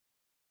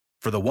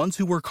For the ones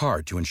who work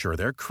hard to ensure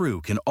their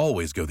crew can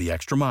always go the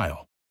extra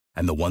mile,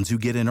 and the ones who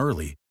get in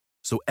early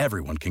so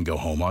everyone can go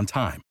home on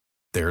time,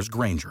 there's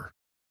Grainger,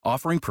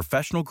 offering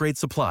professional-grade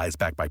supplies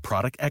backed by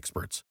product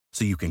experts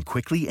so you can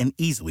quickly and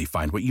easily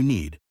find what you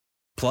need.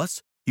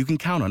 Plus, you can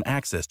count on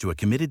access to a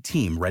committed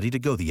team ready to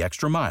go the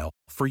extra mile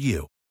for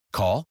you.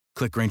 Call,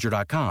 click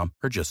Grainger.com,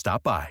 or just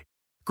stop by.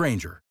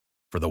 Grainger,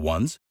 for the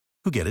ones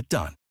who get it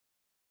done.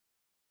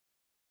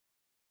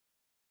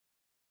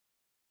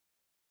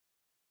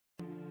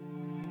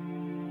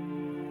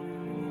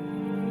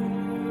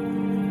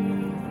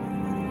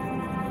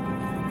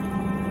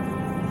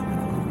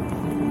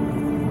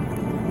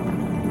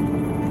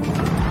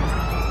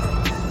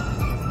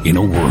 In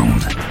a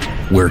world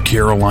where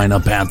Carolina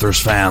Panthers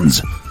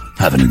fans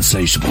have an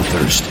insatiable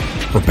thirst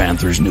for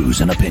Panthers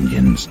news and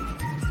opinions,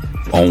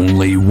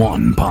 only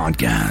one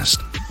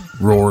podcast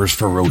roars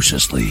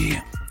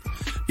ferociously.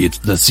 It's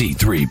the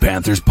C3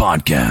 Panthers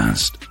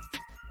Podcast.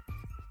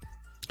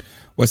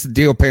 What's the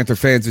deal, Panther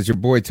fans? It's your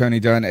boy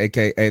Tony Dunn,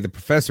 a.k.a. The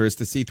Professor. It's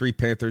the C3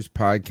 Panthers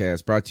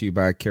Podcast, brought to you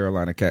by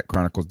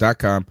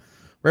CarolinaCatChronicles.com,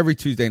 where every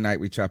Tuesday night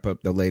we chop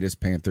up the latest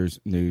Panthers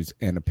news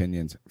and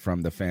opinions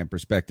from the fan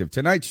perspective.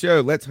 Tonight's show,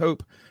 let's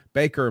hope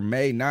Baker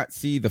may not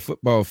see the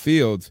football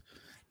fields,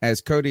 as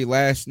Cody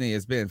Lashney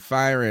has been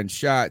firing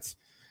shots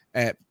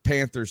at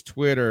Panthers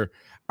Twitter.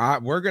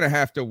 We're going to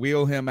have to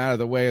wheel him out of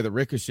the way of the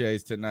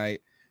ricochets tonight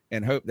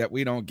and hope that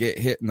we don't get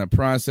hit in the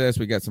process.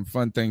 We got some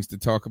fun things to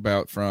talk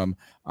about, from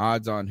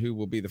odds on who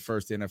will be the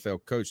first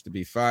NFL coach to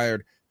be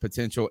fired,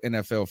 potential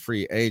NFL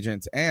free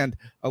agents, and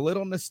a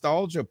little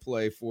nostalgia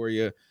play for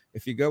you.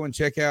 If you go and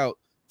check out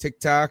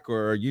TikTok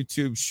or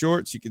YouTube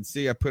Shorts, you can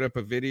see I put up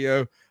a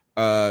video,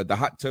 the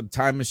Hot Tub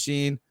Time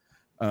Machine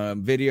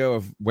video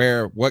of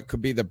what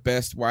could be the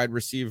best wide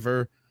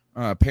receiver,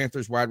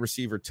 Panthers wide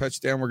receiver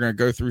touchdown. We're going to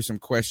go through some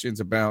questions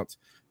about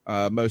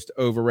most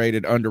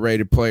overrated,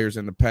 underrated players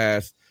in the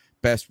past,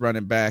 best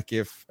running back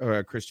if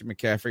Christian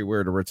McCaffrey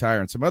were to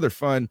retire, and some other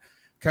fun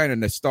kind of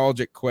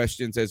nostalgic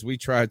questions as we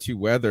try to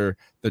weather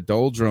the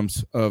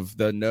doldrums of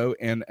the no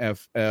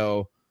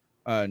NFL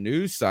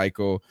news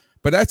cycle.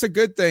 But that's a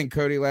good thing,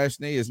 Cody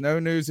Lashney. Is no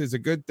news is a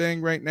good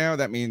thing right now.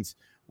 That means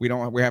we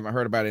haven't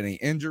heard about any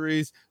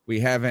injuries. We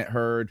haven't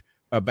heard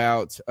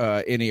about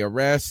any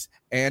arrests.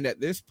 And at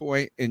this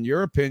point, in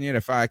your opinion,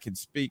 if I could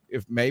speak,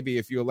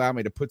 if you allow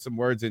me to put some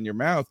words in your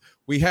mouth,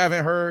 we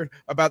haven't heard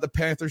about the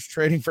Panthers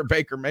trading for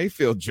Baker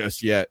Mayfield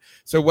just yet.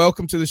 So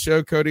welcome to the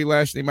show, Cody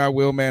Lashney, my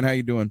wheel man. How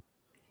you doing?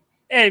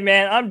 Hey,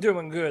 man, I'm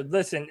doing good.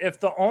 Listen, if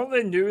the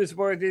only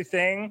newsworthy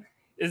thing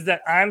is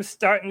that I'm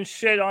starting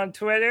shit on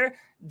Twitter,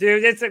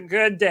 dude, it's a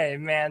good day,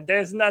 man.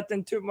 There's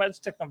nothing too much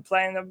to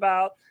complain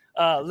about.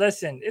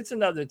 Listen, it's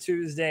another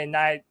Tuesday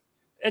night.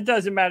 It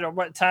doesn't matter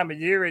what time of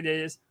year it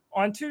is.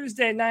 On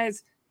Tuesday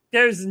nights,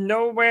 there's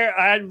nowhere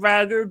I'd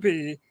rather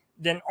be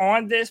than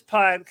on this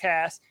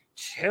podcast,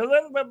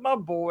 chilling with my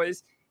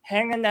boys,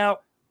 hanging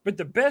out with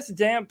the best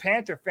damn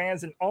Panther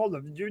fans in all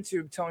of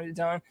YouTube, Tony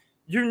Dunn.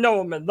 You know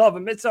him and love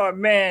him. It's our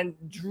man,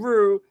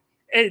 Drew,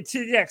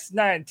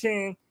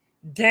 ATX19,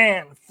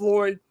 Dan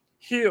Floyd,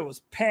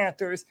 Heels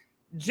Panthers,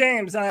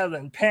 James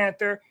Island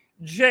Panther,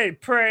 Jay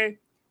Prey,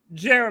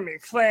 Jeremy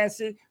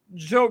Clancy,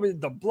 Joey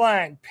the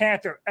Blind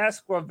Panther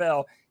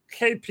Esquivel,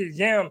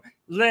 KPM,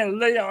 Lynn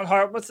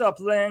Leonhardt. What's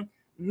up, Lynn?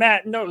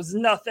 Matt Knows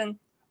Nothing,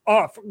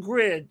 Off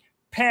Grid,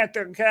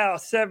 Panther Gal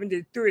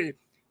 73,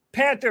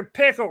 Panther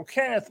Pickle,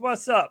 Kenneth,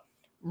 what's up?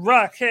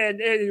 Rockhead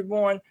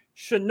 81,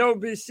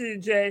 Shinobi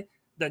CJ,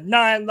 the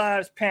Nine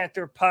Lives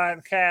Panther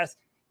Podcast,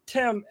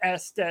 Tim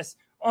Estes,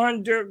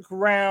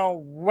 Underground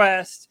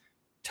West,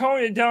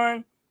 Tony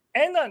Dunn.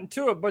 Ain't nothing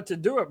to it but to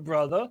do it,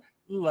 brother.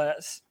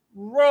 Let's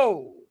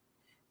roll.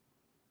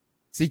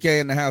 CK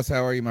in the house.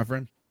 How are you, my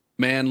friend?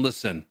 Man,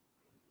 listen.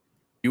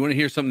 You want to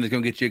hear something that's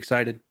going to get you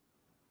excited?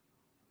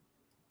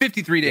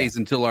 53 days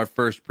until our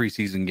first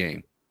preseason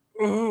game.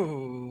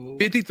 Ooh.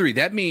 53.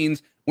 That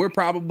means we're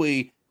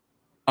probably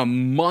a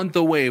month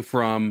away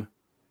from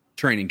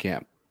training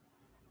camp.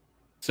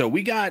 So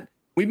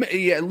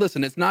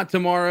listen, it's not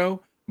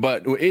tomorrow,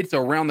 but it's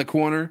around the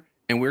corner,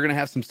 and we're going to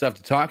have some stuff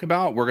to talk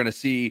about. We're going to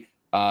see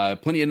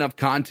plenty enough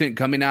content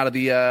coming out of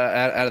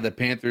the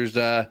Panthers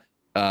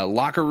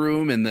locker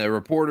room, and the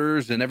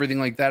reporters and everything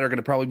like that are going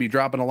to probably be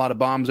dropping a lot of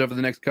bombs over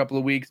the next couple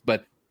of weeks.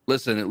 But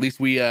listen, at least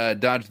we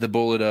dodged the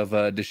bullet of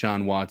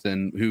Deshaun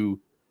Watson, who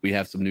we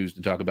have some news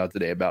to talk about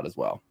today about as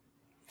well.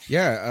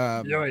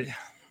 Yeah.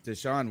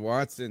 Deshaun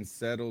Watson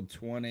settled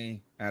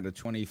 20 out of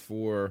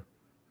 24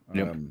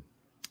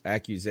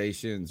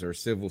 accusations or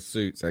civil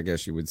suits, I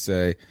guess you would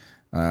say.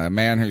 A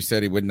man who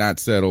said he would not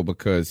settle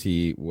because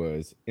he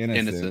was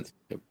innocent.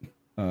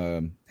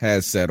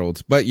 Has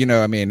settled. But,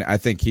 I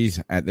think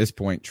he's at this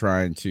point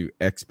trying to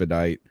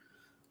expedite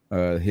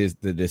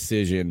the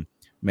decision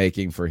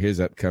making for his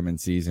upcoming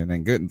season.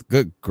 And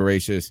good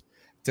gracious,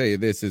 tell you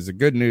this is a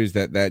good news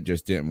that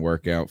just didn't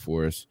work out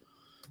for us.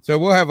 So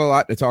we'll have a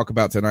lot to talk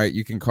about tonight.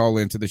 You can call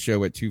into the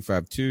show at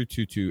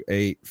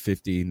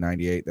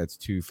 252-228-5098. That's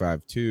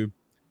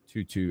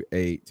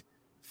 252-228-5098.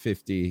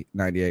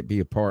 5098. Be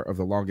a part of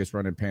the longest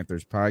running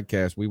Panthers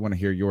podcast. We want to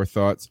hear your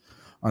thoughts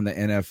on the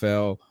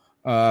NFL,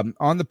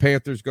 on the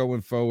Panthers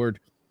going forward.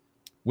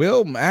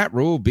 Will Matt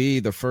Rule be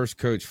the first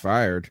coach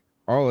fired?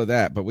 All of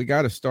that. But we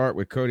got to start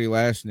with Cody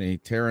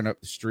Lashney tearing up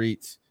the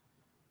streets,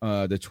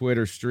 the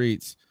Twitter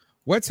streets.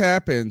 What's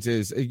happened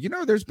is,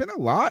 there's been a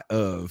lot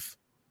of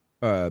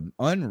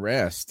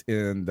unrest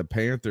in the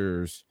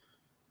Panthers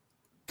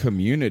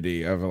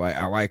community of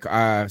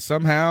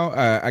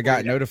somehow I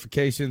got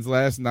notifications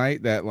last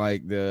night that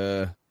like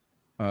the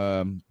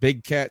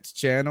Big Cats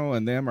channel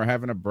and them are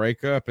having a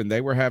breakup, and they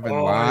were having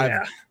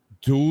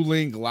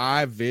dueling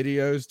live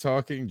videos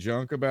talking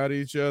junk about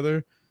each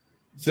other.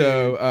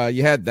 So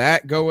you had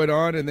that going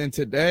on, and then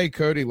today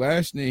Cody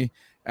Lashney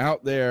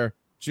out there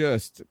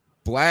just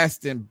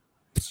blasting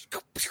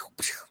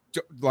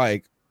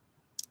like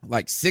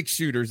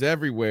 6-shooters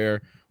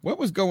everywhere. What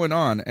was going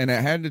on? And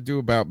it had to do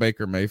about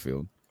Baker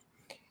Mayfield.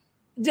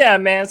 Yeah,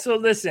 man. So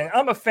listen,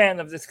 I'm a fan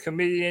of this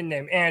comedian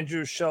named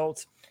Andrew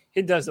Schultz.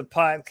 He does a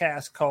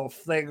podcast called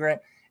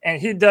Flagrant,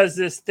 and he does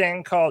this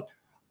thing called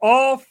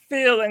All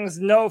Feelings,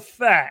 No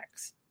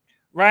Facts,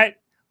 right?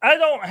 I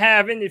don't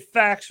have any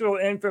factual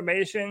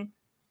information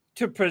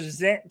to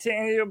present to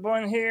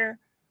anyone here,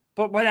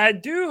 but what I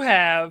do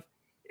have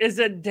is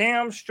a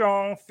damn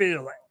strong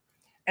feeling.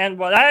 And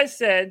what I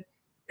said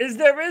is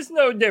there is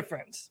no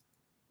difference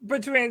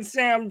between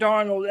Sam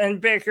Darnold and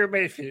Baker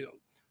Mayfield.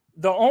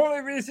 The only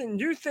reason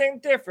you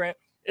think different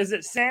is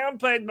that Sam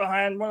played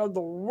behind one of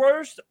the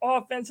worst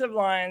offensive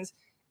lines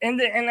in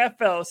the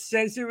NFL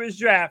since he was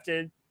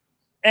drafted,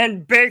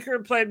 and Baker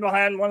played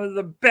behind one of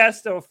the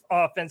best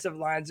offensive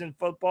lines in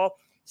football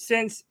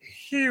since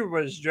he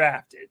was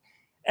drafted.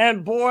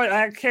 And boy,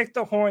 I kicked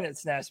the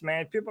hornet's nest,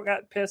 man. People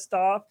got pissed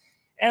off.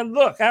 And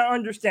look, I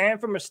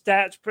understand from a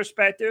stats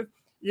perspective,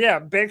 yeah,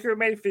 Baker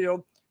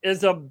Mayfield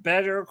is a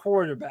better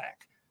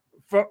quarterback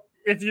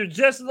if you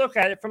just look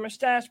at it from a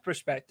stats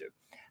perspective.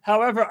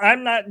 However,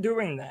 I'm not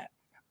doing that.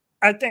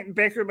 I think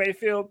Baker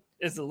Mayfield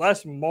is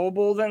less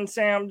mobile than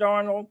Sam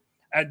Darnold.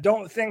 I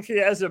don't think he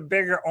has a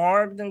bigger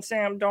arm than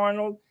Sam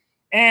Darnold.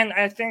 And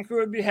I think we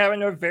would be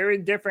having a very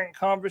different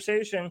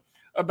conversation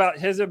about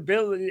his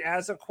ability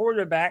as a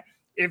quarterback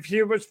if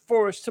he was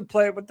forced to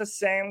play with the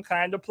same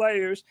kind of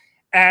players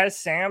as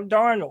Sam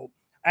Darnold.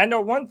 I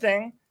know one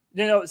thing,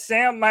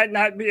 Sam might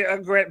not be a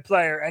great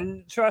player.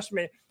 And trust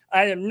me,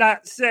 I am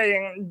not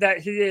saying that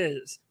he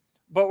is.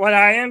 But what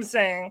I am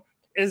saying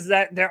is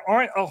that there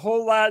aren't a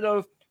whole lot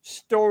of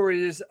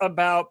stories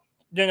about,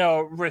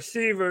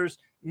 receivers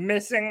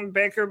missing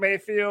Baker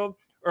Mayfield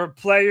or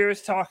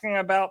players talking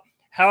about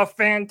how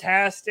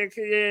fantastic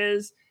he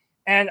is.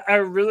 And I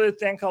really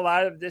think a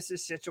lot of this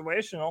is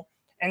situational.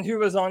 And he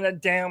was on a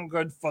damn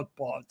good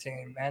football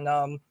team.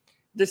 And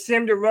this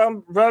seemed to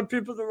rub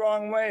people the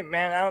wrong way,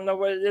 man. I don't know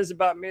what it is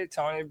about me,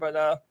 Tony,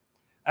 but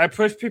I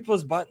push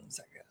people's buttons,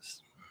 I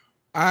guess.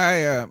 I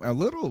am a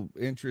little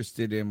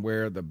interested in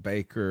where the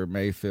Baker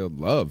Mayfield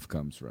love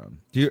comes from.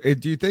 Do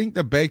you think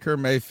the Baker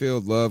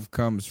Mayfield love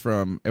comes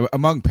from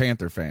among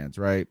Panther fans,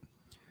 right?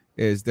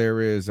 There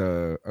is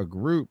a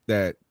group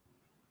that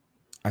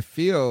I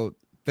feel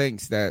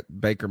thinks that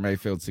Baker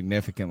Mayfield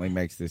significantly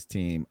makes this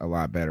team a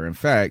lot better. In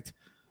fact,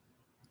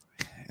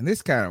 and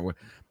this kind of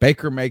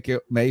Baker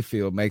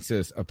Mayfield makes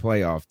us a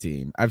playoff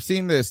team. I've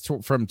seen this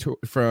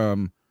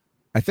from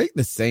I think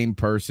the same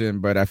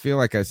person, but I feel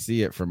like I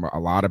see it from a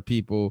lot of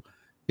people,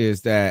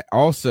 is that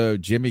also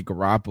Jimmy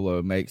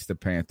Garoppolo makes the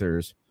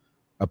Panthers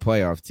a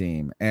playoff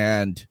team.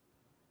 And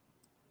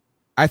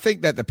I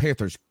think that the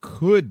Panthers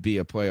could be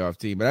a playoff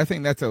team, but I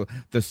think that's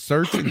the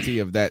certainty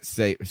of that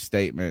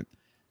statement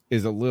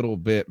is a little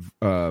bit,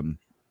 I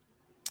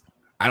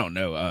don't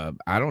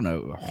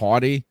know,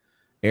 haughty,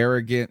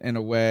 arrogant in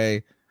a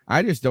way.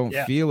 I just don't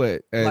feel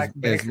it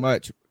as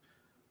much.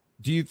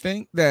 Do you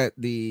think that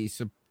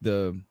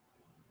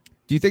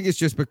do you think it's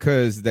just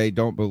because they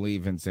don't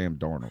believe in Sam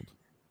Darnold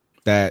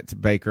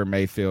that Baker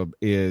Mayfield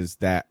is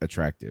that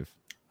attractive?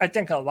 I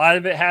think a lot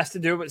of it has to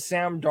do with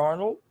Sam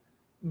Darnold,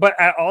 but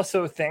I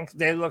also think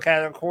they look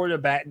at a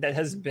quarterback that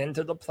has been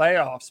to the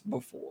playoffs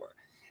before.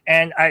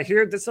 And I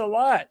hear this a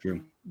lot.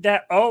 True.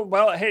 That,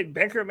 hey,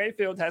 Baker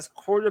Mayfield has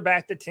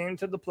quarterbacked the team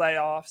to the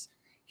playoffs.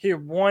 He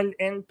won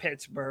in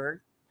Pittsburgh.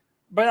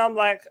 But I'm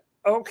like,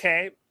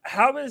 okay,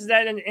 how is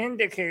that an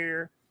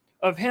indicator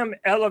of him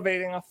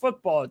elevating a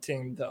football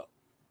team, though?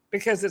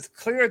 Because it's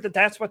clear that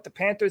that's what the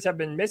Panthers have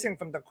been missing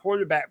from the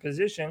quarterback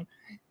position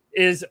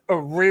is a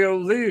real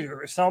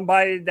leader,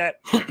 somebody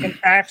that can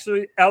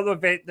actually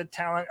elevate the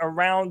talent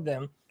around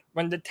them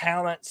when the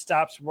talent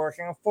stops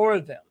working for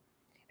them.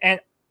 And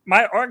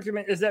my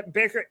argument is that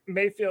Baker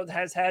Mayfield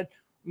has had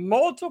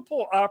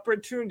multiple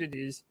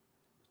opportunities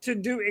to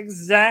do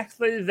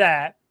exactly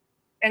that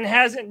and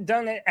hasn't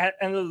done it at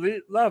an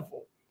elite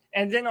level.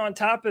 And then on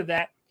top of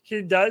that,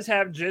 he does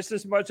have just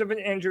as much of an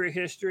injury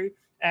history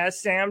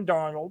as Sam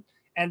Darnold,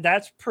 and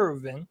that's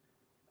proven.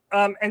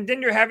 And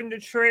then you're having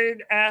to trade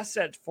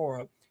assets for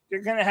him.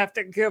 You're going to have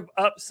to give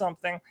up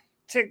something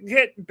to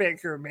get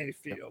Baker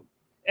Mayfield.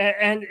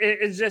 And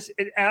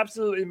it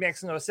absolutely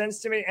makes no sense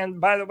to me. And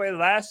by the way,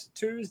 last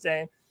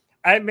Tuesday,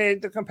 I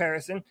made the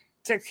comparison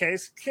to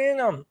Case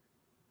Keenum.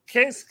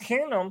 Case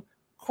Keenum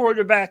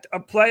quarterbacked a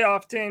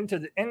playoff team to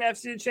the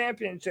NFC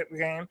Championship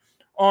game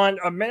on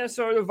a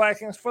Minnesota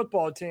Vikings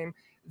football team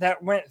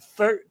that went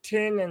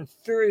 13-3.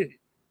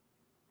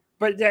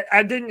 But yet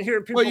I didn't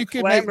hear people. Well, you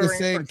could make the clamoring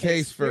same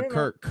case for Keenum.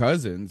 Kirk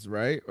Cousins,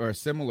 right? Or a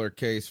similar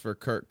case for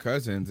Kirk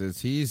Cousins, is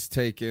he's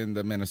taken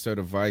the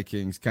Minnesota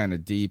Vikings kind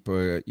of deep.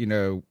 That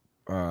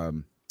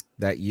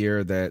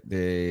year that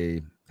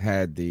they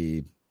had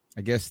the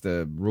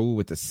rule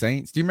with the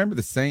Saints. Do you remember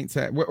the Saints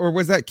had, or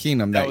was that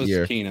Keenum that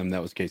year?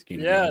 That was Case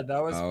Keenum. Yeah,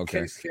 that was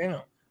Case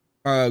Keenum.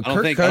 I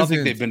don't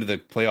think they've been to the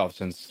playoffs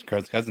since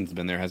Kirk Cousins has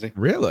been there, has he?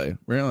 Really?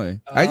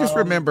 I just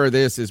remember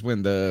this is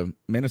when the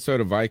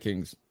Minnesota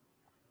Vikings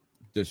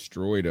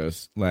destroyed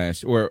us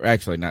or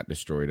actually not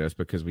destroyed us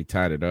because we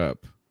tied it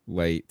up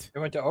late. It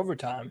went to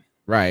overtime.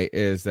 Right.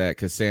 Is that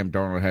because Sam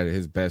Darnold had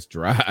his best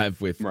drive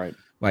with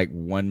like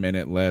 1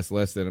 minute less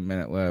than a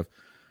minute left.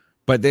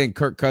 But then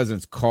Kirk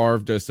Cousins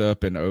carved us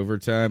up in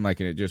overtime, and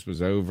it just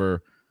was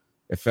over.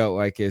 It felt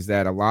like and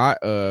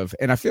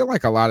I feel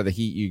like a lot of the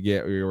heat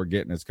you were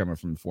getting is coming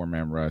from the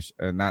 4-man rush.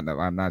 And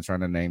I'm not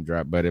trying to name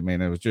drop, but I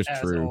mean, it was just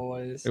true.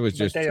 Always. It was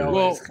just true.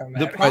 Well,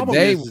 the problem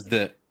is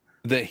that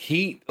the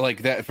heat,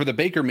 like that, for the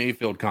Baker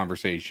Mayfield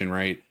conversation,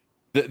 right?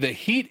 The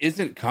heat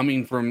isn't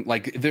coming from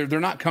they're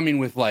not coming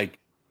with that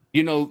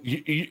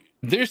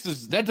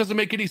doesn't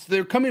make any sense.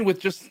 They're coming with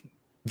just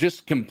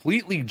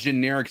completely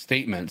generic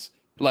statements.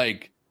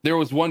 Like there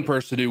was one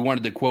person who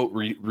wanted to quote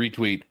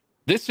retweet,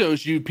 "This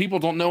shows you people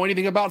don't know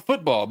anything about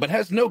football," but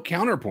has no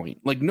counterpoint.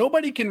 Like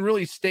nobody can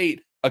really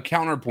state a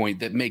counterpoint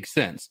that makes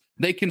sense.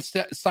 They can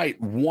cite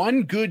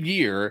one good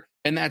year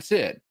and that's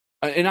it.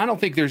 And I don't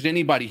think there's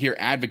anybody here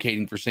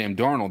advocating for Sam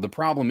Darnold. The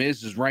problem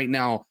is right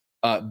now,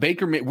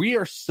 we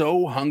are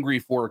so hungry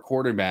for a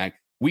quarterback.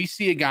 We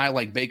see a guy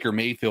like Baker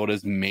Mayfield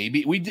as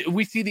maybe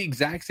we see the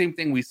exact same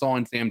thing we saw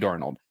in Sam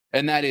Darnold,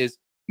 and that is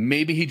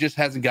maybe he just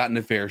hasn't gotten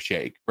a fair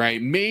shake,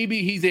 right?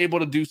 Maybe he's able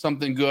to do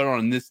something good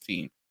on this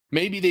team.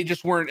 Maybe they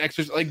just weren't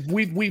exercising. Like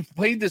we've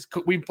played this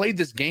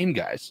game,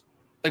 guys.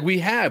 Like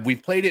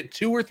we've played it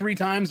 2 or 3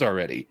 times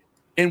already,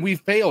 and we've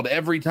failed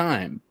every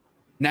time.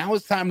 Now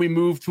it's time we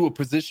move to a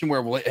position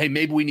where,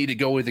 maybe we need to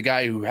go with a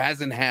guy who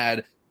hasn't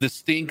had the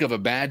stink of a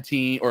bad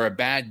team or a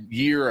bad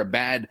year, a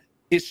bad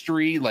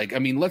history. Like, I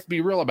mean, let's be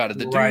real about it.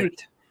 The dude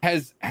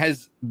is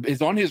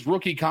on his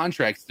rookie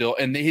contract still,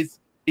 and he's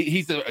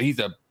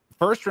a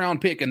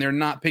first-round pick, and they're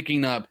not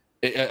picking up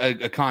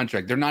a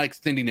contract. They're not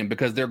extending him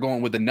because they're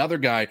going with another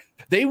guy.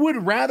 They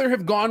would rather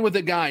have gone with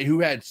a guy who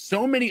had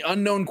so many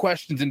unknown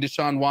questions in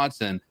Deshaun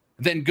Watson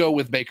than go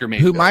with Baker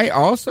Mayfield, who might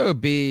also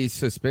be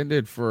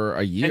suspended for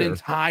a year, an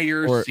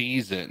entire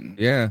season.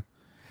 Yeah,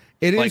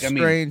 it is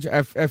strange.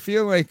 I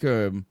feel like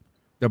the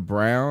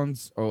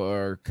Browns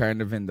are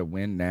kind of in the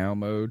win now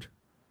mode,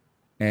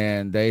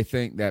 and they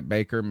think that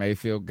Baker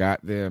Mayfield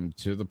got them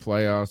to the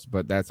playoffs,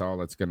 but that's all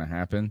that's going to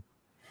happen.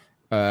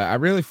 I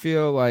really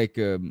feel like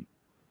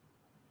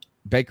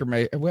Baker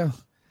Mayfield.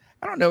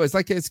 I don't know.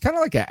 It's kind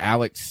of like an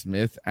Alex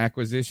Smith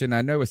acquisition.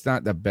 I know it's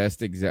not the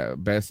best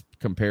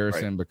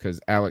comparison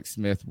because Alex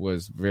Smith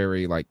was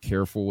very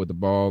careful with the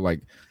ball.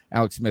 Like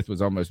Alex Smith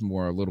was almost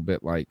more a little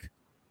bit like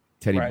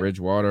Teddy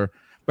Bridgewater,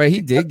 but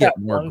he did get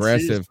more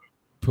aggressive,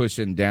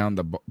 pushing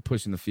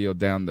the field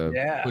down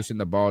pushing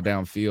the ball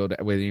downfield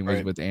when he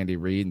was with Andy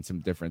Reid and some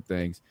different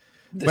things.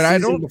 But I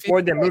don't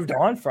before they moved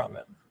on from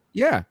it.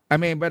 Yeah, I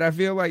mean, but I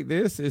feel like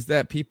this is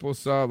that people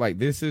saw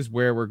this is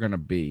where we're gonna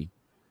be.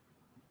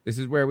 This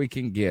is where we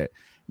can get.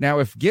 Now,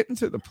 if getting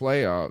to the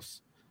playoffs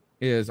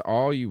is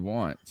all you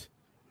want,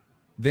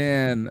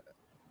 then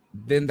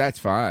that's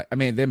fine. I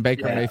mean, then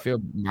Baker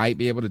Mayfield might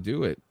be able to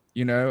do it,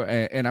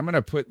 and I'm going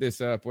to put this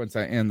up once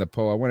I end the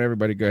poll. I want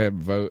everybody to go ahead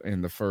and vote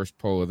in the first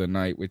poll of the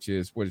night, which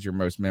is, what is your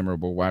most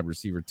memorable wide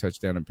receiver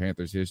touchdown in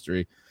Panthers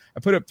history? I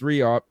put up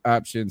 3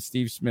 options.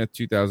 Steve Smith,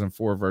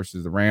 2004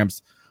 versus the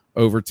Rams,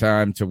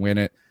 overtime to win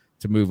it,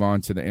 to move on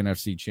to the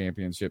NFC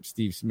Championship.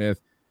 Steve Smith,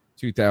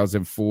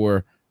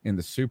 2004 in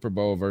the Super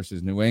Bowl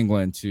versus New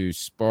England to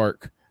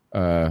spark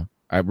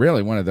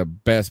really one of the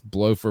best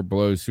blow for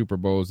blow Super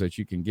Bowls that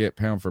you can get,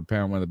 pound for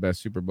pound, one of the best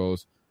Super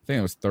Bowls. I think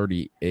it was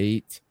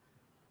 38.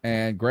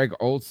 And Greg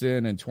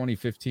Olsen in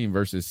 2015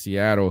 versus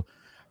Seattle.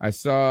 I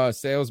saw a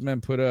salesman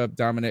put up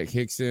Dominic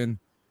Hickson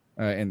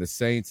and the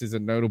Saints is a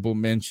notable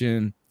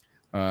mention.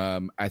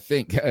 I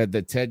think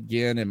the Ted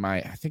Ginn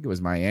I think it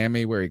was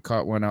Miami where he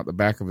caught one out the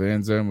back of the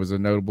end zone was a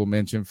notable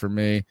mention for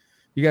me.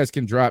 You guys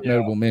can drop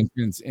notable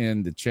mentions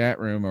in the chat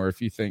room, or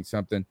if you think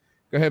something,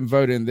 go ahead and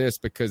vote in this,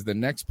 because the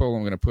next poll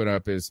I'm going to put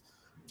up is,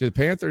 do the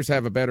Panthers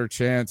have a better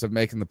chance of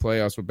making the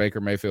playoffs with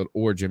Baker Mayfield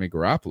or Jimmy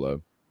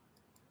Garoppolo?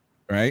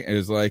 Right?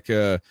 It's is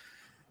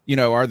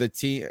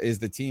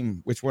the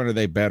team, which one are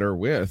they better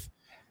with?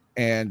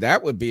 And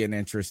that would be an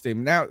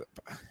interesting. Now,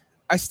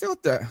 I still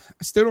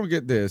don't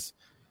get this.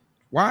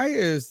 Why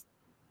is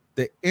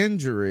the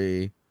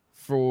injury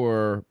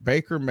for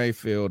Baker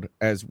Mayfield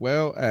as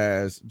well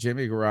as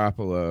Jimmy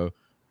Garoppolo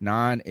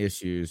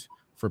non-issues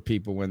for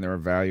people when they're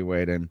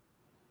evaluating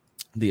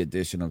the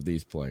addition of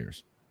these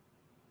players.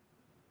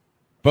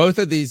 Both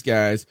of these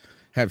guys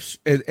have,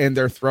 and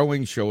they're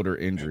throwing shoulder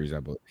injuries, I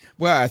believe.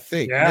 Well, I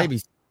think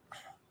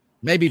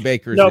maybe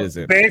Baker's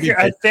isn't. Baker,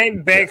 I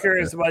think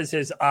Baker's was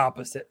his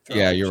opposite.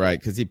 Yeah, you're right,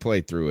 because he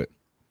played through it.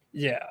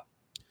 Yeah.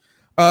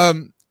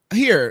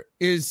 Here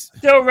is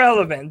still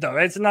relevant though.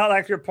 It's not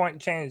like your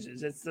point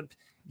changes. It's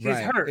he's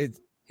hurt.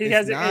 He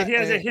has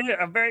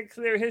a very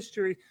clear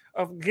history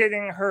of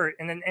getting hurt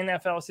in an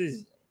NFL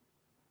season.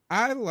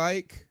 I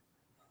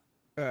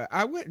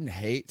wouldn't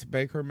hate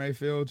Baker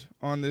Mayfield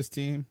on this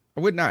team. I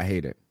would not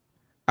hate it.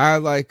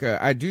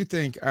 I do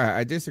think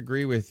I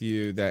disagree with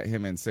you that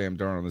him and Sam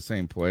Darnold are the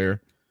same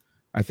player.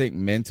 I think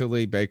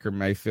mentally Baker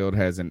Mayfield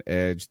has an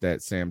edge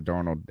that Sam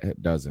Darnold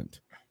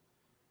doesn't.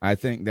 I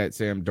think that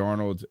Sam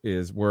Darnold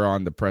we're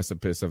on the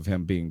precipice of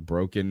him being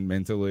broken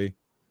mentally,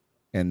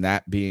 and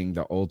that being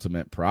the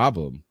ultimate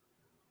problem.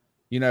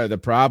 The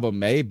problem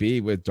may be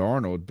with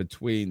Darnold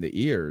between the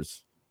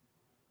ears,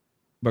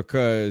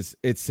 because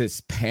it's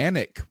this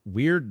panic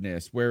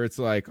weirdness where it's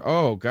like,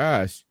 oh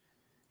gosh,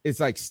 it's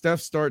like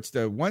stuff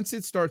once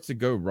it starts to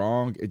go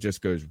wrong, it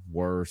just goes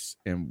worse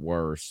and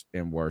worse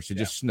and worse. It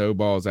just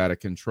snowballs out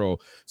of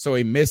control. So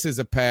he misses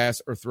a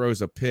pass or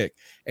throws a pick,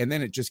 and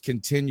then it just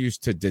continues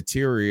to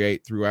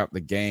deteriorate throughout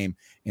the game.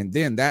 And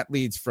then that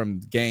leads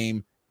from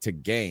game to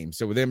game.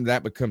 So with him,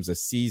 that becomes a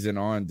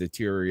season-on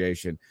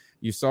deterioration.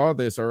 You saw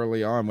this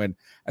early on when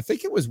I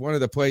think it was one of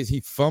the plays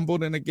he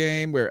fumbled in a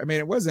game where,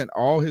 it wasn't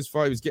all his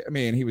fault.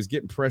 He was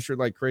getting pressured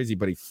like crazy,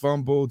 but he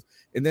fumbled.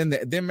 And then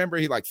remember,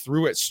 he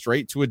threw it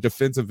straight to a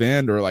defensive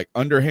end or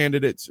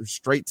underhanded it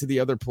straight to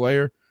the other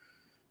player.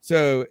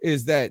 So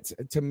is that,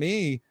 to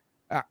me,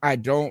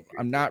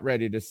 I'm not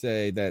ready to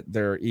say that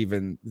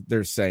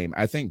they're same.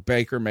 I think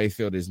Baker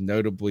Mayfield is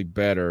notably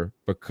better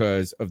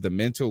because of the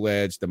mental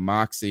edge, the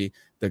moxie,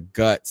 the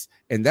guts.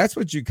 And that's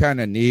what you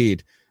kind of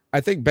need. I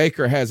think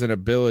Baker has an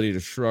ability to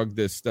shrug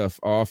this stuff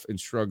off and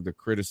shrug the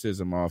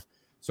criticism off.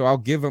 So I'll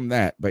give him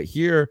that. But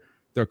here,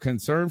 the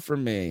concern for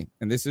me,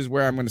 and this is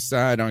where I'm going to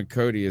side on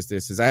Cody,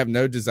 is I have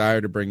no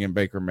desire to bring in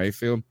Baker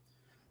Mayfield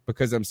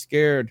because I'm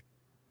scared.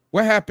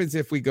 What happens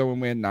if we go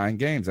and win 9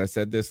 games? I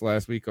said this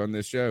last week on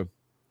this show.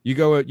 You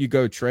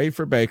go trade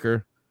for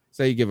Baker.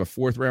 Say you give a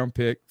 4th round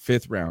pick,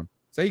 5th round.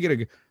 Say you get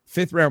a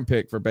 5th round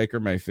pick for Baker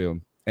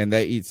Mayfield, and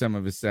they eat some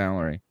of his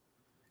salary.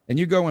 And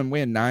you go and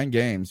win 9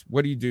 games.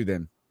 What do you do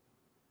then?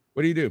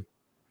 What do you do?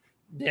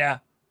 Yeah.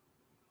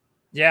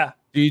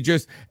 Do you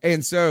just,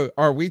 and so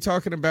are we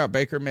talking about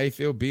Baker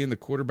Mayfield being the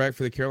quarterback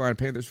for the Carolina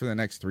Panthers for the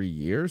next 3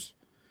 years?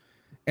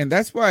 And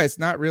that's why it's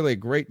not really a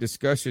great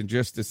discussion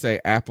just to say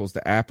apples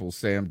to apples,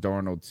 Sam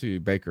Darnold to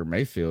Baker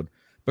Mayfield.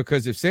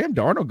 Because if Sam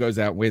Darnold goes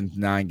out and wins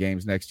 9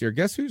 games next year,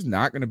 guess who's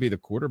not going to be the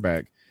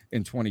quarterback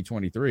in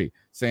 2023?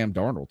 Sam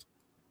Darnold.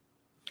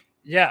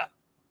 Yeah.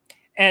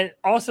 And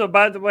also,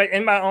 by the way,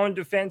 in my own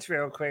defense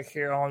real quick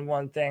here on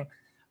one thing,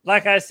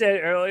 like I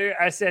said earlier,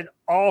 I said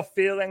all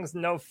feelings,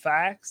 no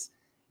facts.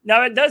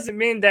 Now, it doesn't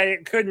mean that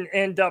it couldn't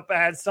end up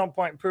at some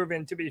point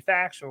proven to be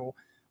factual.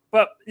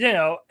 But,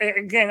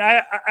 again,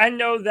 I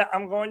know that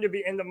I'm going to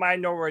be in the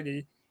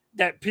minority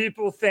that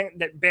people think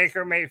that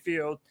Baker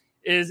Mayfield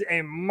is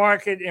a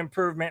marked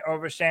improvement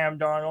over Sam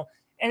Darnold.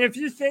 And if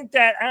you think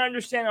that, I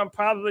understand I'm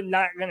probably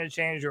not going to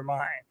change your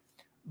mind.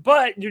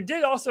 But you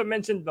did also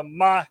mention the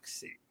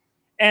moxie.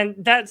 And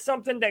that's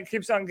something that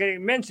keeps on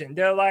getting mentioned.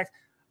 They're like,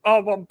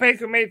 oh, well,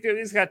 Baker Mayfield,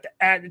 he's got the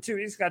attitude.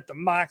 He's got the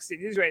moxie.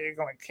 He's ready to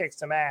go and kick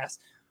some ass.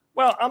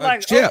 Well, I'm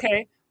like, chip.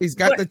 Okay. He's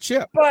got the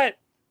chip. But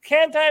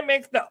can't I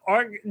make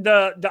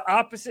the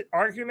opposite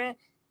argument?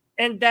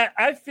 And that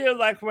I feel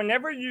like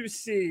whenever you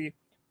see,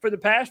 for the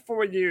past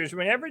 4 years,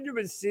 whenever you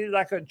would see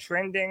like a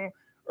trending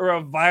or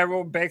a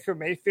viral Baker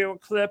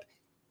Mayfield clip,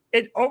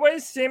 it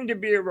always seemed to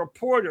be a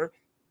reporter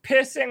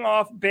pissing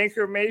off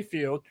Baker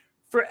Mayfield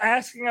for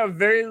asking a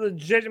very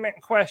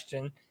legitimate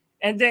question,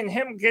 and then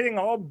him getting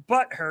all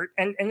butthurt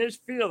and in his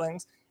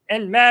feelings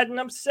and mad and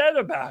upset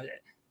about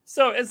it.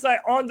 So it's like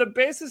on the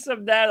basis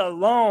of that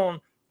alone,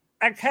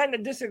 I kind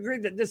of disagree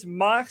that this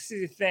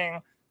moxie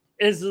thing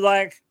is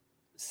like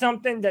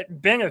something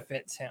that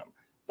benefits him.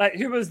 Like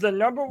he was the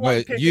number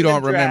one pick. You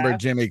don't remember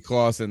Jimmy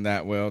Clausen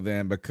that well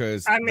then,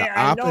 because the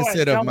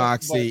opposite of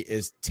moxie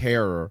is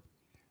terror.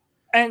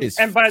 And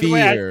by the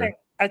way,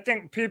 I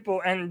think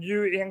people, and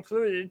you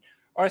included,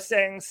 are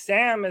saying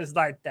Sam is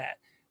like that.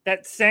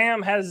 That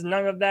Sam has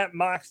none of that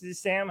moxie.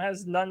 Sam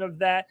has none of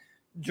that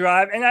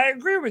drive. And I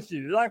agree with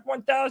you, like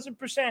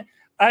 1,000%.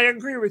 I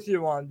agree with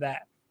you on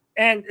that.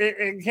 And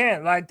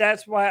again, like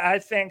that's why I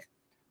think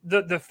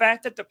the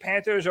fact that the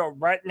Panthers are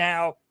right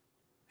now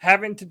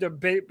having to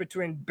debate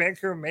between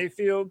Baker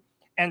Mayfield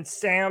and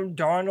Sam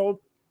Darnold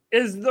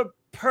is the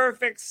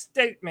perfect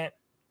statement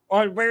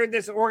on where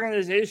this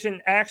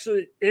organization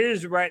actually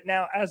is right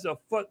now as a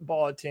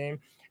football team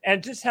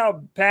and just how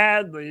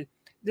badly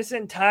this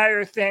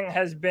entire thing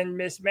has been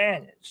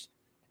mismanaged.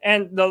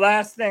 And the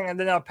last thing, and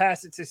then I'll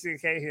pass it to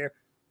CK here.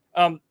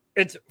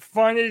 It's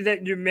funny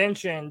that you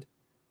mentioned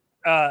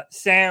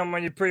Sam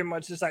when he pretty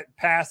much just like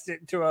passed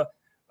it to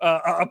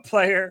a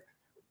player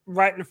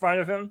right in front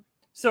of him.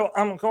 So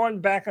I'm going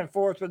back and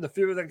forth with a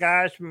few of the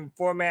guys from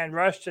 4-Man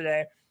Rush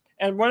today.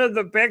 And one of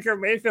the Baker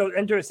Mayfield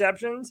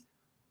interceptions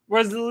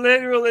was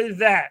literally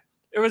that.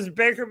 It was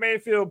Baker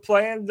Mayfield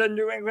playing the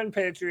New England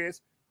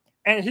Patriots,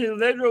 and he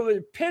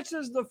literally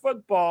pitches the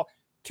football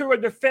to a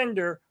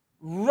defender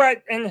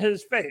right in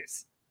his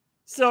face.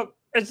 So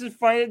it's just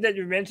funny that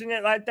you mention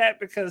it like that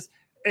because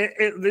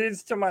it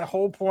leads to my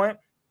whole point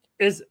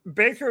is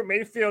Baker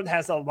Mayfield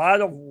has a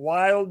lot of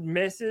wild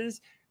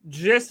misses,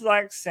 just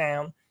like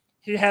Sam.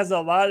 He has a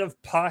lot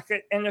of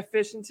pocket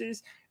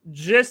inefficiencies,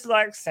 just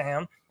like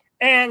Sam.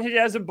 And he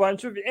has a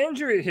bunch of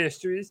injury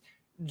histories,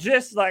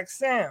 just like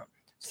Sam.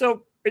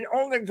 So it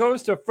only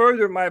goes to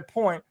further my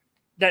point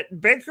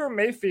that Baker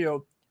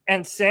Mayfield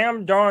and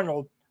Sam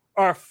Darnold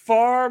are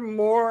far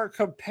more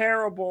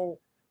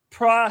comparable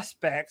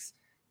prospects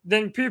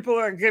than people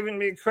are giving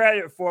me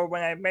credit for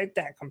when I make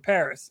that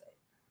comparison.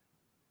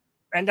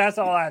 And that's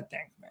all I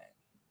think, man.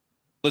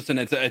 Listen,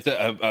 it's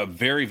a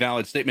very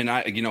valid statement.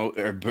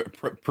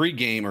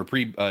 Pre-game or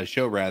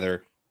pre-show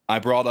rather, I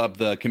brought up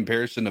the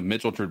comparison of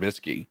Mitchell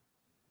Trubisky,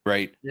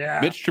 right? Yeah.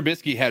 Mitch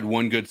Trubisky had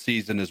one good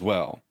season as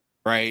well,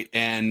 right?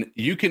 And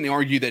you can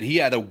argue that he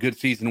had a good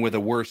season with a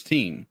worse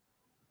team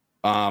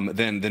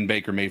than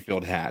Baker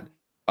Mayfield had.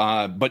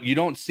 But you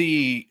don't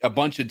see a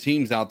bunch of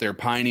teams out there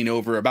pining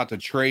over about to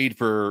trade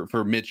for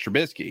Mitch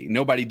Trubisky.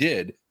 Nobody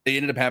did. They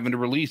ended up having to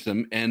release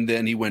him, and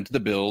then he went to the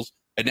Bills.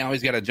 And now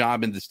he's got a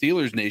job in the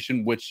Steelers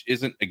Nation, which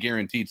isn't a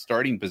guaranteed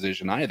starting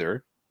position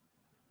either.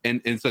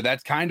 And so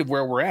that's kind of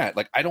where we're at.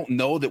 Like, I don't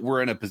know that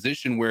we're in a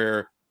position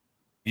where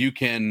you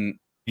can,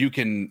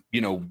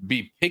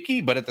 be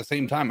picky, but at the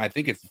same time, I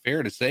think it's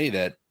fair to say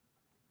that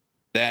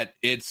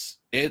it's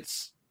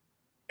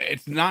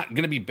not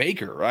going to be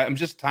Baker, right? I'm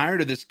just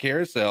tired of this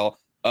carousel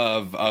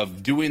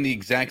of doing the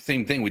exact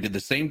same thing. We did the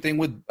same thing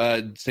with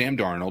Sam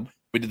Darnold.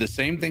 We did the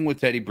same thing with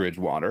Teddy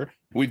Bridgewater.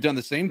 We've done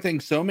the same thing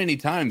so many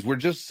times. We're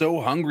just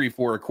so hungry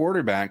for a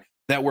quarterback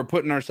that we're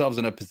putting ourselves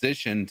in a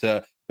position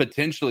to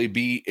potentially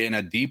be in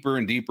a deeper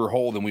and deeper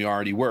hole than we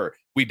already were.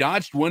 We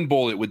dodged one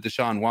bullet with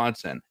Deshaun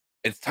Watson.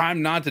 It's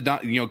time not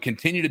to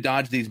continue to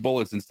dodge these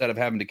bullets instead of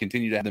having to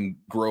continue to have them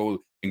grow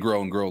and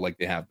grow and grow like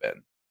they have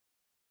been.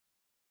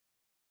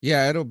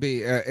 Yeah, it'll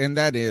be, and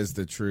that is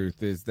the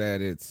truth, is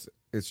that it's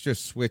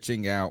just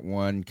switching out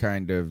one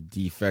kind of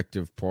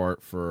defective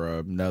part for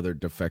another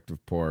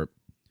defective part.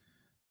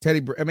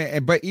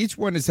 But each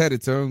one has had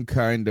its own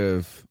kind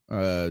of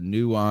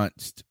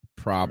nuanced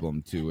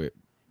problem to it.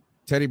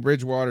 Teddy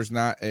Bridgewater's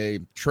not a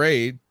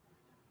trade,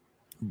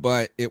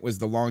 but it was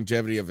the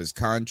longevity of his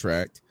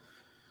contract.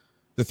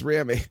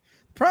 The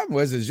problem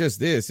is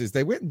just this, is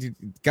they went and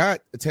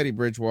got Teddy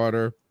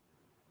Bridgewater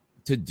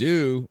to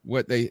do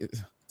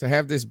to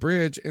have this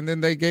bridge, and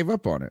then they gave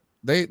up on it.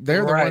 They're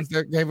the ones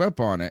that gave up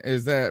on it.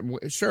 Is that,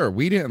 sure,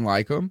 we didn't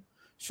like them.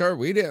 Sure,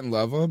 we didn't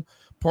love them.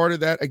 Part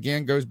of that,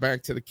 again, goes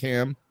back to the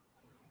Cam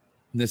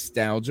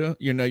nostalgia.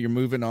 You're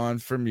moving on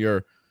from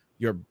your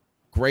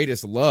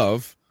greatest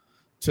love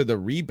to the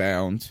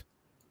rebound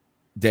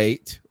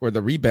date or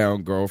the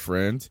rebound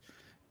girlfriend,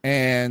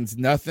 and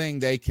nothing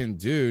they can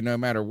do, no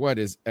matter what,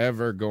 is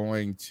ever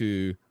going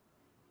to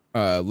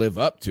live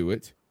up to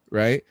it,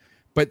 right?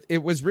 But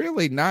it was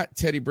really not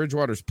Teddy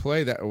Bridgewater's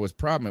play that was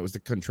problem. It was the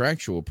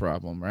contractual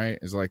problem, right?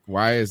 It's like,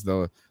 why is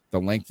the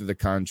length of the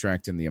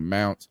contract and the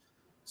amount?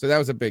 So that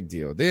was a big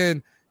deal.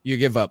 Then you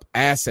give up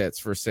assets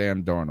for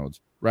Sam Darnold,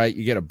 right?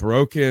 You get a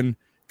broken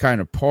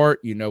kind of part.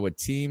 A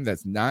team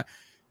that's not.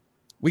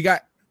 We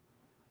got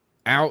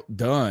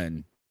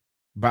outdone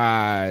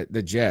by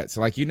the Jets.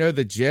 Like,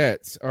 the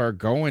Jets are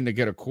going to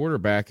get a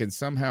quarterback, and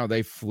somehow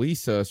they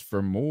fleece us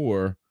for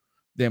more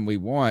than we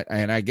want.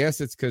 And I guess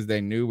it's because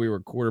they knew we were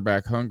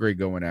quarterback hungry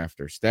going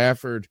after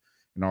Stafford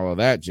and all of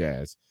that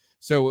jazz.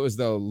 So it was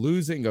the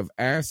losing of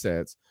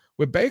assets.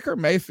 With Baker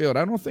Mayfield,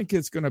 I don't think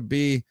it's going to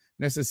be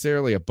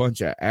necessarily a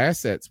bunch of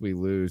assets we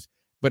lose,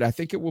 but I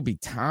think it will be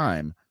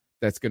time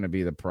that's going to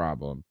be the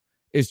problem.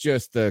 It's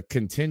just the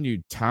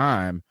continued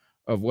time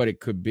of what it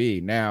could be.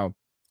 Now,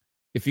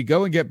 if you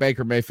go and get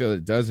Baker Mayfield,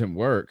 it doesn't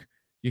work,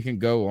 you can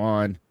go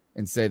on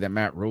and say that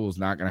Matt Rule's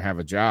not going to have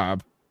a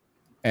job,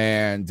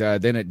 and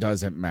then it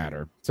doesn't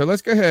matter. So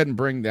let's go ahead and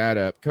bring that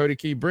up. Cody,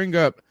 can you bring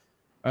up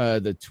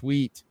the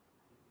tweet?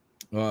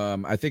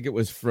 I think it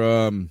was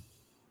from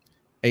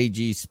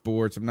AG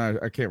Sports.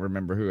 I can't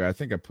remember who. I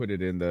think I put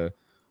it in the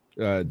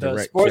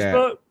direct sports chat.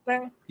 Book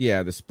thing?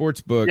 Yeah, the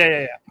sports book.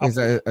 Yeah.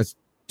 A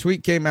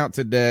tweet came out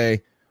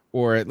today,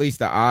 or at least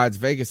the odds,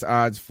 Vegas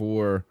odds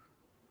for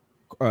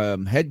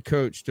head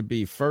coach to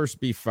be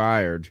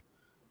fired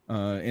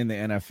in the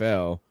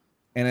NFL.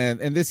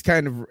 And this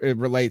kind of it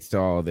relates to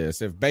all of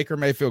this. If Baker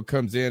Mayfield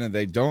comes in and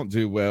they don't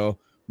do well,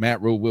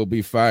 Matt Rule will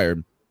be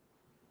fired.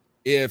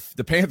 If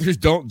the Panthers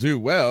don't do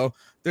well,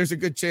 there's a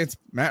good chance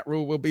Matt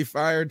Rule will be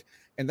fired.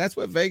 And that's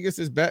what Vegas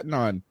is betting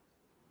on.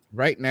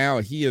 Right now,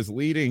 he is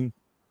leading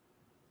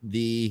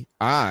the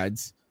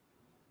odds.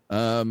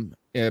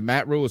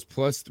 Matt Rule is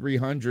plus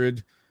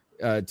 300.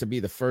 to be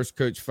the first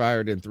coach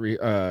fired in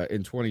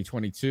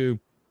 2022,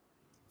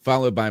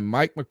 followed by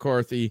Mike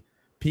McCarthy,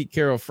 Pete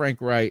Carroll,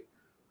 Frank Wright,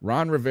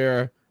 Ron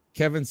Rivera,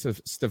 Kevin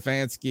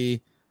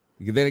Stefanski.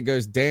 Then it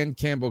goes Dan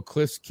Campbell,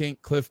 Cliff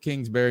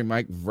Kingsbury,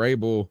 Mike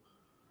Vrabel,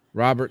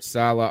 Robert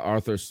Saleh,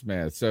 Arthur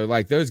Smith. So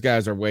like those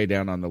guys are way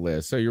down on the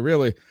list. So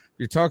you're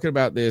talking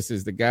about this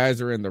is the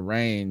guys are in the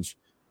range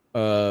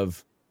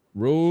of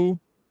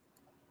Rule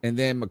and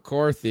then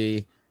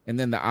McCarthy, and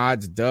then the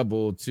odds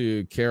double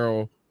to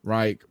Carroll,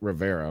 Reich,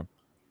 Rivera.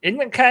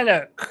 Isn't it kind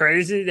of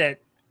crazy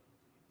that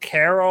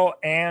Carroll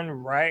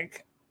and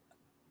Reich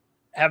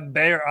have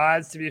better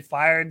odds to be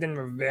fired than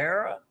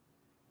Rivera?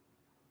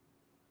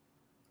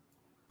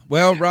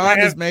 Well, Ron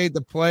has made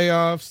the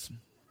playoffs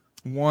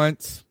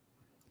once.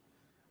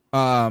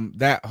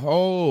 That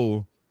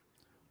whole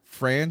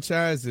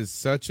franchise is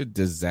such a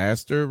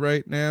disaster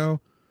right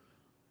now.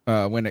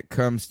 When it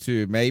comes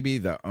to maybe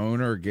the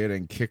owner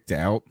getting kicked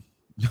out,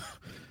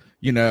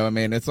 I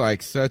mean, it's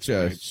like such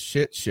a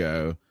shit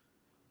show.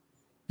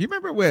 You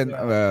remember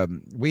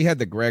when we had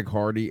the Greg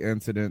Hardy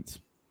incident,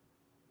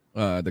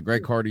 the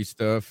Greg Hardy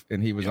stuff,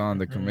 and he was on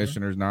the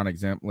commissioner's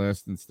non-exempt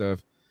list and stuff.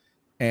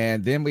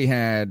 And then we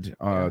had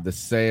the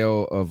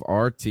sale of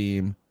our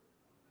team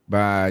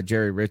by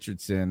Jerry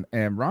Richardson,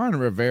 and Ron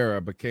Rivera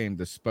became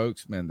the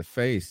spokesman, the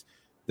face,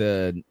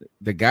 the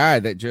guy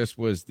that just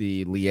was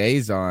the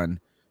liaison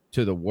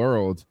to the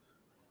world.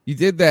 He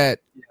did that.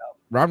 Yeah.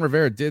 Ron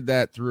Rivera did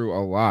that through a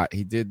lot.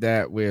 He did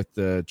that with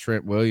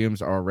Trent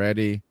Williams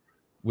already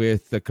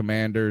with the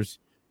Commanders.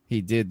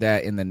 He did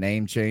that in the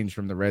name change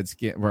from the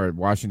Redskins or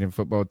Washington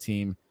football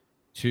team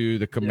to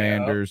the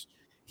Commanders. Yeah.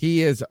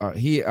 He is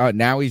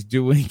now he's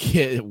doing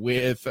it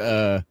with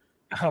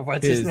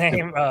what's his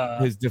name?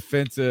 His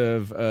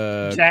defensive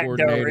Jack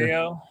Del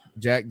Rio.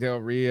 Jack Del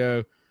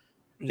Rio.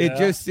 Yeah. It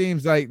just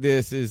seems like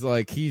this is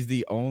like he's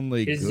the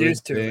only good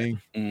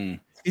thing.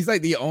 He's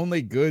like the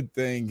only good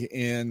thing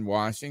in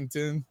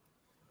Washington.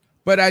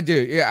 But I do.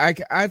 Yeah,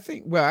 I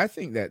think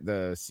that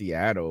the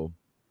Seattle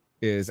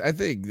I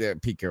think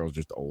that Pete Carroll's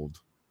just old.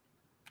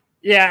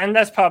 Yeah, and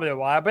that's probably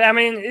why. But I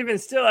mean, even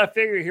still, I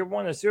figure he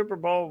won a Super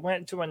Bowl,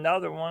 went to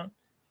another one.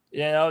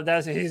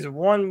 He's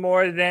won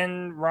more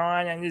than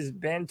Ron, and he's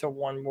been to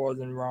one more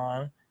than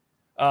Ron.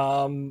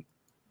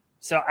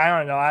 So I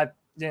don't know.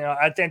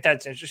 I think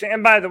that's interesting.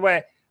 And by the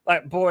way,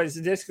 like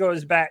boys, this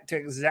goes back to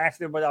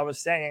exactly what I was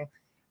saying,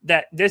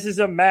 that this is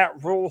a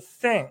Matt Rule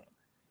thing.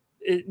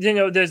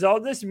 There's all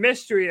this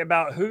mystery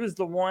about who's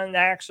the one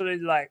actually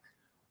like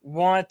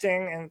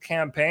wanting and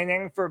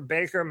campaigning for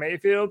Baker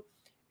Mayfield.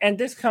 And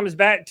this comes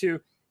back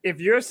to, if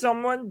you're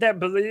someone that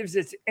believes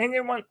it's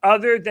anyone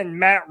other than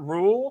Matt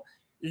Rule,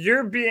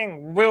 you're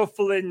being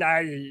willfully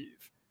naive.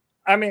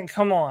 I mean,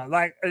 come on.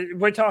 Like,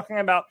 we're talking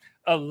about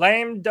a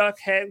lame duck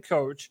head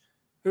coach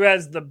who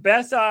has the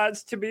best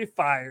odds to be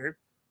fired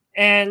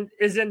and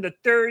is in the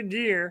third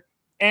year,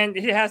 and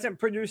he hasn't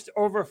produced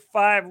over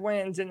 5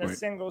 wins in a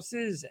single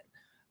season.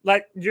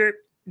 Like,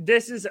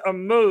 this is a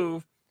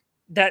move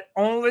that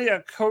only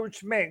a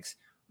coach makes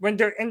when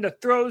they're in the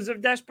throes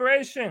of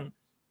desperation.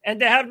 And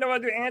they have no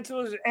other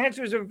answers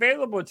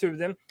available to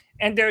them.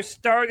 And their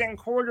starting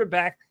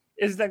quarterback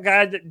is the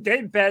guy that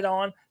they bet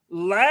on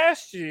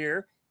last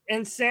year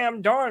in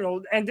Sam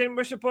Darnold. And then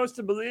we're supposed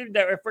to believe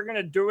that if we're going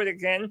to do it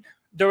again,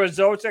 the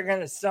results are going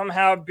to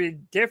somehow be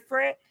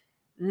different.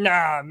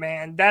 Nah,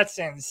 man, that's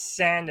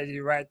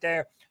insanity right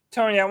there.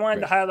 Tony, I wanted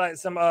to highlight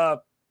some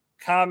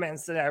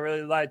comments that I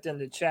really liked in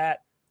the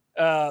chat.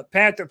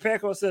 Panther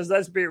Pickle says,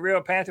 let's be real,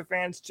 Panther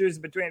fans choose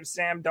between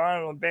Sam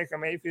Darnold and Baker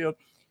Mayfield.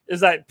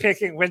 It's like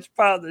picking which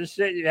pile of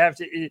shit you have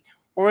to eat.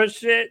 Horse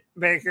shit,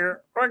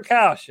 Baker, or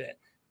cow shit.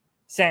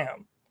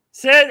 Sam.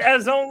 Said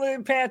as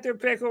only Panther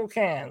Pickle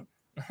can.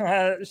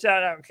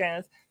 Shout out,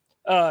 Kenneth.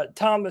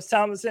 Thomas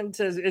Thomason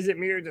says, is it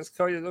me or does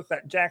Cody look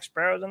like Jack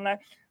Sparrow tonight?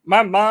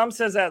 My mom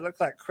says I look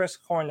like Chris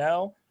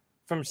Cornell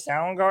from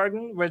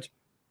Soundgarden, which,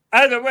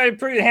 either way,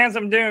 pretty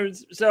handsome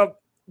dudes. So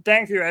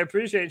thank you. I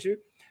appreciate you.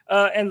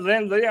 And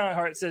Lynn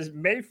Leonhardt says,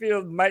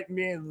 Mayfield might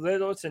mean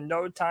little to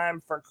no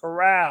time for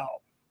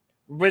Corral,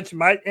 which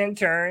might in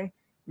turn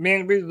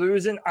mean we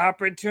lose an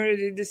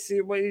opportunity to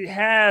see what he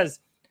has.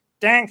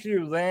 Thank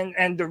you, Lynn.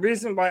 And the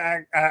reason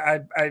why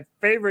I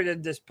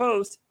favorited this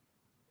post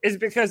is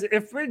because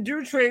if we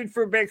do trade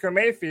for Baker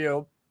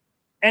Mayfield,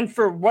 and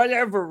for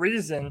whatever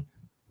reason,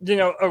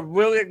 a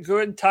really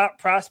good top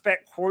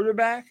prospect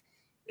quarterback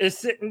is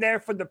sitting there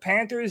for the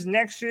Panthers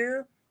next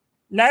year,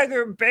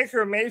 neither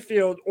Baker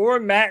Mayfield or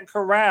Matt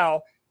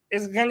Corral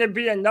is going to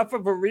be enough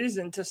of a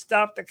reason to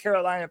stop the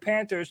Carolina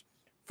Panthers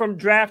from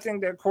drafting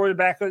their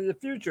quarterback of the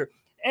future.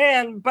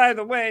 And by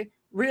the way,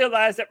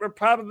 realize that we're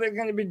probably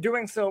going to be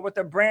doing so with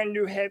a brand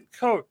new head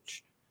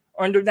coach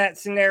under that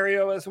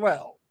scenario as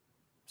well.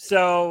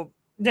 So,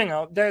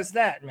 there's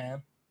that,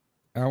 man.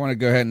 I want to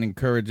go ahead and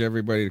encourage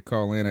everybody to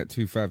call in at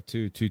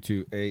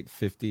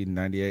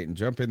 252-228-5098 and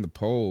jump in the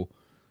poll.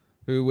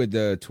 Who would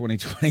the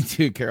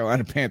 2022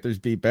 Carolina Panthers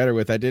be better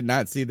with? I did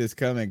not see this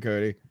coming,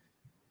 Cody.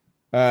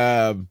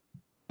 I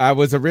I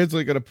was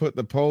originally going to put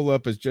the poll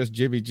up as just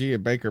Jimmy G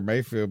and Baker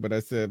Mayfield, but I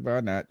said, why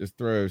not just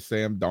throw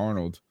Sam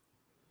Darnold?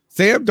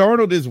 Sam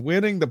Darnold is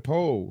winning the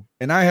poll,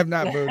 and I have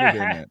not voted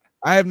in it.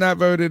 I have not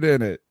voted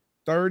in it.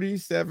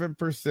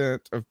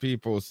 37% of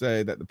people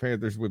say that the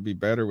Panthers would be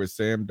better with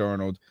Sam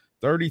Darnold.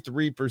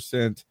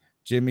 33%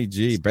 Jimmy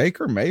G.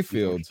 Baker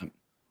Mayfield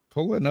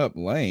pulling up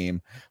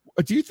lame.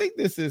 Do you think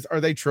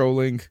are they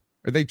trolling?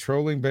 Are they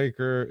trolling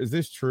Baker? Is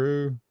this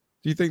true?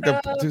 Do you think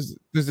does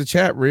the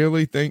chat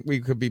really think we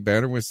could be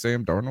better with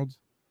Sam Darnold?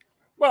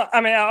 Well, I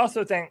mean, I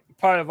also think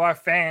part of our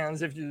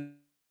fans, if you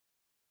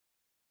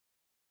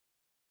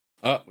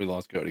we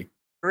lost Cody.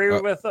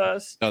 Agree with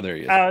us. Oh, there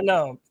he is. I don't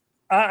know.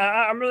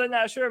 I'm really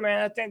not sure,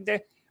 man. I think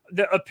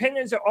the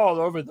opinions are all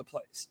over the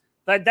place.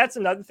 Like, that's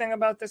another thing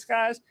about this,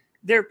 guys.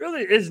 There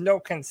really is no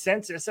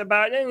consensus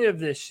about any of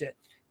this shit.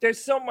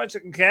 There's so much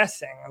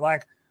guessing.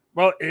 Like,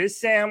 well, is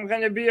Sam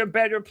going to be a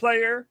better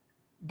player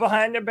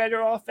behind a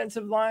better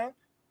offensive line?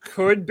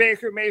 Could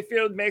Baker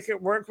Mayfield make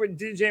it work with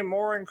DJ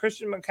Moore and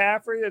Christian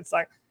McCaffrey? It's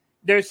like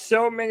there's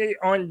so many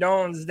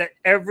unknowns that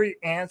every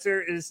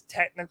answer is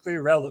technically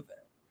relevant.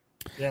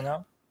 You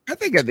know? I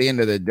think at the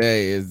end of the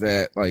day is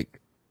that, like,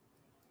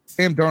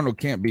 Sam Darnold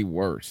can't be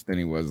worse than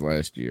he was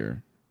last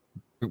year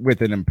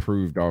with an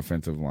improved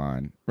offensive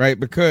line, right?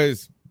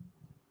 Because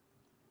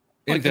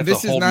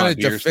this is not a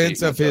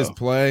defense of his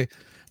play,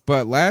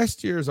 but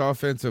last year's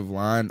offensive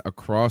line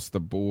across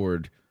the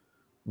board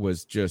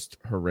was just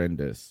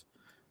horrendous.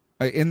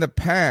 In the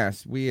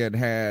past, we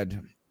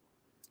had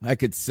I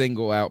could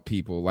single out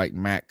people like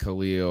Matt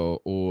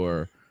Khalil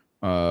or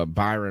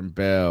Byron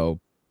Bell,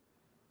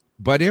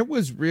 but it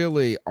was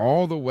really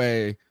all the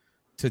way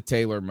to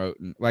Taylor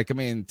Moton. Like, I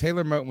mean,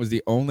 Taylor Moton was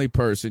the only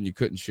person you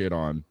couldn't shit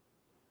on.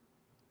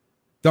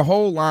 The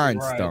whole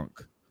line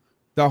stunk.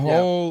 The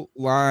whole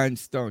line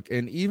stunk.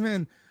 And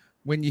even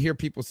when you hear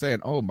people saying,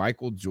 oh,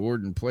 Michael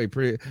Jordan played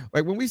pretty,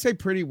 like when we say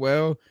pretty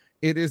well,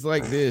 it is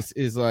like this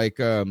is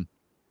like,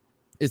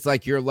 it's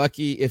like you're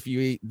lucky if you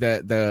eat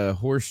that the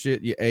horse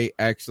shit you ate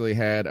actually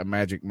had a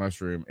magic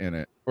mushroom in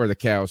it, or the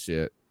cow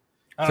shit.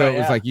 So it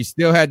was like you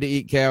still had to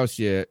eat cow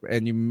shit,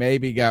 and you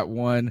maybe got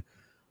one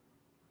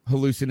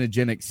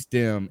hallucinogenic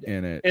stem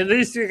in it. At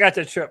least you got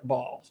to trip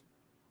balls.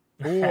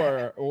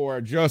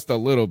 or just a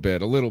little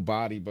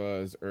body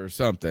buzz or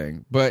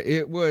something. But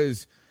it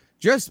was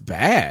just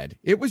bad.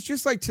 It was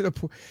just like to the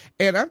point.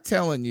 And I'm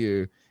telling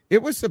you,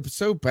 it was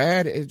so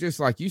bad. It's just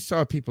like you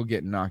saw people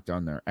get knocked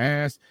on their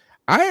ass.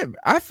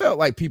 I felt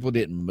like people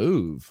didn't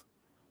move.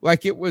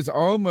 Like it was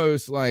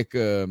almost like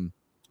an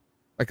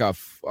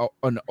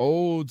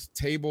old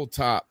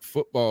tabletop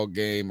football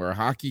game or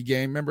hockey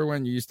game. Remember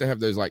when you used to have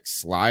those like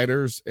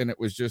sliders and it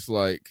was just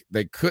like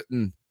they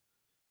couldn't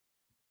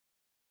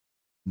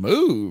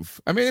move?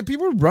 I mean,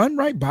 people would run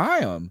right by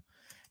them.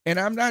 And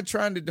I'm not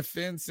trying to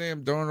defend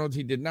Sam Darnold.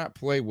 He did not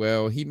play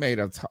well. He made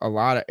a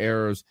lot of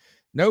errors.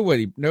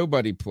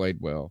 Nobody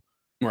played well.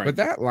 Right. But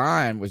that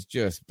line was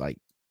just like,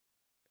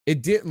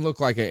 it didn't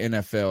look like an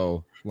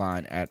NFL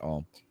line at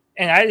all.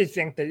 And I just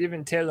think that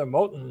even Taylor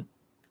Moton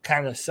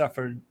kind of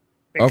suffered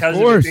because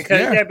of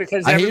it.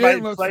 Because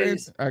everybody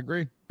plays. I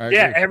agree.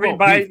 Yeah,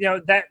 everybody,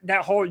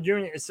 that whole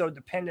unit is so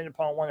dependent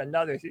upon one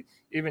another.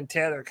 Even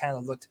Taylor kind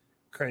of looked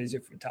crazy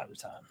from time to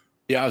time.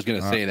 Yeah, I was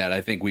going to say that.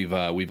 I think we've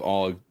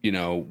all,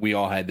 we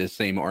all had this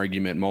same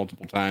argument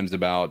multiple times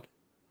about,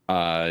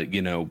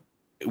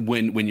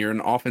 when you're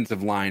an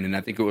offensive line, and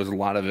I think it was a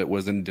lot of it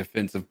was in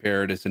defensive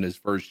Paradis in his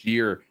first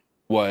year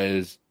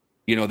was,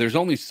 there's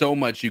only so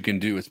much you can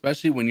do,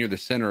 especially when you're the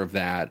center of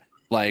that,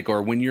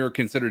 or when you're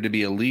considered to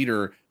be a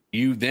leader,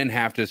 you then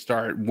have to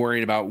start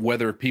worrying about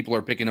whether people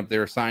are picking up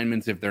their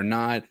assignments. If they're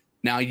not,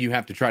 now you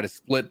have to try to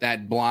split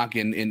that block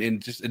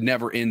and just it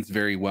never ends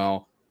very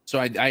well. So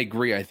I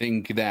agree. I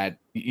think that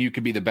you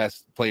could be the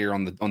best player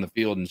on the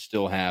field and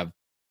still have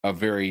a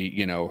very,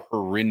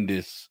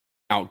 horrendous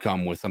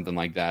outcome with something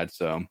like that.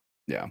 So,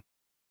 yeah.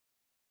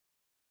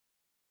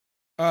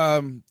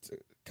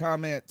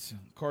 Comment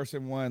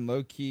Carson 1,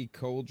 low-key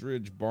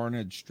Coldridge,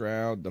 Barnage,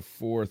 Stroud, the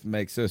fourth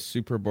makes us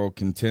Super Bowl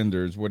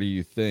contenders. What do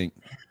you think?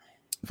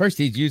 First,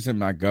 he's using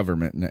my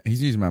government.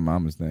 He's using my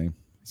mama's name.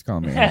 He's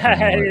calling me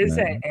Anthony. He's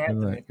saying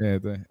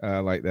Anthony. I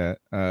like that.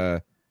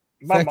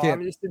 My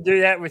mom used to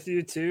do that with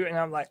you too, and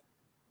I'm like,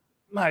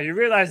 Ma, you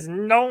realize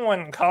no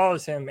one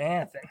calls him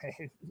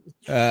Anthony.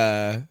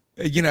 I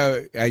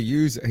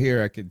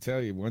can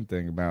tell you one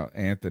thing about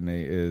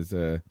Anthony is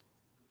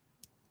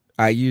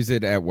I use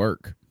it at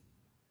work.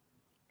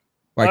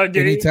 Like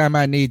anytime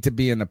I need to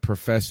be in a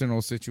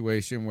professional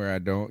situation where I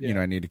don't,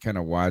 I need to kind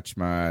of watch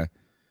my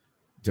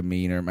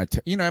demeanor,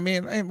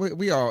 and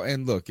we all,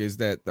 and look, is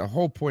that the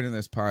whole point of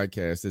this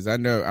podcast is I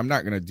know I'm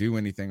not going to do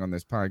anything on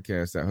this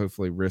podcast that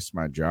hopefully risks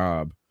my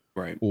job,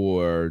 right,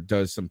 or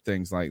does some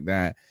things like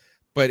that,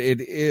 but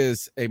it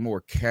is a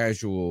more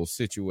casual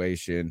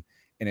situation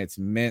and it's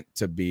meant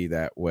to be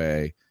that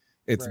way.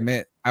 It's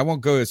meant, I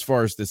won't go as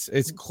far as this,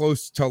 it's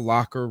close to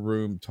locker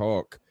room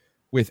talk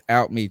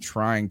without me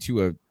trying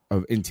to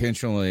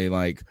intentionally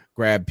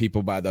grab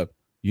people by the,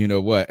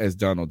 as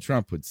Donald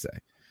Trump would say.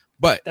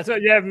 But that's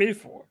what you have me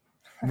for.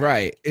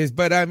 Right.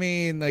 But I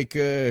mean, like,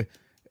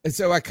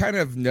 so I kind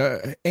of know.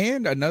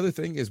 And another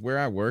thing is where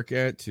I work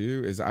at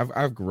too, is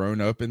I've grown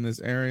up in this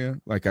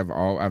area. Like I've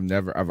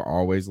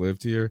always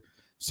lived here.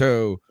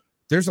 So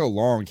there's a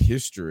long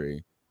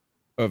history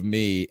of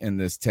me in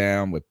this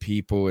town with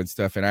people and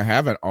stuff. And I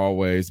haven't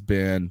always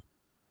been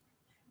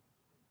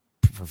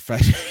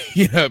professional.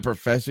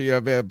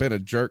 I've been a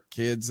jerk,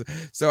 kids.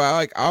 So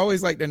I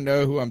always like to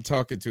know who I'm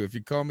talking to. If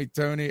you call me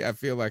Tony, I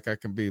feel like I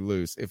can be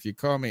loose. If you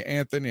call me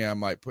Anthony, I'm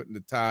like putting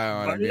the tie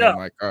on and being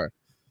like, all right.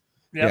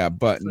 Yep. Yeah,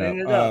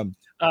 button up.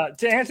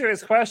 To answer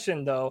his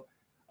question though,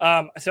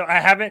 so I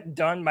haven't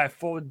done my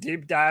full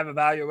deep dive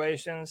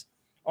evaluations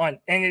on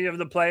any of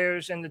the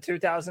players in the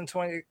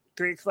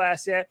 2023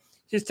 class yet.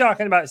 He's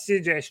talking about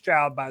CJ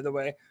Stroud, by the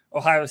way,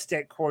 Ohio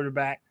State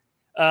quarterback.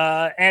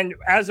 And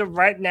as of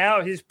right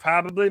now, he's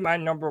probably my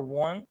number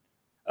one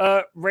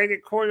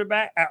rated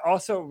quarterback. I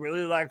also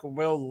really like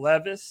Will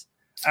Levis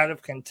out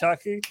of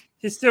Kentucky.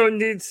 He still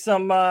needs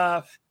some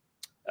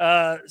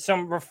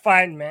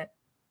refinement,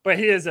 but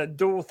he is a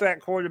dual threat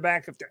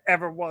quarterback if there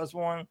ever was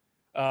one.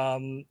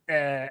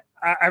 I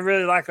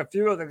really like a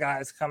few of the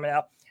guys coming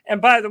out. And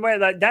by the way,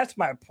 like that's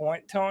my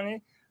point,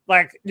 Tony.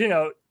 Like,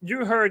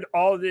 you heard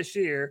all this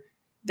year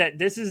that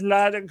this is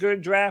not a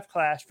good draft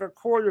class for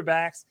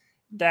quarterbacks.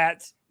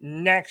 That's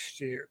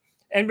next year.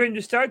 And when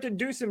you start to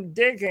do some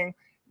digging,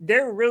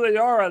 there really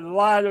are a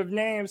lot of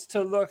names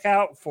to look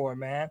out for,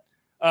 man.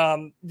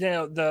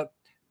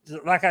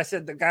 Like I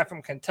said, the guy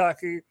from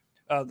Kentucky,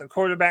 the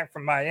quarterback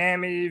from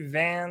Miami,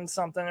 Van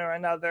something or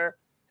another,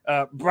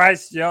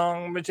 Bryce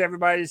Young, which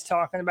everybody's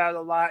talking about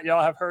a lot.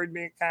 Y'all have heard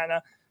me kind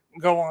of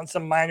go on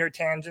some minor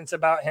tangents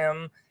about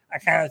him. I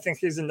kind of think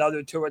he's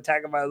another Tua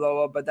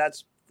Tagovailoa, but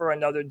that's for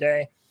another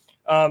day.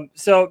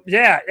 So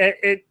yeah,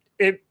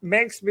 it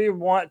makes me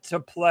want to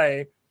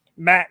play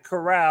Matt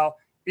Corral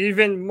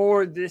even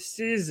more this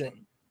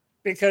season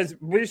because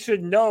we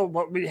should know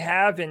what we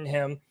have in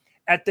him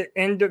at the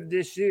end of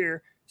this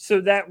year.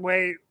 So that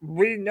way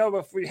we know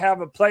if we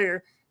have a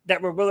player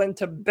that we're willing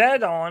to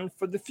bet on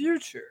for the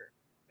future.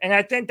 And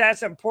I think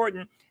that's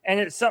important. And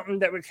it's something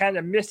that we kind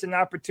of missed an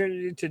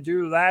opportunity to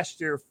do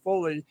last year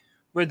fully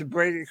with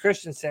Brady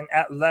Christensen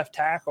at left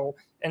tackle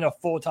in a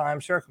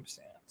full-time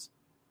circumstance.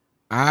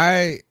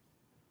 I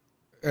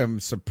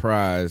am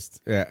surprised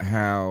at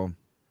how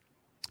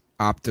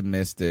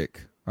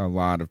optimistic a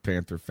lot of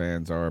Panther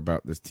fans are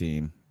about this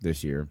team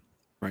this year.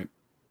 Right.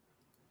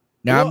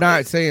 Now, I'm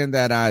not saying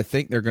that I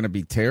think they're going to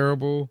be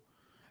terrible.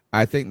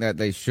 I think that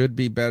they should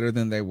be better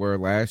than they were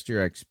last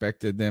year. I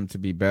expected them to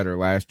be better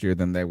last year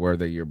than they were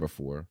the year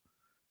before.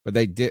 But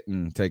they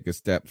didn't take a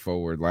step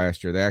forward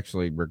last year. They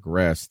actually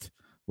regressed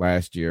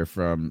last year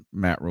from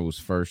Matt Rule's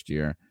first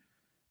year.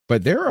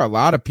 But there are a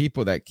lot of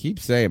people that keep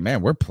saying,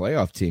 man, we're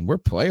playoff team. We're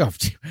playoff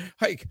team.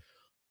 Like,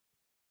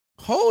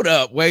 hold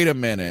up. Wait a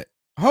minute.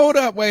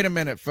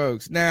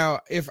 Folks.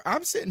 Now, if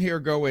I'm sitting here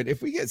going,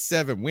 if we get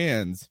 7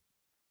 wins,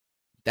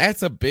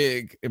 that's a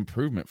big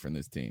improvement from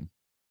this team.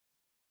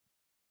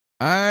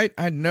 I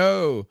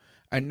know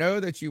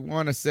that you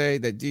want to say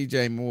that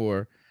DJ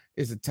Moore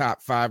is a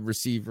top 5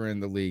 receiver in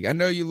the league. I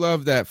know you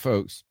love that,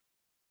 folks.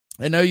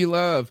 I know you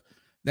love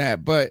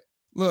that. But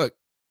look,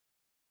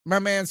 my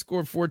man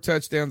scored 4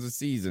 touchdowns a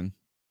season.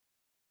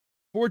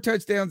 4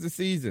 touchdowns a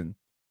season.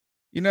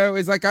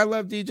 It's like I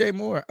love DJ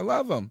Moore. I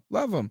love him.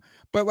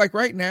 But like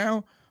right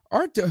now,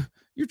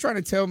 you're trying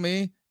to tell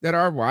me that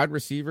our wide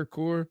receiver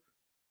core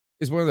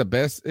is one of the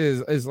best,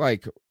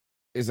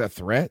 is a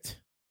threat?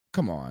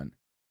 Come on.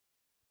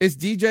 It's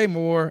DJ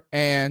Moore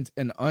and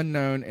an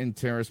unknown in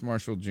Terrace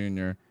Marshall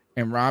Jr.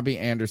 and Robbie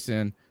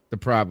Anderson, the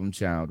problem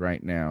child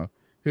right now,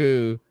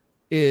 who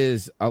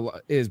is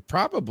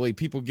probably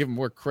people give him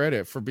more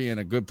credit for being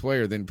a good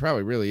player than he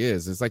probably really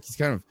is. It's like he's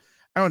kind of,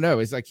 I don't know.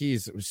 It's like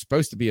he's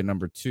supposed to be a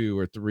number 2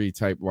 or 3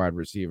 type wide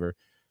receiver.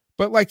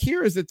 But like,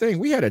 here is the thing.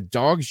 We had a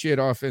dog shit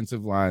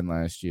offensive line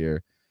last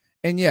year.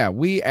 And yeah,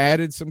 we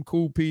added some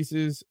cool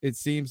pieces. It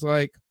seems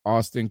like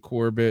Austin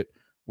Corbett.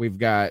 We've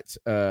got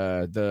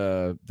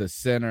the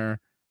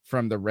center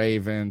from the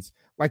Ravens,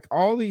 like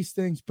all these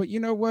things. But you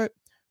know what?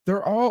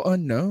 They're all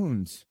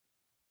unknowns.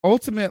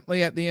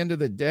 Ultimately, at the end of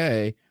the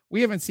day,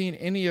 we haven't seen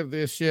any of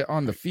this shit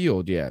on the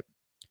field yet.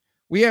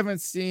 We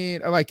haven't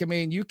seen,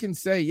 you can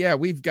say, yeah,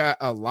 we've got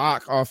a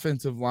lock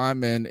offensive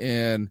lineman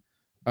in,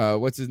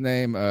 what's his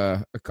name?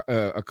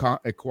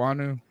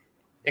 Ekwonu.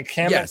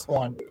 Yes.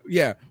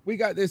 Yeah, we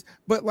got this.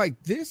 But like,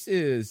 this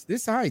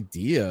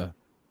idea,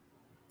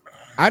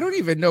 I don't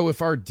even know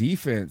if our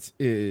defense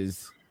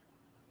is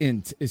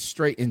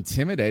straight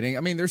intimidating.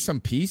 I mean, there's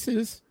some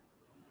pieces.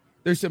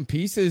 There's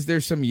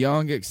some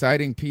young,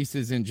 exciting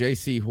pieces in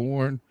J.C.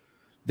 Horn.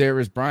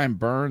 There is Brian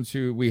Burns,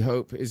 who we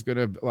hope is going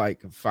to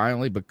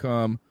finally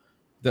become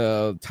one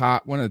of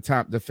the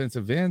top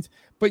defensive ends.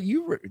 But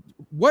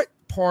what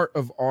part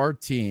of our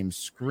team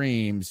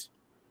screams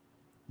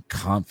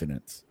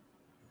confidence?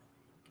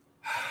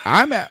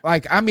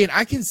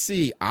 I can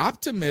see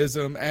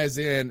optimism as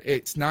in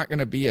it's not going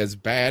to be as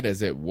bad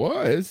as it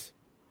was.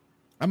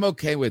 I'm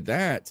okay with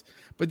that.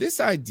 But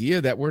this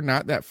idea that we're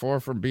not that far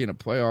from being a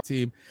playoff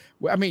team,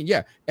 I mean,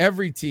 yeah,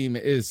 every team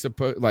is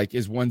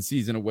is one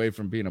season away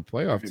from being a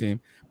playoff team.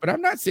 But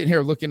I'm not sitting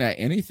here looking at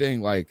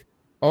anything like,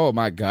 oh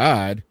my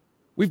God,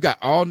 we've got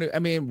all new. I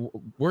mean,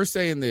 we're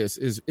saying this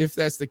is if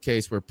that's the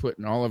case, we're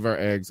putting all of our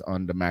eggs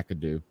on the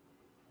McAdoo,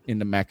 in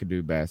the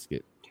McAdoo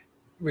basket.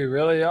 We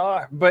really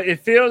are. But it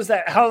feels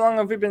that, how long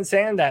have we been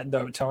saying that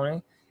though,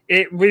 Tony?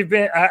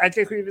 I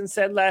think we even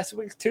said last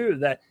week too,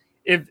 that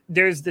if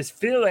there's this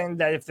feeling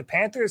that if the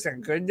Panthers are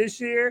good this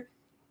year,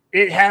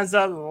 it has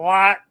a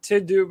lot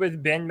to do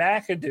with Ben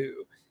McAdoo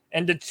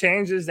and the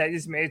changes that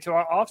he's made to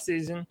our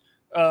offseason,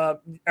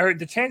 or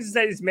the changes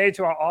that he's made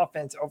to our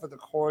offense over the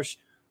course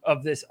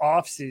of this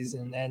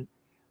offseason. And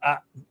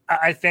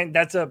I think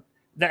that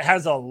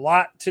has a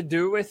lot to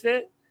do with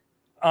it.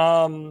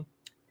 And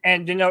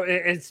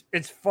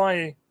it's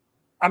funny.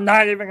 I'm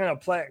not even going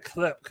to play a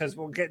clip because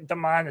we'll get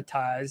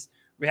demonetized.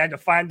 We had to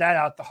find that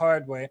out the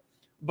hard way.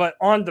 But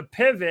on the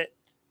Pivot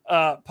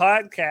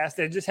podcast,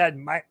 they just had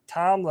Mike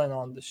Tomlin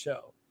on the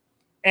show.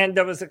 And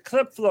there was a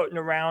clip floating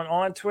around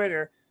on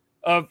Twitter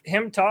of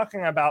him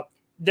talking about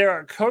there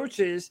are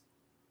coaches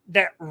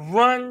that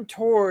run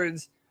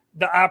towards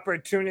the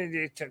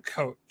opportunity to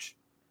coach,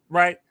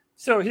 right?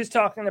 So he's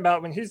talking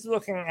about when he's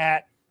looking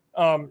at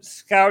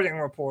scouting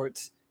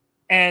reports,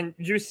 and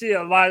you see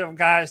a lot of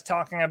guys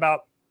talking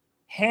about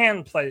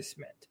hand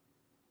placement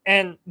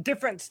and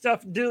different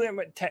stuff dealing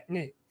with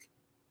technique.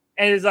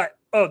 And he's like,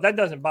 oh, that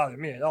doesn't bother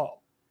me at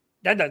all.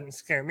 That doesn't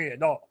scare me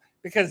at all,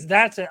 because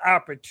that's an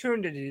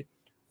opportunity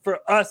for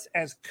us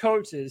as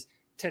coaches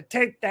to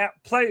take that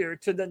player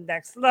to the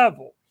next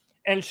level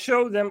and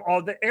show them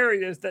all the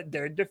areas that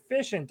they're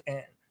deficient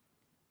in.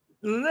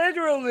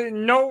 Literally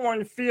no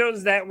one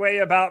feels that way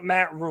about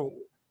Matt Rule.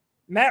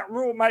 Matt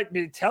Rule might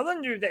be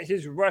telling you that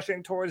he's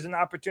rushing towards an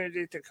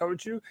opportunity to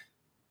coach you,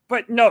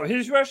 but no,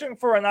 he's rushing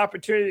for an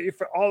opportunity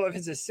for all of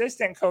his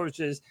assistant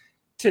coaches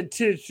to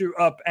teach you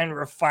up and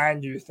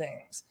refine you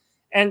things.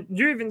 And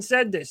you even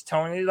said this,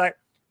 Tony, like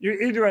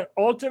you're either an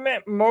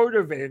ultimate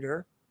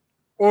motivator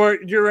or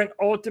you're an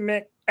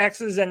ultimate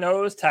X's and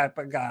O's type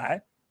of guy.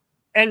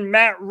 And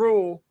Matt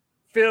Rule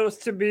feels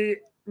to be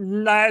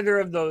neither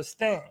of those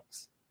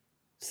things.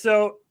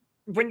 So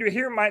when you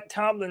hear Mike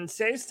Tomlin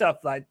say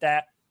stuff like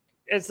that,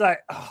 it's like,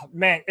 oh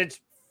man,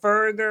 it's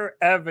further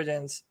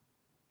evidence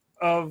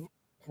of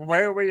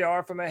where we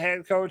are from a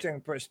head coaching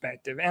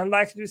perspective. And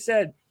like you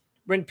said,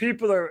 when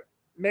people are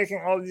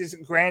making all these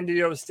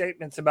grandiose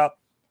statements about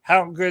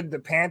how good the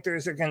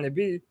Panthers are going to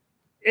be,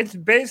 it's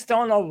based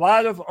on a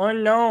lot of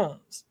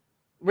unknowns.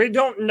 We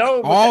don't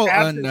know. All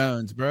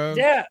unknowns, bro.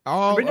 Yeah.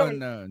 All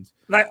unknowns.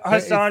 Like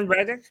Hassan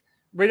Reddick.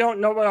 We don't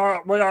know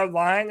what our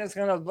line is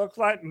going to look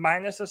like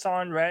minus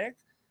Hassan Reddick.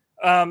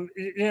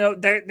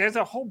 There's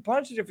a whole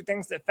bunch of different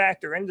things that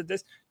factor into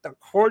this. The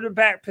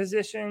quarterback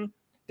position.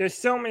 There's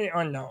so many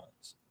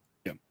unknowns.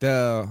 Yeah.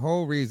 The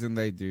whole reason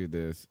they do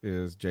this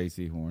is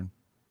J.C. Horn.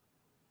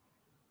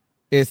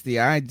 It's the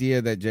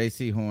idea that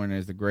J.C. Horn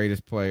is the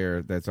greatest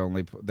player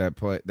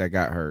that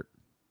got hurt.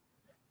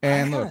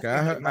 And look,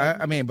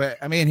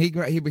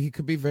 he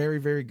could be very,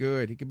 very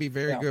good. He could be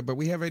very good, but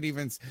we haven't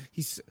even.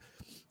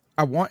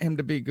 I want him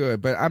to be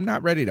good, but I'm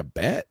not ready to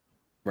bet.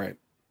 Right.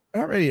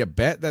 I'm not ready to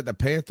bet that the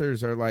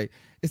Panthers are like.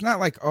 It's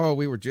not like, oh,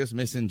 we were just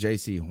missing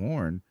J.C.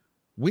 Horn.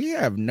 We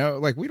have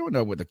we don't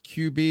know what the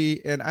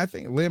QB, and I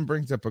think Lynn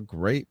brings up a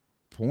great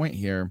point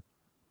here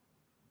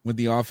with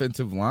the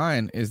offensive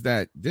line, is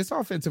that this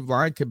offensive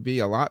line could be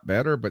a lot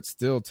better, but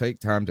still take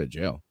time to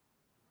gel.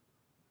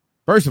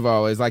 First of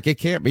all, it's like, it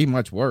can't be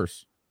much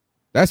worse.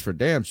 That's for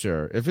damn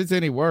sure. If it's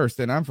any worse,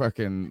 then I'm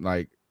fucking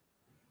like,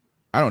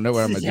 I don't know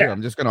what I'm going to do.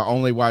 I'm just going to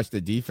only watch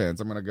the defense.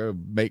 I'm going to go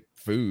make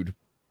food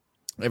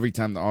every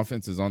time the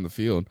offense is on the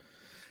field.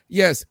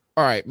 Yes.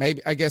 All right.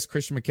 Maybe, I guess adding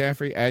Christian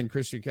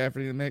McCaffrey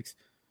to the mix,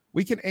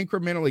 we can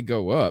incrementally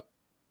go up.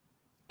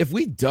 If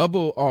we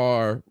double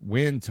our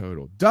win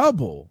total,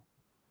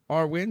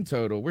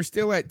 we're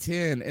still at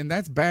 10, and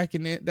that's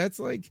backing it.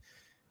 That's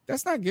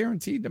not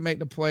guaranteed to make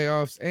the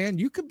playoffs, and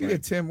you could be a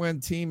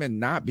 10-win team and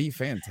not be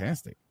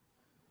fantastic.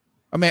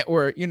 I mean,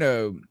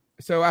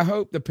 so I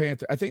hope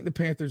I think the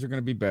Panthers are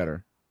going to be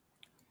better.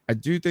 I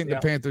do think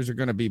the Panthers are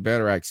going to be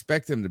better. I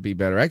expect them to be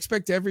better. I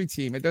expect every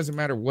team, it doesn't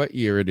matter what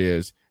year it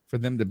is, for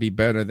them to be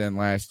better than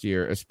last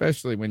year,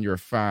 especially when you're a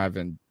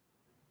 5-12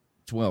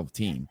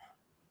 team,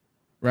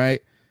 right?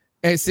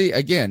 And see,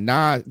 again,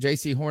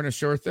 J.C. Horn a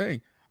sure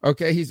thing.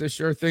 Okay, he's a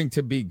sure thing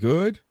to be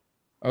good.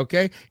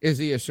 Okay, is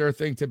he a sure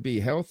thing to be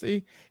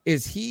healthy?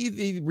 Is he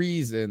the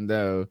reason,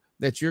 though,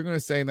 that you're going to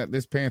say that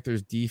this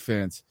Panthers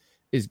defense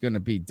is going to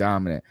be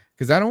dominant?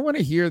 Because I don't want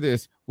to hear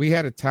this. We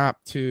had a top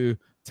 3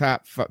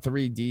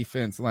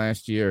 defense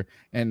last year,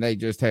 and they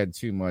just had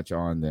too much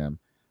on them.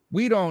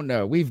 We don't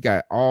know. We've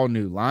got all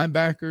new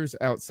linebackers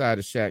outside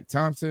of Shaq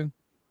Thompson.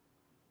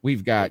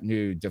 We've got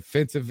new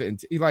defensive,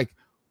 and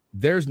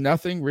there's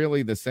nothing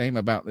really the same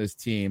about this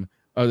team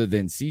other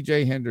than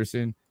C.J.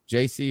 Henderson,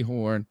 J.C.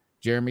 Horn,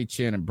 Jeremy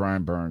Chin, and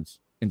Brian Burns,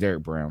 and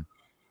Derek Brown,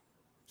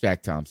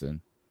 Shaq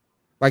Thompson.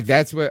 Like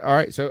that's what. All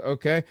right. So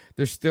okay,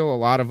 there's still a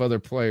lot of other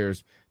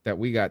players that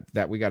we got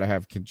to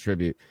have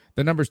contribute.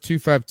 The number's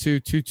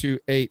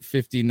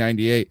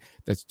 252-228-5098.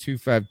 That's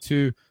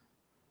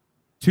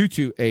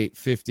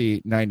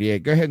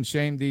 252-228-5098. Go ahead and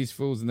shame these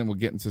fools, and then we'll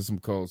get into some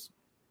calls.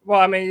 Well,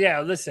 I mean,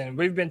 yeah, listen,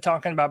 we've been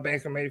talking about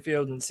Baker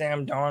Mayfield and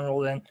Sam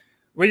Darnold, and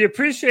we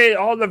appreciate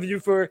all of you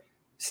for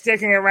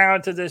sticking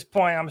around to this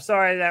point. I'm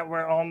sorry that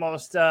we're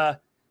almost, an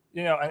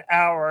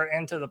hour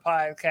into the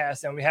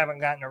podcast and we haven't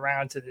gotten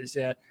around to this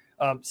yet.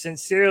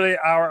 Sincerely,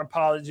 our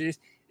apologies.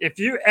 If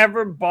you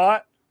ever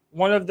bought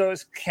one of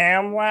those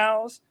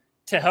CamWows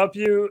to help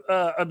you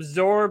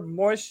absorb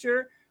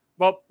moisture,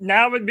 well,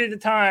 now would be the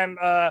time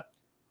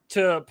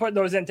to put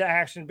those into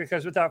action,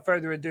 because without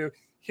further ado,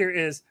 here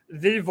is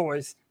the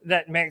voice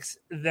that makes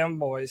them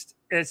moist.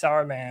 It's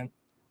our man,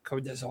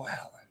 Codizzle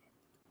Allen.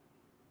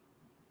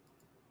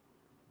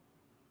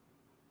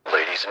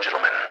 Ladies and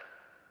gentlemen,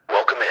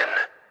 welcome in.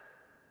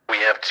 We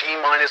have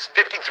T-minus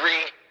 53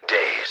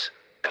 days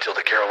until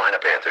the Carolina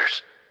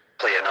Panthers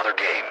play another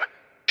game.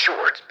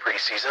 Sure, it's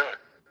preseason,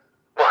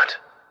 but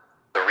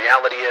the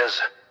reality is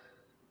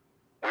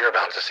we're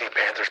about to see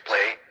Panthers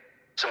play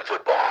some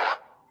football.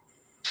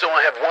 So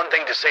I have one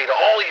thing to say to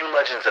all you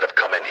legends that have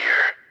come in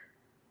here.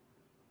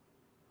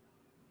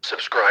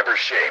 Subscriber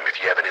shame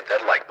if you haven't hit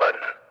that like button.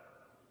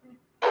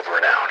 Over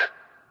and out.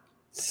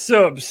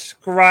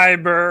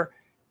 Subscriber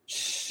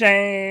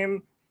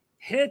shame.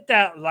 Hit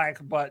that like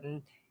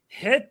button.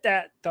 Hit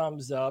that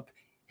thumbs up.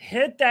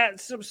 Hit that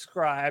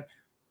subscribe.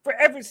 For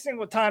every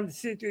single time the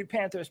C3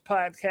 Panthers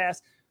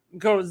podcast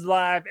goes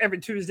live every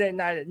Tuesday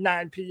night at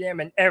 9 p.m.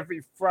 and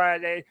every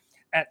Friday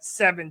at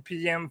 7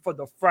 p.m. for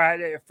the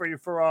Friday Free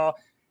for All.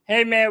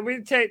 Hey, man,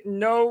 we take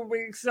no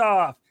weeks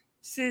off.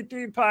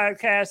 C3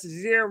 podcast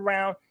is year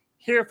round,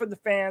 here for the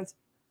fans,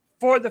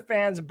 by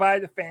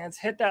the fans.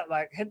 Hit that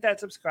like, hit that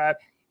subscribe,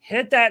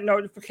 hit that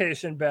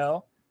notification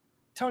bell.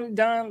 Tony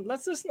Dunn,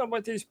 let's listen to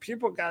what these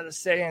people got to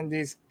say in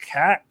these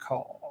cat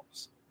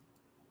calls.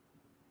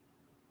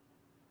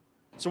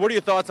 So what are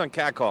your thoughts on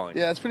catcalling?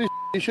 Yeah, it's pretty.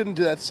 You shouldn't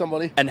do that to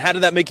somebody. And how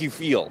did that make you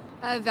feel?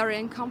 Very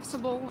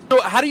uncomfortable. So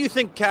how do you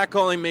think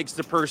catcalling makes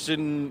the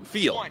person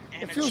feel?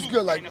 It feels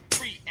good, like.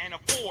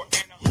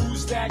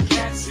 Who's that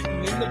cat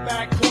sitting in the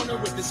back corner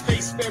with his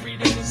face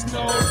buried in his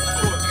nose?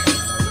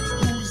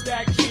 Who's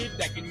that kid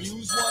that can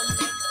use one?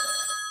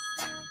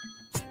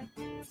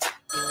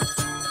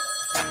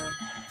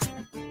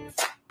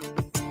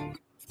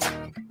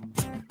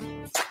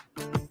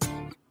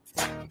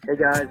 Hey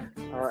guys,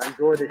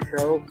 enjoy the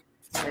show.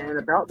 And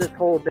about this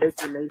whole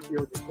Baker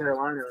Mayfield to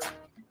Carolina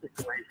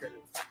situation,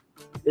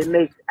 it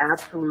makes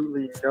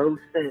absolutely no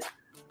sense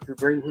to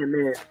bring him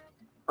in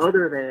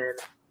other than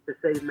to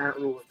save Matt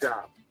Rule's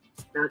job.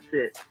 That's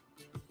it.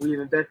 We've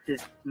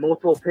invested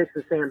multiple picks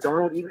in Sam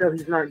Darnold, even though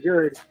he's not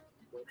good.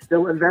 We've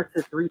still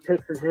invested 3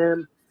 picks in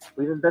him.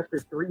 We've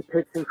invested 3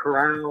 picks in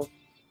Corral.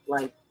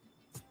 Like,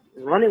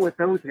 run it with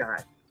those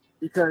guys,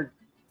 because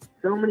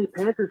so many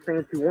Panthers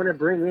fans who want to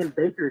bring in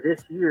Baker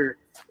this year,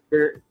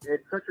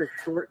 it's such a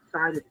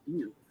short-sighted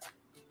view.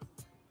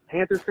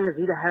 Panthers fans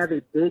need to have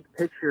a big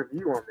picture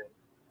view on this.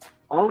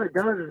 All it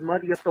does is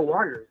muddy up the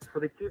waters for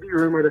the QB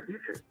room of the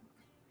future.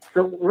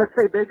 So let's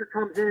say Baker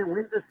comes in and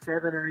wins us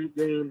 7 or 8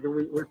 games, and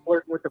we're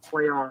flirting with the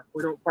playoffs.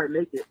 We don't quite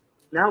make it.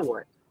 Now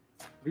what?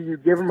 Do you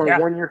give him a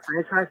 1-year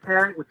franchise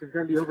tag, which is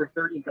going to be over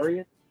 $30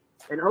 million?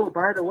 And oh,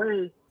 by the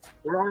way,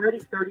 we're already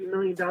 $30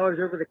 million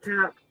over the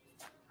cap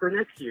for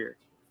next year.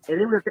 And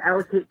then we have to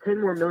allocate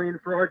 $10 more million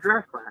for our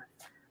draft class.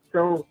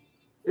 So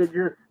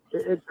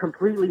it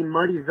completely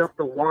muddies up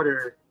the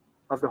water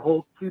of the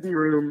whole QB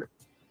room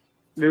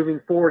moving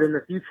forward in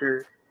the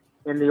future.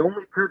 And the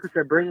only purpose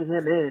of bringing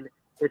him in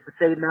is to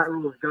save Matt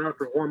Rule's job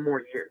for 1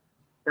 more year.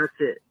 That's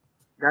it.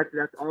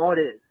 That's all it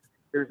is.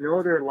 There's no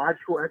other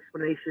logical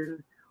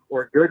explanation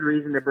or good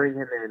reason to bring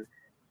him in.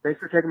 Thanks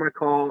for taking my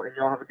call, and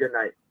y'all have a good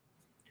night.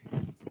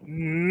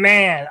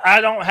 Man,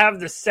 I don't have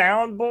the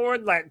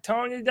soundboard like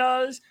Tony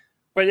does,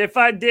 but if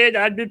I did,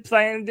 I'd be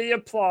playing the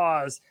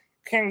applause.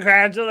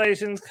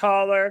 Congratulations,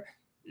 caller.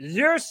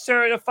 You're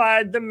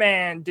certified the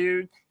man,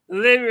 dude.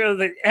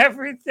 Literally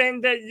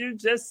everything that you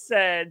just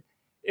said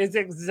is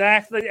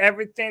exactly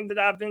everything that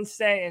I've been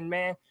saying,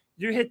 man.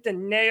 You hit the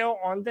nail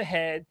on the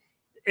head.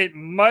 It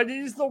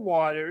muddies the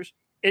waters.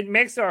 It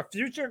makes our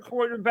future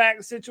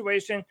quarterback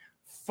situation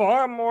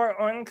far more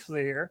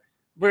unclear.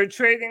 We're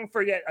trading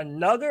for yet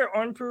another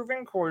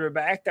unproven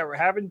quarterback that we're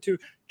having to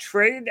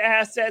trade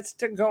assets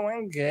to go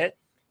and get.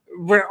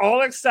 We're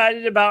all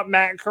excited about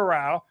Matt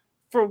Corral.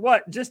 For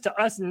what? Just to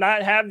us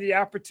not have the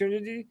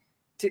opportunity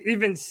to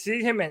even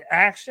see him in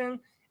action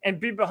and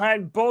be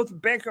behind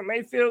both Baker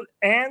Mayfield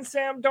and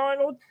Sam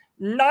Darnold,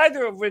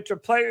 neither of which are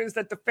players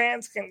that the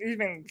fans can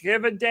even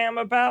give a damn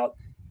about.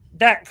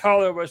 That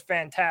caller was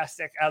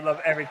fantastic. I love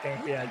everything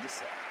he had to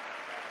say.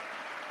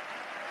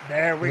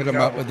 There we go. Hit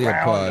him up with the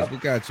applause. We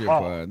got your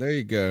applause. There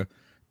you go.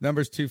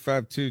 Number's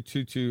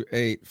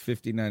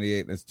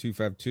 252-228-5098. That's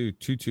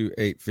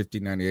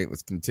 252-228-5098.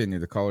 Let's continue.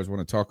 The callers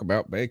want to talk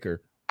about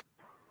Baker.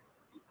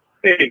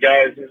 Hey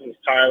guys, this is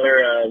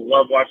Tyler.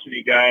 Love watching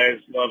you guys.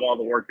 Love all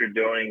the work you're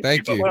doing.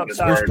 Thank Keep you. up the good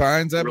Spruce work.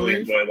 Pines, I really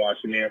believe. enjoy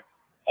watching you.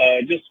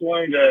 Just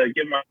wanted to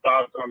give my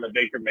thoughts on the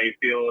Baker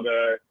Mayfield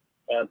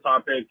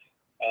topic.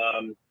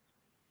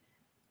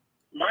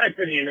 My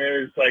opinion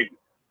is like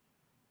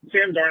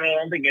Sam Darnold. I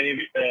don't think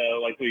any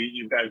like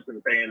you guys have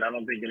been saying. I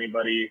don't think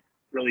anybody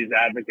really is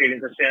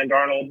advocating for Sam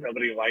Darnold.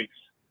 Nobody likes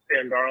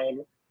Sam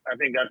Darnold. I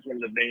think that's one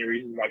of the main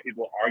reasons why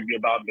people argue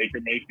about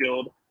Baker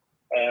Mayfield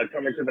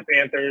coming to the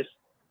Panthers.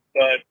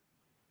 But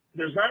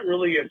there's not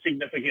really a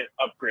significant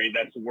upgrade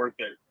that's worth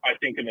it, I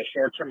think, in the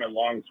short term and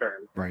long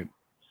term. Right.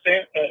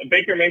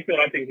 Baker Mayfield,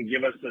 I think, can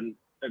give us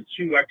a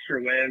 2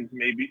 extra wins,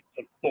 maybe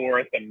a 4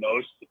 at the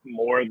most,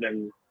 more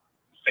than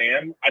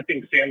Sam. I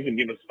think Sam can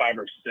give us 5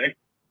 or 6,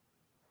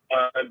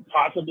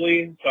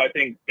 possibly. So I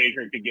think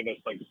Baker could give us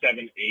like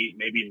 7, 8,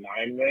 maybe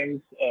 9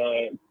 wins,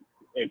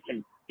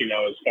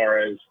 as far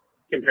as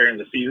comparing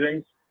the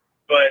seasons.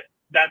 But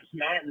that's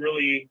not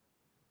really –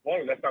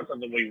 that's not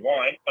something we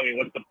want. I mean,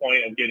 what's the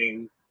point of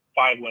getting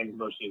 5 wins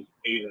versus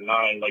 8 or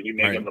 9 like you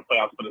make in the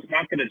playoffs? But it's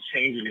not going to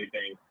change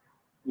anything.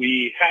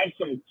 We have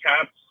some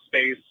cap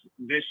space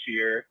this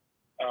year,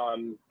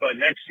 but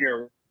next year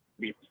will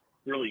be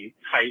really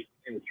tight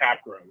in cap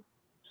room.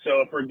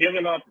 So if we're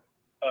giving up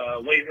a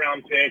late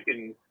round pick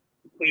and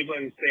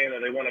Cleveland's saying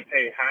that they want to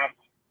pay half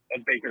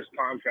of Baker's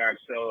contract,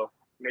 so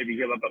maybe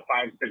give up a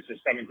 5, 6,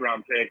 or 7th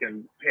round pick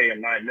and pay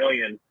him $9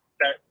 million,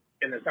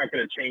 and it's not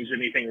going to change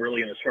anything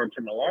really in the short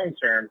term or long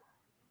term.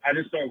 I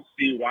just don't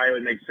see why it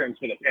would make sense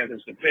for the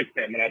Panthers to pick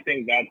him. And I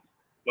think that's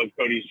what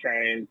Cody's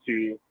trying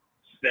to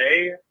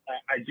say.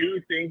 I do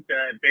think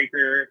that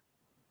Baker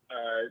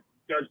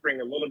does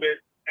bring a little bit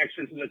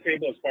extra to the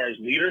table as far as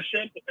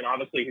leadership. And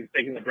obviously he's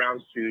taking the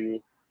Browns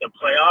to the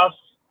playoffs,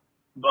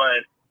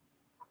 but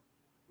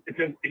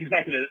he's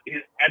not going to,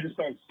 I just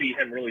don't see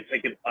him really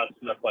taking us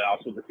to the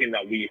playoffs with the team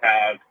that we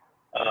have.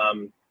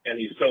 And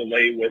he's so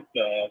late with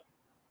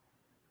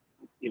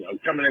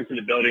coming into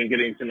the building,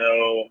 getting to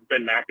know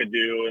Ben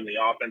McAdoo and the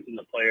offense and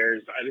the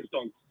players. I just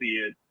don't see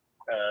it.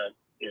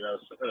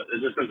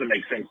 It just doesn't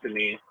make sense to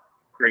me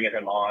bringing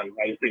him on.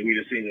 I just think we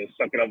just need to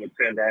suck it up with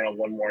Sam Darnold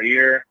one more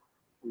year,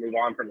 move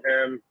on from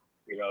him.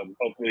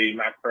 Hopefully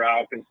Matt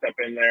Corral can step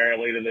in there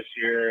later this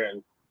year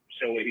and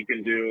show what he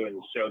can do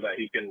and show that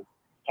he can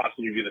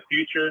possibly be the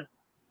future.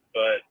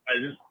 But I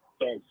just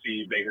don't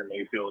see Baker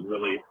Mayfield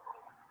really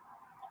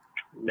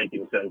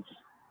making sense.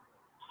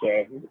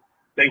 So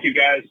thank you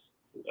guys.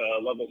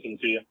 Love listening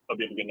to you. Hope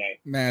you have a good night.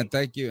 Man,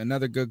 thank you.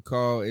 Another good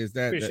call is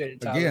that,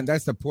 again,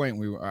 that's the point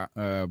we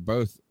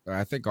both,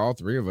 I think all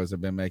three of us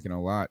have been making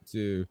a lot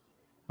too.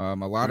 A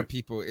lot of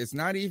people, it's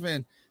not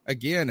even,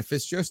 again, if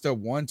it's just a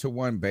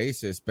 1-to-1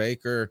 basis,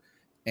 Baker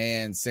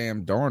and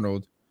Sam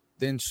Darnold,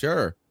 then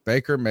sure.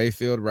 Baker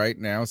Mayfield right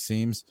now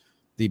seems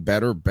the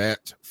better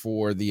bet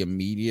for the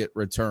immediate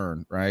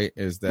return, right?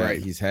 Is that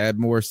he's had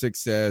more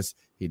success.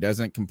 He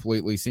doesn't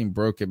completely seem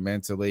broken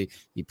mentally.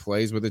 He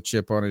plays with a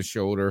chip on his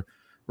shoulder,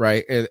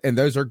 right? And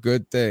those are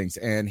good things.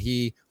 And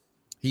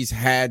he's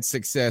had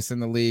success in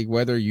the league,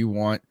 whether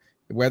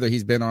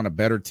he's been on a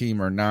better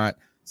team or not.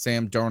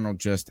 Sam Darnold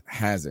just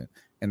hasn't.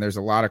 And there's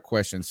a lot of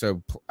questions.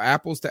 So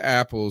apples to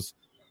apples,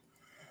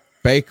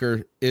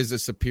 Baker is a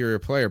superior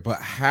player, but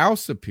how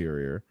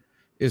superior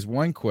is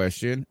one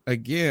question.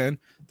 Again,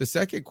 the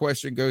second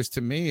question goes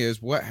to me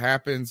is what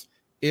happens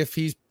if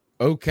he's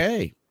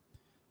okay?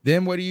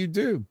 Then what do you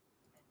do?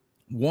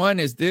 One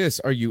is this: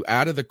 are you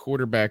out of the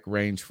quarterback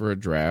range for a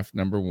draft?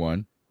 Number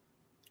one.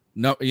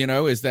 No,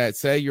 is that,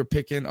 say you're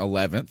picking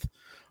 11th.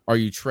 Are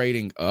you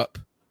trading up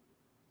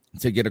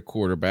to get a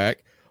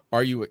quarterback?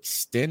 Are you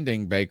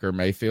extending Baker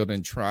Mayfield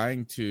and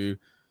trying to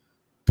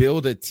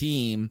build a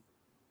team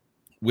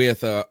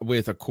with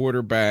a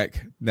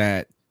quarterback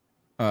that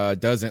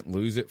doesn't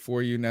lose it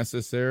for you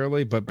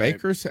necessarily? But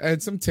Baker's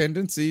had some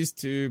tendencies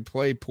to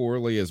play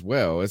poorly as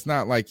well. It's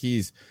not like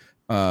he's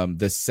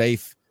the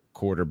safe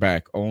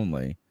quarterback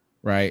only,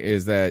 right?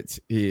 Is that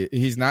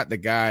he's not the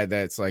guy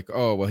that's like,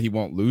 oh, well, he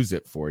won't lose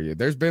it for you.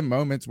 There's been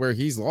moments where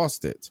he's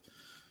lost it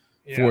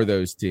for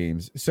those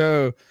teams.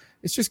 So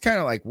it's just kind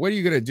of like, what are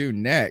you going to do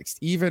next?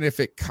 Even if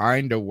it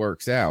kind of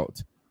works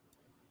out.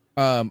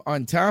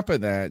 On top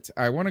of that,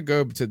 I want to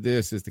go to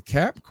this is the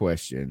cap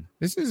question.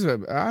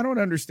 I don't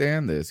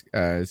understand this,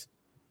 guys.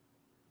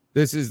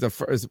 This is the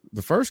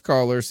first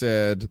caller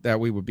said that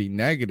we would be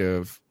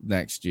negative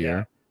next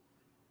year.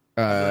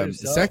 The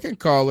second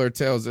caller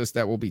tells us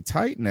that we'll be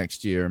tight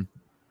next year.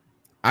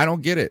 I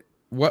don't get it.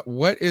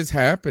 What is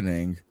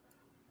happening?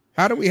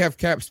 How do we have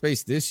cap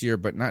space this year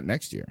but not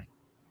next year?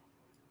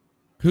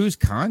 Whose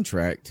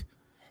contract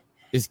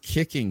is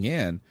kicking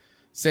in?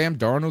 Sam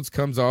Darnold's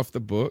comes off the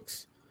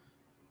books.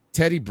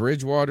 Teddy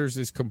Bridgewater's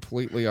is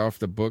completely off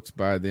the books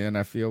by then.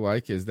 I feel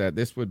like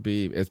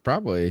we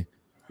probably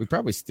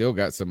still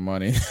got some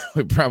money.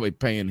 We're probably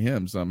paying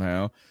him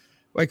somehow.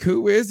 Like,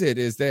 who is it?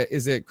 Is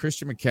it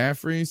Christian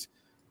McCaffrey's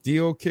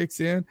deal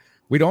kicks in?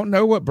 We don't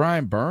know what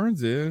Brian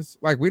Burns is.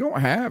 Like,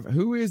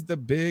 who is the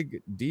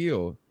big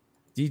deal?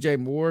 DJ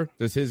Moore,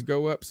 does his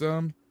go up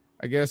some?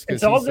 I guess.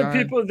 It's all the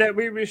people that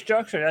we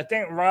restructured. I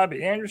think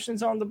Robbie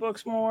Anderson's on the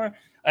books more.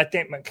 I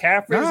think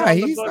McCaffrey's on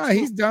the books.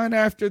 He's done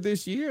after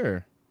this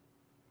year.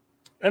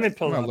 Let me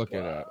pull it up.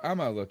 I'm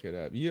gonna look it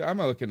up. I'm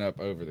looking up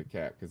over the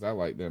cap because I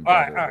like them. All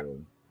right.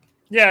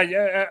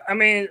 Yeah. I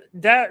mean,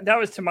 that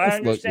was to my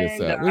understanding.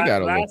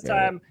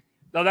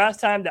 The last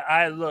time that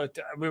I looked,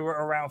 we were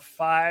around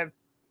 5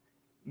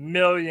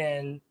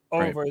 million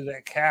over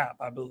the cap,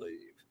 I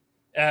believe,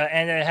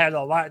 and it had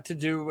a lot to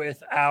do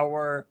with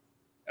our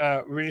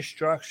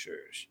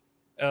restructures.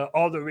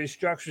 All the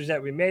restructures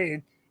that we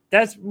made.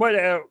 That's what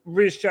a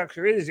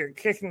restructure is. You're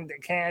kicking the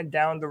can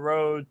down the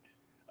road.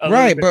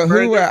 Right, but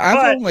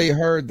I've only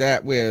heard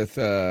that with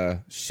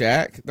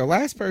Shaq. The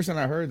last person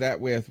I heard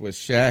that with was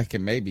Shaq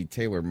and maybe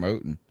Taylor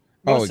Moton.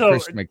 And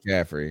Christian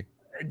McCaffrey.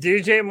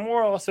 DJ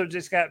Moore also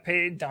just got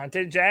paid.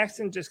 Dante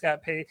Jackson just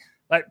got paid.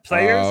 Like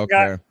players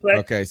got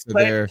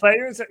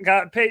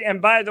paid.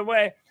 And by the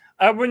way,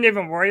 I wouldn't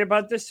even worry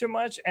about this too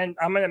much. And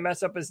I'm going to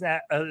mess up his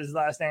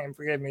last name.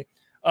 Forgive me.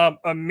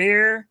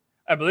 Amir,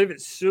 I believe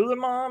it's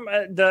Suleiman,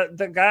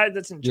 the guy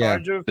that's in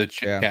charge of the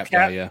cap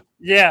guy.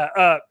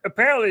 Yeah.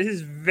 Apparently,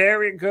 he's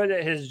very good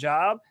at his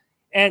job.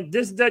 And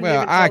this doesn't.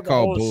 Well, I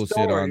call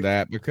bullshit on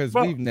that because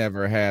we've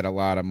never had a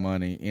lot of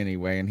money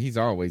anyway, and he's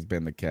always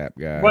been the cap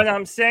guy. What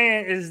I'm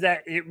saying is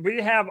that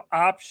we have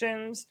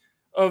options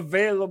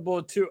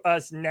available to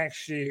us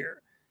next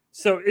year.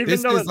 So even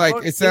this is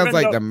like it sounds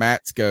like the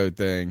Matsko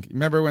thing.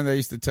 Remember when they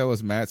used to tell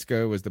us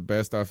Matsko was the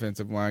best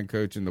offensive line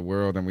coach in the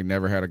world, and we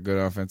never had a good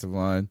offensive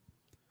line?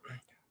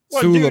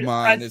 Well,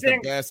 Suleiman is the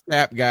best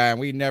cap guy, and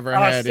we never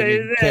had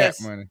any cap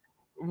money.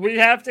 We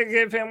have to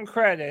give him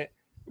credit.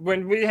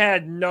 When we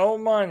had no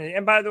money,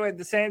 and by the way,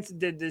 the Saints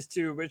did this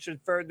too, which should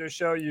further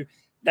show you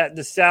that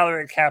the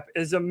salary cap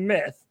is a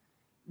myth,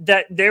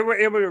 that they were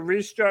able to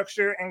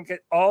restructure and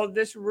get all of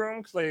this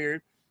room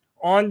cleared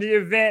on the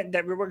event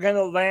that we were going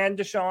to land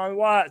Deshaun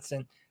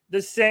Watson.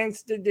 The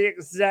Saints did the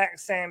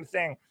exact same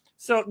thing.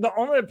 So the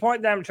only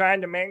point that I'm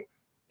trying to make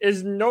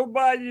is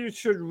nobody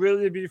should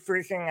really be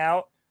freaking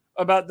out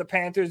about the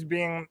Panthers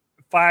being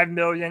 5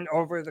 million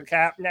over the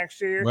cap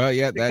next year. Well,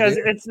 yeah, because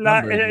it's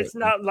not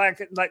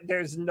like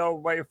there's no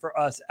way for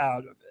us out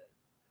of it.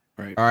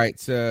 Right. All right.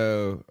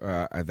 So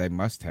they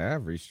must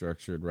have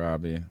restructured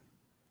Robbie.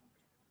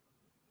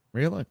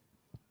 Really?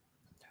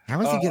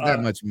 How does he get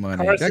that much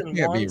money? That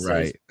can't be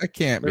right. That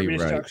can't be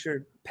right.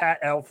 Restructured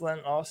Pat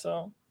Elflein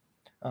also.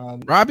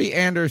 Robbie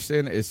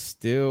Anderson is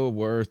still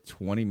worth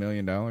 $20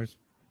 million.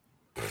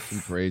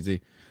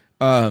 Crazy.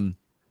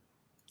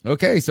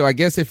 Okay, so I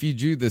guess if you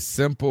do the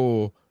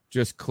simple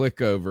just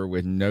click over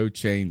with no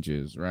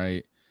changes,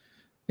 right?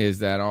 Is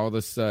that all of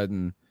a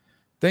sudden,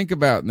 think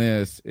about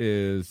this,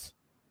 is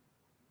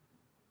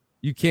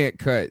you can't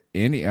cut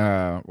any,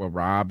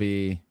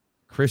 Robbie,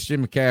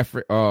 Christian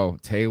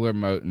McCaffrey, Taylor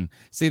Moton.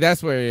 See,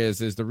 that's where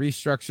it is the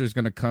restructure is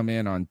going to come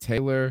in on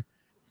Taylor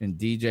and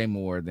DJ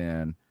Moore.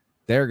 Then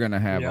they're going to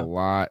have a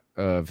lot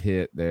of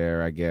hit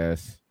there, I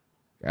guess.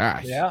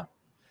 Gosh. Yeah.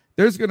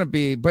 There's going to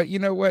be, but you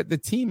know what? The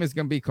team is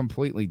going to be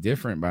completely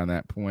different by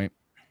that point.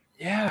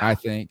 Yeah, I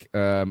think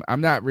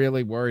I'm not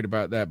really worried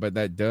about that, but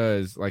that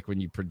does, like,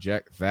 when you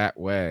project that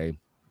way,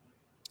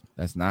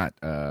 that's not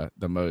the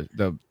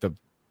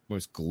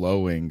most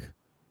glowing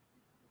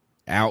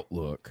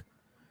outlook.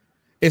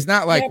 It's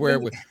not like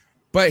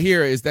but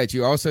here is that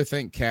you also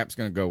think cap's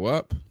going to go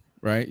up,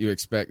 right? You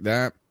expect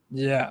that,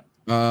 yeah.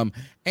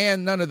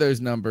 And none of those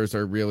numbers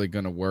are really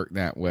going to work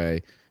that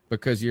way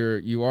because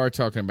you are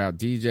talking about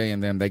DJ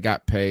and them. They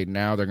got paid.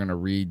 Now they're going to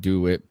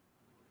redo it.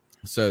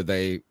 So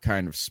they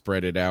kind of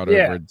spread it out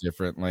over a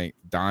different length.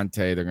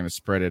 Dante, they're going to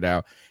spread it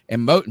out.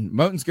 And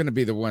Moton's going to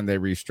be the one they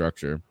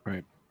restructure.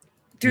 Right.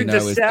 Dude,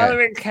 the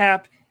salary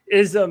cap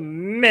is a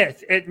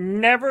myth. It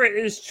never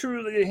is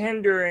truly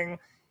hindering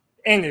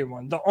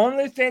anyone. The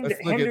only thing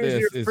that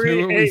hinders your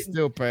free agency,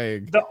 still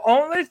paying? The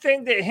only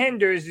thing that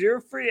hinders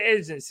your free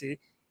agency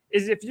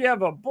is if you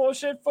have a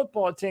bullshit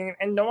football team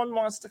and no one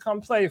wants to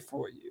come play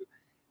for you.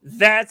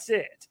 That's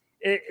it.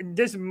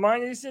 This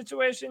money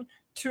situation,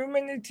 too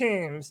many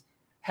teams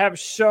have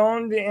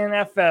shown the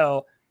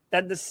NFL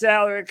that the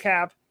salary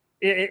cap,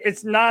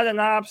 it's not an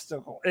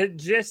obstacle. It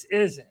just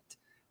isn't.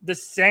 The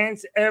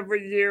Saints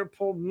every year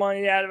pulled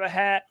money out of a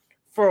hat.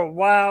 For a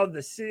while, the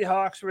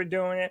Seahawks were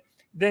doing it.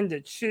 Then the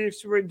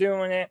Chiefs were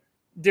doing it.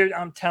 Dude,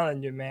 I'm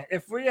telling you, man,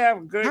 if we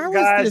have good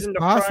guys in the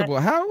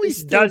front, how are we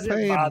still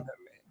paying? Bother me.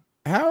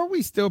 How are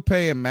we still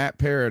paying Matt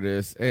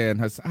Paradis and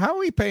how are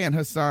we paying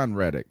Hassan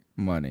Reddick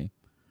money?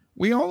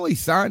 We only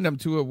signed him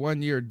to a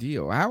 1-year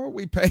deal. How are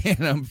we paying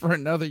him for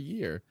another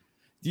year?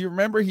 Do you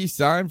remember he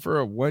signed for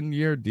a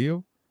 1-year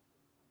deal?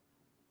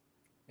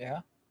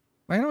 Yeah.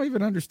 I don't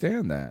even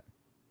understand that.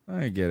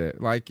 I get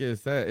it. Like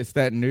it's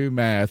that new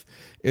math.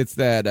 It's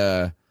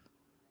that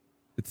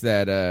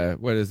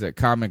what is it?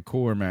 Common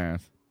Core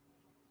math.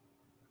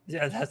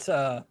 Yeah, that's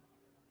where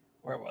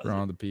was for it?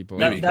 all the people.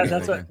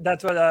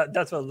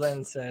 That's what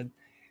Lynn said.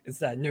 It's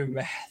that new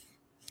math.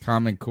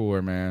 Common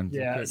Core, man.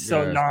 Yeah, it's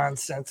so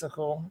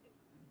nonsensical.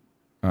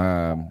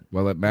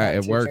 Well, it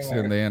Not works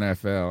teaching in the her.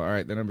 NFL. All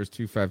right, the number's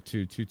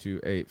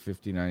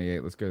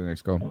 252-228-5098. Let's go to the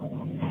next call.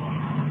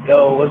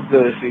 Yo, what's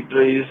good,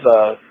 C3? It's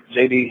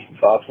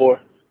JD54.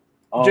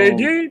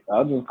 JD?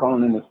 I was just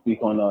calling in to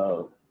speak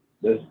on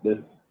this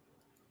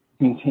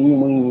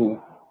continuing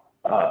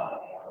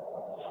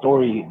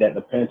story that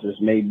the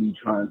Panthers may be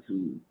trying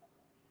to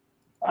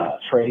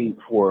trade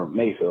for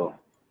Mayfield.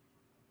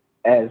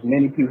 As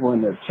many people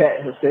in the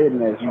chat have said,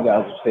 and as you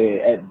guys have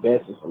said, at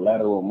best it's a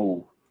lateral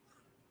move.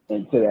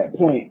 And to that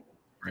point,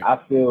 I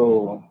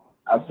feel,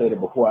 I've said it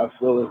before, I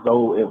feel as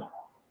though if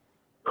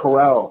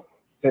Corral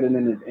said it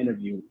in his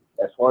interview,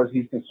 as far as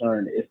he's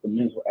concerned, it's the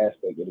mental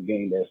aspect of the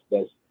game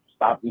that's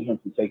stopping him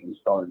from taking the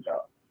starting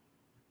job.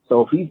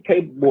 So if he's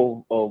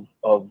capable of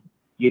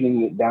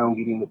getting it down,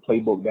 getting the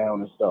playbook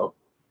down and stuff,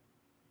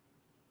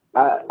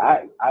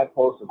 I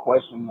pose the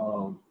question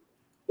of,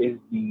 is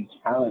the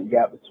talent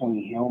gap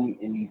between him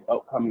and these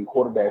upcoming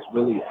quarterbacks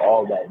really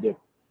all that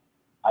different?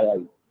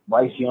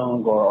 Bryce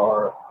Young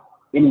or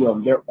any of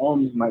them, their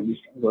arms might be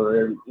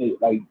stronger.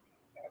 Like,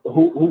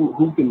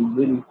 who can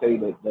really say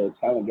that the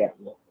talent gap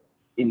is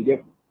any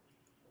different?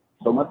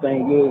 So my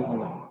thing is,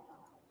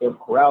 if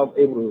Corral's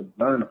able to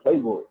learn the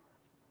playbook,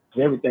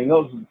 everything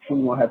else is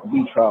truly going to have to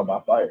be trial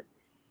by fire.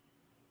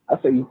 I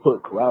say you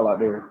put Corral out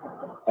there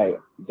at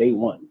day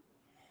one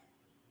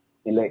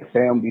and let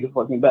Sam be the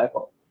fucking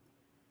backup.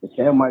 And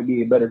Sam might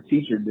be a better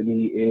teacher than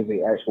he is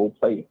an actual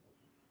player.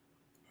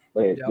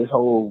 But this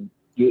whole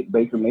get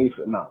Baker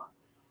Mayfield, nah.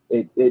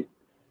 It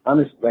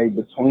honestly, like,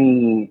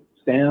 between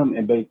Sam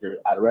and Baker,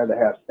 I'd rather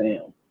have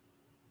Sam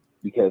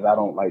because I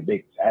don't like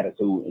Baker's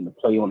attitude, and the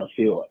play on the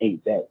field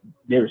ain't that.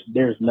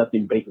 There's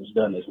nothing Baker's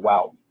done that's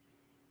wild.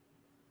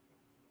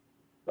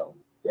 So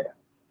yeah,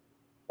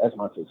 that's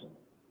my take.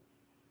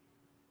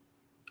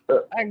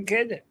 I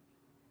get it.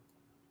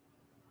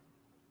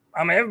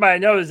 I mean, everybody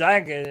knows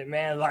I get it,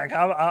 man. Like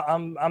I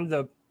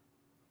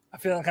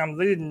feel like I'm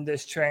leading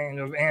this train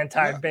of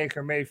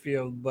anti-Baker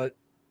Mayfield, but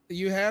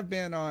you have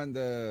been an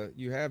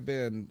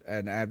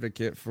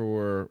advocate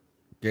for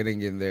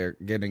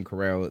getting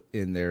Corral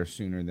in there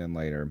sooner than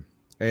later.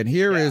 And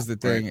here is the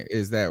thing,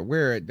 is that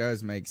where it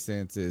does make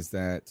sense is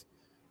that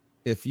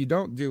if you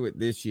don't do it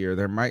this year,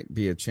 there might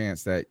be a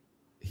chance that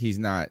he's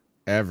not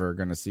ever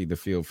going to see the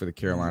field for the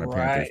Carolina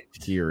Panthers,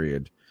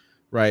 period.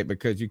 Right,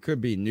 because you could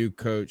be new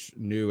coach,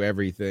 new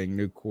everything,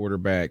 new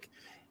quarterback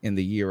in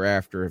the year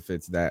after if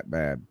it's that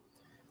bad.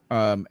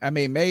 I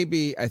mean,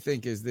 maybe I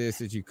think is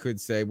you could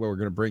say, well, we're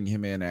going to bring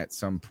him in at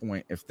some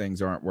point if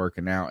things aren't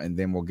working out, and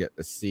then we'll get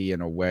to see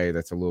in a way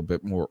that's a little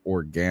bit more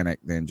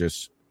organic than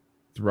just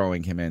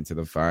throwing him into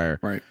the fire.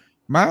 Right.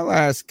 My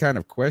last kind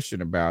of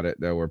question about it,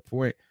 though, or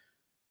point,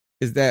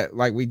 is that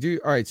like we do.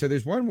 All right. So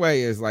there's one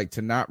way is like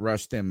to not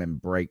rush them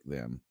and break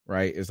them.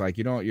 Right. It's like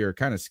you're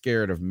kind of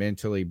scared of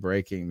mentally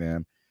breaking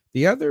them.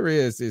 The other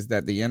is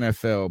that the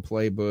NFL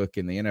playbook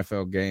and the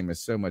NFL game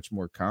is so much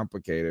more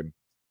complicated.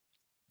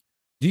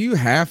 Do you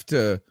have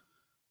to,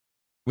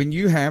 when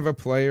you have a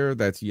player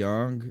that's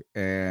young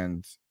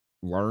and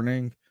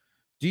learning,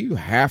 do you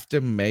have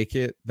to make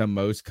it the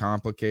most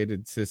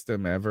complicated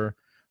system ever?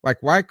 Like,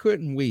 why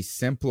couldn't we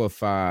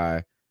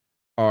simplify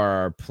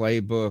our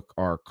playbook,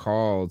 our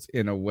calls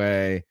in a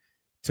way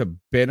to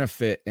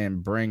benefit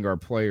and bring our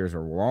players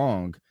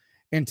along,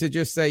 and to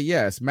just say,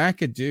 yes,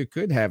 McAdoo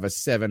could have a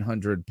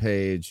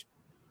 700-page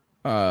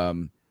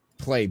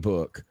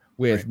playbook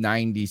with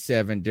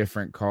 97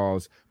 different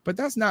calls, but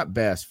that's not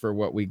best for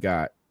what we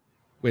got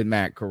with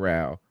Matt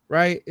Corral,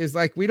 right? It's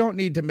like we don't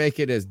need to make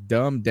it as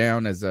dumbed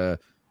down as a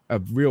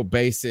real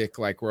basic,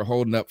 like we're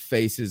holding up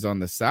faces on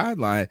the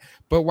sideline,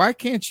 but why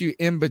can't you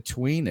in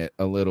between it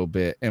a little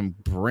bit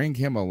and bring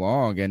him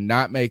along and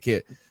not make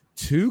it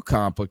too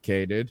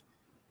complicated?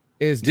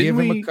 Give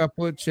him a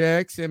couple of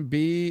checks and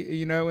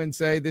and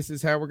say, this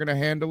is how we're going to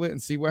handle it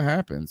and see what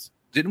happens.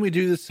 Didn't we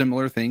do the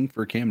similar thing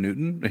for Cam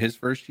Newton his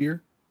first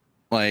year?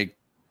 Like,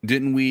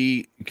 didn't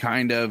we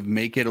kind of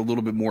make it a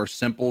little bit more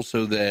simple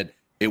so that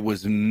it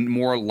was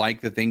more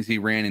like the things he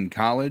ran in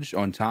college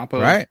on top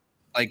of,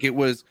 like it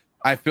was,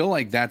 I feel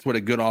like that's what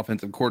a good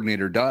offensive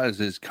coordinator does,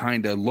 is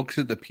kind of looks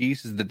at the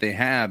pieces that they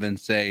have and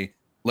say,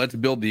 let's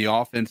build the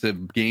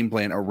offensive game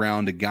plan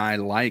around a guy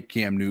like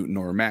Cam Newton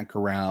or Matt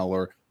Corral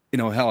or,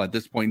 hell, at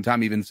this point in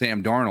time, even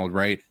Sam Darnold,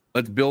 right?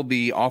 Let's build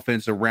the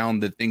offense around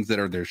the things that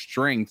are their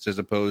strengths as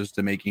opposed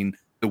to making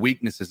the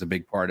weaknesses a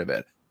big part of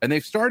it. And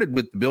they've started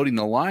with building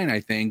the line. I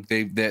think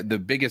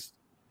the biggest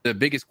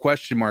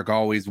question mark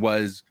always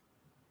was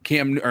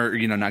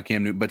not Cam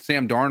Newton, but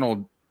Sam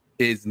Darnold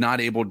is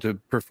not able to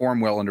perform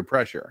well under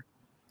pressure.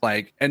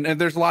 Like, and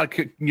there's a lot of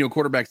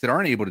quarterbacks that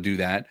aren't able to do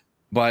that.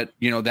 But,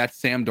 that's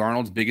Sam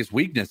Darnold's biggest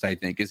weakness, I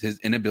think, is his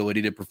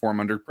inability to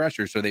perform under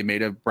pressure. So they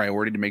made a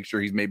priority to make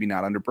sure he's maybe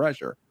not under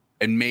pressure.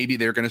 And maybe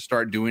they're going to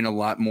start doing a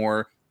lot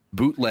more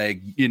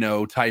bootleg,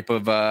 type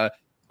of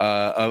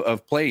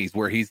plays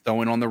where he's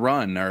throwing on the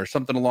run or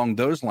something along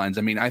those lines.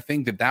 I mean, I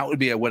think that would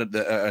be one of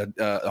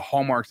the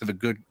hallmarks of a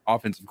good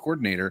offensive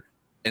coordinator.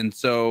 And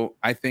so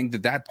I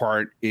think that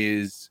part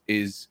is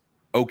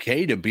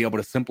okay to be able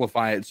to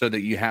simplify it so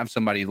that you have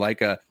somebody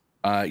like a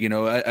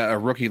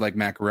rookie like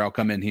Matt Corral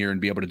come in here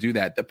and be able to do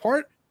that. The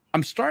part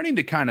I'm starting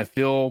to kind of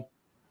feel,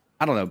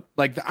 I don't know,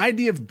 like the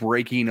idea of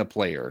breaking a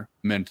player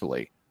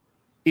mentally.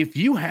 If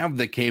you have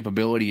the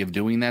capability of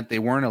doing that, they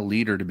weren't a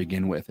leader to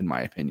begin with, in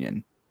my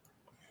opinion.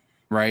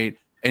 Right?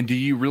 And do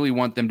you really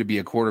want them to be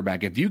a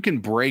quarterback? If you can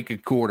break a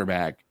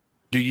quarterback,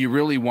 do you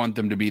really want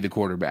them to be the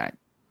quarterback?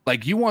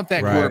 Like, you want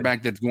that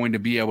quarterback that's going to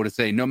be able to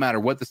say, no matter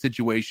what the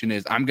situation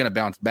is, I'm going to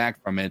bounce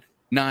back from it.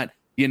 Not,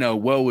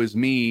 woe is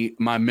me.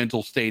 My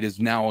mental state is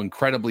now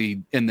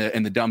incredibly in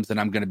the dumps, and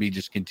I'm going to be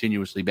just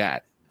continuously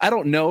bad. I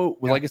don't know.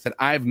 Like I said,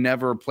 I've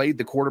never played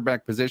the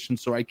quarterback position,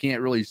 so I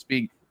can't really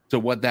speak to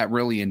what that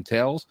really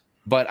entails.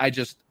 But I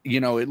just,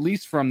 at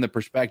least from the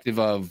perspective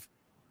of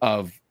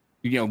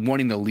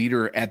wanting the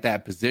leader at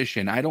that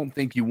position, I don't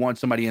think you want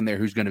somebody in there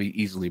who's going to be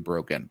easily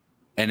broken.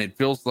 And it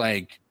feels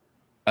like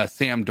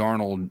Sam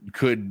Darnold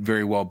could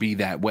very well be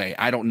that way.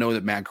 I don't know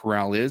that Matt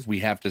Corral is. We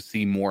have to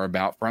see more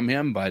about from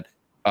him, but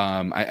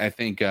I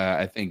think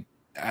the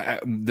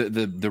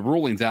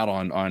ruling's out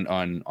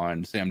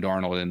on Sam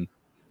Darnold,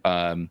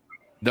 and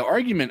the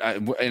argument. I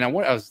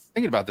was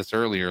thinking about this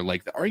earlier.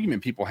 Like, the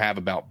argument people have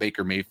about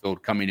Baker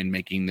Mayfield coming and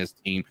making this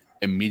team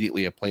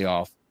immediately a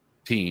playoff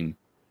team,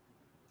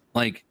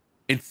 like,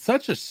 it's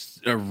such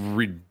a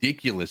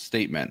ridiculous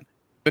statement,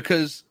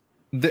 because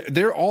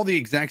they're all the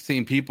exact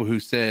same people who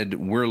said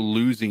we're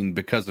losing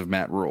because of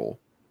Matt Rule.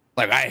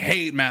 Like, I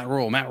hate Matt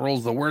Rule. Matt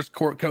Rule's the worst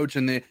coach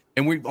and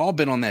we've all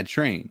been on that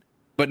train.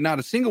 But not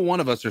a single one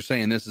of us are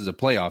saying this is a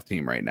playoff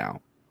team right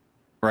now,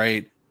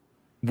 right?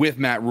 With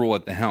Matt Rule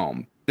at the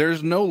helm.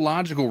 There's no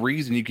logical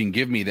reason you can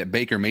give me that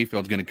Baker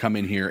Mayfield's going to come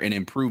in here and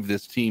improve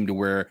this team to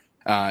where,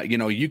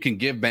 you can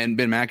give Ben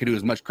McAdoo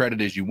as much credit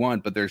as you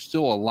want, but there's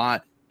still a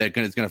lot that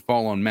is going to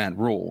fall on Matt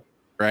Rule,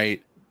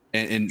 right?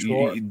 And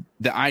sure.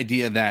 The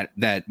idea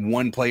that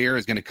one player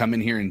is going to come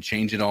in here and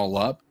change it all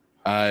up,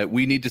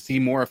 we need to see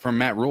more from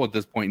Matt Rule at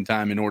this point in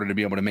time in order to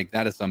be able to make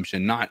that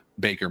assumption, not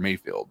Baker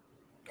Mayfield.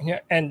 Yeah,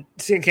 and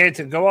CK,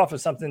 to go off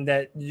of something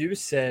that you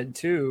said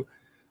too,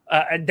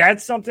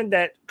 that's something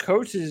that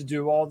coaches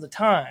do all the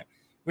time.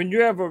 When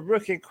you have a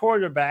rookie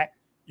quarterback,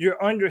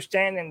 you're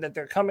understanding that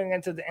they're coming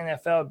into the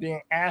NFL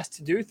being asked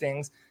to do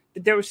things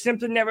that they were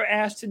simply never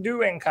asked to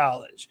do in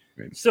college.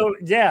 Right. So,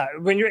 yeah,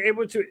 when you're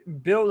able to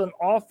build an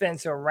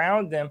offense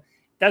around them,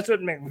 that's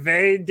what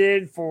McVay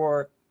did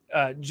for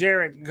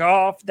Jared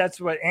Goff. That's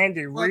what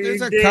Andy Reid did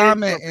for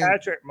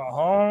Patrick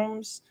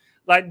Mahomes.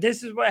 Like,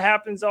 this is what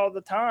happens all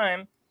the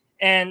time.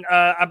 And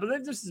I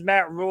believe this is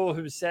Matt Rule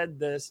who said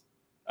this,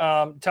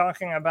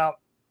 talking about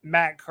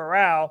Matt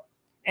Corral.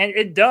 And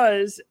it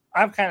does,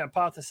 I've kind of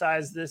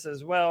hypothesized this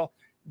as well,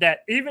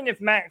 that even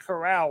if Matt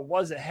Corral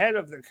was ahead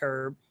of the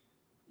curve,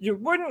 you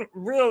wouldn't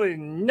really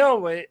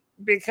know it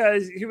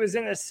because he was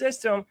in a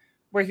system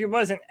where he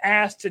wasn't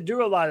asked to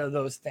do a lot of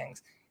those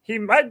things. He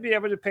might be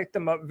able to pick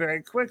them up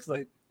very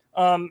quickly.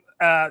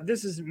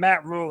 This is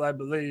Matt Rule, I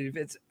believe.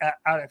 It's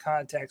out of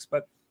context,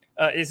 but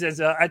he says,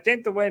 I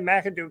think the way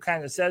McAdoo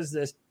kind of says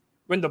this,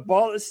 when the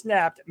ball is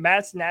snapped,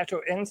 Matt's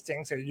natural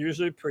instincts are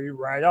usually pretty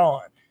right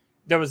on.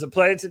 There was a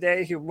play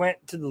today. He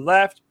went to the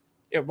left.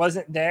 It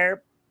wasn't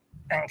there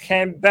and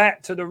came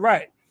back to the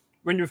right.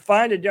 When you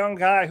find a young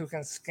guy who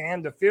can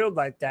scan the field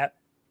like that,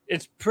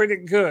 it's pretty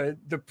good.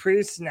 The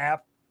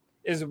pre-snap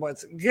is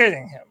what's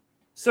getting him.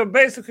 So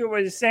basically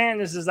what he's saying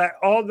is that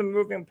all the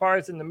moving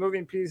parts and the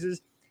moving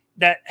pieces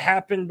that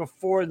happen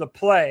before the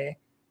play,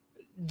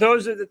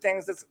 those are the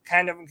things that's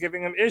kind of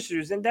giving him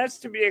issues. And that's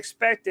to be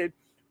expected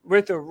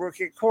with a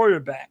rookie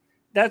quarterback.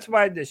 That's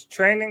why this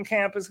training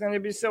camp is going to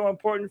be so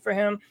important for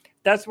him.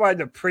 That's why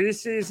the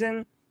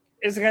preseason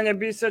is going to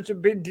be such a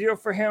big deal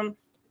for him.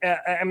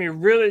 I mean,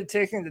 really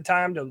taking the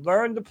time to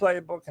learn the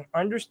playbook and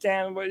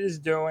understand what he's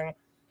doing.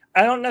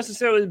 I don't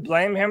necessarily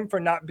blame him for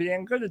not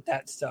being good at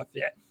that stuff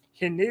yet.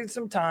 He needs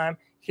some time.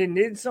 He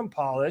needs some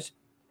polish.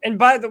 And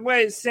by the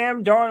way,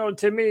 Sam Darnold,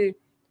 to me,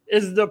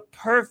 is the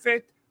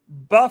perfect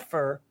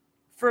buffer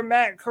for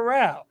Matt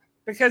Corral.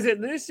 Because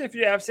at least if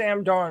you have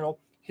Sam Darnold,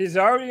 he's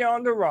already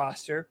on the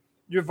roster.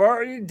 You've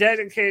already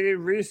dedicated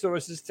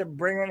resources to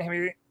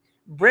bringing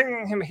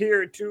him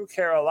here to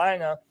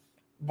Carolina.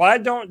 Why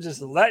don't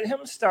just let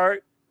him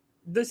start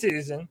the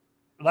season?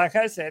 Like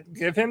I said,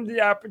 give him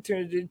the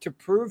opportunity to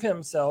prove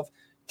himself,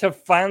 to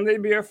finally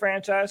be a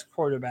franchise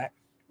quarterback.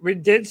 We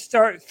did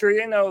start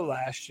 3-0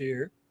 last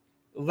year.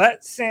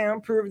 Let Sam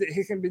prove that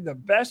he can be the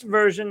best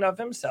version of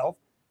himself.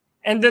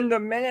 And then the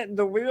minute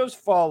the wheels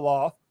fall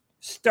off,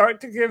 start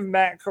to give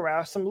Matt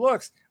Corral some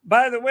looks.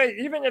 By the way,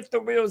 even if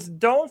the wheels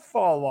don't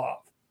fall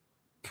off,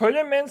 put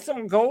him in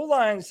some goal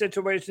line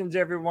situations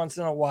every once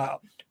in a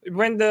while.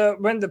 When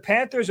the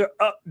Panthers are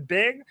up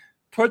big,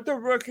 put the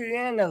rookie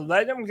in and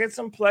let him get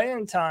some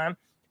playing time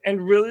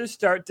and really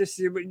start to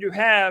see what you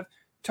have.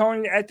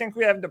 Tony, I think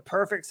we have the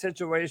perfect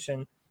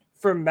situation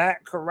for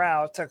Matt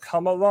Corral to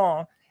come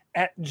along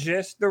at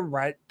just the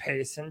right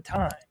pace and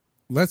time.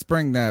 Let's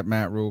bring that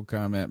Matt Rule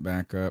comment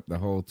back up, the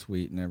whole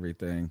tweet and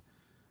everything.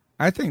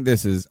 I think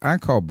I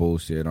call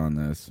bullshit on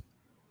this.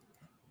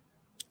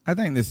 I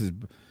think this is,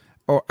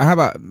 or how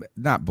about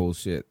not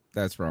bullshit?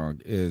 That's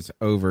wrong. Is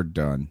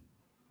overdone.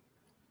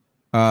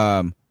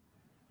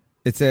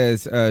 It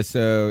says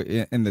so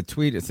in the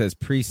tweet. It says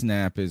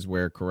pre-snap is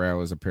where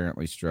Corral is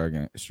apparently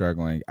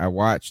struggling. I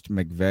watched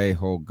McVay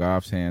hold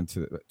Goff's hand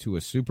to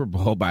a Super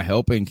Bowl by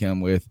helping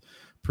him with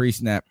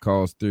pre-snap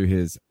calls through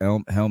his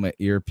helmet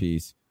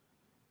earpiece.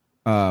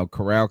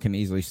 Corral can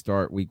easily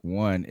start week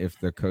 1 if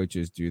the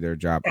coaches do their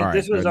job. And all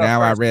right, so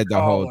now I read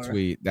the whole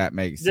tweet. That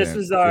makes sense.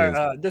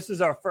 This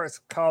is our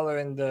first caller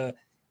in the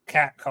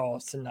cat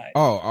calls tonight.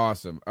 Oh,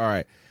 awesome. All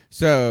right.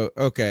 So,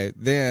 okay,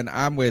 then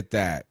I'm with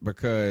that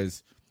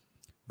because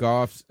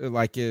Goff's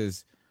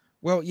yes,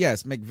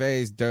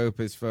 McVay's dope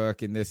as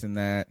fuck and this and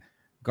that.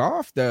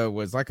 Goff, though,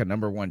 was like a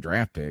number 1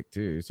 draft pick,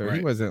 too. So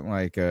he wasn't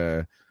like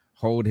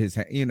hold his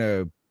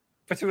hand,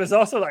 But he was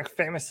also like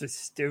famously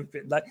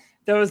stupid. Like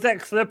there was that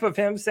clip of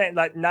him saying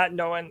like not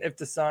knowing if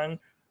the sun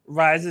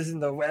rises in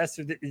the west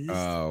or the east.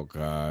 Oh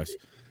gosh.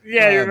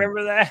 Yeah, you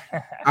remember that?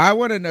 I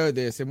want to know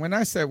this. And when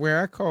I said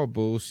where I call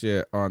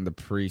bullshit on the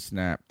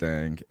pre-snap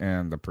thing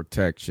and the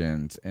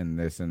protections and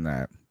this and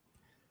that,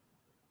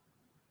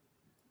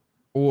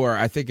 or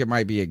I think it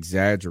might be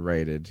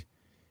exaggerated,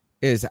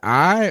 is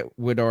I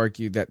would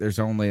argue that there's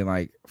only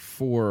like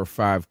 4 or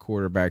 5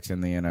 quarterbacks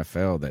in the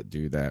NFL that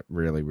do that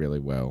really, really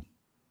well.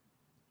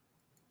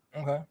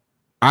 Okay.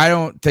 I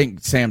don't think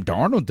Sam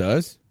Darnold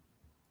does.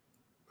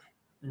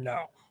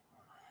 No.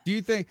 Do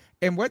you think?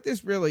 And what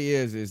this really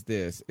is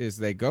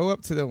they go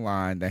up to the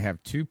line. They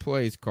have 2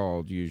 plays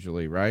called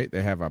usually, right?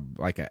 They have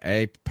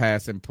a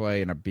pass and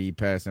play and a B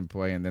pass and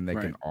play, and then they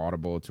can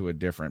audible to a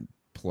different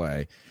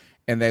play.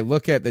 And they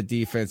look at the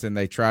defense and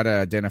they try to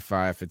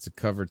identify if it's a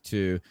cover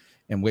 2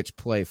 and which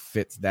play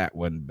fits that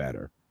one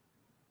better,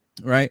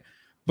 right?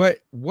 But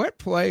what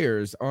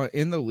players are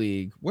in the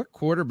league, what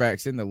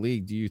quarterbacks in the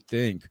league do you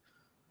think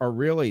are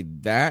really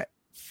that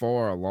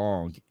far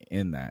along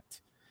in that?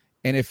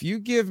 And if you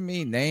give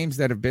me names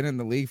that have been in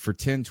the league for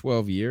 10,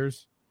 12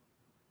 years,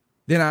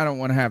 then I don't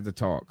want to have the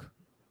talk.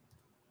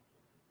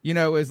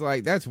 It's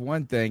like, that's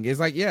one thing. It's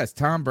like, yes,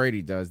 Tom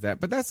Brady does that,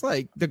 but that's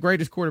like the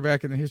greatest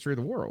quarterback in the history of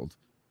the world.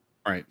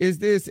 Right. Is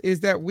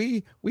that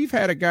we've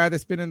had a guy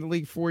that's been in the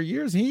league 4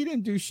 years. He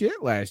didn't do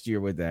shit last year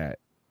with that.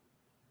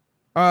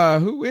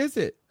 Who is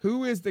it?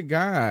 Who is the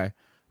guy?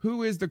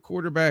 Who is the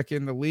quarterback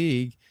in the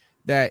league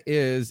that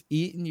is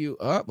eating you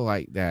up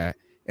like that?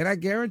 And I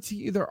guarantee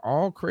you they're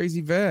all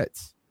crazy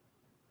vets.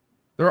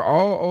 They're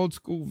all old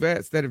school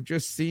vets that have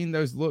just seen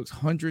those looks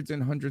hundreds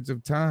and hundreds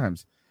of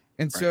times.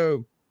 And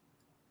so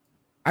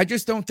I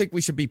just don't think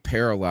we should be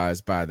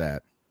paralyzed by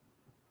that.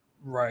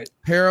 Right.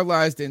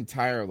 Paralyzed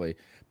entirely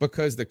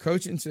because the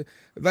coaching,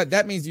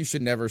 that means you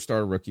should never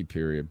start a rookie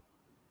period.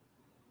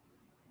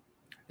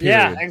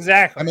 Yeah,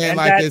 exactly. I mean,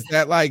 and is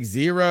that like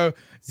zero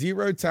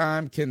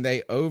time? Can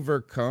they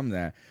overcome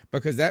that?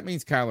 Because that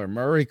means Kyler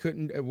Murray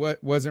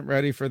wasn't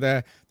ready for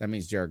that. That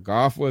means Jared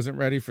Goff wasn't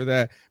ready for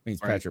that. It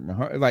means Patrick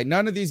Mahomes. Like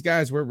none of these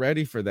guys were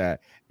ready for that,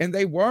 and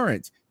they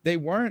weren't. They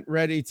weren't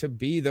ready to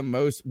be the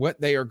most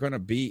what they are going to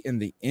be in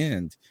the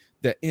end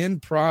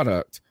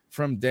product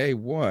from day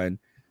one.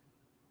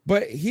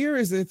 But here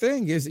is the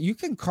thing: is you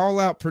can call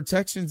out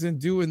protections and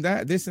doing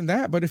that, this and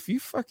that, but if you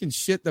fucking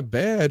shit the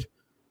bed,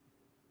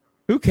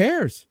 who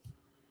cares?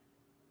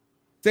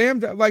 Damn,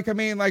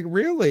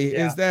 really,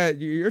 is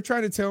that you're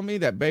trying to tell me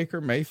that Baker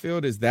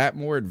Mayfield is that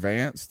more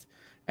advanced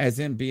as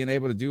in being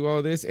able to do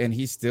all this and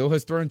he still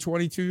has thrown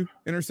 22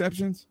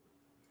 interceptions?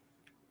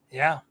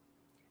 Yeah.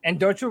 And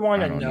don't you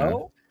want to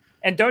know?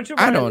 And don't you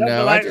want to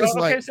know? I don't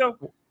know.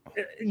 So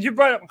you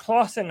brought up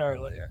Clausen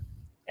earlier.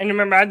 And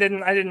remember, I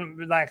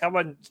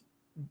wasn't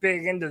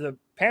big into the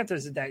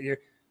Panthers that year.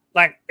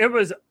 Like, it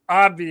was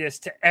obvious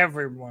to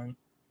everyone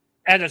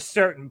at a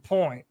certain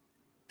point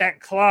that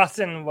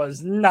Clausen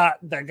was not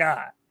the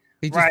guy.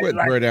 He just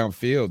wouldn't throw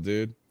downfield,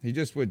 dude. He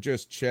just would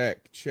just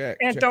check.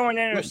 And throwing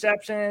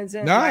interceptions.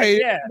 And he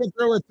would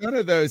throw a ton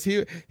of those.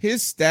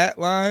 His stat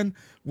line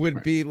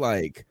would be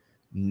like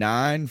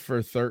 9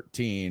 for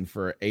 13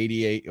 for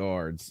 88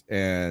 yards,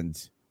 and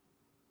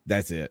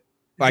that's it.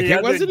 Like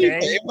it was nope.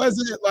 It was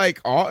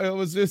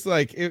just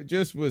like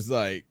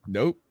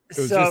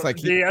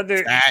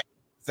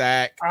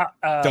sack,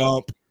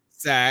 dump,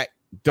 sack.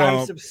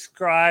 I'm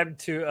subscribed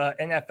to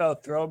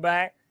NFL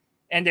Throwback,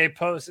 and they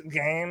post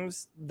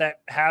games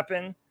that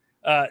happen.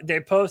 They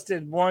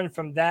posted one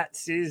from that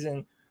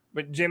season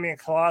with Jimmy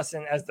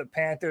Clausen as the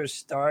Panthers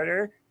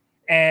starter,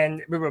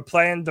 and we were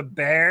playing the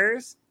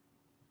Bears.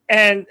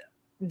 And,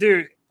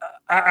 dude,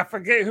 I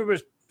forget who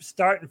was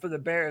starting for the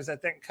Bears. I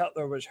think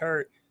Cutler was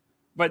hurt.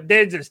 But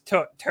they just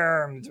took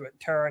turns with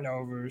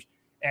turnovers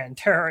and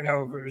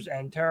turnovers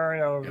and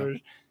turnovers.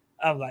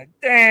 Yeah. I'm like,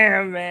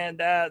 damn, man,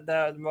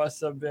 that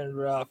must have been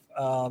rough.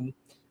 But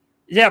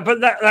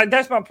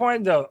that's my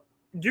point, though.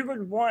 You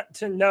would want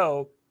to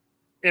know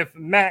if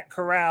Matt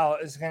Corral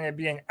is going to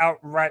be an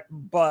outright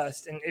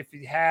bust, and if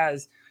he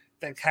has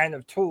the kind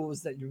of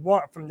tools that you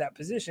want from that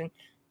position,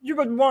 you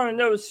would want to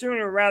know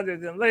sooner rather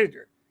than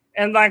later.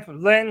 And like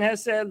Lynn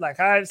has said, like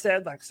I've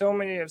said, like so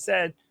many have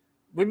said,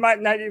 we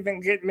might not even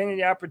get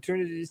many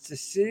opportunities to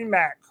see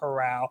Matt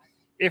Corral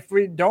if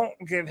we don't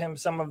give him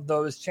some of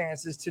those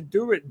chances to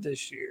do it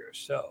this year.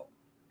 So,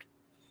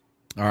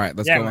 all right,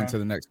 let's go on to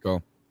the next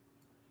call.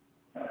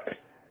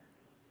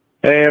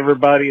 Hey,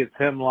 everybody, it's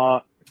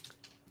Hemlock.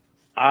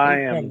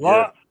 I am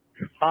just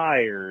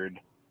tired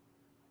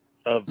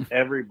of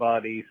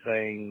everybody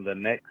saying the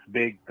next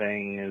big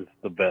thing is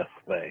the best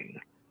thing.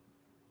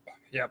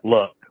 Yep.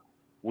 Look,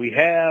 we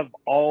have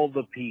all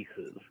the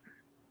pieces.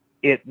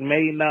 It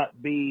may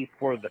not be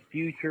for the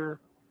future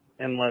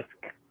unless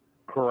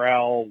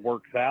Corral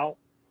works out,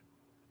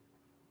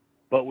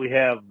 but we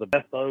have the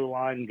best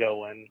O-line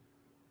going.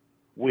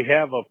 We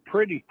have a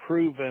pretty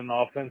proven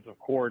offensive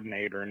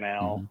coordinator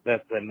now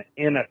that's an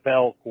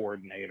NFL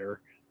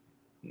coordinator,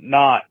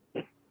 not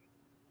the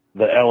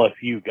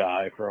LSU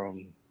guy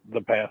from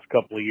the past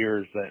couple of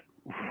years that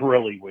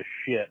really was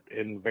shit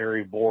and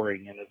very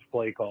boring in his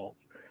play calls.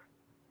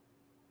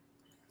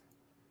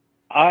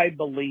 I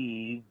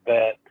believe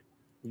that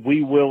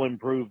we will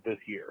improve this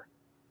year.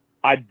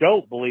 I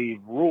don't believe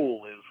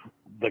Rule is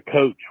the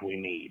coach we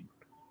need.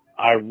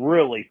 I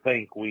really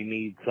think we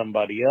need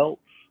somebody else.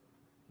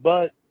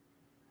 But,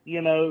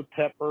 you know,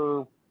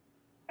 Tepper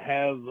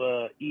has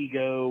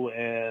ego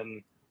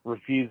and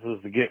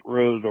refuses to get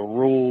rid of the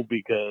Rule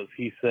because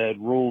he said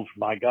Rule's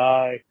my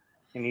guy,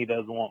 and he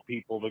doesn't want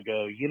people to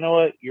go, you know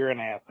what, you're an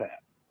asshat.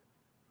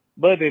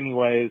 But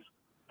anyways,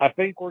 I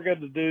think we're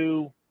going to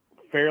do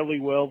fairly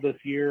well this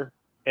year,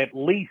 at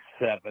least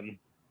 7.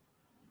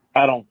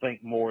 I don't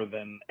think more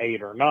than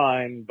 8 or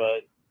 9,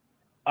 but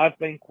I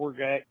think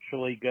we're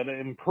actually going to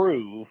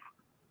improve,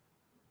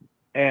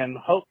 and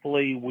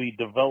hopefully we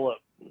develop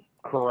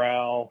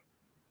Corral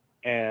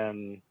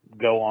and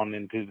go on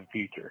into the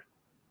future.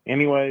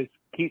 Anyways,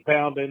 keep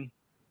pounding.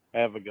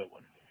 Have a good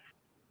one.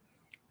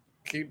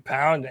 Keep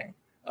pounding.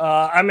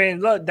 I mean,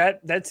 look,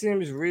 that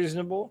seems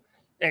reasonable.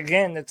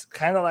 Again, it's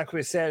kind of like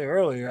we said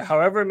earlier.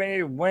 However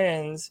many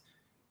wins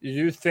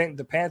you think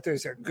the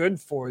Panthers are good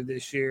for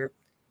this year,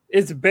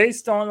 it's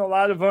based on a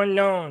lot of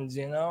unknowns,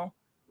 you know?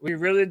 We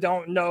really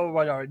don't know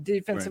what our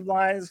defensive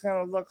line is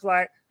going to look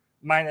like,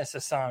 minus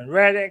Hassan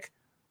Reddick.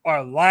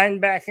 Our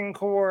linebacking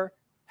core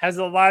has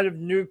a lot of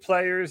new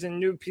players and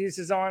new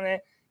pieces on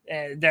it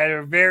that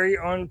are very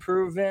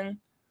unproven.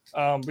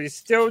 We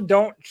still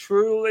don't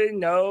truly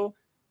know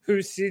who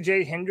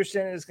CJ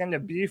Henderson is going to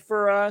be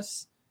for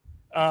us.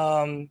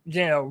 You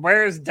know,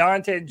 where's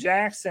Dante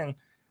Jackson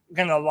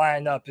going to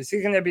line up? Is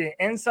he going to be an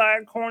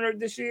inside corner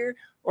this year,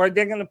 or are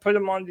they going to put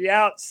him on the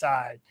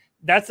outside?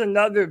 That's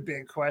another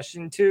big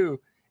question too.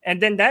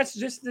 And then that's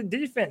just the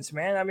defense,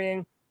 man. I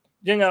mean,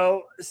 you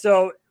know,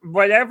 so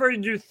whatever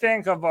you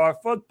think of our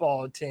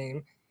football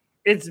team,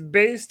 it's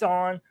based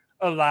on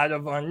a lot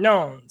of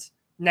unknowns.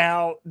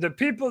 Now, the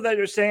people that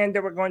are saying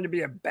that we're going to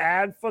be a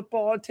bad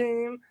football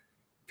team,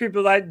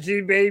 people like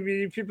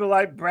G-Baby, people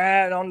like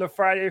Brad on the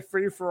Friday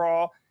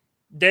Free-For-All,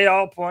 they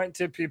all point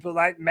to people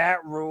like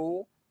Matt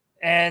Rule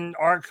and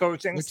our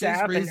coaching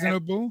staff. Which is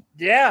reasonable.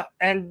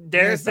 And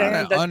they're saying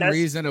not an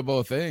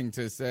unreasonable thing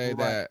to say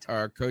that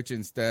our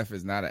coaching staff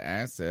is not an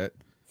asset.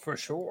 For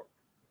sure.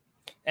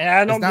 And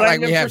I don't it's not blame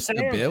like them we have for saying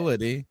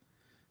stability.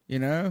 You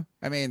know?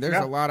 I mean,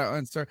 there's a lot of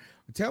uncertainty.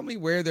 Tell me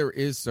where there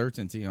is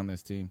certainty on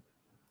this team.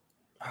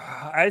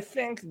 I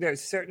think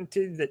there's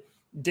certainty that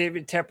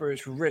David Tepper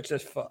is rich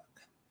as fuck.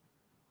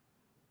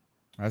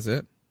 That's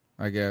it,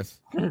 I guess.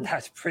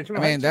 That's pretty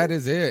much I mean, that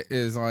is it.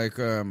 Is like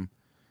the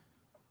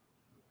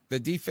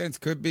defense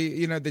could be,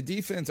 you know, the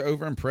defense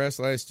overimpressed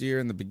last year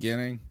in the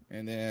beginning,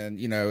 and then,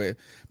 you know,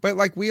 but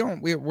like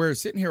we're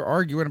sitting here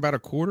arguing about a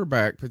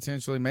quarterback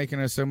potentially making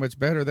us so much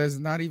better that's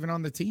not even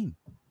on the team.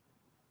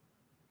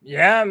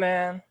 Yeah,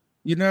 man.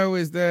 You know,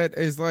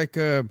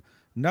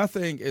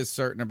 nothing is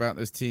certain about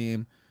this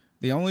team.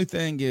 The only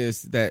thing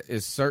that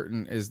is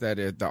certain is that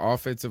the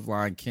offensive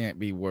line can't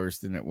be worse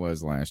than it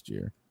was last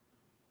year.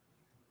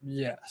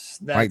 Yes,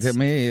 like to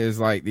me is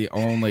like the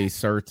only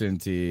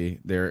certainty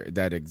there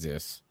that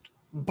exists.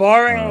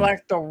 Barring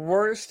like the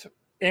worst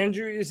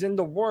injuries in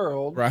the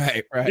world,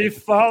 right,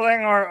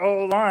 befalling our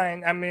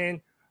O-line. I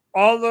mean,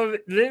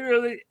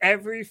 literally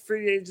every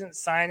free agent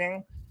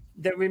signing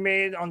that we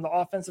made on the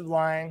offensive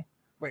line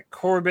with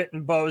Corbett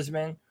and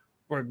Bozeman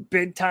were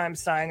big-time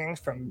signings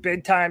from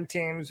big-time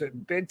teams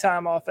with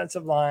big-time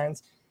offensive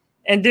lines.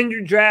 And then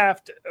you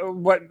draft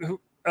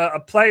a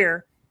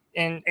player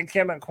in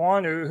Kevin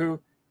Kwanu who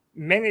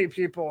many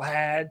people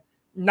had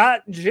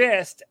not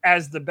just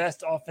as the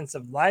best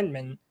offensive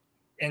lineman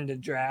in the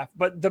draft,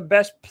 but the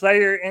best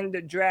player in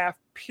the draft,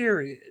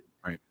 period.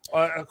 Right.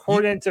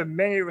 According to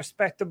many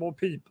respectable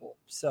people.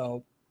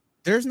 So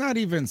there's not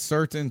even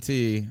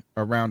certainty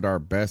around our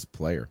best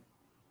player.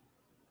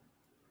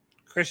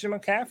 Christian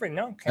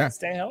McCaffrey, can't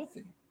stay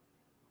healthy.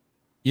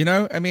 You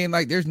know, I mean,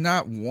 like there's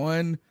not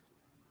one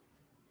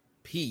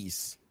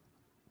piece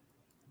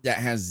that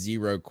has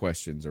zero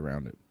questions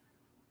around it.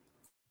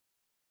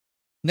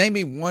 Name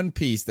me one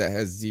piece that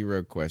has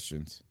zero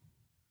questions.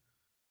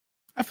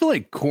 I feel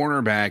like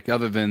cornerback,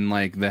 other than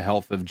like the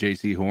health of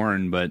JC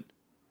Horn, but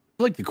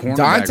like the cornerback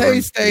Dante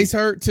room- stays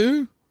hurt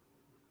too.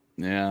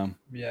 Yeah.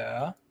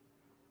 Yeah.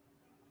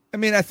 I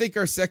mean, I think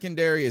our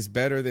secondary is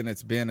better than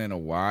it's been in a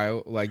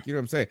while. Like, you know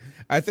what I'm saying?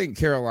 I think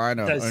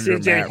Carolina Does under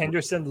CJ Matt,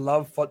 Henderson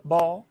love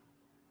football?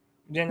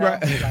 You know,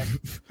 Right. like,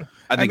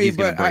 I think he's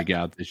going to but break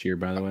out this year,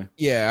 by the way.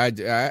 yeah,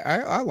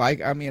 I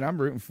like. I mean, I'm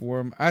rooting for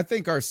him. I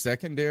think our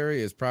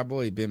secondary has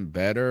probably been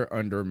better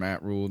under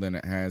Matt Rule than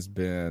it has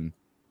been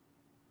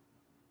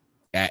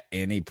at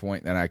any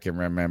point that I can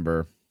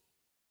remember.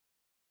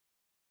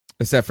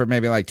 Except for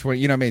maybe like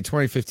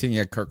 2015, you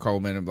had Kirk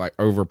Coleman and like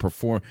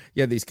overperform.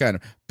 You had these kind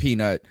of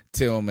Peanut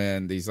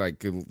Tillman, these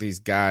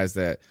guys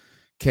that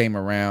came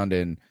around,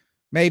 and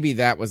maybe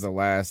that was the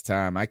last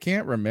time. I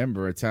can't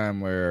remember a time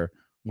where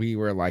we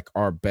were like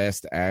our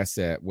best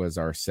asset was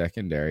our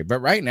secondary. But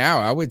right now,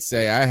 I would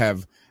say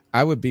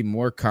I would be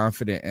more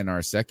confident in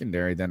our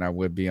secondary than I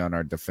would be on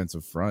our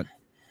defensive front.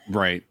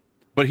 Right.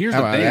 But here's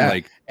How the about thing, that?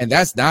 like, and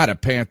that's not a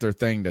Panther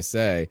thing to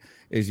say.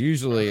 Is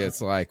usually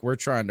it's like we're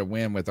trying to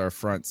win with our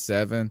front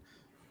seven,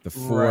 the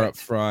four Right. up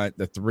front,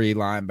 the three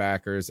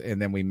linebackers,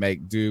 and then we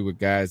make do with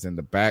guys in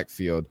the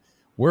backfield.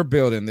 We're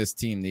building this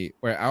team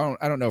where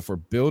I don't know if we're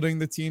building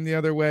the team the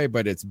other way,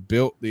 but it's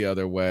built the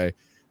other way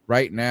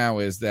right now.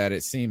 Is that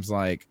it seems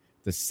like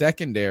the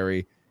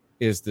secondary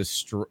is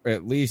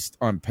at least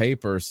on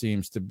paper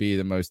seems to be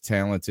the most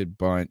talented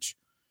bunch.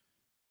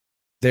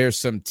 There's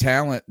some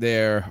talent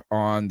there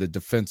on the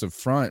defensive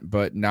front,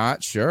 but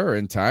not sure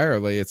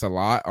entirely. It's a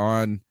lot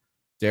on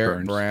Derek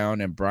Burns. Brown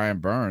and Brian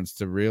Burns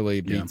to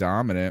really be Yeah.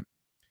 dominant.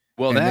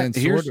 well, And that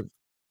then here's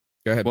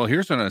go ahead. well,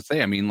 here's what I'm going to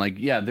say. I mean, like,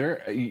 yeah,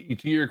 to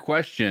your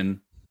question,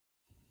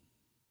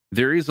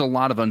 there is a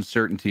lot of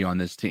uncertainty on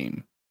this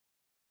team.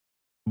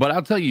 But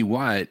I'll tell you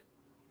what,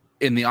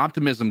 and the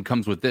optimism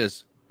comes with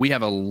this. We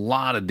have a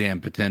lot of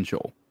damn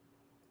potential.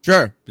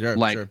 Sure.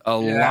 Like a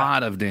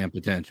lot of damn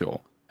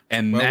potential.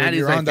 And Well, that when is,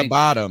 you're I on the think,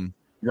 bottom,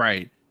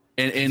 right.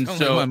 And it's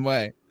only so one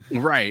way.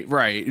 Right.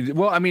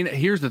 Well, I mean,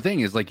 here's the thing: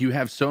 is like you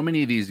have so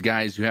many of these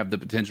guys who have the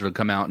potential to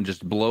come out and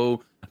just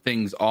blow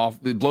things off,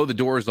 blow the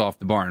doors off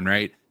the barn,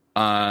 right?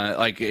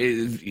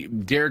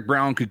 Derek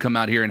Brown could come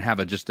out here and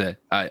have just a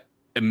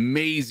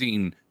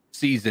amazing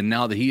season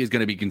now that he is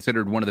going to be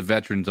considered one of the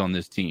veterans on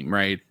this team,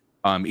 right?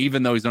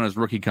 Even though he's on his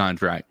rookie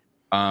contract.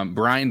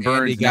 Brian Burns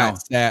And he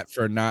got sat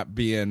for not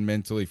being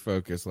mentally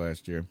focused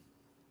last year.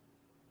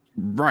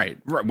 Right.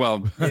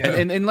 Well,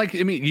 and like,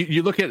 I mean,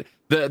 you look at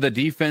the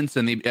defense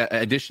and the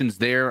additions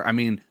there. I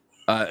mean,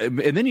 and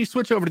then you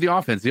switch over to the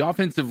offense, the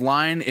offensive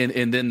line,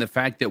 and then the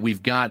fact that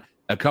we've got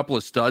a couple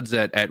of studs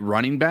at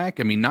running back.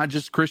 I mean, not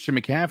just Christian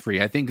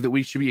McCaffrey. I think that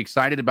we should be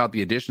excited about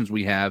the additions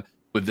we have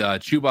with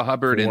Chuba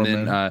Hubbard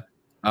Foreman. and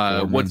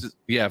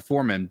then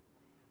Foreman.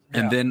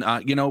 And then,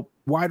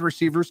 wide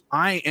receivers.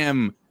 I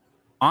am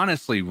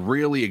honestly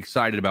really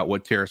excited about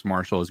what Terrace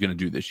Marshall is going to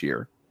do this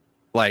year.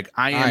 Like,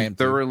 I am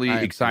thoroughly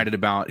excited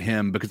about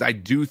him because I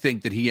do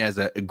think that he has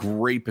a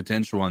great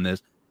potential on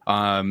this.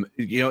 And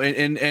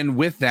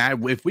with that,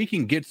 if we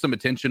can get some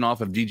attention off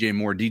of DJ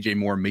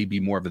Moore may be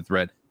more of a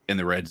threat in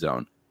the red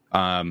zone.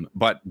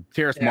 But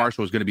Terrace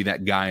Marshall is going to be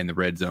that guy in the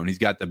red zone. He's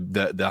got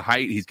the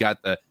height. He's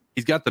got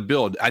the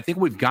build. I think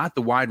we've got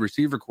the wide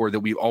receiver core that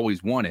we've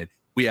always wanted.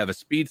 We have a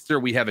speedster.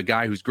 We have a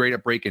guy who's great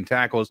at breaking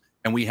tackles,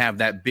 and we have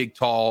that big,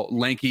 tall,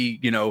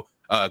 lanky,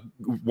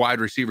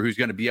 wide receiver who's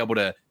going to be able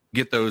to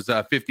get those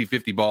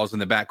 50-50 balls in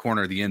the back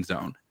corner of the end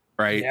zone,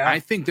 right? Yeah. I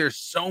think there's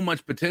so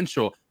much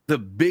potential. The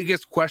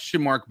biggest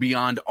question mark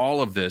beyond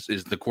all of this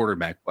is the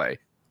quarterback play.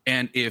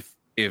 And if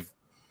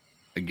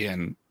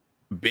again,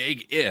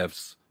 big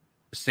ifs,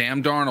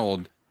 Sam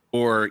Darnold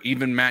or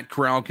even Matt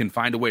Corral can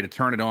find a way to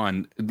turn it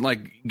on,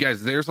 like,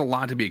 guys, there's a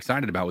lot to be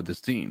excited about with this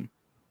team.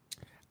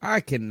 I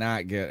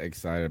cannot get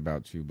excited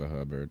about Chuba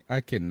Hubbard.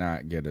 I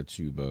cannot get a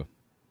Chuba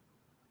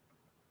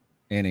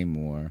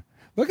anymore.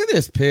 Look at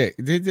this pick.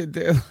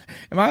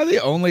 Am I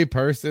the only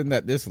person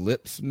that this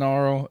lip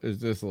snarl is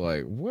just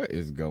like, what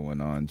is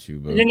going on,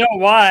 Chuba? You know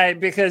why?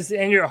 Because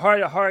in your heart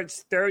of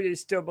hearts, 30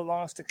 still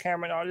belongs to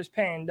Cameron Artis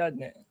Payne,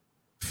 doesn't it?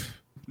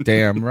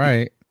 Damn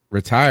right.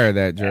 Retire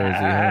that jersey,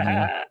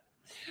 homie.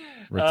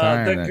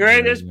 Retire the that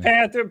greatest jersey.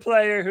 Panther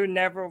player who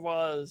never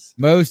was.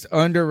 Most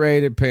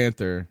underrated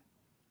Panther.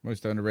 We're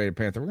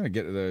going to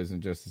get to those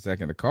in just a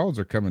second. The calls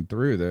are coming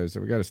through, though, so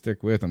we got to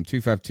stick with them.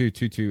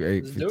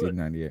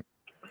 252-228-1598.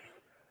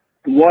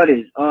 What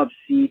is up,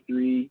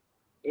 C3?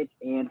 It's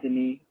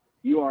Anthony.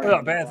 You are What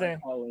up, Anthony?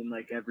 calling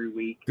like every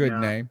week. Good now.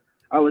 name.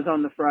 I was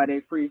on the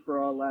Friday free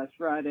for all last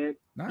Friday.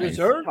 Nice.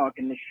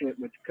 Talking the shit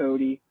with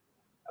Cody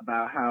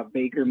about how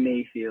Baker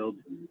Mayfield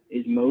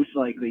is most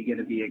likely going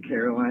to be a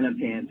Carolina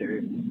Panther.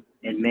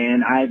 And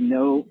man, I have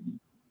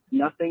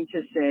nothing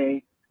to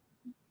say,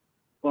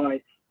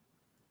 but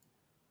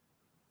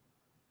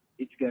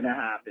it's going to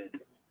happen.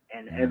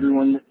 And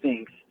everyone that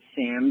thinks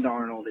Sam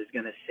Darnold is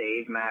going to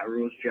save Matt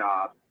Rule's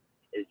job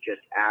is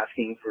just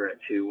asking for a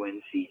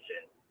 2-win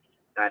season.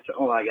 That's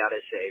all I got to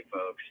say,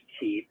 folks.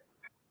 Keep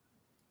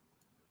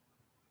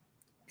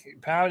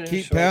pounding.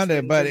 Keep Shorts pounding.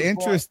 getting But to the point.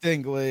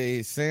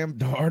 interestingly, Sam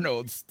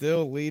Darnold's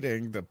still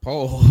leading the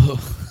poll.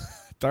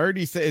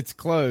 30. It's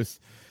close.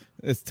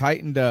 It's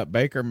tightened up.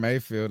 Baker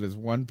Mayfield is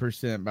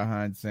 1%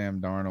 behind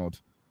Sam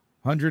Darnold.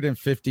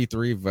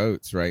 153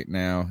 votes right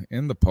now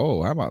in the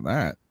poll. How about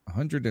that?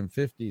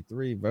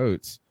 153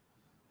 votes.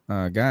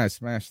 Guys,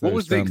 smash those. What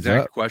was the thumbs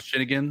exact up.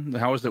 question again?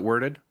 How was it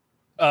worded?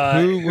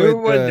 Who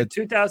would the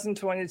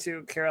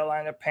 2022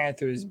 Carolina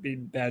Panthers be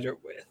better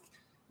with?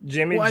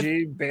 Jimmy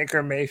G,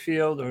 Baker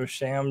Mayfield, or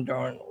Sam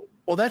Darnold?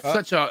 Well, that's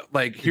such a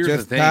here's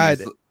the thing.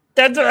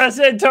 That's what I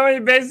said. Tony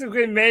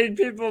basically made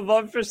people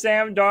vote for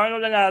Sam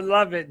Darnold, and I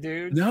love it,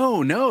 dude.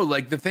 No.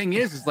 The thing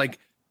is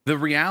the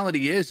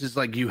reality is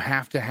you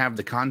have to have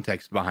the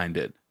context behind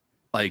it.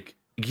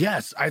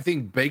 Yes, I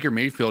think Baker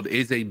Mayfield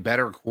is a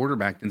better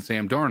quarterback than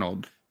Sam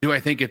Darnold. Do I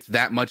think it's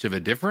that much of a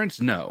difference?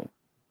 No.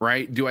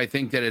 Right? Do I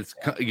think that it's,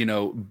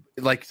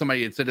 like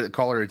somebody had said, the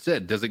caller had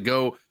said,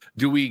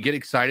 do we get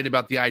excited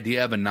about the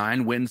idea of a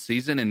 9-win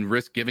season and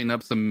risk giving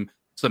up some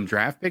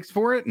draft picks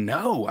for it?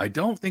 No, I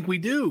don't think we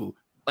do.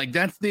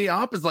 That's the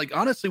opposite.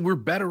 Honestly, we're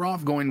better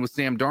off going with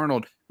Sam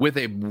Darnold with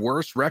a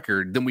worse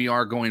record than we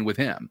are going with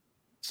him.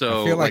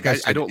 So I feel like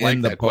I don't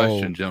like that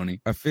question,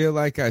 Joni. I feel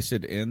like I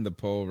should end the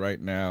poll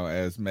right now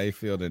as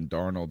Mayfield and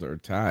Darnold are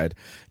tied.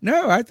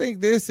 No, I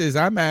think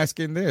I'm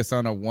asking this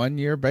on a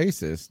 1-year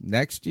basis.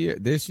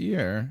 This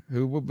year,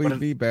 who will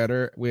be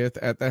better with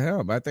at the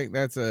helm? I think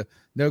that's a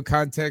no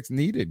context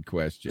needed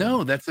question.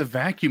 No, that's a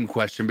vacuum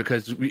question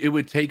because it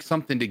would take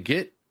something to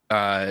get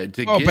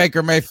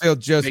Baker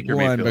Mayfield just Baker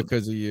won Mayfield.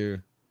 because of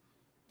you.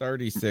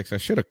 36. I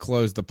should have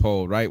closed the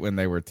poll right when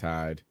they were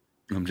tied.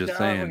 I'm just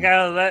saying. We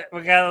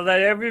gotta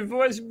let every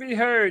voice be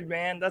heard,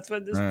 man. That's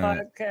what this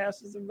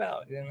podcast is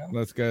about,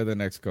 Let's go to the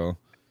next call.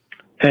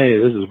 Hey,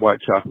 this is White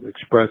Chocolate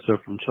Espresso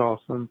from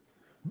Charleston.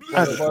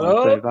 I just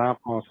want to say that I'm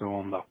also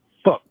on the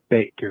fuck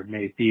Baker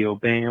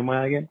Mayfield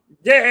bandwagon.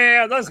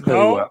 Yeah, let's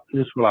go.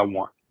 This is what I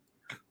want.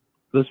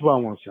 This is what I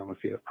want to see on the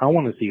field. I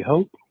want to see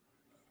hope,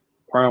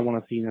 or I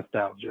want to see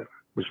nostalgia,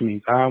 which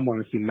means I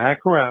want to see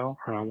Matt Corral,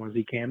 or I want to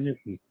see Cam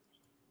Newton.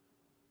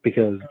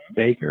 Because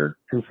Baker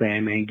and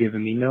Sam ain't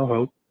giving me no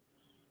hope,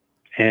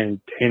 and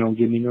they don't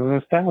give me no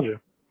nostalgia.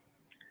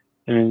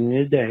 And at the end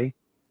of the day,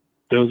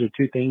 those are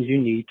two things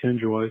you need to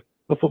enjoy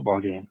a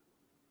football game.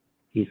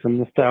 You need some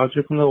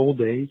nostalgia from the old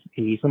days,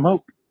 you need some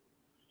hope.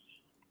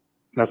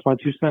 That's my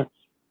 2 cents.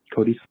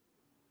 Cody.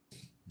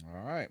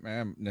 All right,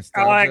 man.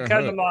 All right,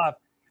 cut him off.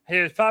 He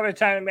was probably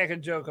trying to make a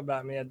joke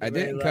about me. I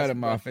didn't cut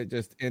him off. It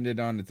just ended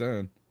on its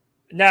own.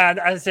 Nah,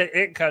 I said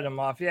it cut him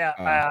off.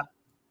 Yeah.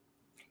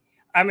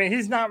 I mean,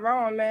 he's not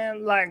wrong,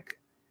 man.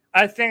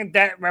 I think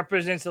that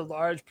represents a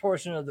large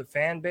portion of the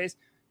fan base.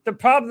 The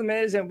problem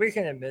is, and we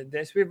can admit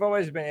this, we've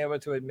always been able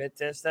to admit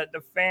this, that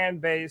the fan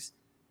base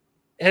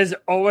has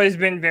always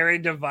been very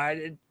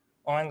divided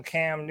on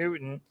Cam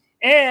Newton.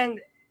 And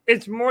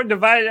it's more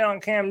divided on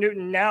Cam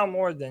Newton now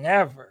more than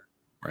ever.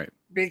 Right.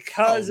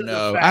 Because of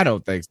the fact, I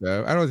don't think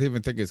so. I don't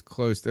even think it's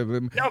close to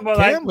him. No, but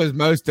Cam was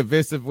most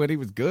divisive when he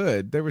was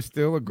good. There was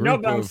still a group. No,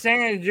 but I'm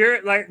saying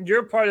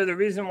you're part of the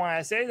reason why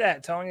I say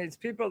that, Tony. It's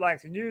people like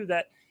you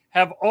that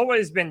have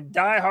always been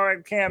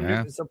diehard Cam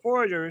Newton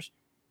supporters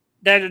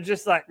that are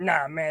just like,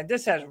 nah, man,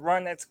 this has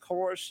run its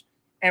course,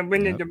 and we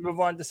need to move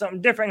on to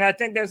something different. And I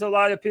think there's a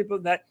lot of people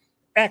that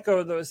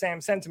echo those same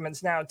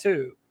sentiments now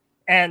too,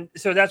 and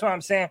so that's why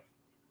I'm saying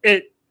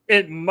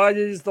it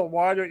muddies the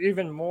water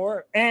even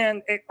more.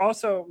 And it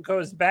also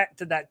goes back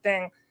to that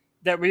thing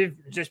that we've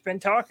just been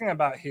talking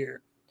about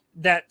here,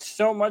 that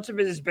so much of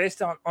it is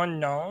based on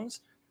unknowns.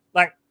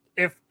 Like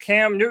if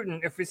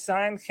we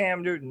sign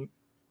Cam Newton,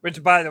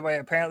 which by the way,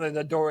 apparently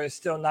the door is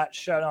still not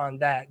shut on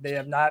that. They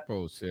have not.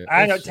 Bullshit.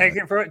 I know, take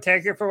it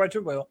for what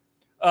you will.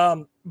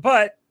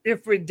 But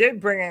if we did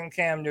bring in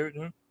Cam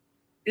Newton,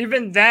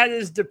 even that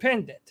is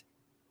dependent,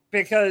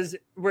 because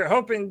we're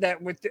hoping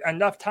that with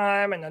enough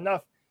time and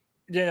enough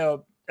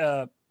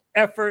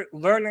effort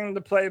learning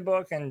the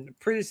playbook and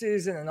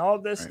preseason and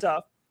all this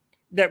stuff,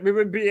 that we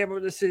would be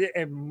able to see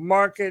a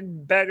marked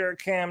better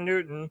Cam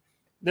Newton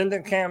than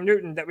the Cam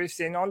Newton that we've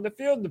seen on the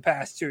field the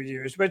past 2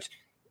 years, which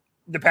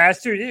the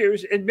past 2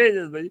 years,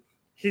 admittedly,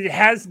 he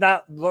has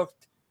not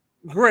looked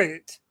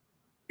great,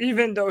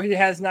 even though he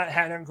has not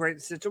had a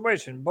great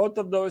situation. Both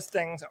of those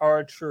things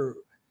are true.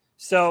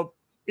 So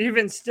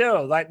even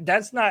still,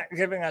 that's not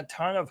giving a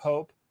ton of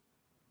hope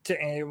to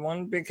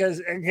anyone, because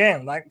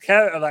again,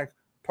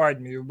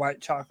 pardon me, White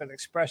Chocolate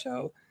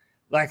Espresso,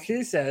 like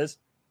he says,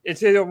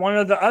 it's either one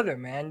or the other,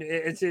 man.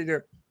 It's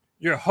either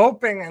you're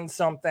hoping in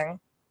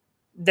something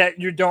that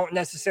you don't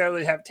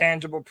necessarily have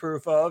tangible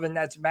proof of, and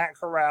that's Matt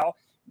Corral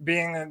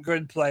being a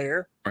good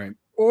player, right?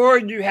 Or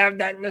you have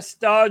that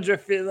nostalgia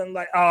feeling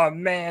like, oh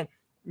man,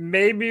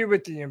 maybe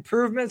with the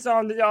improvements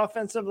on the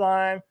offensive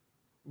line,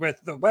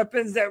 with the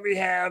weapons that we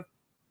have,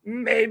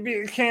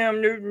 maybe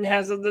Cam Newton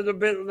has a little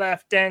bit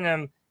left in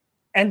him.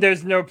 And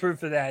there's no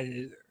proof of that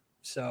either.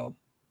 So,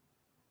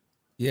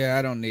 yeah,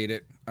 I don't need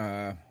it.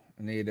 I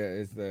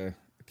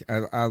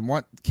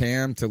want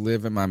Cam to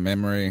live in my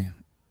memory,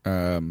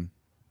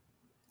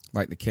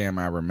 like the Cam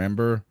I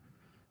remember.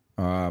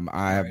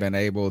 I have been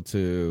able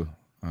to.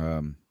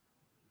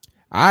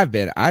 I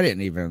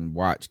didn't even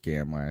watch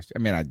Cam last. I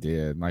mean, I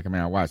did. Like, I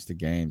mean, I watched the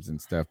games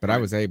and stuff, but I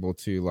was able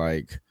to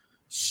like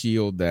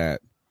shield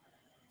that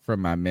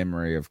from my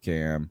memory of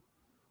Cam.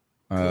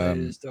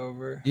 Glazed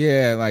over.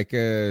 Yeah, like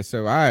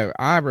so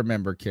I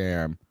remember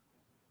Cam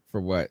for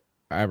what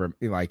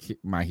like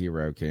my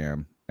hero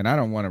Cam, and I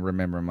don't want to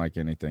remember him like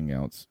anything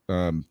else.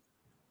 Yeah.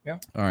 All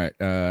right,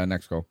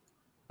 next call.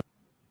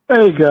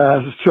 Hey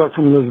guys, it's Chuck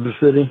from Elizabeth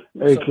City,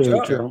 aka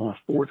Chuck? Carolina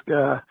Sports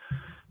Guy.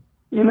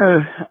 You know,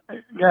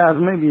 guys,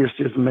 maybe it's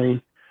just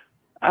me.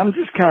 I'm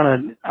just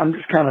kind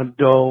of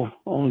dull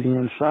on the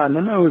inside. And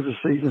I know as the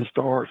season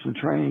starts and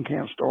training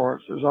camp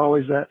starts, there's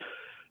always that.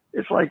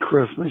 It's like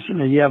Christmas, you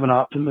know. You have an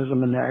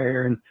optimism in the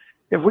air, and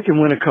if we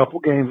can win a couple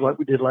games like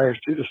we did last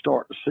year to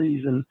start the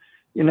season,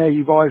 you know,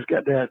 you've always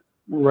got that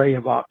ray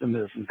of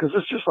optimism. Because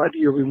it's just like the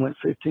year we went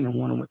 15-1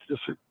 and went to the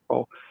Super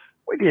Bowl.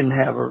 We didn't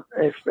have our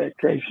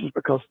expectations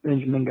because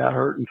Benjamin got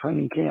hurt in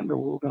training camp that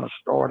we were going to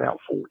start out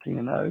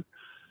 14-0.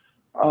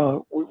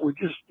 We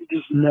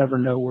just never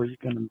know where you're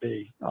going to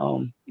be.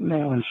 Now,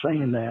 in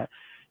saying that,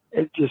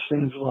 it just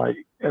seems like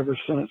ever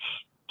since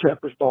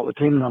Tepper's bought the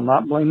team, and I'm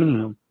not blaming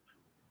him,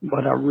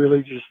 but I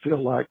really just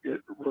feel like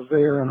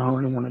Rivera and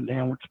Honey went a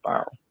downward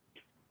spiral.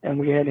 And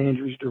we had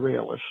injuries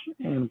derail us.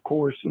 And, of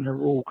course, you know,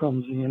 Rule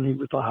comes in. He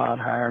was a hot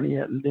hire, and he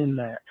hadn't been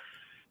that.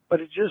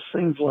 But it just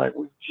seems like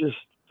we just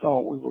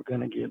thought we were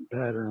going to get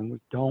better, and we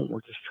don't.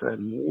 We're just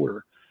treading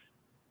water.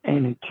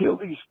 And until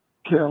these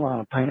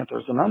Carolina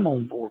Panthers, and I'm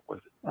on board with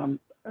it.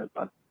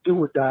 I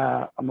do or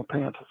die. I'm a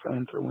Panther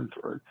fan through and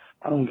through.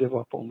 I don't give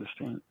up on this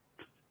team.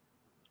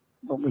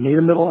 But we need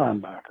a middle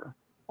linebacker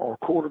or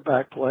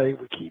quarterback play.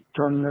 We keep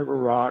turning over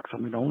rocks,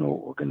 and we don't know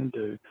what we're going to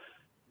do.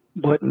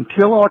 But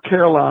until our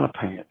Carolina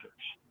Panthers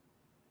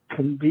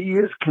can be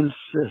as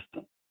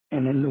consistent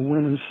and in the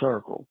winning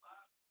circle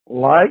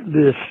like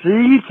this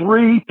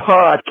C3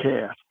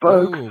 podcast,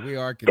 folks, we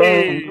are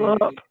thumbs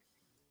up.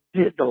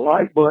 Hit the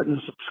like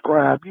button,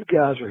 subscribe. You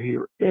guys are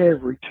here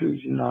every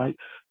Tuesday night.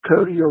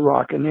 Cody, you're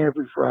rocking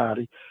every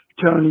Friday.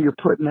 Tony, you're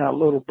putting out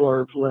little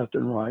blurbs left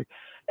and right.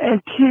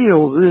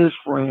 Until this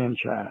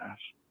franchise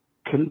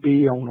can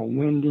be on a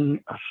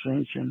winning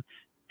ascension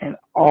and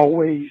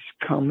always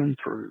coming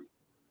through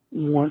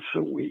once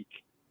a week,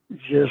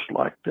 just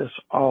like this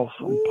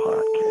awesome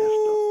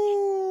podcast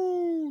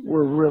does.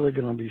 We're really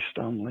going to be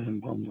stumbling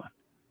and bumbling.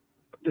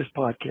 But this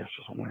podcast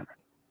is a winner.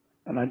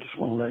 And I just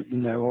want to let you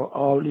know,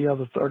 all the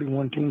other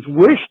 31 teams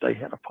wish they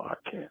had a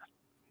podcast.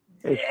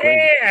 It's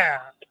crazy.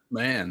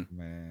 Man.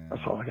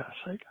 That's all I got to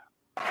say,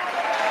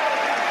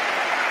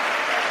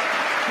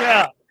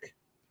 guys.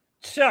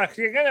 Chuck,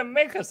 you're gonna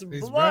make us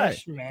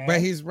blush, man. But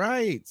he's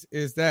right.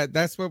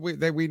 That's what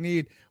we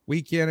need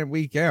week in and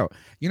week out.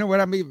 You know what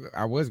I mean?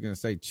 I was gonna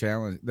say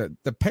challenge.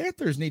 The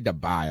Panthers need to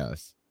buy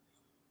us.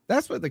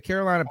 That's what the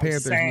Carolina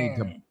Panthers need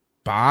to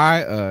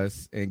buy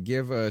us and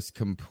give us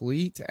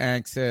complete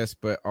access,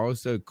 but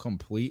also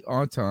complete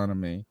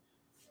autonomy.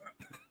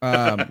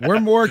 We're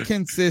more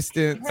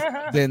consistent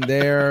than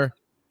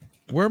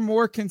we're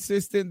more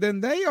consistent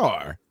than they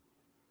are.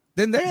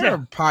 Than their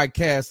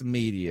podcast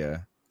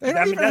media.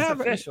 That's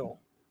official.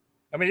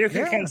 I mean, you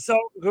can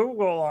consult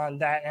Google on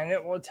that, and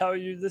it will tell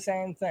you the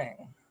same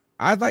thing.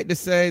 I'd like to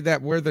say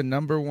that we're the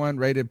 #1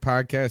 rated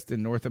podcast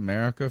in North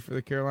America for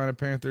the Carolina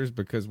Panthers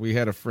because we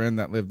had a friend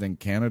that lived in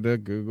Canada,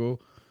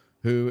 Google,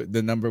 who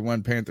the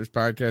 #1 Panthers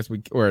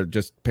podcast, or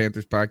just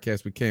Panthers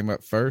podcast, we came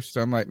up first.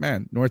 So I'm like,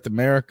 man, North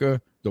America,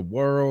 the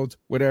world,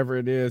 whatever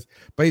it is.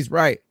 But he's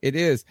right. It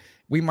is.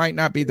 We might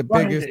not be the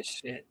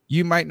biggest.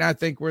 You might not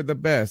think we're the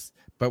best,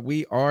 but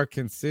we are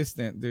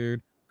consistent,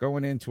 dude.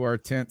 Going into our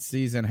 10th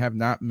season, have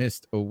not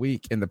missed a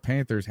week, and the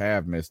Panthers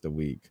have missed a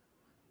week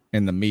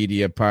in the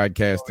media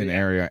podcasting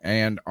area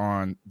and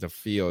on the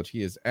field.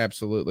 He is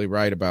absolutely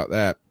right about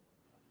that.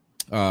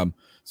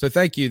 So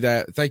thank you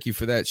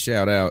for that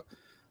shout out.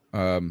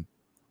 And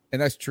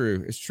that's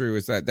true. It's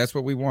true. That's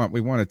what we want. We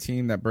want a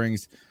team that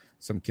brings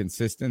some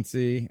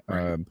consistency.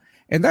 And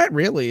that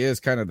really is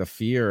kind of the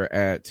fear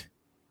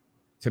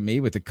to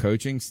me with the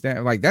coaching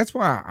staff. Like, that's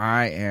why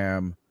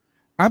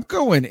I'm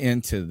going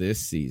into this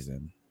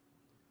season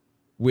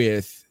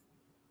with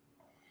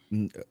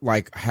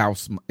like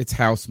house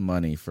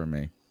money for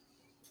me.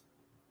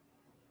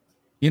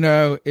 You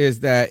know, is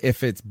that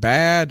if it's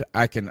bad,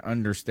 I can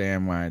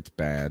understand why it's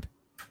bad.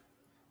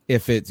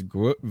 If it's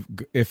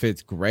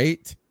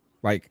great,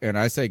 like, and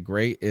I say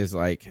great is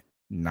like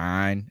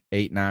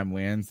 8, 9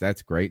 wins,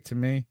 that's great to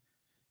me.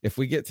 If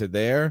we get to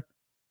there,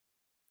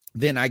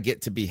 then I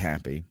get to be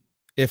happy.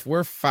 If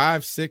we're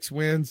 5, 6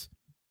 wins,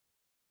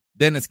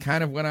 then it's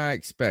kind of what I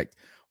expect.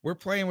 We're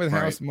playing with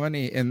house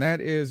money, and that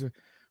is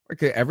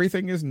okay.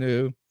 Everything is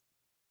new.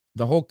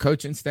 The whole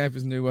coaching staff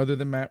is new, other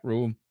than Matt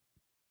Rule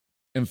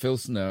and Phil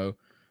Snow.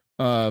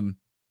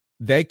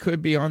 They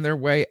could be on their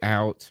way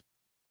out.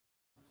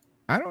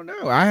 I don't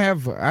know. I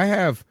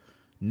have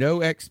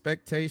no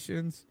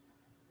expectations.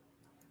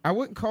 I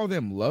wouldn't call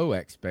them low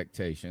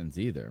expectations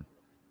either.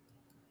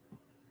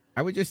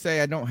 I would just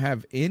say I don't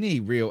have any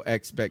real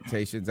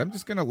expectations. I'm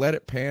just going to let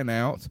it pan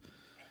out.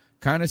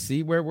 kind of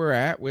see where we're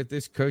at with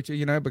this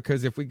coaching,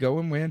 because if we go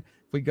and win,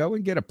 if we go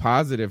and get a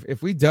positive,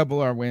 if we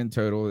double our win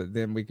total,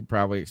 then we could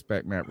probably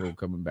expect Matt Rule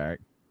coming back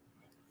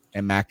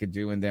and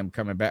McAdoo and them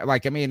coming back.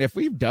 If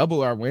we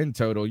double our win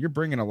total, you're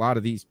bringing a lot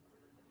of these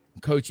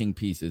coaching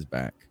pieces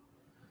back.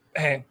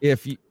 Hey,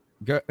 if you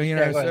go,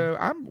 go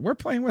so we're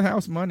playing with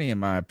house money, in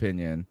my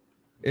opinion.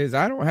 Is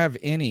I don't have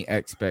any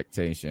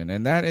expectation,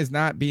 and that is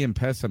not being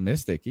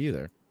pessimistic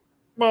either.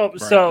 Well, Right.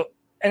 so,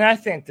 and I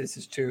think this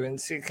is true. And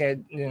CK,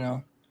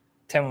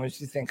 tell me what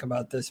you think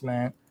about this,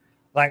 man.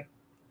 Like,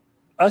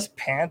 us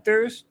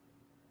Panthers,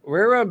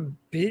 we're a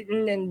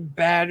beaten and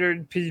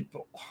battered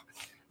people.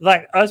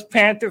 Like, us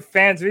Panther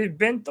fans, we've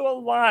been through a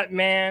lot,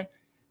 man.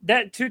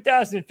 That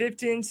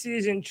 2015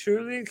 season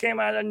truly came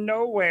out of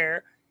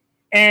nowhere,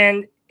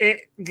 and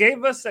it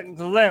gave us a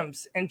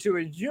glimpse into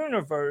a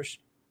universe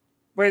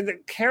where the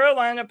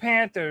Carolina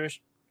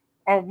Panthers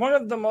are one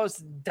of the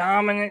most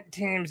dominant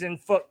teams in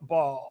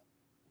football.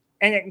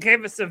 And it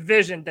gave us a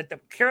vision that the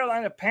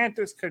Carolina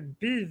Panthers could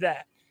be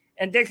that,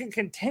 and they can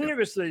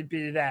continuously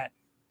be that.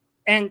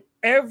 And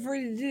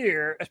every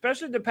year,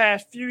 especially the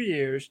past few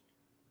years,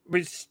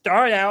 we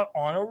start out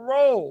on a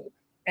roll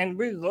and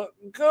we look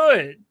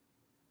good.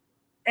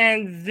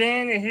 And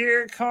then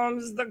here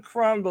comes the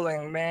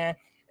crumbling, man.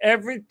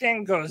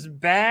 Everything goes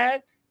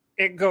bad.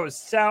 It goes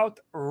south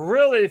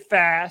really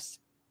fast.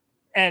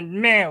 And,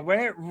 man, when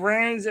it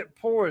rains, it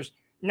pours.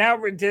 Now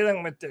we're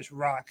dealing with this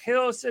Rock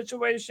Hill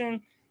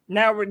situation.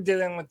 Now we're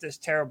dealing with this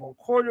terrible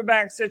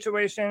quarterback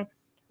situation.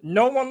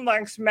 No one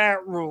likes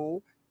Matt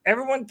Rule.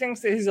 Everyone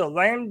thinks that he's a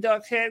lame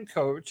duck head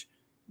coach.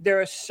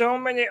 There are so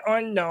many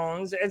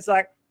unknowns. It's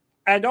like,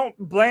 I don't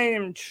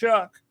blame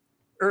Chuck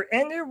or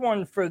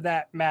anyone for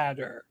that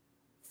matter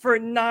for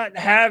not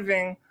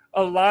having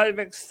a lot of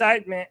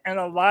excitement and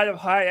a lot of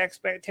high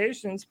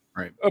expectations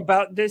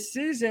about this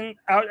season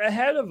out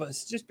ahead of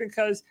us, just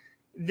because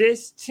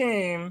this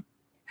team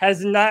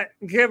has not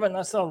given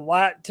us a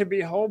lot to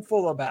be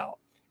hopeful about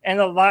and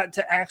a lot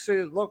to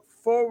actually look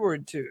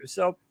forward to.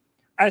 So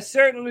I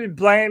certainly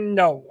blame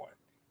no one.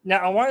 Now,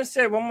 I want to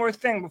say one more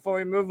thing before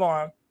we move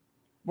on.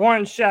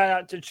 One, shout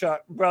out to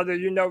Chuck. Brother,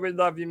 we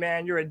love you,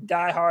 man. You're a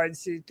diehard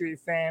C3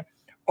 fan,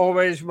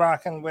 always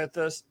rocking with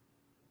us.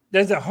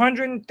 There's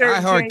 113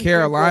 diehard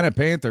Carolina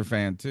people. Panther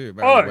fan, too.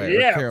 By the way.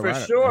 Yeah, Carolina,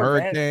 for sure,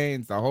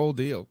 Hurricanes, man. The whole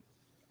deal.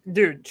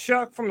 Dude,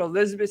 Chuck from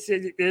Elizabeth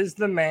City is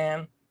the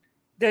man.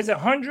 There's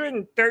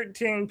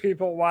 113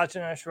 people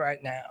watching us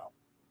right now.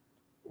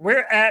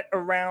 We're at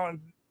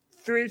around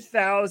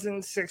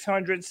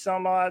 3,600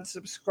 some odd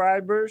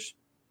subscribers.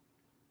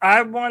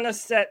 I want to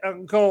set a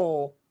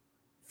goal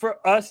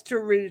for us to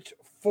reach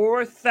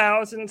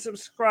 4,000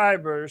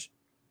 subscribers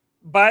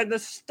by the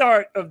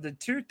start of the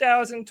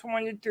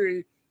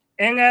 2023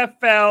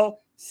 NFL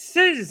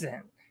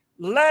season.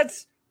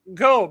 Let's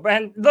go.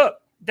 And look,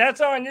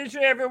 that's on each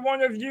and every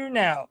one of you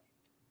now.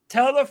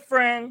 Tell a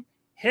friend,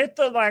 hit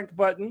the like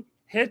button,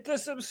 hit the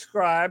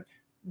subscribe,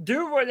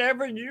 do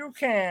whatever you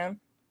can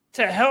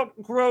to help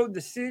grow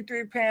the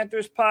C3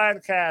 Panthers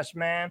podcast,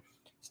 man.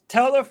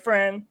 Tell a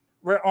friend.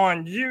 We're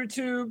on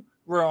YouTube,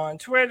 we're on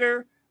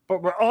Twitter,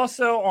 but we're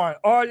also on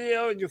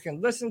audio. You can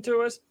listen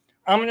to us.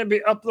 I'm going to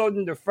be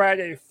uploading the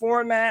Friday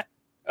format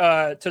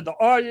to the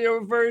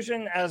audio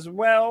version as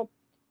well.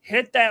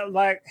 Hit that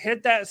like,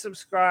 hit that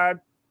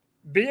subscribe.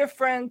 Be a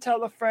friend,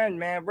 tell a friend,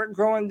 man. We're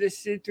growing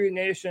this C3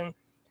 Nation.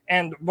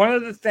 And one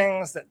of the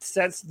things that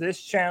sets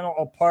this channel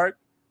apart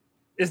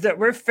is that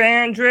we're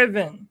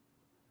fan-driven.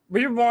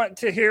 We want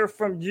to hear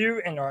from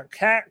you in our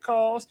cat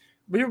calls.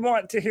 We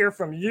want to hear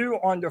from you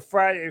on the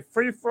Friday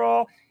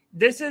free-for-all.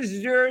 This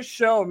is your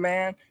show,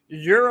 man.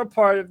 You're a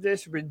part of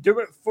this. We do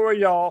it for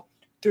y'all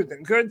through the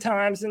good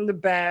times and the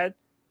bad.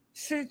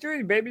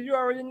 C3, baby, you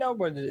already know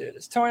what it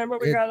is. Tony, what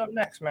we got up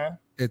next, man?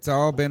 It's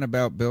all been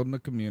about building a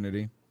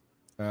community.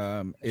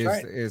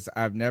 Right.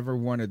 I've never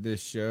wanted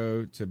this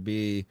show to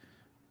be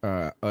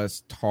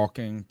us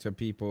talking to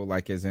people,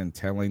 like as in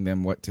telling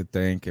them what to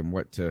think and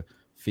what to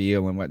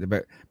feel and what to,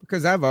 but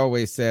because I've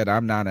always said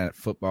I'm not a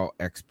football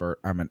expert,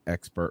 I'm an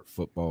expert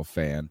football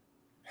fan.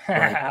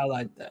 Right? I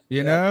like that.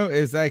 You know,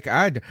 it's like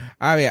I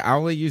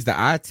only use the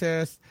eye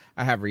test.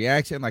 I have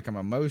reaction, like I'm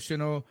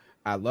emotional.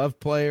 I love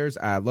players.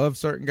 I love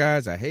certain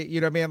guys. I hate, you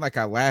know what I mean? Like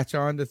I latch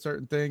on to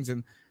certain things,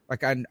 and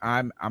like I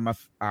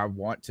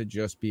want to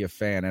just be a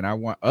fan, and I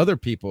want other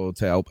people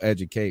to help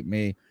educate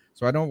me.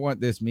 So I don't want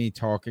this me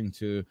talking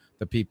to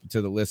the people, to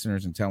the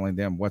listeners, and telling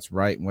them what's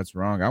right and what's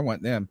wrong. I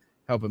want them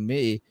helping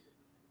me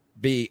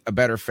be a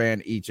better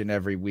fan each and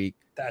every week.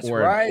 That's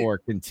right. Or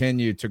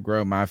continue to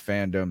grow my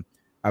fandom.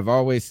 I've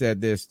always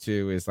said this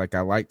too, is like,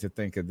 I like to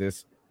think of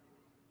this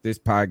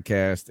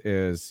podcast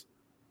as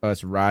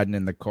us riding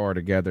in the car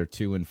together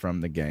to and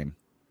from the game.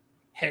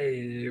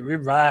 Hey, we're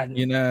riding.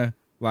 You know,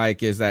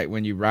 like, is that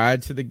when you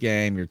ride to the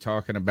game, you're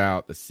talking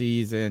about the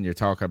season, you're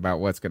talking about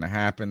what's going to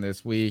happen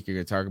this week, you're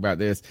going to talk about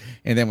this.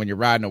 And then when you're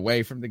riding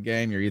away from the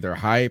game, you're either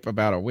hype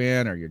about a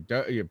win or you're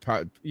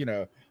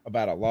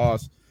about a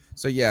loss.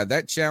 So yeah,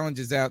 that challenge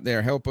is out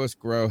there. Help us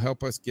grow,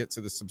 help us get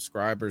to the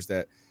subscribers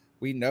that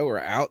we know are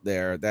out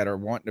there that are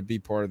wanting to be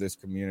part of this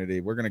community.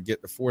 We're going to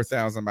get to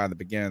 4,000 by the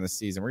beginning of the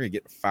season. We're going to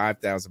get to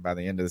 5,000 by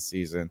the end of the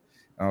season. And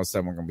all of a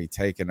sudden, we're going to be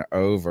taking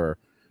over.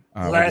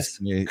 Let's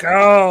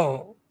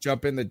go.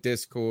 Jump in the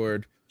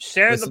Discord.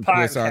 Share the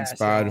podcast on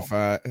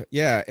Spotify.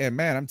 Yeah, and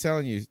man, I'm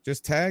telling you,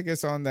 just tag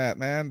us on that,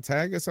 man.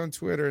 Tag us on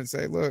Twitter and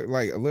say,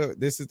 look,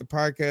 this is the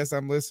podcast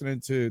I'm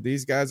listening to.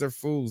 These guys are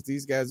fools.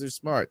 These guys are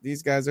smart.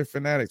 These guys are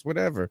fanatics.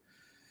 Whatever.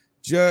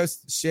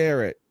 Just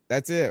share it.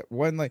 That's it.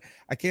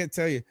 I can't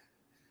tell you.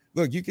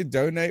 Look, you can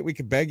donate. We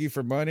can beg you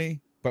for money,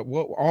 but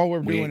all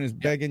we're doing is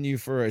begging you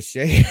for a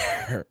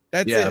share.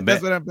 That's it.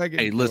 That's what I'm begging.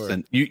 Hey, for.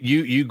 Listen,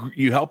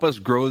 you help us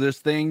grow this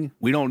thing.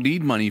 We don't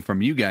need money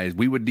from you guys.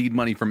 We would need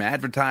money from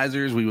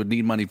advertisers. We would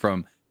need money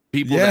from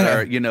people that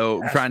are,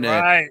 trying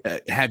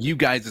to have you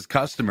guys as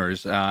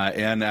customers.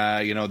 And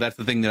that's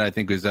the thing that I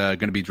think is going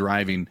to be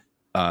driving,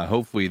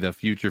 hopefully, the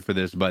future for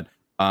this. But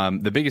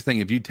the biggest thing,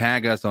 if you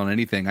tag us on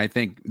anything, I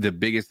think the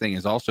biggest thing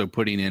is also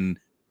putting in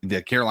the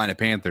Carolina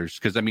Panthers,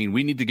 because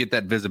we need to get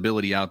that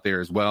visibility out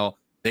there as well.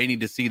 They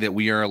need to see that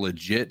we are a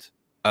legit,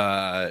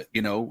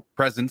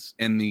 presence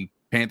in the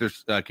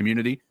Panthers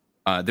community.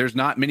 There's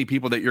not many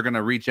people that you're going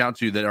to reach out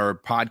to that are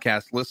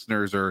podcast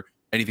listeners or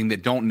anything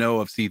that don't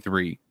know of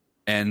C3,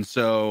 and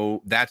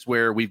so that's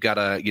where we've got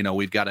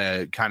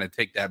to kind of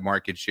take that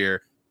market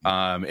share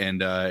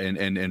and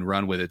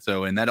run with it.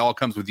 So, and that all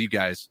comes with you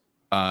guys,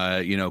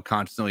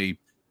 constantly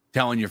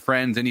telling your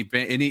friends. Any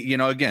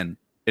again.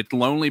 It's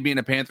lonely being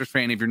a Panthers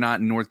fan if you're not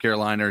in North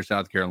Carolina or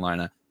South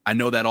Carolina. I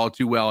know that all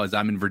too well as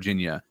I'm in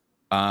Virginia,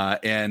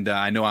 and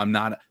I know I'm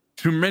not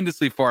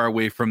tremendously far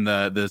away from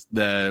the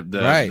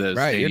right.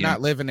 Stadium, You're not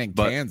living in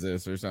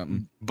Kansas or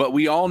something. But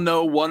we all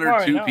know one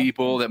or two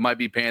people that might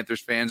be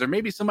Panthers fans, or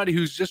maybe somebody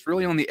who's just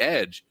really on the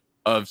edge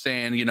of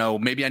saying,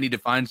 maybe I need to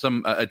find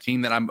a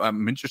team that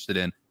I'm interested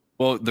in.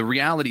 Well, the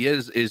reality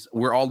is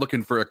we're all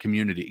looking for a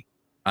community.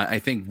 I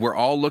think we're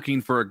all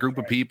looking for a group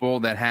of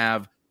people that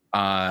have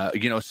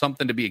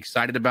something to be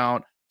excited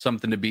about,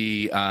 something to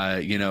be,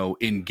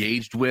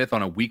 engaged with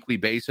on a weekly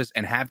basis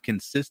and have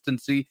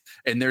consistency.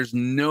 And there's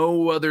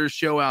no other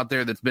show out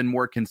there that's been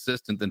more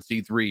consistent than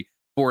C3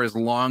 for as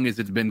long as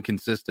it's been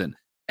consistent.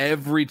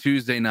 Every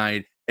Tuesday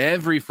night,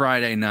 every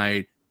Friday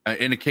night,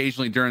 and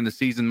occasionally during the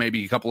season,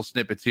 maybe a couple of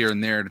snippets here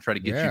and there to try to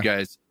get you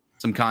guys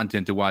some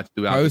content to watch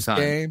throughout the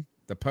time.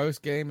 The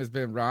post game has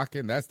been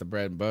rocking. That's the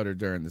bread and butter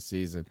during the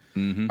season.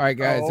 Mm-hmm. All right,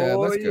 guys,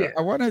 let's go.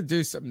 I want to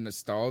do some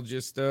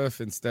nostalgia stuff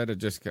instead of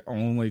just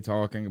only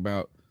talking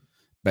about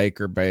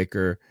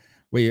Baker.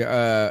 We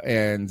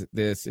and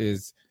this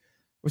is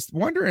was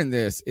wondering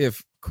this: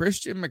 if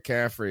Christian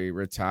McCaffrey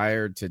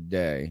retired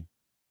today,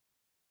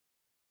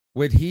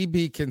 would he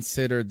be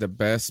considered the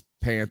best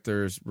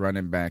Panthers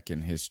running back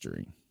in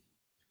history?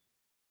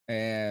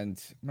 And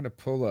I'm going to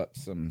pull up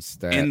some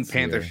stats in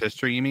Panthers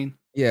history. You mean?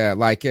 Yeah,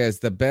 like as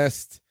the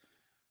best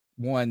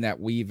one that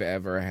we've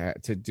ever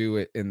had to do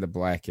it in the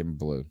black and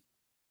blue,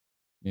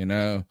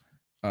 because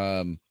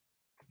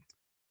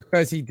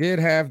he did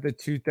have the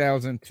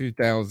 1000,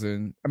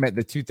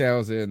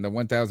 the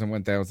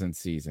 1000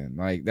 season.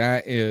 Like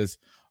that is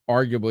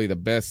arguably the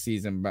best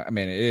season.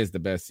 It is the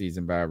best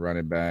season by a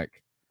running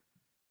back.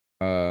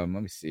 Let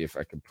me see if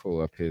I can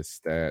pull up his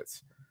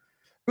stats.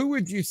 Who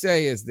would you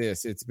say is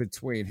this? It's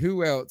between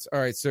who else? All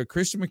right, so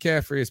Christian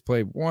McCaffrey has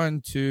played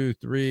 1, 2,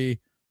 3,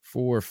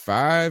 4,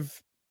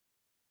 5.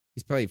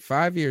 He's played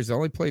 5 years,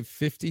 only played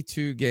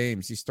 52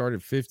 games. He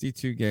started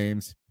 52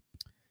 games.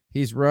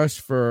 He's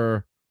rushed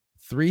for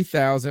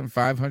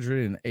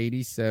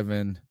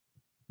 3,587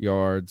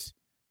 yards.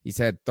 He's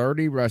had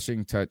 30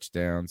 rushing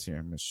touchdowns. Here,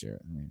 I'm going to share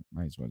it.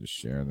 Might as well just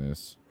share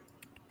this.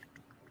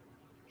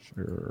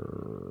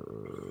 Share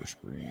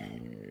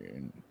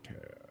screen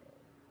tab.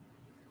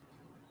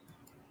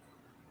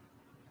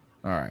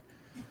 All right.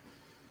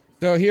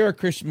 So here are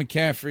Christian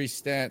McCaffrey's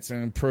stats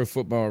and Pro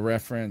Football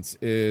Reference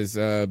is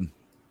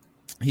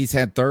he's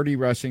had 30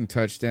 rushing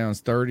touchdowns,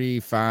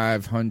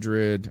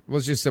 3,500.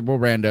 We'll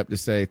round up to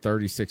say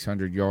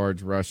 3,600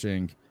 yards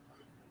rushing.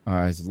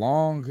 His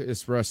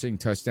longest rushing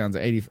touchdowns,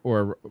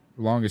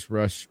 longest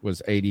rush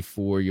was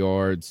 84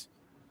 yards.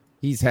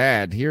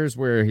 Here's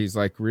where he's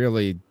like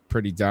really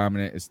pretty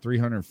dominant, is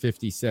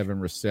 357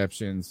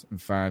 receptions in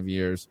 5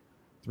 years,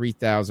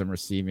 3,000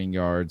 receiving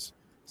yards.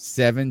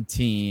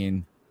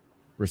 17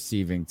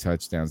 receiving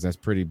touchdowns. That's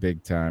pretty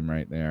big time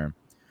right there.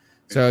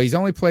 So he's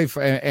only played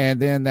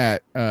and then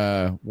that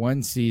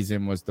one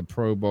season was the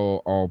Pro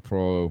Bowl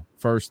All-Pro,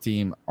 first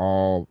team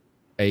All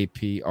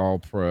AP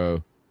All-Pro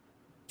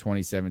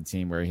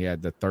 2017, where he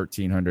had the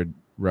 1,300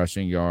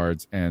 rushing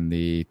yards and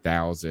the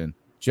 1,000.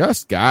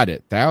 Just got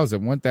it.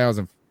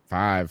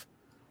 1,005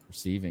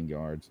 receiving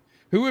yards.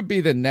 Who would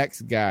be the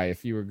next guy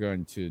if you were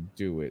going to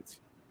do it?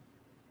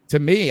 To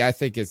me, I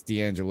think it's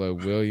D'Angelo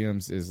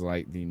Williams is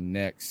like the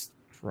next,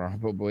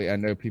 probably. I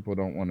know people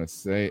don't want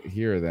to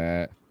hear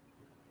that.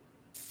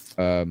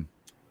 So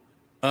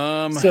CK,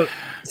 I'm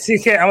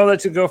gonna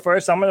let you go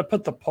first. I'm gonna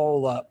put the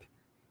poll up.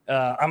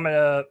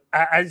 So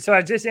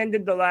I just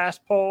ended the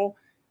last poll.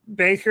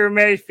 Baker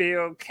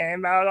Mayfield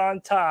came out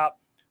on top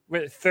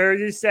with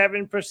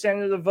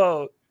 37% of the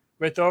vote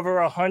with over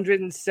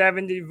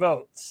 170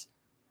 votes.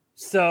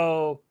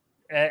 So,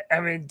 I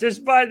mean,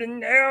 just by the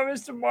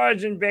narrowest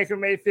margin, Baker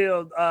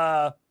Mayfield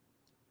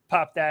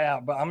popped that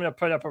out. But I'm going to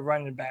put up a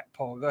running back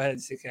poll. Go ahead,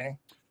 CK.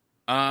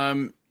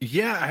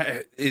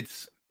 Yeah,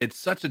 it's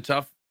such a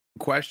tough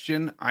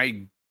question.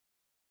 I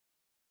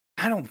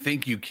don't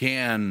think you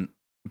can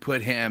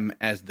put him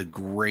as the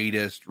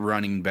greatest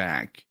running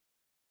back.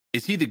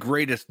 Is he the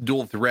greatest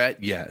dual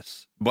threat?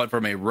 Yes. But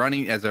from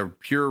as a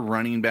pure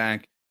running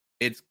back,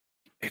 it's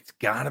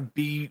gotta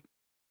be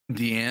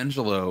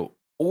D'Angelo.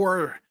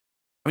 Or,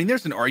 I mean,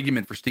 there's an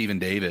argument for Steven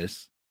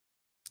Davis.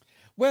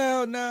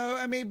 Well, no,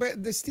 I mean,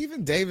 but the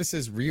Steven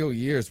Davis's real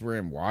years were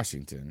in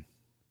Washington.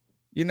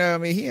 You know, I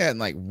mean, he had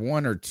like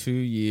 1 or 2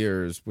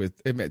 years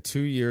with 2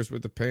 years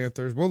with the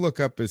Panthers. We'll look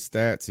up his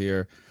stats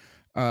here.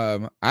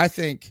 I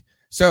think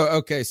so.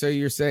 Okay, so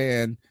you're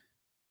saying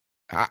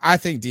I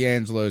think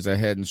D'Angelo's a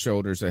head and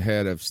shoulders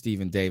ahead of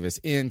Steven Davis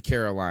in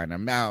Carolina.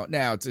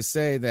 Now to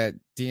say that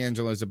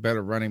D'Angelo's a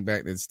better running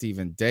back than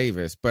Steven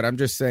Davis, but I'm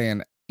just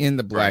saying in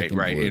the black and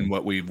blue. In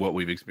what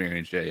we've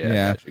experienced.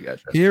 Yeah.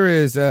 Gotcha. Here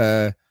is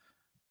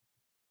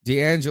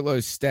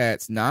D'Angelo's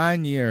stats: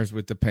 9 years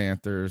with the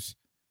Panthers.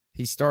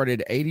 He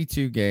started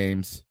 82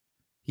 games.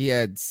 He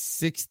had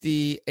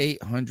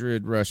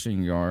 6,800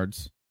 rushing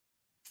yards.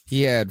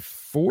 He had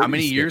 40. How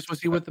many years was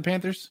he with the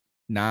Panthers?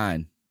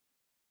 9.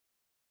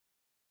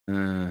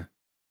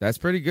 That's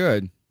pretty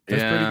good.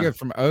 That's pretty good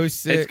from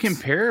 06. It's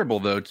comparable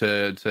though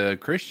to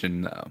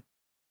Christian though.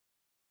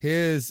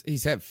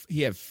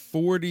 He had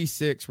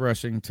 46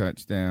 rushing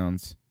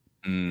touchdowns.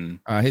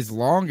 His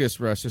longest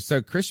rusher.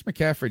 So Christian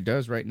McCaffrey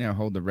does right now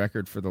hold the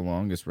record for the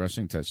longest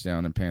rushing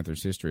touchdown in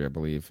Panthers history, I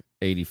believe,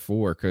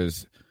 84,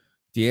 because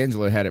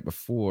D'Angelo had it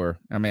before.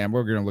 I mean,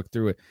 we're going to look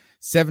through it.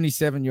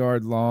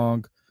 77-yard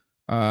long.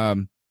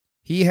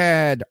 He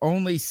had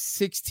only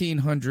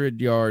 1,600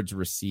 yards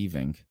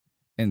receiving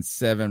and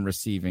 7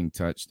 receiving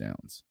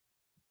touchdowns.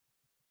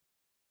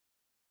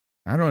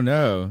 I don't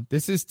know.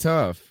 This is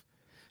tough.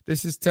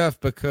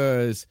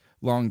 Because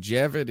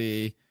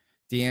longevity,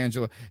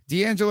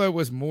 D'Angelo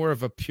was more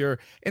of a pure,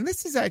 and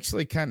this is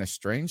actually kind of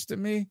strange to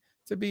me,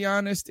 to be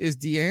honest, is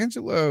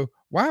D'Angelo,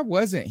 why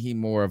wasn't he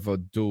more of a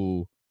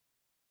dual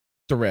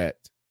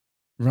threat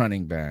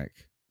running back?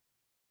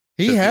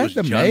 He had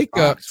the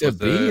makeup to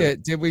be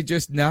it. Did we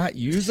just not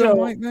use him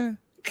like that?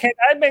 Can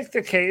I make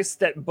the case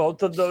that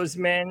both of those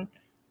men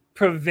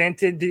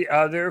prevented the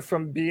other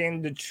from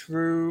being the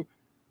true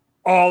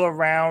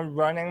all-around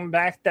running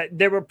back? That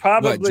they were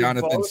probably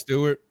Jonathan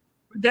Stewart?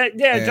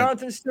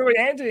 Jonathan Stewart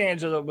and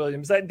D'Angelo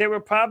Williams. Like, they were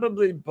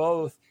probably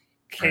both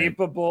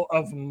capable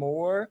of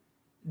more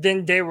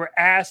than they were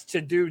asked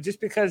to do,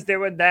 just because they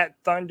were that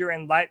thunder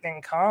and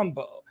lightning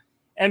combo.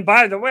 And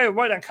by the way,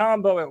 what a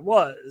combo it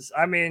was.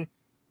 I mean,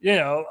 you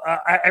know,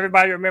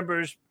 everybody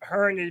remembers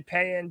Hurney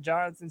paying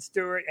Jonathan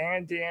Stewart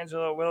and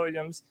D'Angelo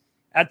Williams.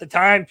 At the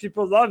time,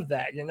 people loved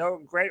that, you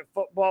know, great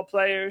football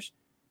players.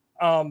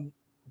 When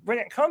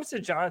it comes to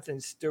Jonathan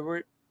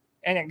Stewart,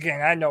 and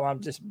again, I know I'm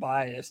just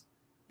biased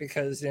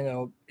because, you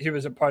know, he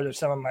was a part of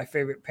some of my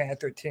favorite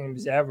Panther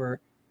teams ever.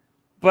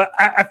 But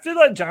I feel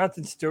like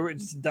Jonathan Stewart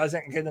just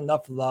doesn't get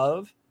enough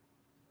love.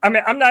 I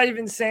mean, I'm not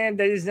even saying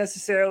that he's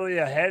necessarily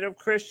ahead of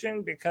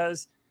Christian,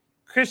 because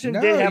Christian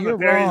did have a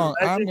very wrong.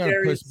 legendary I'm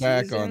going to push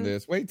back season. on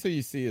this. Wait till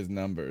you see his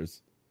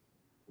numbers.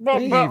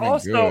 But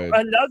also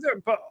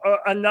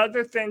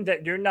another thing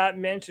that you're not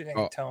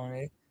mentioning,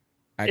 Tony,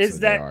 actually is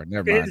that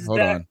never mind. Hold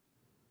on.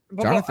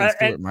 Jonathan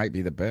Stewart might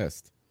be the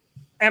best.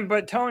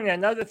 But Tony,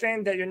 another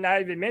thing that you're not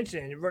even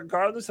mentioning,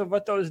 regardless of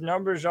what those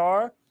numbers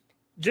are,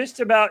 just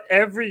about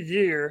every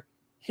year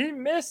he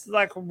missed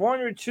like 1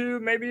 or 2,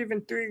 maybe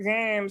even 3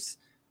 games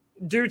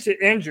due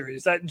to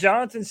injuries. Like,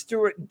 Jonathan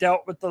Stewart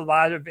dealt with a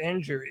lot of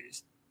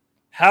injuries.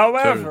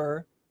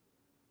 However,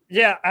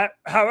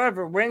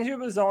 when he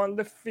was on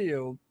the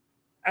field,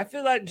 I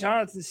feel like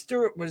Jonathan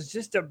Stewart was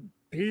just a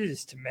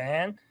beast,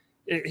 man.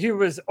 He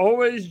was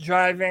always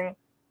driving.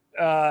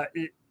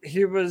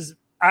 He was,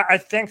 I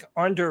think,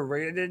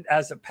 underrated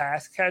as a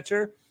pass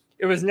catcher.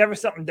 It was never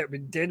something that we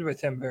did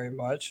with him very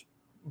much,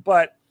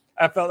 but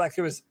I felt like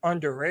he was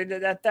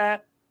underrated at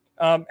that.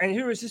 And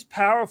he was just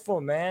powerful,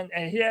 man.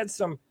 And he had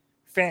some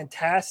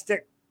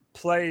fantastic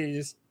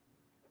plays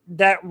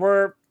that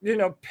were, you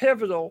know,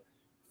 pivotal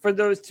for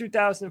those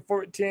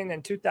 2014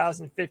 and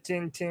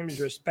 2015 teams,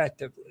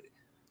 respectively.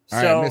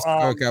 All right,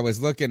 Mr. Cook, I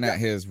was looking at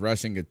his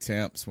rushing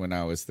attempts when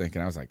I was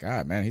thinking, I was like,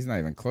 God, man, he's not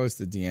even close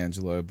to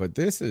D'Angelo, but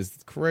this is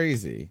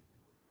crazy.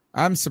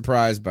 I'm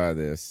surprised by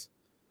this,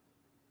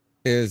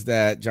 is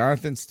that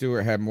Jonathan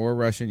Stewart had more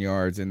rushing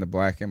yards in the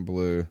black and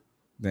blue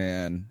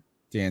than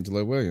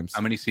D'Angelo Williams.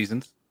 How many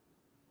seasons?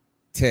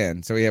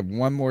 10. So he had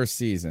one more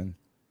season.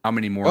 How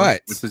many more?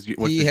 But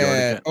he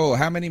had,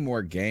 how many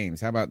more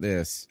games? How about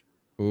this?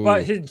 Ooh,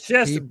 but he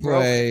just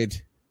played.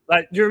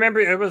 Like, do you remember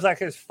it was like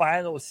his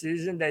final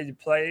season that he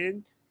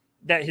played?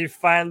 that he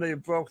finally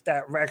broke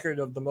that record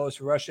of the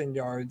most rushing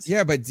yards.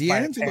 Yeah, but by a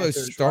D'Angelo Panthers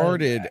running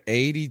started back.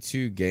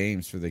 82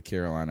 games for the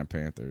Carolina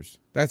Panthers.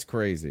 That's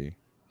crazy.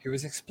 He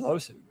was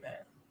explosive, man.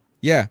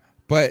 Yeah,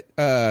 but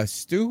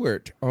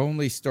Stewart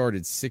only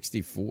started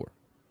 64.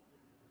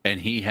 And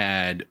he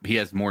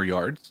has more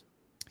yards.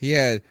 He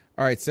had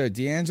all right. So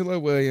D'Angelo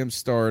Williams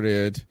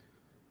started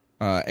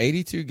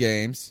 82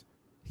 games.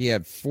 He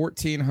had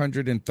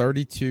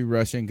 1,432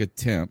 rushing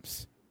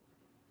attempts,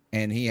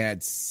 and he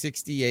had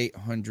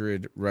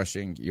 6,800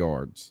 rushing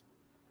yards.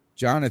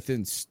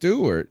 Jonathan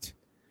Stewart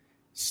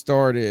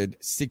started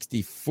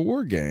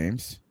 64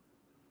 games,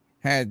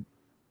 had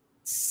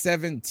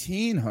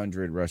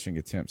 1,700 rushing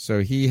attempts.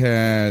 So he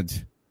had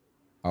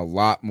a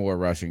lot more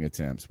rushing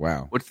attempts.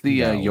 Wow. What's the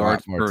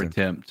yards per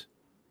attempt?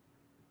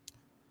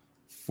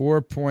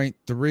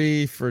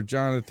 4.3 for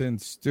Jonathan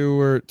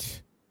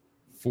Stewart,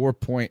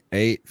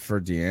 4.8 for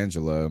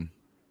D'Angelo.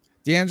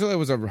 D'Angelo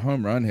was a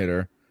home run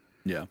hitter.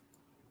 Yeah.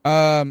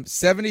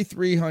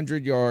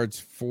 7,300 yards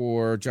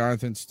for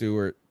Jonathan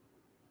Stewart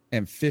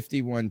and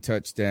 51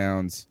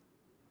 touchdowns.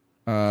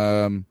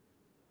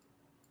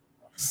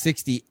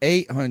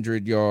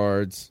 6,800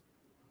 yards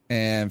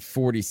and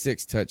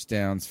 46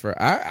 touchdowns for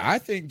I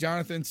think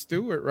Jonathan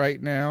Stewart right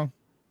now.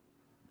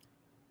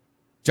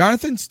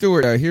 Jonathan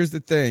Stewart, here's the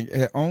thing.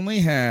 It only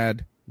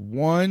had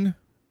one.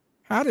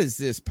 How is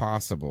this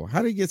possible?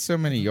 How did he get so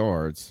many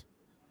yards?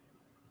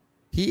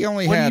 He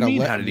only What do had you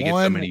mean, how did he get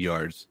so many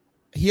yards?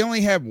 He only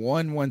had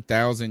one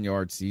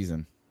 1,000-yard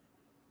season.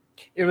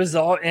 It was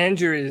all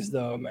injuries,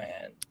 though,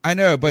 man. I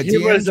know, but He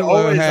was D'Angelo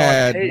always on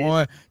had pace.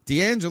 one.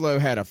 D'Angelo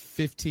had a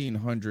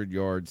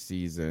 1,500-yard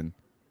season.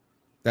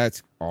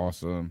 That's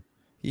awesome.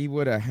 He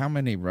would have. How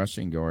many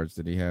rushing yards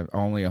did he have?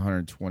 Only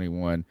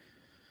 121.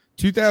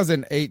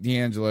 2008,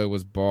 D'Angelo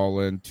was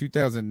balling.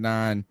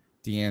 2009,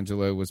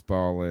 D'Angelo was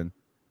balling.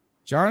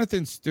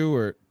 Jonathan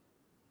Stewart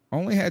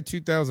only had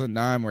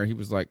 2009 where he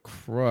was like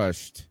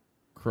crushed.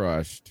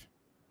 I'm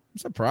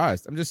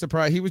surprised. I'm just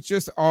surprised. He was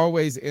just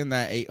always in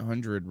that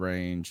 800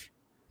 range.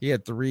 He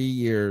had 3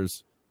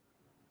 years,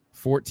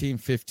 14,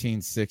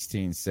 15,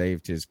 16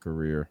 saved his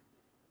career.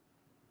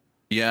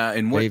 Yeah,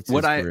 and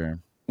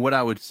what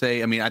I would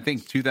say, I mean, I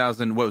think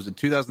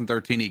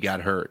 2013 he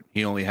got hurt.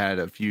 He only had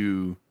a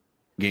few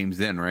games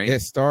then, right?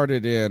 It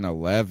started in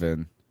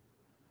 11.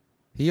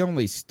 He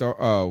only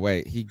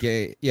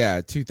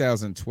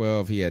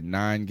 2012 he had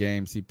 9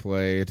 games he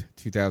played.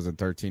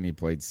 2013 he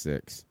played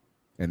 6.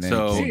 And then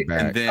he came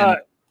back. And then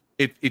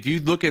if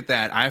you look at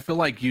that, I feel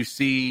like you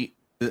see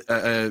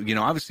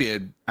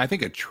obviously I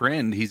think a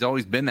trend. He's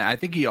always been that. I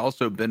think he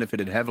also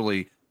benefited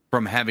heavily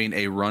from having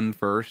a run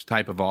first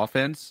type of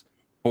offense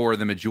for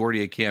the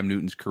majority of Cam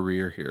Newton's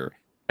career here.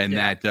 And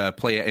that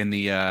play in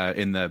the I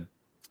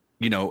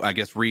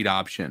guess read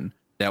option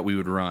that we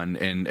would run.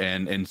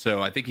 And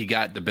so I think he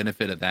got the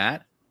benefit of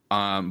that.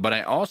 But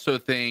I also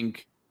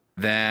think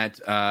that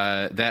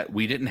that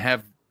we didn't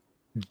have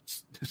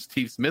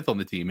Steve Smith on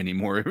the team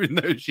anymore in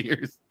those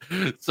years.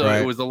 So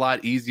Right. It was a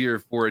lot easier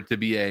for it to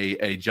be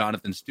a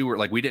Jonathan Stewart.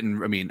 Like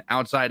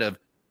outside of,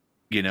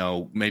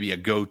 maybe a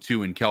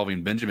go-to in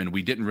Kelvin Benjamin,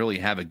 we didn't really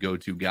have a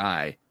go-to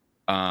guy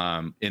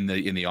in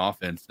the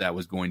offense that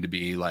was going to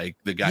be like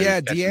the guy. Yeah,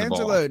 who's catching the ball.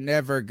 D'Angelo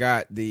never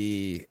got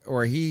he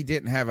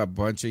didn't have a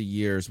bunch of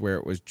years where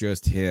it was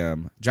just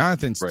him.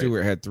 Jonathan Right.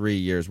 Stewart had 3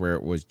 years where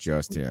it was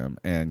just him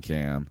and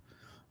Cam.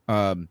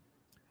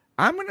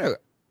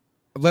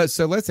 Let's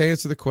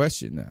answer the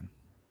question then,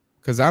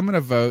 because I'm gonna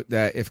vote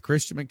that if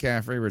Christian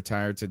McCaffrey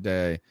retired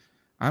today,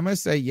 I'm gonna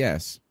say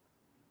yes.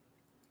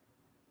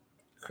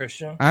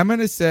 Christian? I'm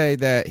gonna say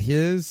that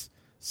his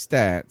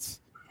stats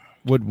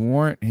would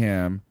warrant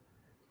him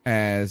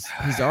as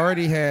he's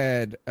already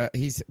had.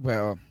 It's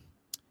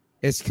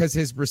because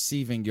his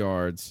receiving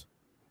yards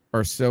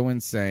are so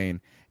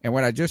insane. And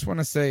what I just want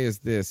to say is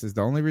the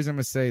only reason I'm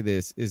gonna say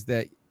this is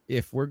that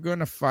if we're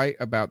gonna fight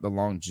about the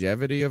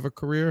longevity of a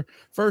career,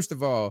 first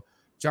of all,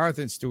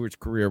 Jonathan Stewart's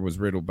career was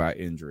riddled by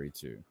injury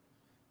too.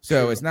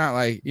 So It's not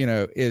like,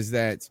 is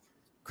that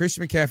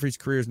Christian McCaffrey's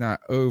career is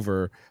not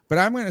over. But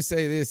I'm going to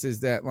say this is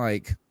that,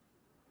 like,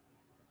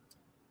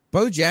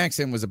 Bo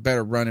Jackson was a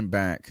better running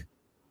back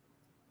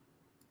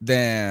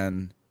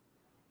than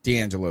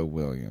D'Angelo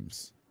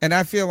Williams. And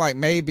I feel like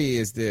maybe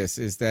is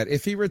that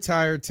if he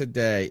retired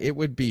today, it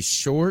would be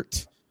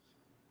short.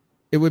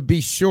 It would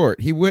be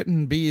short. He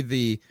wouldn't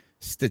be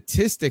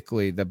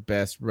statistically the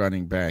best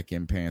running back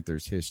in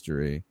Panthers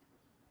history.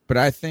 But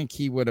I think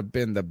he would have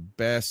been the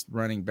best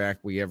running back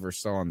we ever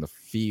saw on the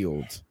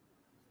field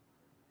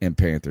in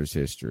Panthers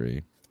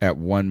history at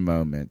one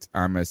moment.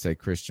 I'm going to say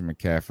Christian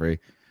McCaffrey.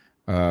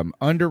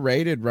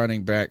 Underrated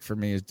running back for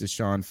me is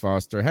Deshaun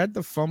Foster. Had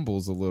the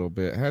fumbles a little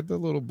bit. Had the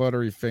little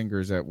buttery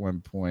fingers at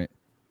one point.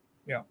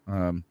 Yeah.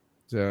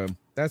 So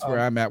that's where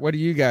I'm at. What are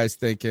you guys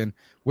thinking?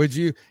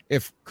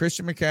 If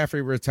Christian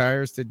McCaffrey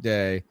retires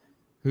today,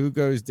 who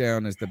goes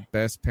down as the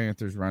best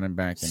Panthers running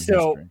back in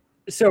history?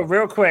 So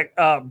real quick,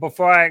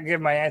 before I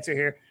give my answer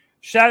here,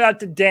 shout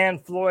out to Dan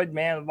Floyd,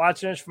 man,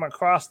 watching us from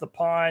across the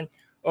pond.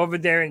 over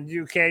there in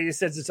UK. He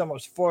says it's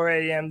almost 4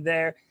 a.m.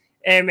 there.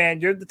 Hey, man,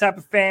 you're the type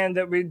of fan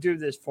that we do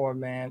this for,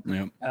 man.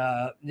 Yep.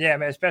 Yeah,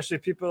 man, especially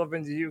people over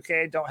in the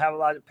UK don't have a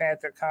lot of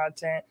Panther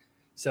content.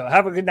 So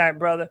have a good night,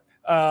 brother.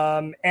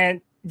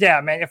 And, yeah,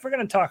 man, if we're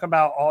going to talk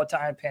about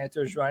all-time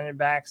Panthers running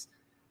backs,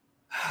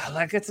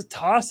 like it's a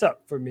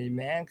toss-up for me,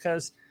 man,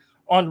 because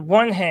on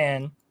one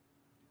hand,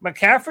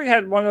 McCaffrey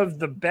had one of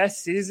the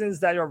best seasons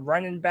that a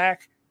running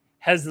back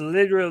has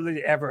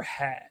literally ever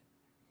had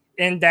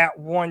in that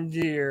 1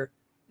 year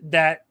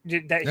that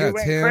he went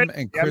him crazy.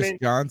 and Chris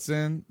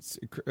Johnson.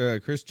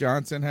 Chris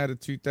Johnson had a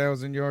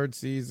 2,000-yard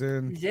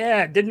season.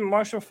 Yeah, didn't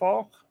Marshall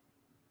Faulk?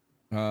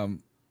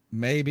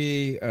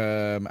 Maybe.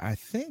 I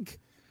think.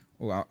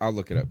 Well, I'll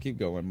look it up. Keep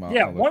going, Mom.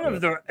 Yeah, one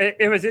of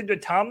it was either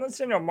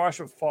Tomlinson or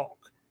Marshall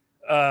Faulk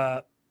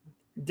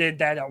did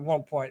that at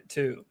one point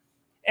too.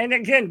 And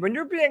again, when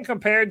you're being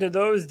compared to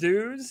those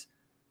dudes,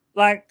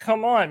 like,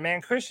 come on,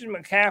 man, Christian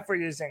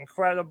McCaffrey is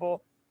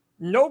incredible.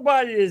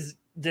 Nobody is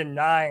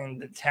denying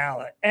the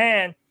talent.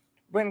 And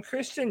when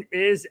Christian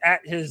is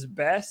at his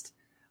best,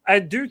 I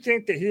do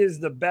think that he is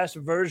the best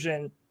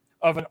version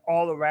of an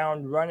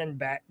all-around running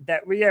back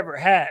that we ever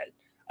had.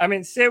 I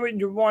mean, say what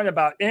you want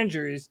about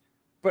injuries,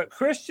 but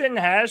Christian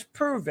has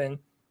proven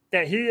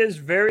that he is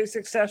very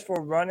successful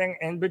running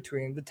in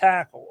between the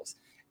tackles.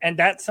 And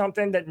that's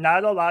something that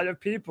not a lot of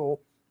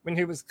people, when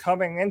he was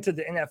coming into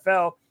the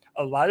NFL,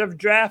 a lot of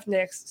draft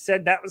nicks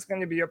said that was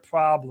going to be a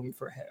problem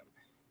for him.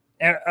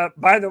 And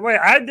by the way,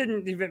 I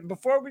didn't even,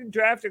 before we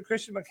drafted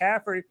Christian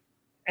McCaffrey,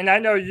 and I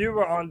know you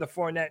were on the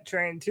Fournette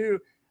train too,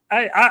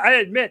 I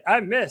admit I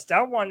missed.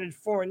 I wanted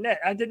Fournette.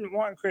 I didn't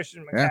want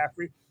Christian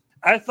McCaffrey.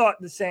 I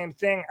thought the same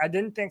thing. I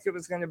didn't think it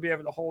was going to be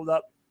able to hold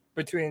up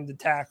between the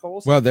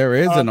tackles. Well, there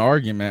is an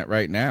argument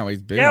right now.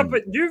 He's been. Yeah,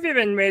 but you've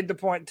even made the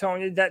point,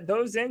 Tony, that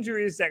those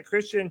injuries that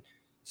Christian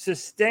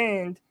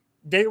sustained,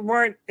 they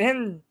weren't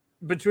in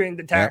between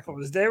the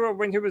tackles. They were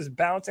when he was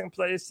bouncing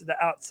plays to the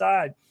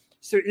outside.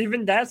 So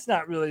even that's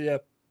not really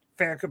a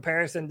fair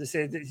comparison to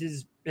say that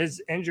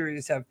his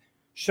injuries have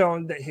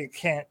shown that he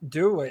can't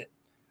do it.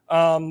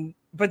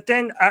 But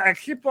then I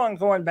keep on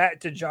going back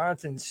to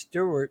Jonathan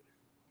Stewart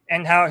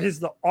and how he's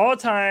the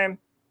all-time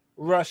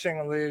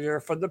rushing leader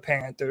for the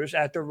Panthers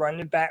at the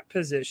running back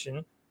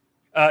position.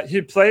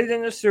 He played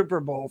in the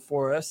Super Bowl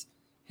for us.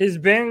 He's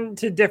been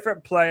to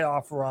different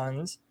playoff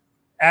runs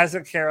as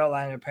a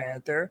Carolina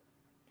Panther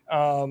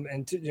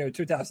in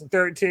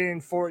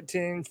 2013,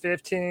 14,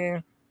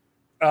 15.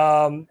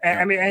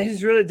 I mean,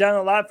 he's really done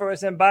a lot for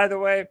us. And by the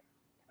way,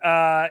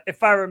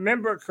 if I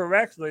remember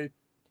correctly,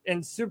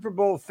 in Super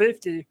Bowl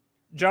 50,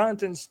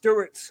 Jonathan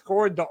Stewart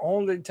scored the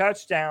only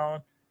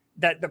touchdown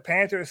that the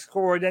Panthers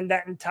scored in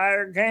that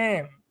entire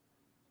game.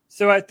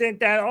 So I think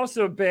that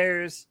also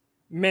bears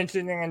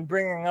mentioning and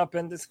bringing up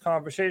in this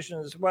conversation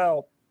as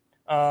well.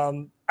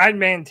 I'd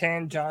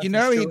maintain Jonathan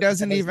Stewart. He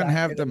doesn't even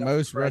have the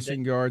most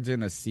rushing yards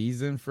in a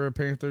season for a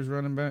Panthers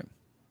running back.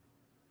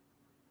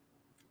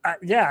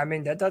 Yeah, I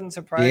mean, that doesn't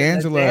surprise me.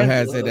 D'Angelo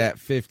has it at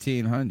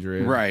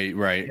 1,500. Right.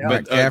 Yeah.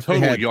 But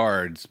total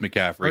yards,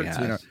 McCaffrey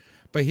has.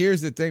 But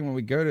here's the thing. When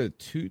we go to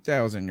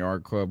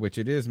 2,000-yard club, which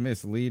it is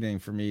misleading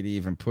for me to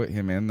even put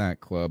him in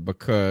that club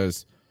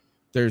because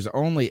there's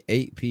only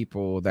 8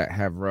 people that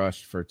have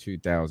rushed for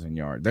 2,000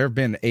 yards. There have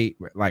been 8,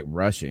 like,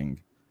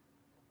 rushing.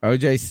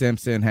 O.J.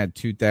 Simpson had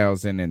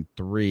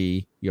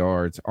 2,003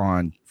 yards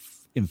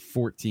in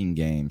 14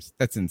 games.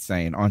 That's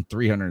insane. On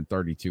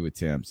 332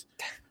 attempts.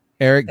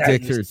 Eric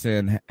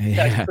Dickerson.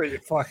 That's pretty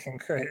fucking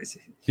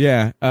crazy.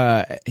 Yeah.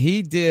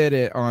 He did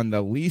it on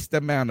the least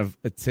amount of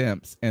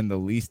attempts and the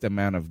least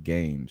amount of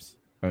games,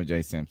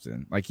 O.J.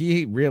 Simpson. Like,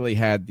 he really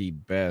had the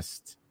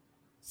best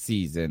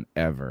season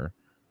ever.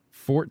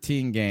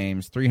 14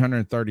 games,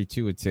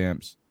 332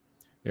 attempts.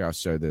 Here, I'll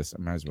show this.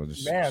 I might as well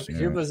just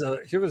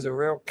he was a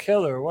real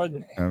killer,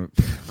 wasn't he? A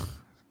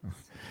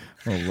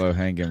little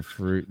low-hanging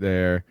fruit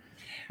there.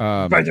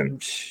 I'm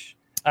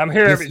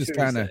here every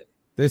Tuesday.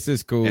 This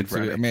is cool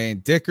too. I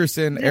mean,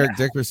 Eric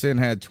Dickerson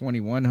had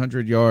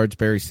 2,100 yards.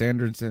 Barry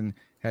Sanderson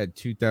had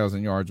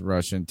 2,000 yards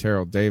rushing.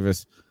 Terrell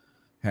Davis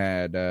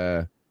had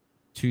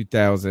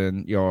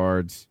 2,000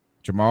 yards.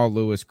 Jamal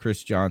Lewis,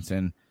 Chris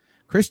Johnson,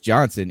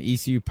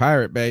 ECU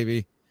Pirate,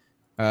 baby.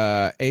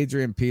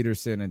 Adrian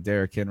Peterson and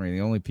Derrick Henry,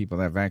 the only people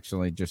that have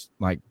actually just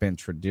like been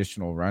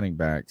traditional running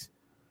backs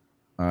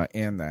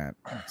in that.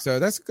 So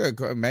that's good,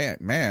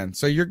 man.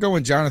 So you're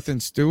going Jonathan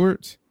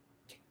Stewart?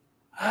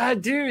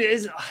 Dude,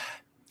 is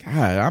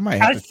God, I might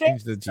have to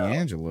change the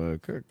D'Angelo.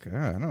 Good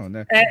God, I don't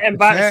know. And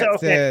by the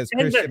says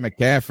Christian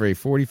McCaffrey.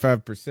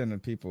 45%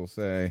 of people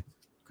say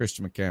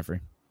Christian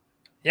McCaffrey.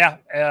 Yeah,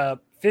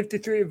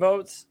 53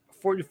 votes.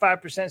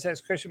 45%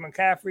 says Christian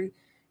McCaffrey.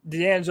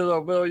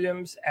 D'Angelo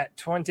Williams at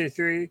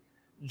 23.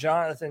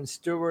 Jonathan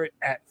Stewart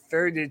at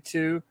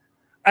 32.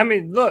 I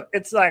mean, look,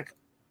 it's like,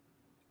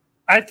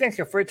 I think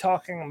if we're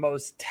talking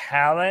most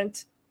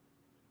talent,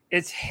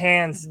 it's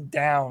hands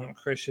down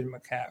Christian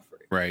McCaffrey.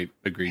 Right,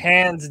 agreed.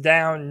 Hands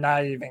down,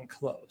 not even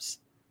close.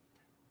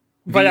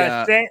 But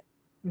I think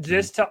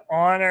just to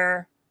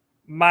honor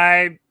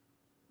my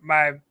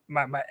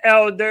my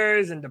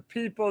elders and the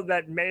people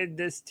that made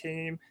this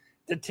team,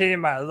 the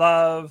team I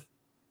love.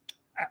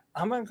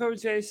 I'm gonna go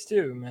Jay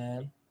Stu,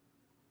 man.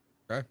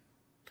 Okay.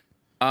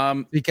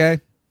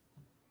 DK,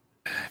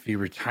 if he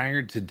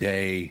retired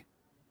today,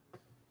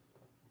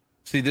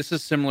 see, this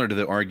is similar to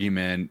the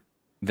argument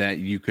that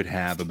you could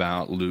have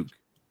about Luke,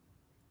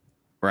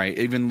 right?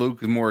 Even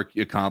Luke is more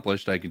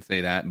accomplished, I could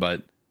say that,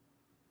 but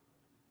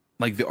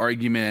like the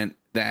argument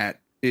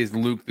that is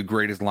Luke the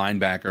greatest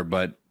linebacker,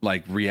 but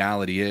like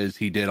reality is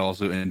he did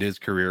also end his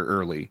career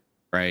early,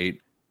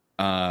 right?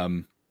 I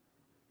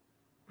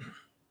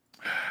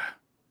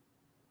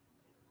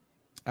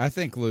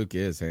think Luke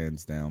is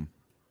hands down.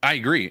 I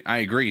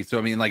agree. So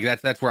I mean, like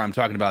that's where I'm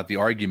talking about the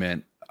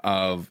argument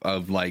of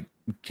like,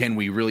 can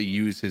we really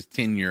use his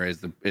tenure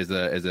as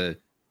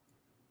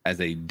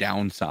a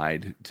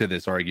downside to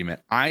this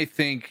argument? I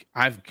think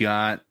I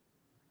feel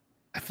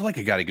like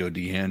I got to go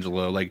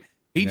D'Angelo. Like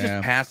he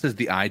just passes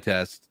the eye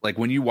test. Like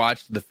when you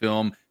watch the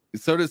film,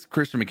 so does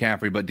Christian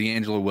McCaffrey, but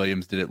D'Angelo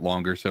Williams did it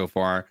longer so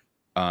far.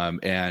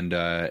 And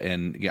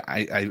yeah,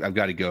 I've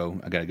got to go.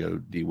 I got to go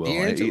D. Will.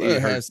 D'Angelo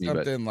has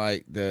something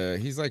like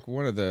he's like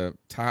one of the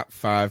top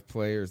 5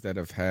 players that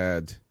have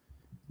had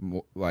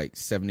like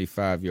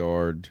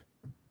 75-yard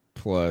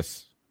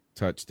plus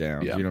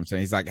touchdowns. Yeah. You know what I'm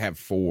saying? He's like had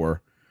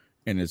 4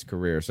 in his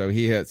career. So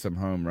he had some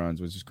home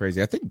runs, which is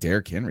crazy. I think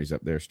Derrick Henry's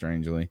up there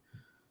strangely.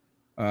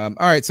 All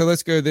right, so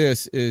let's go.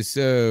 This is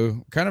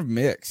so kind of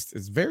mixed.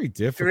 It's very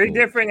difficult.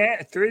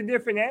 Three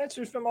different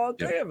answers from all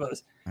three of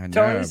us. I know,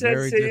 Tony said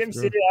very CMC,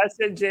 difficult. I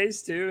said Jay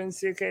Stu, and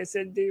CK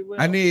said D.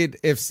 Will. I need,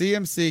 if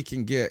CMC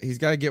can get, he's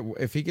got to get,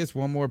 if he gets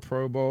one more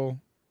Pro Bowl,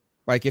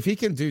 like if he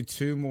can do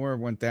 2 more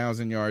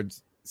 1,000-yard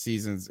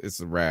seasons, it's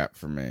a wrap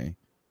for me.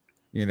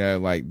 You know,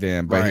 like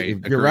then, but Right,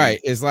 you're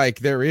right. It's like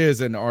there is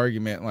an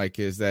argument, like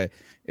is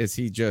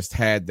he just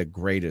had the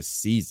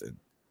greatest season?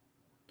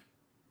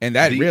 And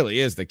that really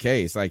is the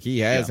case. Like he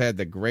has had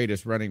the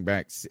greatest running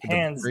backs,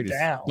 hands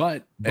down.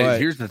 But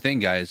here's the thing,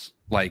 guys.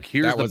 Like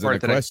here's that the wasn't part a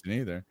that question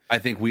either. I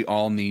think we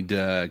all need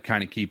to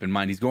kind of keep in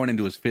mind. He's going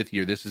into his 5th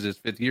year. This is his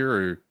 5th year,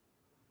 or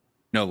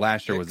no?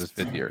 Last year was his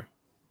 5th year.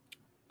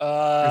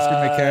 Christian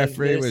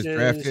McCaffrey was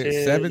drafted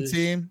his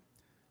 17.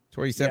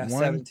 27, Yeah,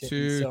 1, 17,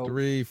 2, so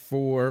 3,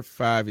 4,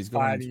 5. He's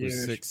going 5 into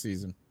his years. 6th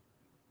season.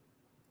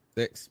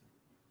 6.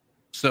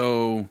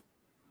 So,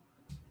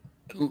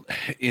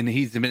 and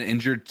he's been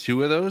injured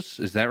 2 of those.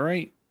 Is that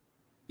right?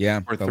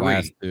 Yeah, Or the 3?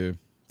 last 2.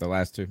 The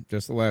last 2.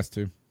 Just the last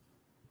 2.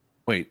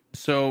 Wait,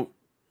 so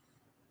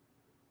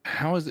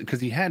how is it?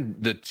 Because he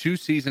had the 2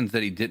 seasons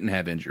that he didn't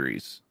have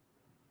injuries.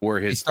 Where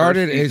He his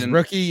started first his season,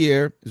 rookie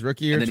year,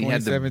 and then he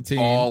had the 2017.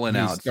 ball and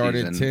he out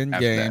started season 10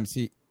 after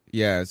that.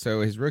 games.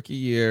 So his rookie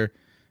year,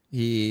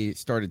 he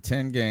started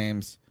 10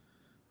 games,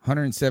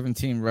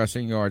 117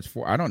 rushing yards.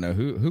 For I don't know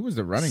who was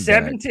the running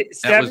back. 17,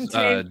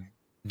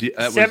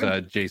 That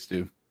was Jay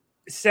Stu.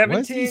 17,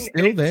 Was he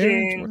still there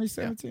in 18,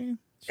 2017?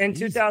 in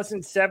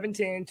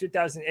 2017,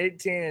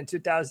 2018, and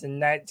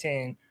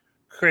 2019,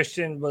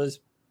 Christian was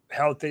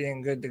healthy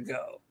and good to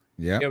go.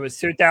 Yeah. It was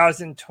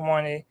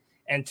 2020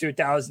 and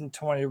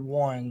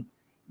 2021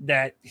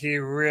 that he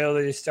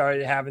really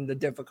started having the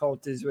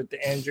difficulties with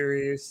the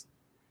injuries.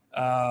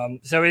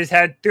 So he's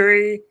had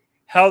 3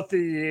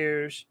 healthy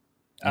years,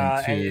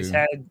 and he's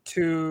had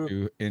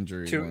two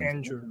injured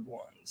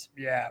ones.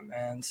 Yeah,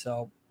 man.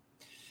 So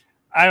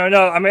I don't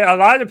know. I mean, a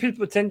lot of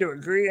people tend to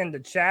agree in the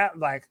chat,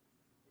 like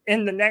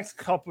in the next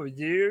couple of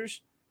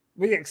years,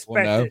 we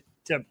expect it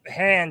to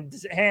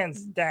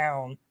hands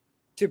down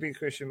to be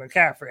Christian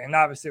McCaffrey. And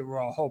obviously we're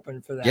all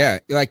hoping for that. Yeah,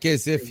 like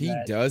as if he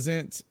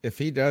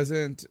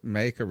doesn't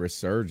make a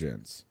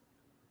resurgence,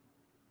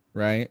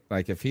 right?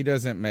 Like if he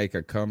doesn't make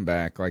a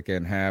comeback, like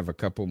and have a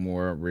couple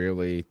more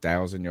really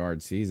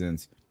 1,000-yard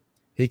seasons,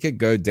 he could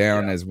go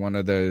down as one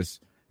of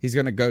those. He's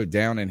going to go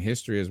down in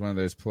history as one of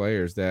those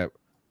players that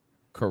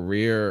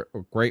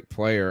great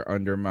player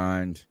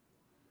undermined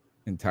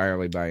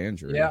entirely by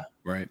injury. Yeah,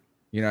 right.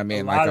 You know what I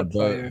mean? A like lot a of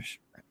players.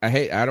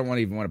 I don't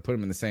even want to put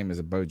him in the same as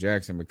a Bo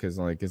Jackson because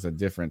like it's a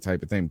different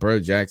type of thing. Bo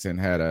Jackson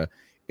had a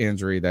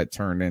injury that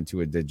turned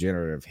into a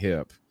degenerative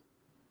hip.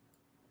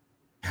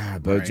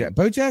 Bo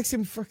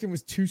Jackson fucking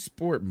was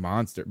 2-sport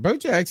monster. Bo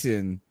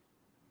Jackson,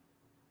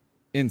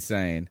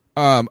 insane.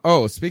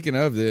 Speaking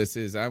of this,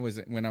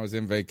 when I was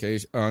on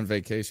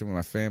vacation with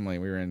my family,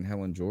 we were in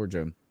Helen,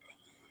 Georgia.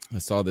 I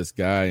saw this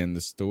guy in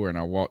the store and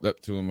I walked up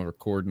to him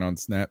recording on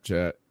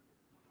Snapchat.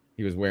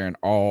 He was wearing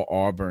all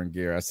Auburn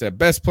gear. I said,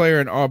 best player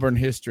in Auburn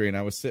history. And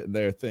I was sitting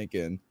there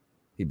thinking,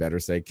 he better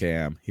say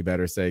Cam. He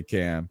better say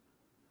Cam.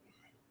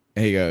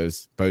 And he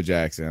goes, Bo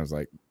Jackson. I was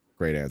like,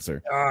 great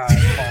answer. All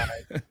right,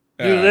 fine.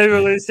 You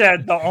literally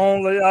said the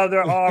only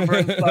other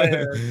Auburn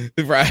player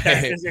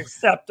that is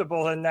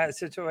acceptable in that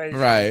situation.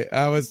 Right.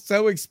 I was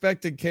so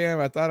expecting Cam.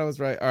 I thought I was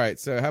right. All right.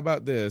 So how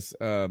about this?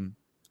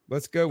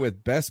 Let's go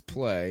with best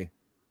play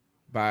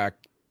by a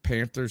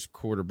Panthers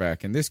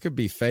quarterback. And this could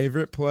be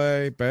favorite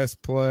play,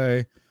 best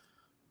play.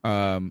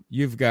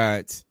 You've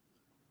got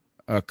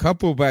a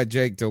couple by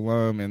Jake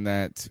Delhomme in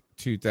that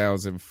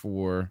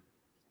 2004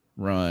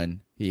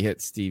 run. He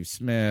hits Steve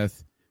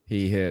Smith.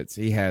 He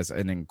has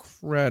an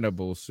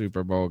incredible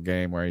Super Bowl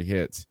game where he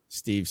hits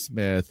Steve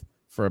Smith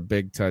for a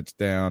big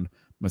touchdown,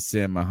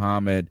 Masim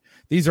Muhammad.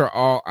 These are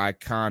all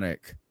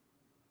iconic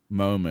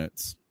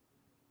moments.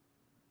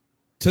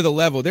 To the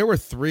level, there were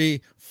 4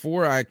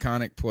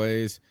 iconic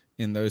plays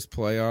in those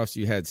playoffs.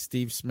 You had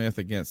Steve Smith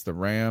against the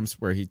Rams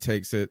where he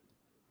takes it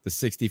the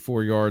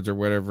 64 yards or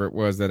whatever it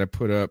was that I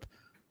put up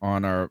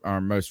on our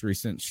most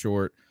recent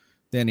short.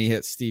 Then he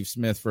hit Steve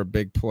Smith for a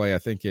big play, I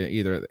think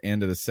either at the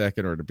end of the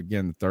second or to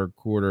begin the third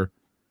quarter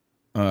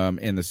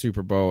in the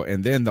Super Bowl.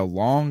 And then the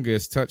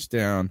longest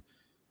touchdown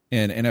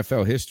in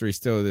NFL history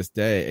still to this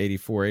day,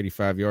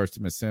 85 yards to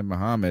Masim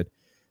Muhammad.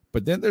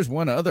 But then there's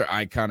one other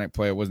iconic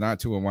play. It was not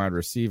to a wide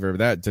receiver.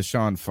 That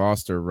Deshaun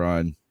Foster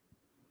run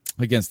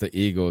against the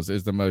Eagles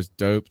is the most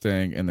dope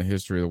thing in the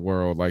history of the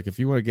world. Like, if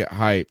you want to get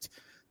hyped,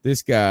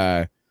 this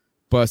guy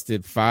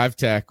busted 5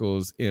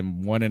 tackles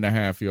in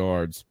 1.5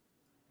 yards.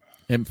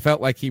 It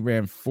felt like he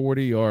ran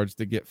 40 yards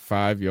to get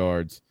 5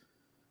 yards,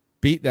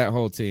 beat that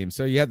whole team.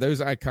 So you had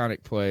those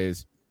iconic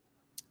plays.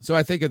 So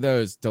I think of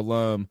those,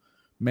 Delhomme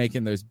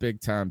making those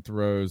big time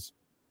throws.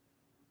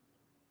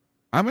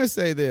 I'm going to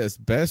say this,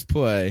 best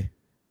play,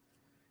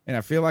 and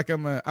I feel like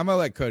I'm going to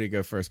let Cody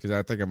go first because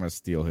I think I'm going to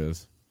steal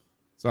his.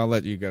 So I'll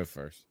let you go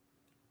first.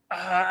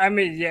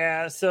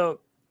 Yeah. So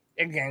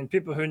again,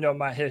 people who know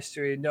my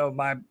history know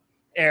my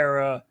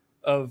era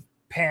of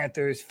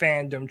Panthers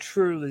fandom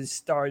truly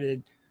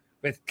started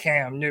with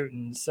Cam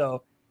Newton.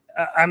 So,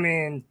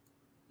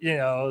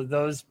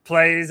 those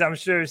plays, I'm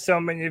sure so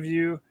many of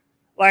you,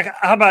 like,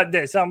 how about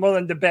this? I'm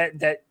willing to bet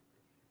that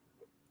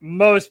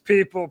most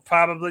people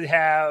probably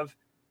have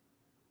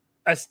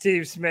a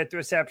Steve Smith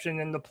reception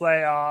in the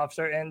playoffs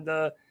or in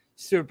the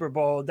Super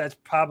Bowl. That's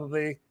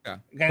probably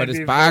going to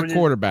be by a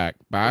quarterback.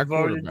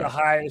 Voted the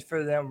highest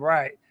for them,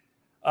 right?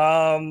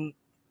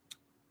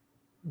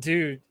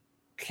 Dude,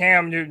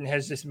 Cam Newton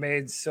has just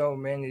made so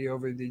many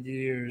over the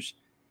years.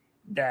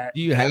 That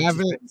you have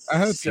it. I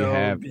hope so you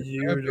have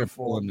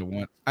beautiful.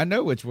 It. I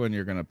know which one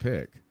you're going to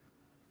pick.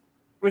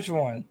 Which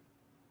one?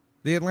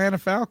 The Atlanta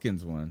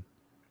Falcons one.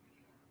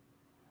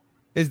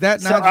 Is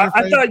that not? So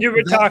I thought you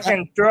were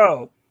talking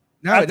throw.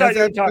 No, I thought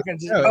you were talking.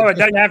 It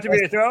doesn't have to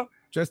be a throw.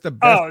 Just a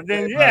best. Oh,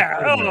 then yeah.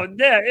 Oh,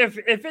 yeah. If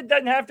it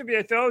doesn't have to be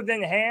a throw,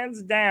 then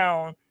hands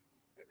down,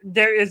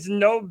 there is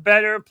no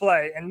better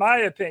play, in my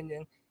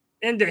opinion,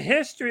 in the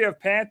history of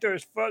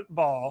Panthers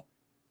football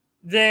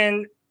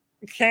than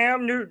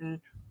Cam Newton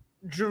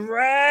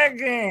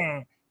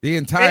dragging the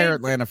entire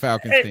Atlanta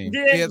Falcons team.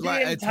 The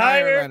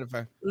entire Atlanta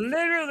Falcons.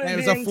 Literally,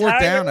 and it was a 4th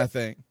down, I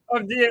think,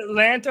 of the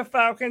Atlanta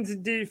Falcons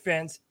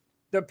defense.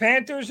 The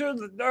Panthers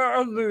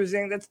are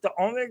losing. That's the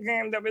only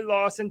game that we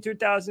lost in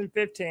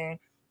 2015.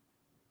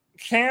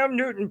 Cam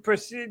Newton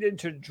proceeded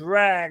to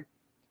drag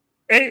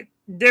 8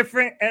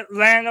 different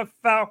Atlanta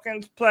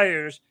Falcons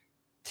players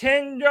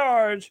 10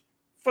 yards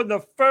for the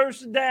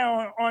first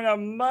down on a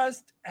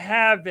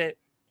must-have-it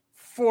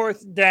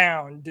 4th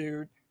down,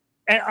 dude.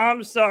 And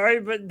I'm sorry,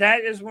 but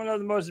that is one of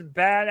the most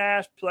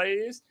badass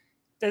plays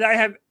that I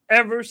have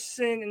ever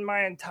seen in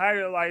my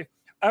entire life.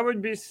 I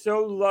would be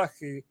so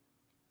lucky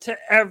to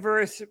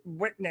ever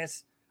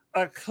witness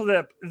a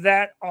clip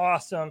that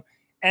awesome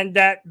and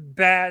that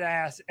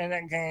badass in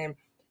a game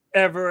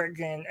ever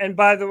again. And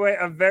by the way,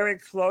 a very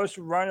close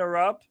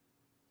runner-up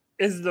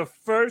is the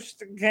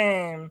first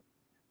game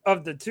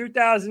of the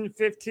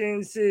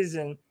 2015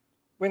 season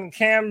when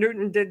Cam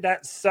Newton did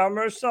that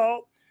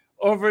somersault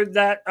over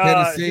that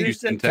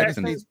Houston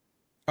Texans.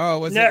 Oh,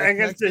 was it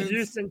against the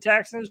Houston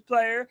Texans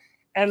player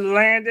and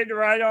landed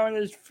right on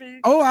his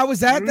feet. Oh, I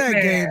was at that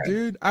game,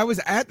 dude. I was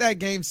at that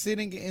game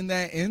sitting in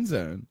that end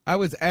zone.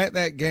 end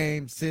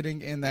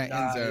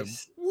zone.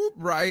 Whoop,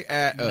 right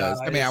at us.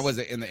 I mean, I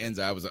wasn't in the end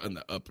zone. I was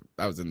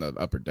in the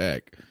upper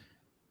deck.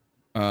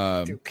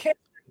 Dude, Cam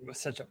was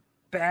such a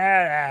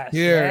badass,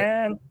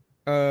 man.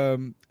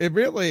 It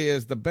really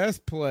is the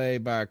best play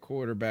by a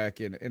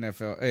quarterback in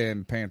NFL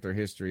and Panther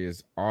history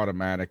is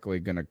automatically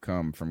going to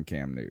come from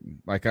Cam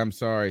Newton. Like, I'm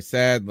sorry,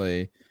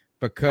 sadly,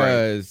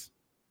 because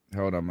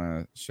hold on, I'm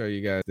going to show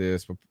you guys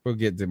this. We'll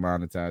get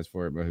demonetized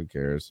for it, but who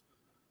cares?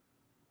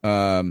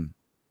 You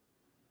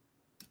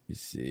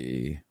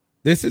see,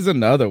 this is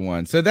another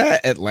one. So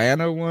that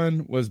Atlanta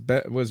one was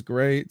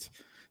great.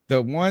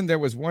 There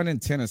was one in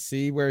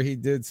Tennessee where he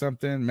did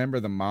something.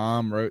 Remember the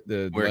mom wrote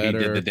the where letter.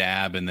 He did the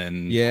dab and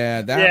then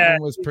that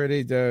one was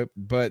pretty dope.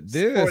 But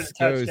this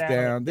goes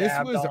down. This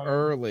was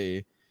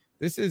early.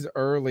 This is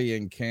early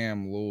in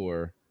Cam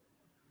lore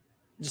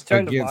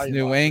against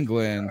New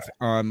England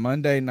on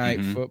Monday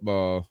Night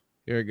Football.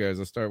 Here it goes.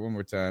 I'll start one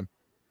more time.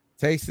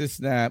 Takes the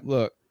snap.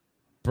 Look,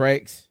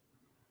 breaks.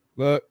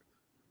 Look,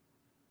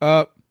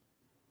 up.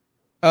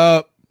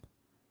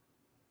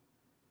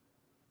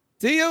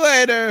 See you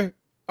later.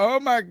 Oh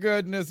my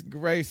goodness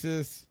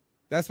gracious!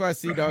 That's why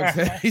C-Dog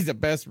said he's the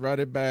best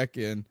running back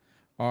in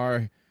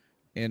our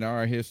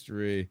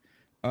history.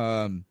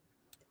 But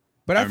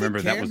I think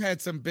Cam had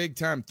some big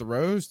time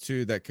throws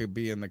too that could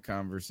be in the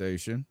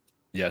conversation.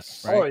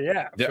 Yes. Oh,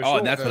 yeah. for Oh,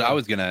 sure. that's what I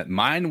was gonna.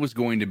 Mine was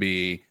going to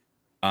be.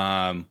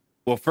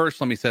 Well, first,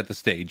 let me set the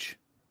stage.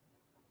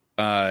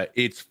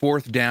 It's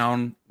 4th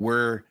down.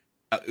 We're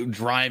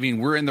driving.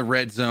 We're in the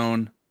red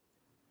zone,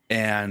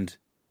 and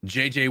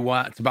JJ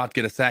Watt's about to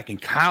get a sack,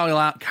 and Kyle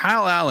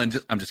Allen.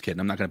 I'm just kidding.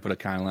 I'm not going to put a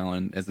Kyle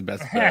Allen as the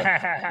best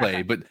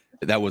play, but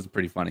that was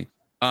pretty funny.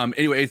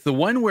 Anyway, it's the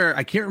one where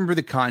I can't remember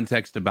the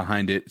context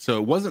behind it, so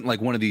it wasn't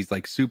like one of these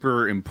like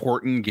super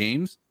important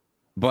games,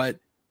 but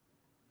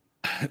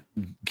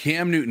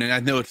Cam Newton, and I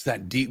know it's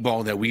that deep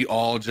ball that we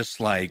all just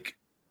like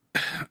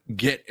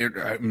get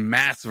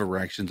massive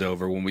erections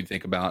over when we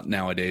think about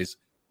nowadays.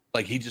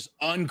 Like he just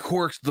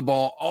uncorks the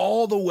ball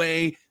all the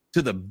way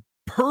to the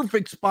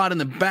perfect spot in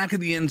the back of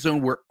the end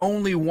zone where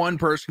only one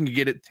person can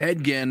get it.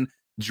 Ted Ginn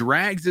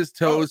drags his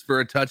toes for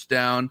a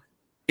touchdown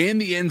in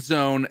the end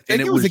zone. I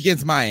think it was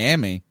against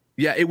Miami.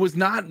 Yeah, it was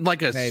not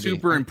like a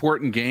super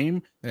important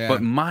game, Yeah.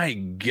 but my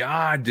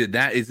God,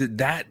 is it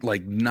that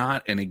like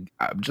not an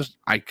just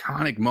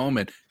iconic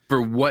moment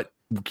for what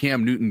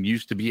Cam Newton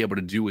used to be able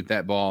to do with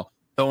that ball,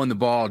 throwing the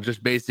ball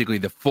just basically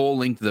the full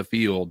length of the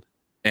field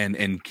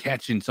and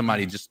catching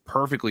somebody just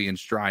perfectly in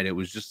stride. It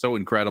was just so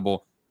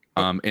incredible.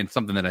 And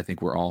something that I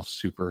think we're all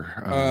super.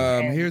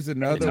 Here's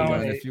another Tony,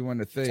 one if you want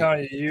to think.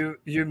 Tony,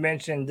 you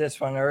mentioned this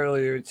one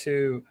earlier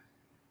too.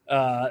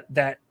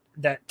 That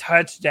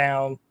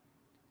touchdown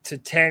to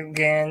Ted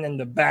Ginn in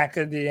the back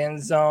of the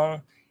end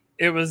zone.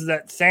 It was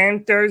that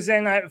same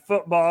Thursday Night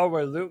Football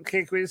where Luke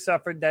Kuechly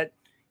suffered that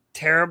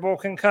terrible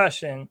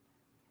concussion,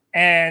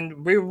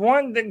 and we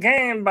won the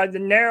game by the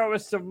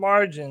narrowest of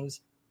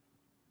margins.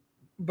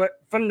 But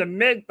from the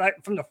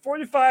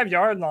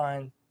 45-yard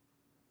line,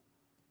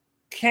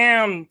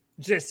 Cam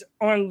just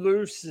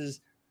unlooses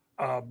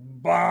a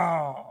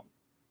bomb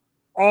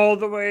all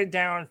the way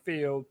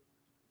downfield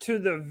to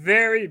the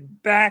very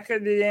back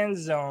of the end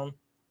zone,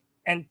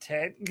 and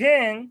Ted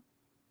Ginn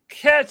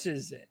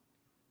catches it.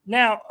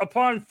 Now,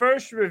 upon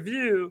first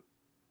review,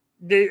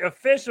 the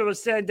official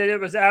said that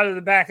it was out of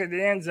the back of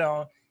the end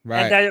zone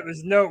and that it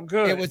was no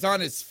good. It was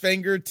on his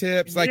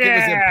fingertips. Like, it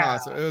was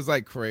impossible. It was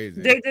like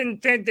crazy. They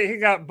didn't think that he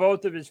got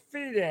both of his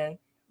feet in,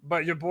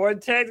 but your boy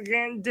Ted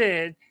Ginn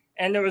did.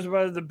 And it was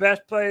one of the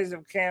best plays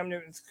of Cam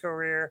Newton's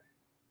career.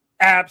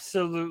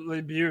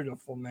 Absolutely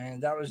beautiful, man.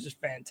 That was just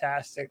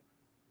fantastic.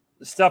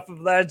 The stuff of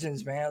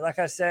legends, man. Like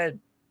I said,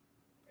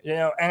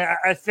 and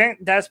I think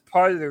that's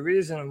part of the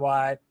reason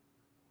why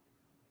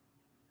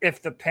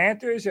if the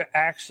Panthers are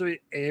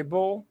actually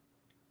able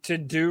to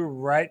do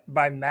right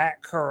by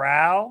Matt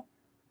Corral,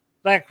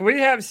 like we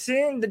have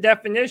seen the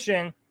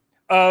definition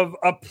of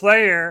a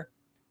player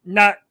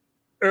or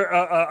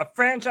a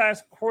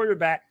franchise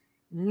quarterback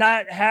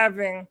not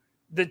having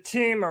the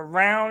team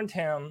around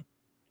him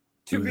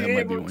to be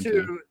able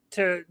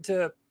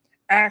to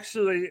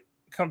actually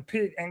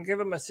compete and give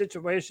him a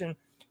situation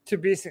to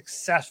be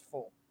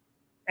successful.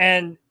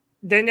 And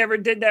they never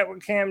did that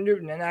with Cam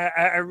Newton. And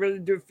I really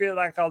do feel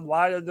like a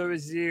lot of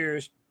those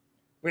years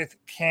with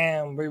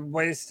Cam, we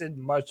wasted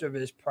much of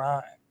his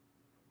prime.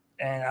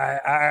 And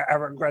I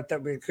regret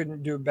that we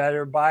couldn't do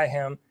better by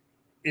him,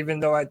 even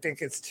though I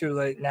think it's too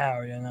late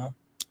now,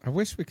 I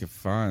wish we could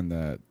find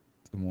that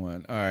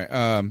one. All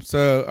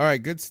right.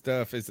 Good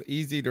stuff. It's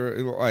easy to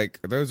like,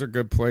 those are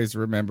good plays to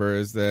remember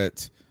is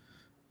that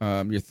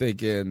you're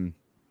thinking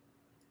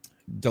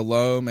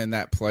Delhomme and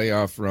that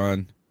playoff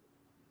run.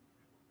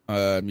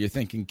 You're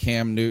thinking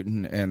Cam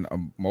Newton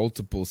in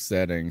multiple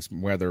settings,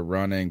 whether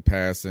running,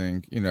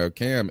 passing.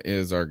 Cam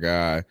is our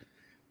guy.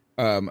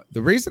 The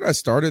reason I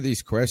started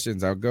these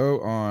questions, I'll go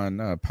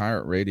on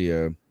Pirate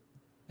Radio,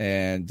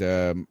 and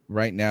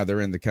right now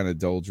they're in the kind of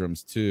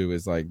doldrums too.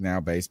 Is like now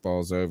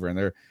baseball's over,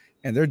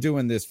 and they're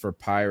doing this for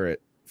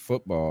Pirate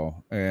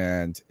football,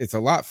 and it's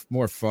a lot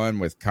more fun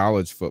with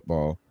college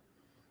football.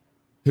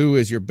 Who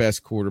is your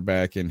best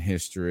quarterback in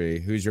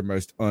history? Who's your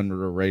most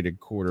underrated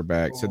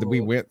quarterback? So that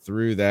we went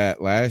through that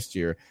last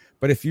year.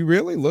 But if you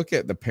really look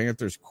at the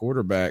Panthers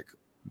quarterback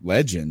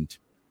legend,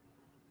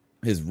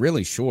 is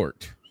really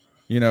short.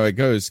 It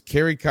goes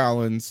Kerry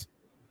Collins,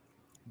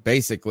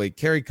 basically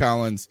Kerry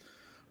Collins,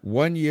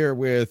 1 year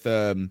with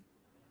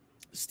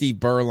Steve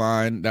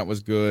Berline. That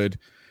was good.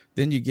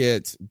 Then you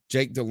get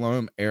Jake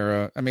Delhomme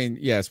era. I mean,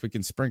 yes, we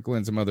can sprinkle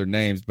in some other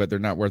names, but they're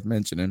not worth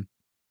mentioning.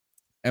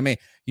 I mean,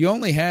 you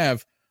only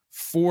have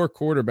 4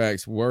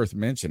 quarterbacks worth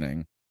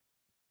mentioning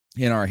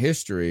in our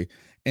history,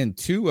 and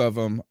 2 of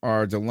them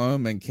are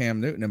Delhomme and Cam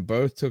Newton, and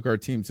both took our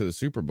team to the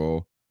Super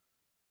Bowl.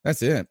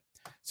 That's it.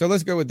 So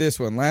let's go with this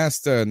one.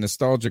 Last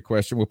nostalgia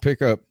question. We'll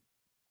pick up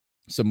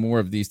some more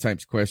of these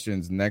types of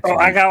questions next week.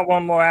 I got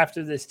one more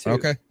after this too.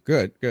 Okay,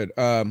 good.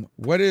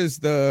 What is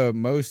the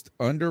most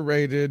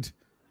underrated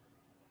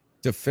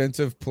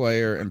defensive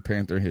player in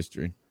Panther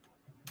history?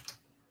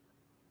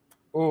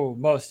 Oh,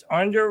 most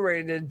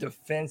underrated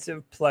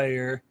defensive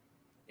player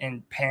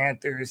in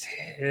Panthers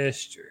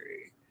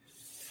history.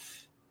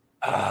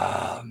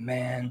 Oh,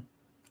 man.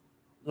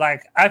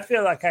 Like, I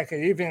feel like I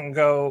could even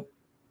go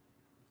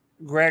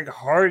Greg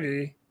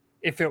Hardy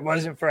if it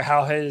wasn't for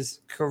how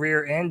his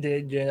career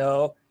ended,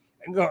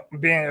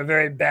 being a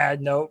very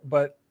bad note,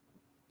 but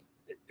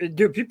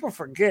dude, people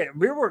forget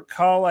we were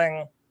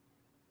calling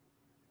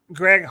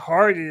Greg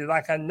Hardy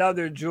like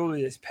another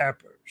Julius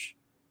Peppers.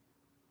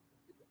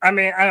 I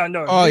mean, I don't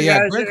know. Oh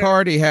yeah, Greg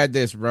Hardy had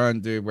this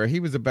run, dude, where he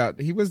was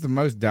the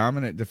most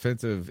dominant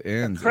defensive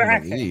end in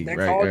the league. They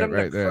right, called him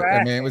right the there. Kraken.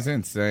 I mean, it was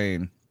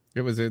insane.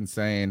 It was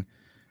insane.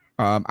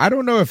 I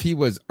don't know if he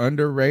was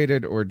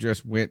underrated or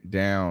just went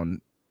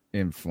down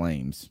in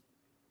flames.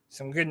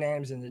 Some good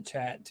names in the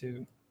chat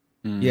too.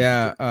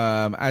 Yeah,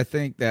 I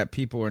think that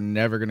people are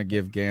never going to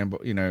give Gamble.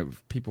 You know,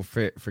 people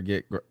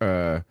forget.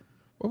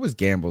 What was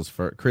Gamble's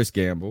first? Chris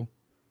Gamble.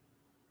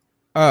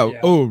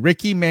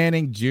 Ricky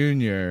Manning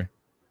Jr.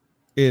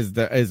 is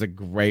a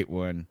great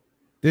one.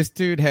 This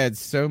dude had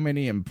so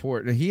many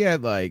important. He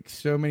had like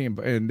so many,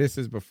 and this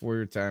is before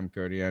your time,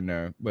 Cody. I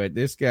know, but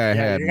this guy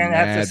had. You're gonna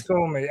have to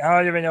school me. I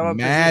don't even know what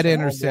mad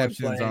position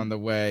interceptions on the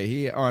way.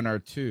 He on our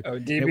two. Oh,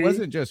 DB? It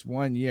wasn't just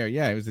 1 year.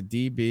 Yeah, he was a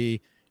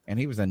DB, and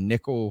he was a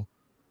nickel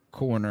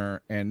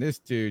corner. And this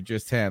dude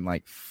just had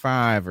like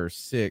 5 or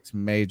 6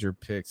 major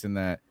picks in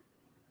the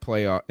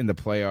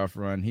playoff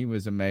run. He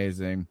was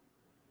amazing.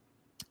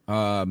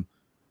 So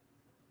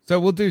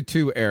we'll do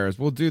 2 eras.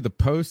 We'll do the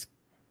post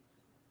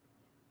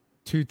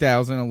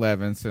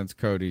 2011 since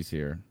Cody's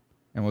here,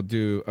 and we'll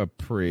do a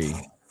pre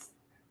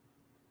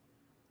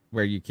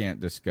where you can't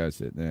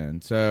discuss it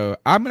then. So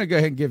I'm going to go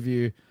ahead and give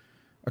you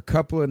a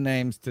couple of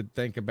names to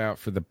think about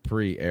for the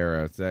pre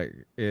era. That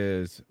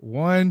is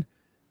one.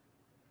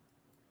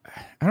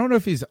 I don't know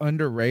if he's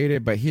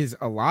underrated, but he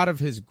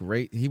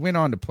went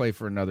on to play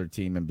for another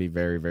team and be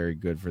very, very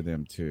good for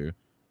them too.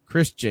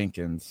 Chris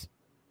Jenkins.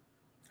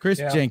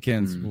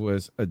 Jenkins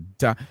was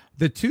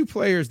the 2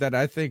 players that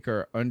I think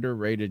are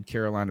underrated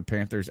Carolina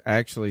Panthers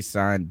actually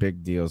signed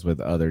big deals with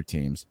other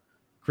teams.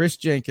 Chris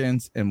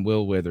Jenkins and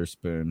Will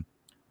Witherspoon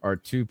are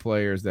 2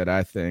 players that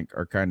I think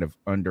are kind of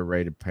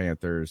underrated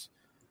Panthers.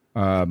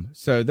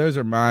 So those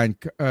are mine.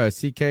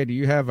 CK, do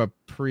you have a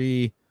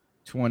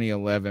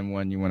pre-2011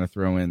 one you want to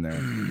throw in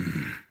there?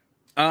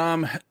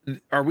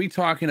 Are we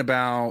talking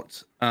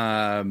about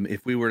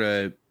if we were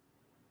to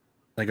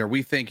are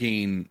we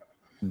thinking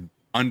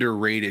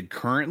underrated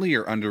currently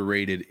or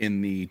underrated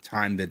in the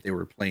time that they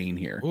were playing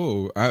here?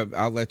 Oh,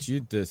 I'll let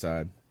you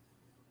decide.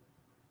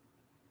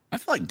 I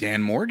feel like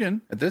Dan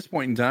Morgan at this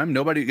point in time.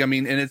 Nobody, I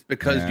mean, and it's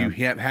because you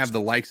have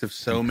the likes of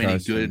so many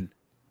good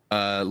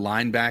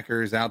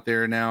linebackers out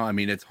there now. I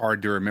mean, it's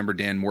hard to remember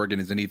Dan Morgan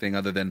as anything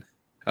other than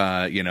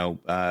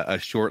a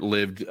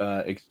short-lived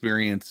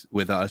experience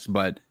with us.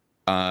 But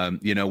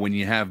when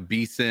you have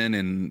Beeson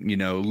and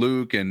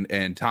Luke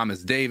and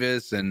Thomas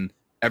Davis and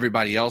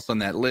everybody else on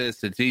that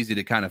list, it's easy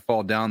to kind of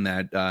fall down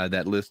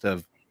that list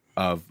of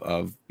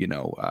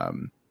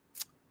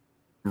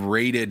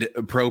rated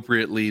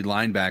appropriately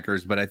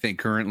linebackers. But I think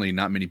currently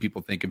not many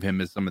people think of him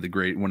as one of the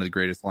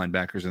greatest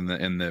linebackers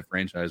in the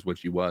franchise,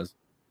 which he was.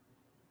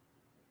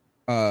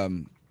 I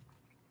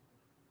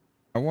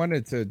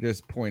wanted to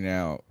just point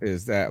out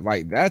is that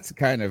that's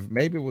kind of,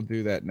 maybe we'll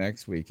do that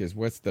next week, is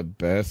what's the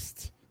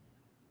best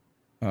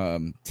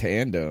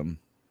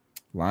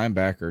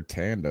linebacker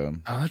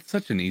tandem. Oh, that's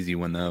such an easy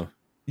one though.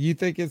 You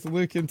think it's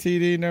Luke and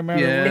TD no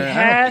matter what? It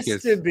has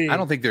to be. I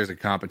don't think there's a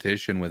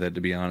competition with it,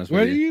 to be honest with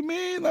you. What do you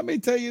mean? Let me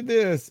tell you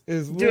this.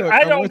 Dude,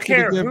 I don't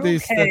care who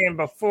came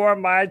before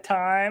my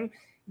time.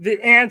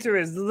 The answer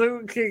is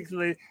Luke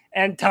Kuechly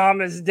and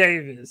Thomas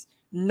Davis.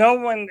 No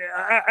one,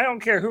 I don't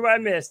care who I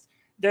missed.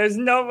 There's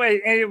no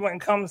way anyone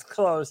comes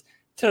close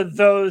to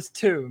those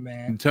 2,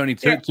 man. Tony,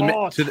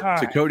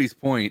 to Cody's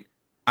point,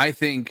 I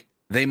think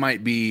they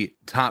might be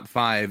top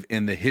 5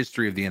 in the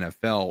history of the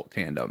NFL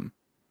tandem.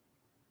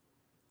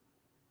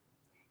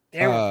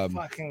 They were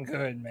fucking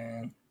good,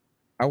 man.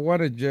 I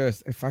want to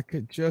if I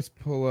could just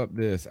pull up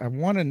this, I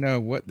want to know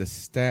what the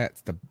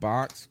stats, the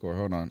box score.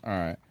 Hold on. All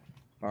right.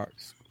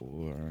 Box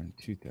score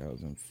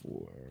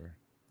 2004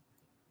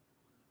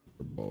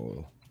 Super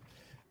Bowl.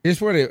 Just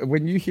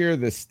when you hear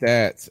the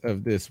stats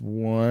of this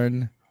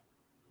one,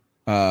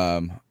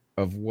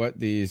 of what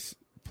these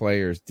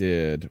players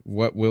did,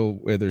 what Will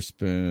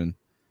Witherspoon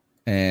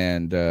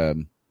and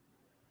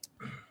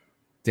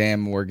Dan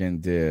Morgan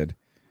did.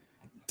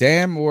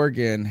 Dan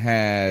Morgan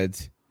had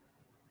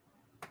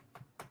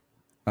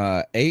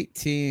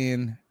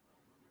 18.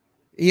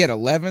 He had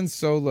 11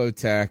 solo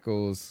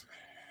tackles.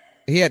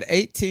 He had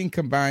 18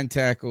 combined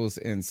tackles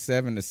and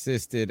 7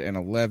 assisted and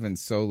 11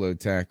 solo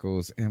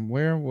tackles. And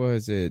where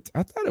was it?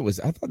 I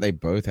thought they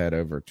both had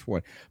over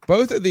 20.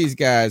 Both of these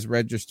guys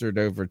registered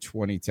over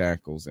 20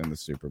 tackles in the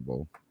Super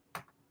Bowl.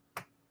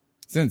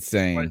 It's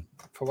insane.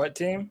 For what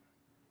team?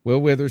 Will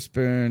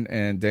Witherspoon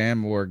and Dan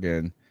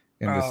Morgan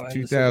in this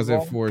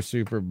 2004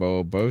 Super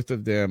Bowl. Both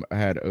of them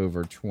had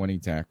over 20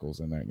 tackles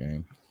in that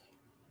game.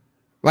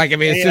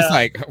 It's just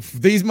like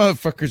these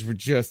motherfuckers were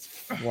just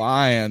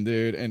flying,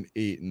 dude, and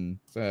eating.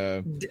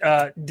 So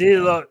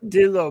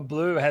D'Lo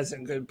Blue has a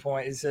good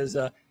point. He says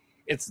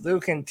it's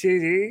Luke and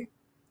TD,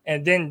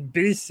 and then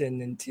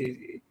Beeson and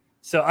TD.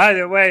 So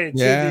either way,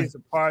 TD is a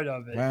part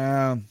of it.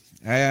 Well,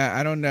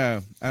 I don't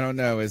know.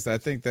 I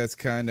think that's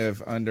kind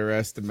of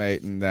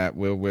underestimating that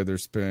Will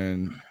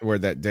Witherspoon or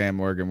that Dan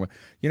Morgan.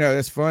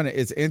 It's fun.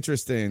 It's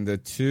interesting.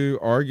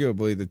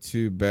 Arguably the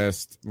two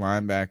best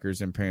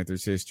linebackers in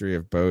Panthers history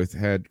have both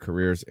had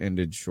careers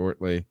ended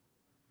shortly. I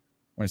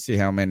want to see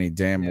how many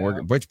Dan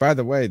Morgan, which by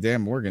the way,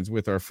 Dan Morgan's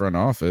with our front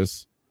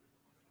office.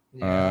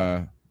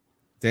 Dan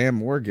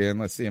Morgan,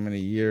 let's see how many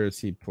years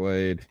he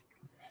played.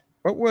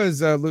 What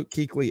was Luke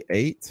Kuechly,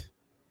 8?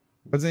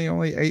 Wasn't he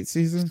only 8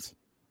 seasons?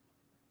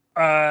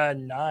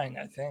 9,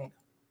 I think.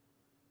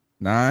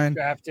 9.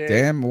 Drafted.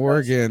 Dan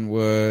Morgan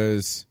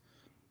was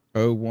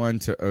 01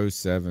 to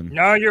 07.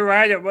 No, you're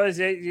right. It was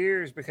 8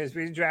 years because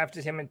we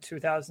drafted him in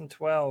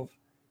 2012,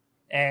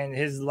 and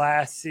his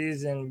last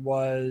season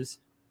was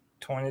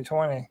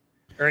 2020.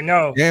 Or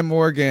no, Dan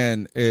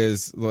Morgan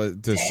is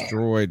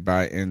destroyed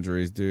by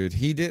injuries, dude.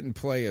 He didn't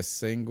play a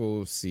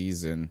single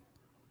season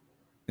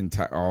in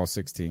all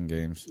 16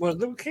 games. Well,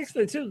 Luke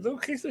Kuechly too.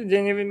 Luke Kuechly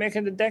didn't even make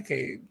it a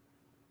decade.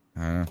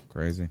 I know,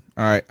 crazy.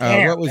 All right,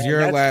 Damn, what was man,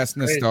 your last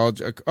crazy.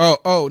 nostalgia?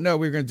 Oh no,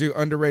 we're gonna do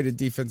underrated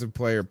defensive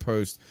player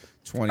post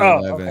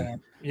 2011. Okay.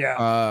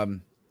 Yeah.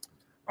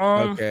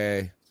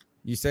 Okay.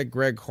 You said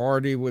Greg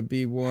Hardy would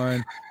be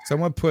one.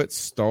 Someone put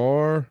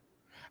Starr.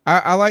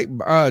 I like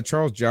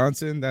Charles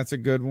Johnson. That's a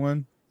good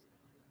one.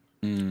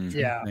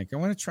 Yeah. I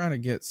want to try to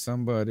get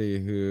somebody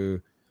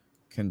who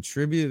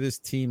contributed to this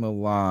team a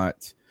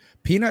lot.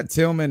 Peanut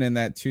Tillman in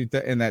that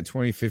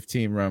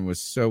 2015 run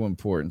was so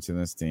important to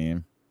this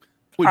team.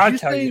 Would you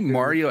say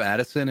Mario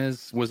Addison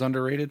was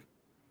underrated?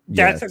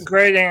 That's a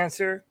great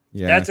answer.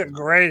 Yeah. That's a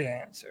great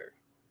answer.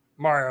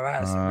 Mario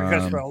Addison.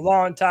 Because for a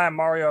long time,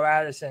 Mario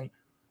Addison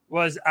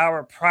was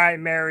our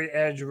primary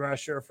edge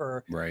rusher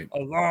for a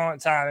long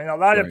time. And a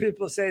lot of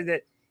people say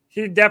that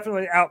he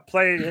definitely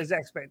outplayed his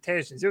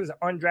expectations. He was an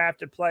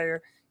undrafted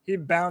player. He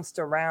bounced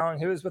around.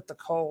 He was with the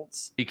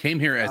Colts. He came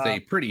here as a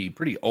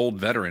pretty old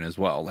veteran as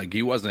well. Like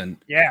he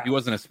wasn't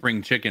a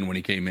spring chicken when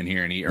he came in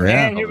here, and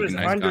he was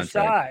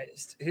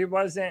undersized. He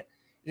wasn't.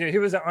 He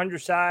was an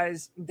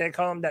undersized. They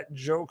call him that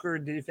Joker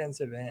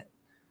defensive end.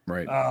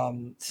 Right.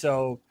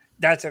 So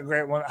that's a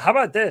great one. How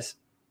about this?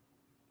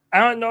 I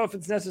don't know if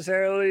it's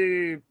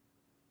necessarily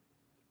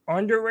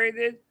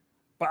underrated,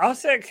 but I'll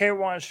say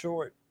K1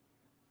 Short.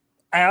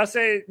 And I'll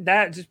say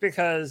that just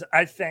because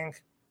I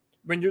think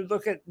when you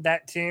look at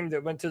that team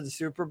that went to the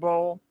Super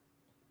Bowl,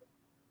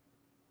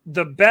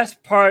 the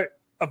best part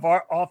of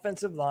our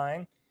offensive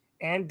line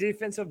and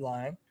defensive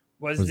line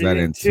was the that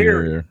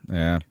interior.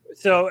 Yeah.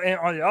 So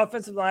on the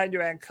offensive line, you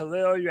had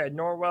Khalil, you had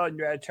Norwell, and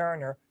you had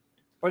Turner.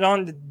 But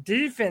on the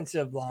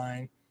defensive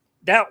line,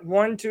 that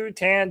 1-2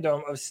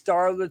 tandem of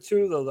Starr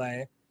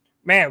Lotulelei,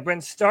 man,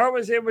 when Starr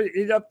was able to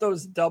eat up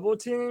those double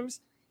teams,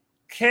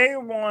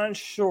 K1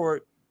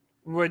 Short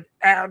would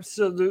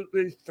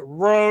absolutely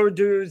throw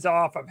dudes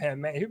off of him,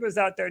 man. He was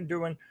out there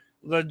doing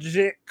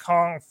legit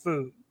kung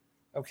fu.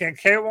 Okay,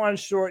 K1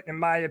 Short, in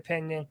my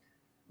opinion,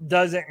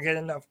 doesn't get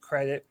enough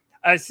credit.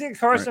 I see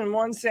Carson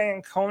One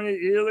saying Coney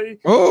Ely.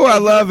 Oh, I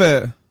love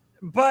it.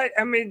 But,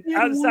 I mean,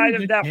 outside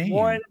of that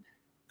one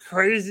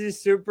crazy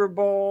Super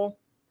Bowl,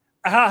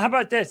 how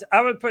about this?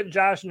 I would put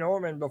Josh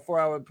Norman before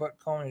I would put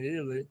Coney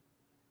Ely.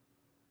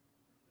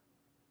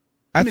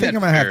 I think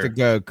I'm going to have to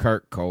go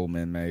Kurt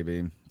Coleman,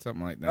 maybe.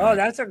 Something like that. Oh,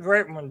 that's a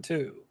great one,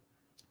 too.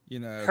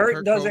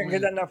 Kurt doesn't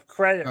get enough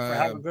credit for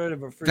how good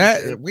of a free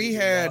safety we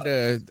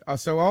had.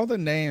 So all the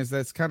names,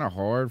 that's kind of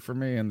hard for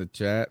me in the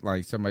chat.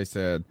 Like somebody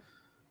said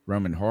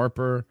Roman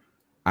Harper.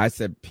 I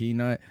said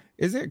Peanut.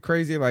 Isn't it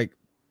crazy? Like,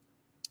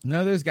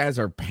 none of those guys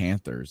are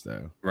Panthers,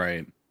 though.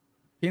 Right.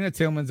 Peanut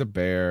Tillman's a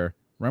Bear.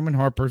 Roman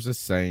Harper's a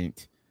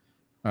Saint.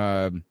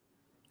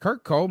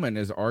 Kurt Coleman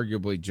is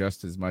arguably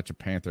just as much a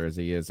Panther as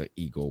he is an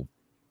Eagle.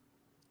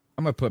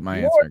 I'm going to put my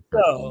answer in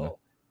Kurt Coleman.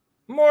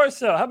 More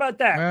so. How about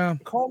that? Well,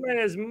 Coleman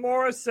is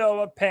more so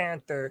a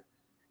Panther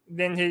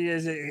than he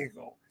is an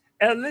Eagle.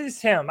 At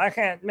least him. I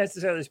can't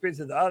necessarily speak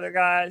to the other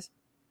guys,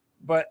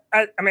 but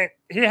I mean,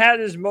 he had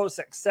his most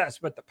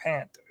success with the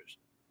Panthers.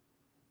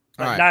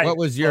 All right. What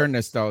was your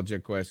nostalgia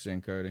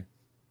question, Cody?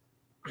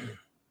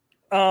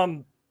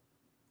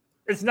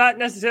 It's not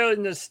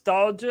necessarily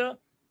nostalgia,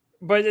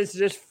 but it's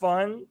just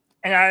fun.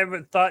 And I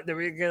would thought that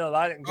we'd get a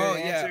lot of good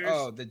answers.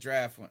 Oh, the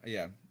draft one.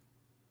 Yeah.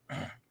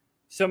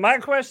 So my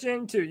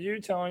question to you,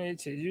 Tony,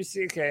 to you,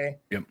 CK,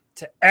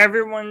 to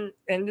everyone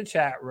in the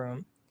chat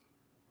room,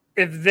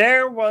 if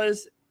there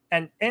was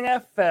an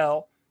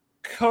NFL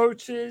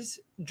coaches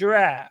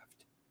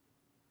draft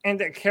and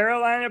the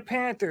Carolina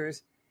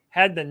Panthers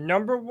had the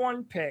number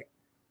 1 pick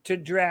to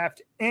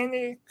draft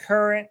any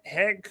current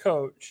head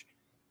coach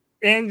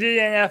in the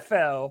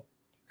NFL,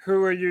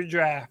 who are you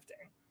drafting?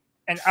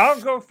 And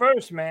I'll go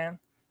first, man.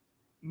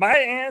 My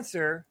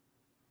answer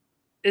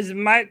is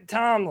Mike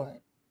Tomlin.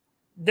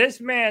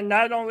 This man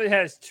not only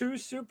has 2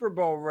 Super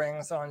Bowl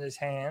rings on his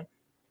hand,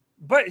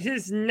 but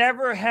he's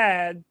never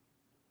had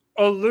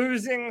a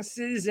losing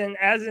season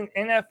as an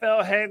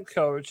NFL head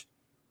coach.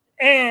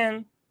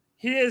 And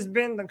he has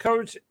been the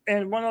coach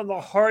in one of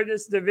the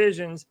hardest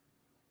divisions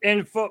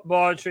in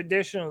football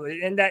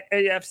traditionally in that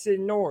AFC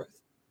North.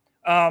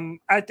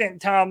 I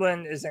think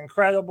Tomlin is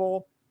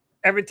incredible.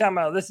 Every time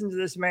I listen to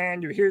this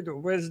man, you hear the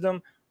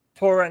wisdom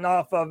pouring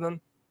off of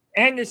him.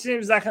 And it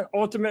seems like an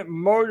ultimate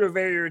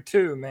motivator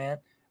too, man.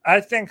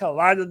 I think a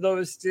lot of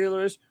those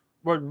Steelers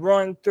would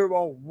run through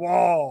a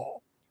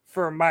wall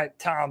for Mike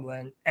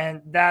Tomlin.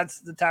 And that's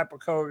the type of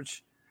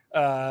coach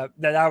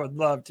that I would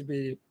love to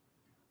be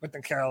with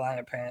the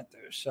Carolina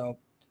Panthers. So,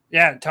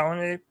 yeah,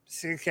 Tony,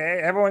 CK,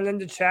 everyone in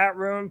the chat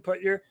room,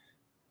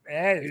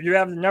 you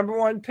have the number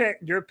one pick.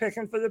 You're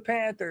picking for the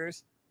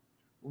Panthers.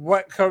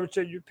 What coach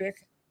are you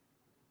picking?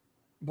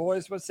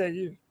 Boys, what say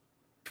you?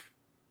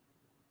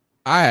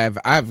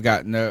 I've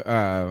got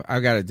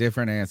a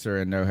different answer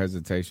and no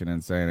hesitation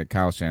in saying it.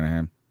 Kyle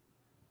Shanahan.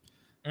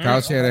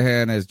 Kyle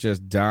Shanahan is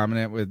just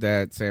dominant with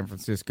that San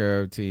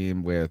Francisco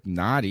team with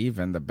not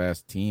even the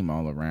best team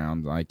all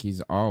around. Like,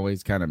 he's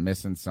always kind of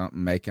missing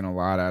something, making a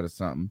lot out of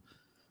something.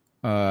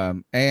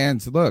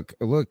 And look,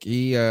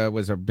 he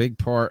was a big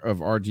part of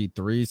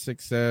RG3's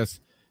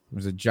success. He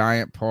was a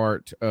giant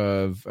part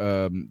of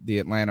the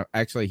Atlanta.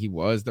 Actually, he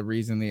was the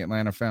reason the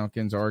Atlanta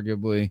Falcons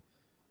arguably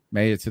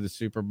made it to the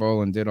Super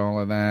Bowl and did all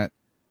of that.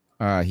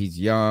 He's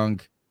young.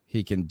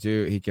 He can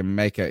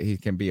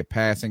be a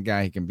passing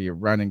guy. He can be a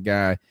running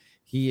guy.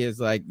 He is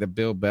like the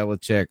Bill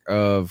Belichick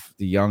of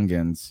the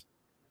youngins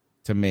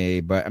to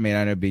me. But I mean,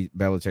 I know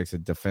Belichick's a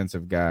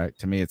defensive guy.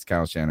 To me, it's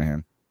Kyle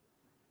Shanahan.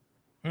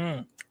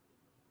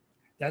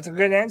 That's a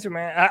good answer,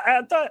 man.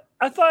 I thought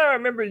I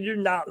remember you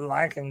not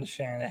liking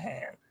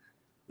Shanahan.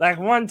 Like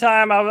one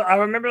time I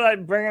remember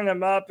like bringing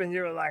him up and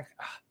you were like,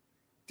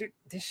 dude,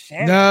 this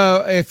Shanahan.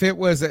 No, if it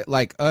was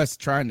like us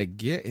trying to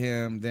get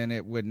him, then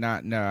it would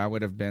not. No, I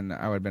would have been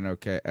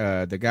okay.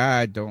 The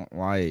guy I don't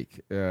like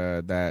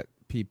that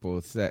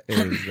people say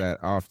is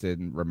that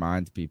often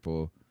reminds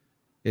people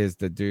is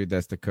the dude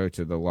that's the coach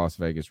of the Las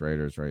Vegas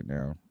Raiders right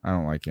now. I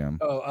don't like him.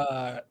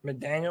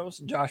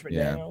 McDaniels, Josh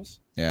McDaniels.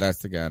 Yeah, that's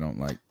the guy I don't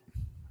like.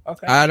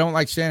 Okay. I don't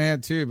like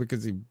Shanahan too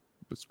because he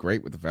was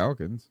great with the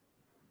Falcons.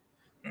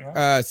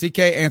 Yeah. CK,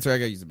 answer. I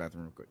gotta use the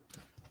bathroom real quick.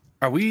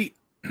 Are we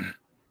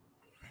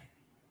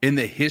in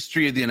the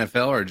history of the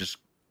NFL or just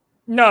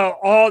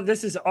no?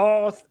 This is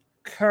all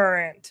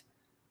current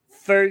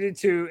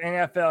 32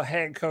 NFL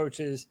head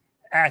coaches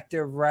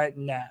active right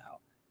now,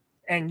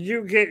 and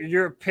you get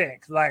your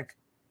pick. Like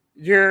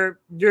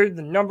you're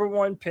the number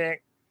one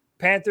pick.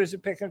 Panthers are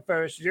picking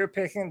first. You're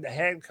picking the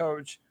head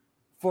coach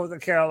for the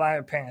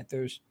Carolina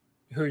Panthers.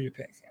 Who are you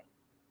picking?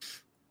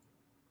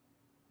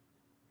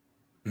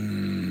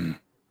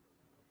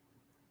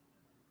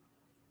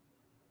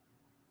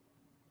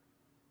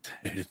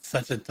 It's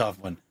such a tough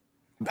one.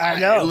 I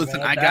know. Listen,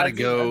 man. I gotta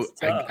go.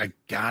 I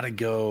gotta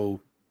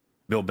go.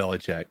 Bill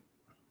Belichick.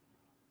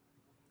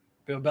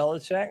 Bill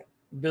Belichick.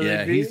 Billy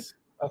Yeah, B? he's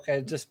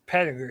Okay, just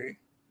pedigree.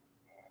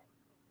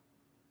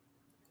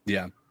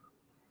 yeah.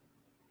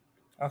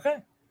 Okay,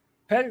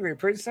 pedigree.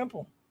 Pretty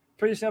simple.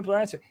 Pretty simple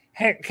answer.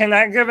 Hey, can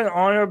I give an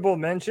honorable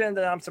mention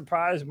that I'm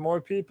surprised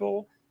more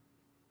people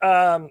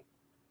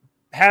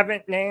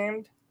haven't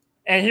named?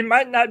 And he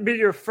might not be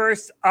your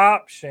first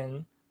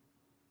option,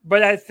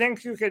 but I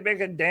think you could make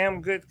a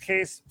damn good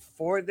case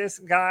for this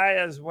guy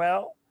as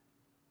well.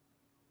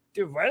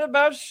 Dude, what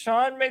about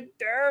Sean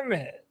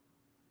McDermott?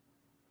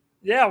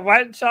 Yeah,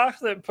 White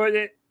Chocolate put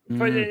it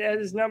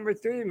as number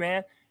 3,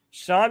 man.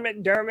 Sean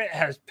McDermott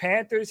has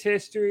Panthers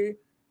history.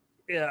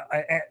 Yeah,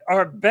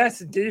 our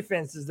best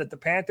defenses that the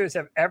Panthers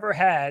have ever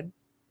had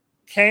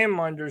came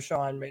under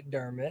Sean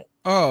McDermott.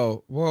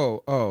 Oh,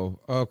 whoa,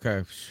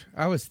 okay.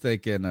 I was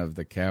thinking of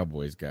the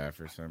Cowboys guy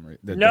for some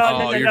reason.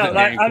 No.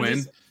 Like,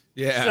 Quinn?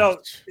 Yeah. So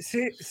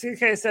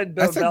CK said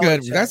Bill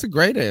Belichick. That's a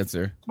great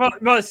answer.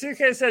 Well,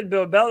 CK said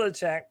Bill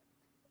Belichick,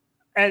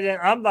 and then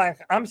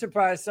I'm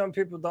surprised some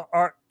people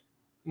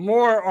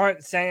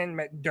aren't saying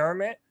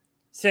McDermott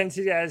since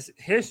he has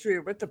history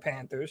with the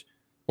Panthers.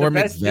 Or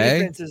best McVay.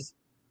 defenses.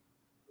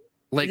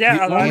 Like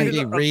Yeah,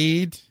 Andy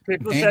Reid.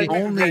 People Andy- said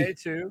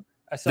McVay too.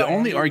 The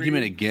only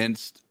argument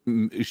against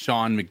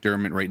Sean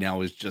McDermott right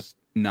now is just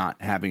not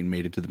having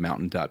made it to the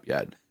mountaintop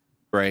yet,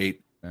 right?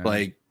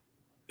 Like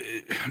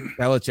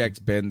Belichick's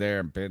been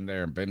there and been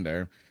there and been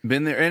there.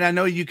 And I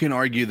know you can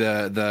argue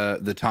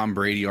the Tom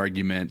Brady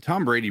argument.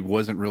 Tom Brady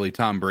wasn't really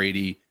Tom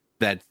Brady.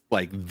 That's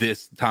like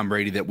this Tom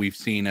Brady that we've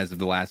seen as of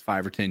the last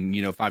 5 to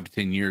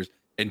 10 years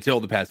until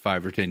the past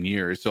 5 or 10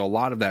 years. So a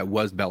lot of that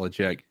was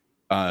Belichick,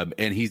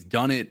 and he's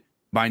done it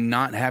by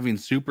not having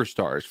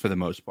superstars for the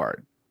most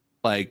part.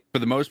 Like, for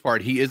the most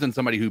part, he isn't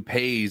somebody who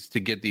pays to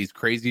get these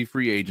crazy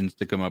free agents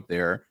to come up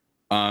there.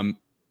 And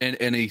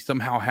he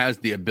somehow has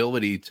the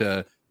ability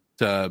to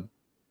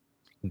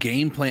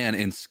game plan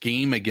and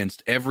scheme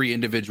against every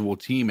individual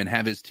team and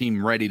have his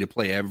team ready to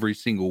play every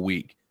single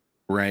week,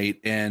 right?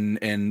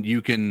 And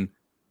you can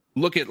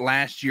look at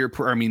last year,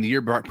 the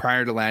year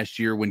prior to last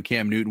year when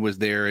Cam Newton was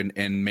there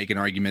and make an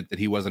argument that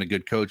he wasn't a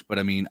good coach. But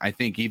I mean, I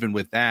think even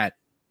with that,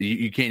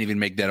 you can't even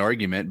make that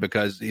argument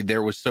because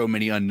there was so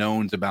many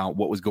unknowns about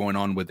what was going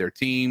on with their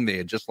team. They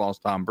had just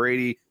lost Tom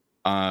Brady.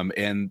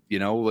 And,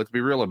 let's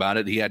be real about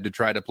it. He had to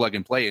try to plug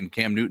and play, and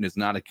Cam Newton is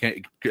not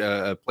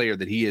a player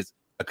that he is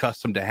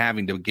accustomed to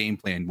having to game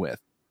plan with.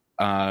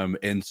 And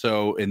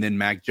then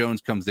Mac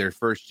Jones comes their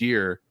first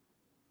year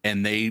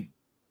and they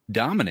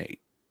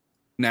dominate.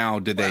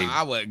 Now,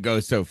 I wouldn't go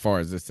so far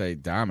as to say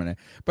dominant,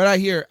 but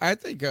I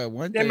think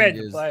one thing they made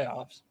is, the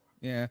playoffs.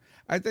 Yeah,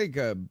 I think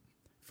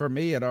for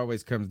me, it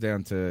always comes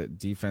down to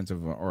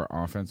defensive or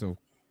offensive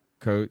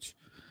coach.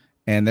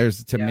 And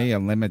there's, to me, a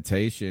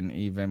limitation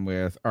even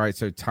with, all right,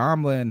 so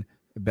Tomlin,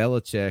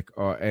 Belichick,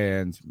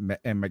 and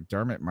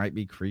McDermott might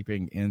be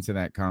creeping into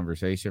that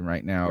conversation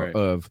right now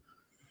of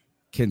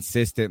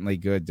consistently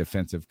good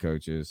defensive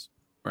coaches.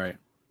 Right.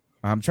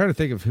 I'm trying to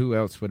think of who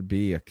else would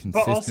be a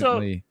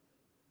consistently.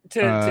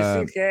 But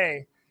also,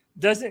 to CK,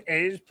 doesn't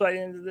age play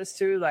into this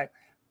too? Like,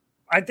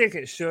 I think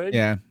it should.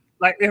 Yeah.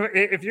 Like,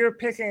 if you're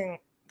picking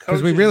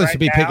coaches, because we really should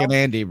be picking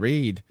Andy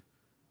Reid.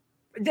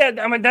 Yeah,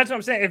 I mean, that's what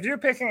I'm saying. If you're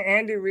picking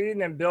Andy Reid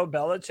and Bill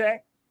Belichick,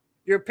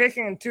 you're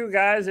picking two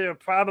guys that are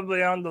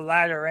probably on the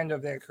latter end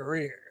of their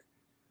career.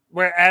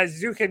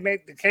 Whereas you could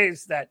make the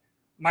case that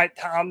Mike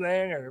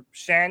Tomlin or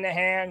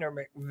Shanahan or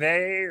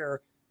McVay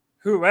or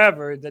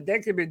whoever, that they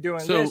could be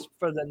doing this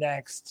for the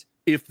next,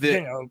 if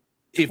the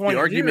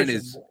argument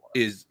is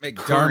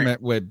McDermott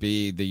would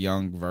be the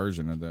young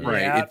version of that.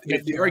 Right. Yeah,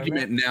 if the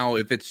argument now,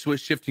 if it's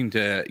shifting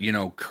to,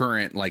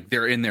 current, like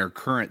they're in their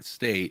current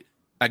state,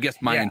 I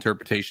guess my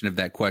interpretation of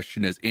that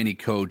question is any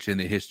coach in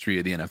the history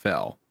of the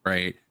NFL,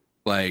 right?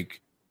 Like,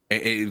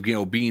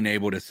 being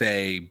able to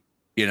say,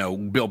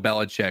 Bill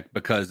Belichick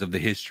because of the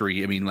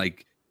history. I mean,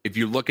 like, if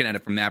you're looking at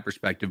it from that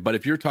perspective, but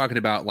if you're talking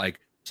about like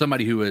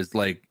somebody who is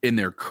like in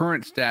their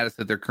current status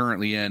that they're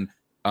currently in,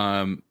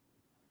 I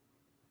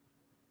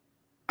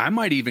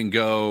might even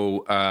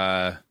go.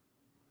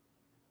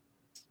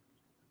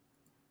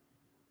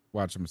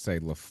 Watch him say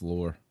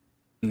LaFleur.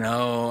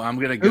 No, I'm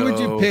gonna go. Who would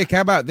you pick?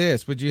 How about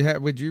this? Would you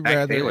Zach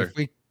rather Taylor. if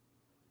we?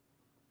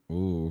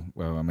 Ooh,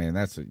 well, I mean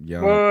that's a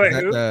young. Wait, is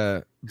that who?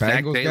 the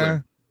Zach Bengals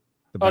Taylor.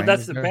 guy?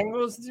 That's the guy?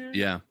 Bengals dude.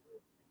 Yeah.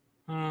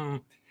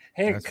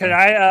 Hey, That's could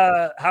fine.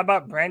 I? How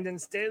about Brandon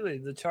Staley,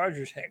 the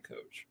Chargers head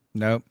coach?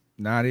 Nope,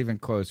 not even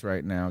close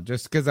right now.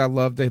 Just because I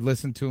love to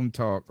listen to him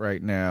talk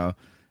right now,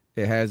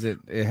 it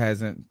hasn't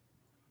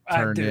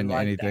turned into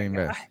anything.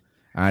 But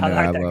I know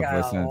I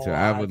love listening to.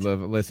 I would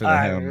love listen to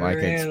him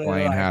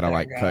explain how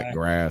to cut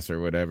grass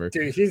or whatever.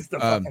 Dude, he's the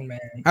fucking man.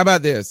 How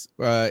about this?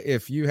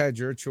 If you had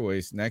your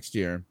choice next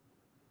year,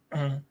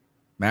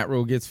 Matt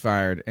Rule gets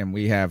fired, and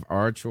we have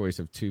our choice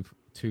of two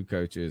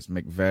coaches,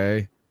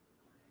 McVay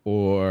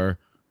or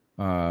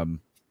Kyle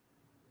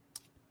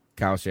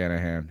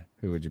Shanahan.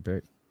 Who would you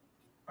pick?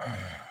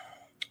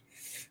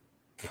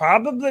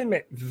 Probably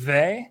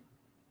McVay.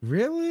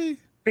 Really?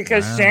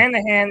 Because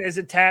Shanahan is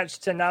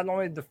attached to not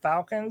only the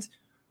Falcons,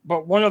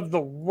 but one of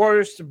the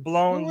worst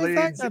blown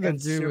leads in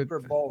Super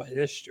Bowl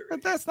history.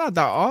 But that's not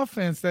the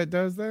offense that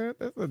does that.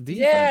 That's a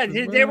defense.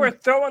 Yeah, they were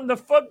throwing the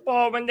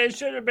football when they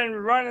should have been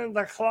running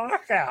the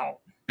clock out.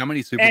 How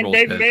many Super Bowls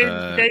they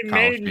has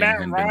made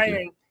Matt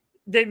Ryan.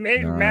 They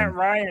made Matt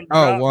Ryan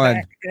drop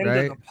back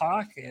into the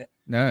pocket.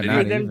 No, for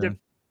not them even.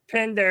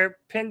 to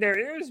pin their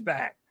ears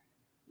back.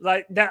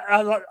 Like that,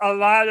 a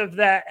lot of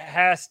that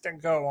has to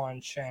go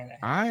on Shanahan.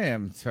 I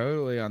am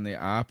totally on the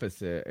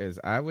opposite. Is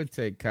I would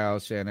take Kyle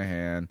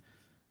Shanahan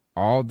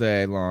all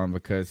day long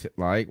because,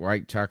 like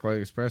White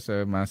Chocolate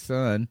Espresso, my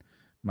son,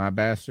 my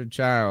bastard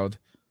child,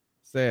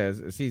 says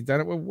is he's done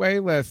it with way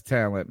less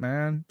talent.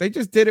 Man, they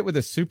just did it with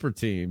a super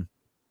team.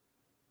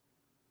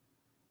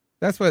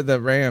 That's what the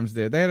Rams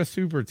did. They had a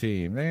super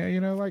team. They,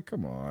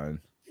 come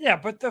on. Yeah,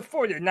 but the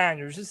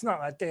 49ers, it's not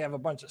like they have a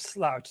bunch of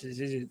slouches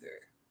either.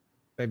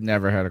 They've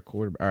never had a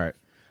quarterback.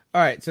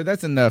 All right. So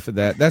that's enough of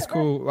that. That's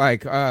cool.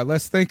 Like,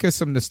 let's think of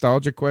some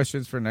nostalgia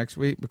questions for next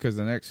week because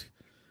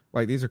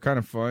these are kind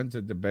of fun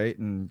to debate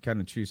and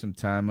kind of chew some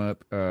time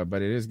up.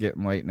 But it is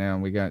getting late now,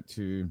 and we got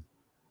to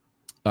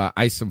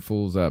ice some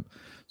fools up.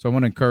 So I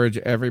want to encourage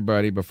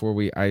everybody before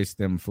we ice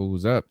them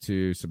fools up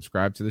to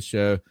subscribe to the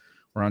show.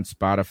 We're on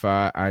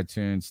Spotify,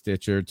 iTunes,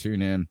 Stitcher,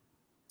 TuneIn,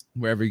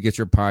 wherever you get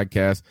your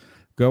podcast.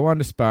 Go on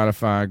to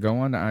Spotify, go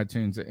on to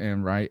iTunes,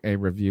 and write a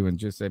review and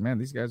just say, man,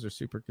 these guys are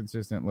super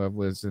consistent, love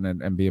listening,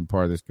 and being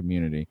part of this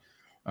community.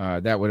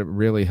 That would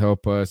really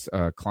help us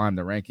climb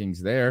the rankings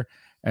there,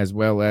 as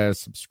well as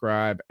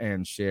subscribe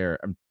and share.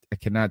 I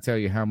cannot tell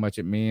you how much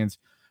it means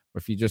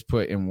if you just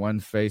put in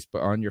one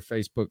Facebook, on your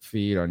Facebook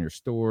feed, on your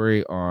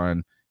story,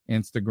 on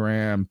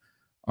Instagram,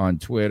 on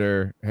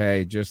Twitter,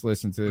 hey, just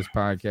listen to this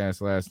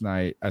podcast last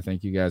night. I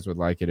think you guys would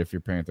like it if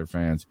you're Panther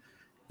fans.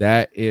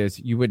 That is,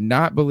 you would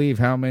not believe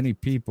how many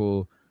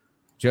people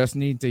just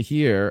need to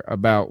hear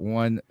about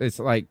one. It's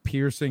like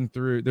piercing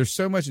through. There's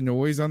so much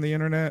noise on the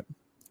internet,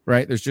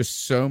 right? There's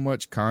just so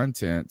much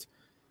content.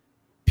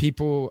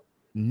 People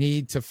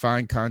need to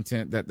find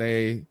content that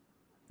they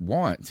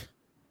want.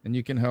 And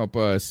you can help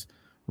us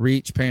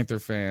reach Panther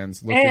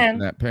fans looking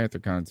for that Panther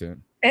content.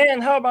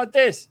 And how about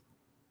this?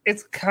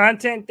 It's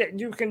content that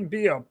you can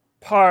be a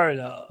part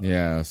of.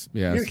 Yes.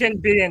 You can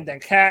be in the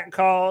cat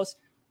calls.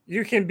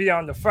 You can be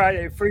on the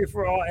Friday free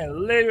for all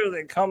and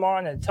literally come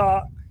on and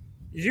talk.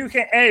 You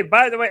can. Hey,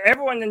 by the way,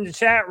 everyone in the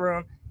chat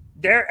room,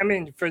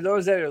 for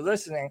those that are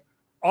listening,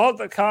 all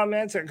the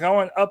comments are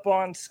going up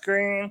on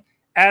screen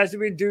as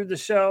we do the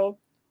show.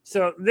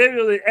 So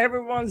literally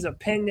everyone's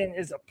opinion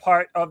is a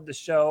part of the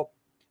show.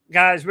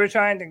 Guys, we're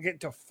trying to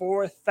get to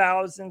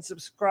 4,000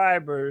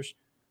 subscribers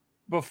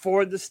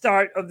before the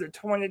start of the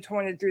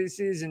 2023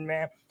 season,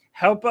 man.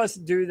 Help us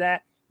do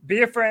that.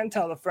 Be a friend,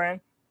 tell a friend.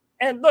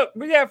 And look,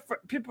 we have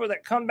people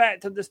that come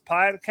back to this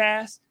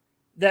podcast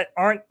that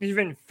aren't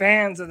even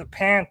fans of the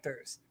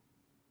Panthers.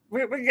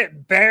 We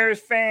get Bears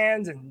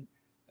fans and,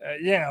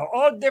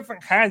 all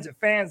different kinds of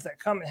fans that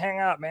come and hang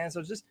out, man.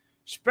 So just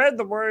spread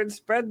the word,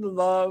 spread the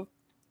love,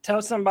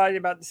 tell somebody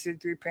about the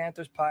C3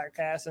 Panthers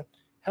podcast, and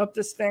help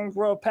this thing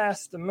grow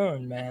past the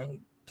moon, man.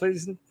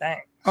 Please and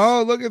thanks.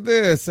 Oh, look at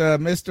this.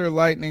 Mr.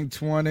 Lightning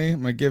 20.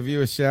 I'm going to give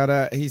you a shout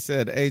out. He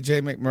said,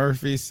 AJ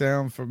McMurphy,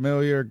 sound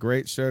familiar.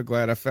 Great show.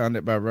 Glad I found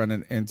it by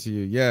running into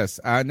you. Yes,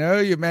 I know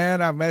you,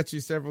 man. I've met you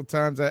several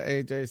times at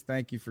AJ's.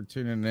 Thank you for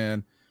tuning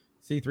in.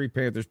 C3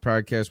 Panthers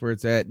podcast, where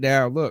it's at.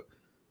 Now, look,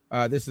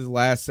 this is the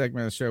last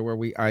segment of the show where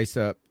we ice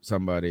up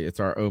somebody.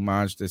 It's our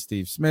homage to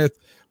Steve Smith.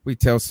 We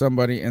tell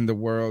somebody in the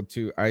world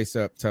to ice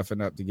up,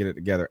 toughen up, to get it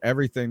together.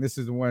 Everything. This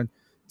is the one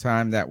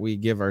time that we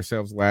give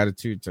ourselves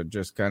latitude to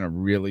just kind of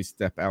really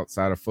step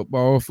outside of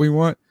football if we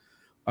want.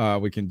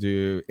 We can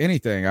do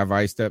anything. I've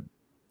iced up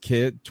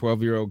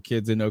 12-year-old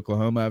kids in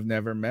Oklahoma I've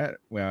never met.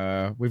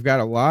 We've got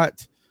a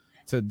lot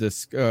to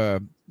discuss.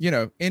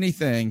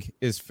 Anything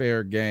is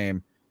fair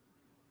game.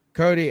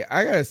 Cody,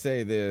 I gotta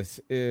say,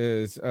 this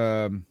is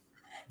the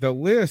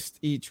list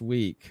each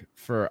week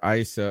for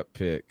ice up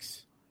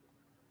picks.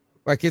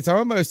 Like, it's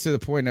almost to the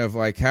point of,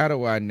 like, how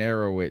do I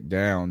narrow it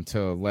down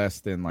to less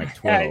than, like,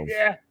 12?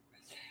 Yeah.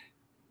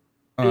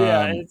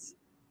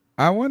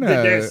 I want to.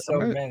 There's so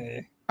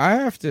many.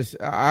 I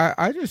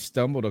just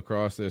stumbled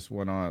across this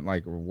one on,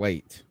 like,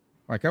 late.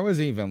 Like, I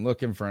wasn't even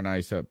looking for an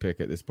ice up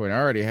pick at this point. I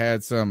already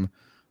had some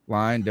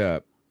lined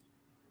up.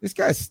 This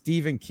guy's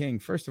Stephen King.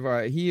 First of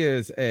all, he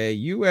is a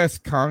U.S.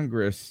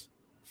 Congress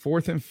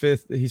 4th and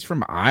 5th. He's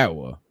from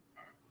Iowa.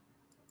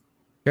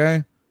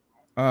 Okay.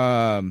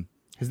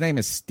 His name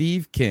is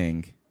Steve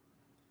King.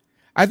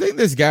 I think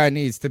this guy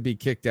needs to be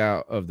kicked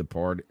out of the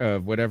party,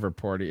 of whatever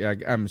party.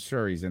 I'm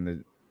sure he's in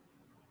the.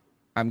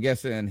 I'm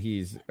guessing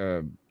he's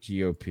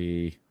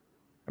GOP.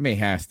 I mean, he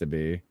has to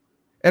be.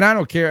 And I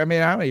don't care. I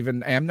mean,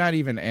 I'm not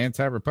even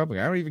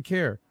anti-Republican. I don't even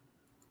care.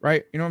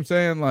 Right? You know what I'm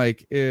saying?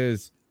 Like,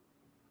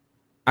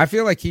 I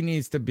feel like he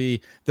needs to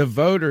be. The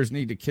voters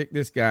need to kick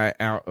this guy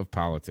out of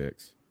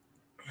politics.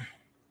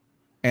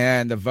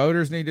 And the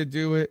voters need to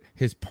do it.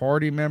 His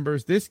party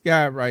members. This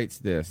guy writes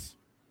this.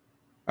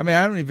 I mean,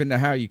 I don't even know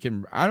how you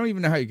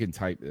can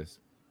type this.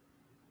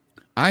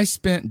 I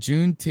spent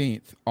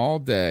Juneteenth all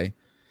day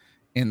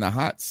in the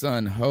hot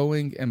sun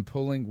hoeing and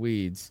pulling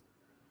weeds,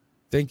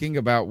 thinking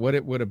about what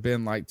it would have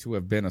been like to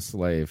have been a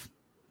slave.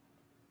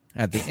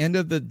 At the end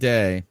of the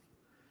day,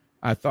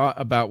 I thought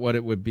about what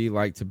it would be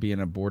like to be an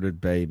aborted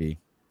baby.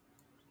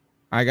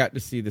 I got to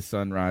see the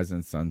sunrise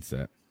and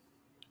sunset.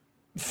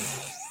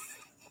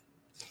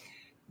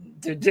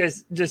 Dude,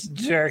 just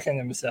jerking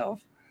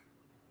himself.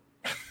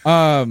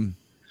 I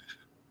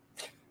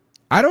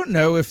don't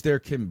know if there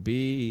can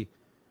be.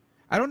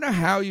 I don't know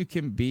how you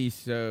can be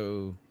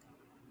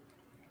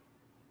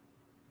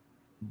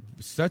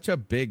such a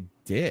big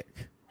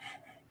dick.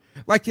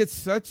 Like, it's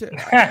such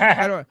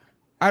a.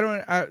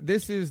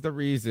 This is the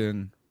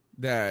reason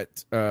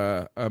that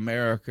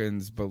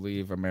Americans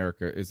believe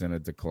America is in a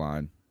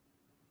decline.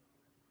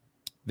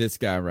 This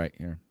guy right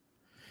here.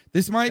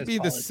 This might be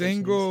the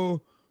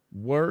single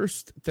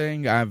worst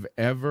thing I've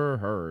ever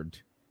heard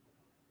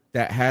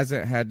that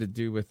hasn't had to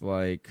do with,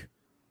 like,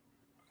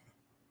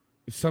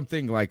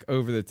 something like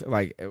over the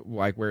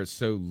like where it's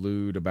so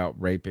lewd about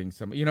raping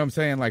somebody. You know what I'm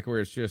saying? Like, where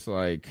it's just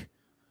like,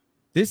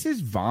 this is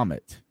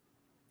vomit.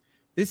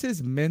 This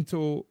is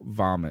mental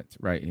vomit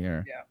right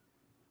here.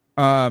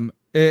 Yeah.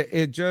 It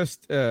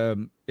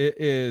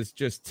is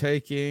just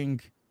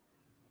taking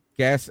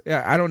gas.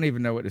 I don't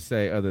even know what to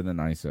say other than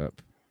ice up.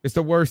 It's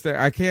the worst thing.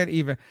 I can't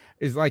even.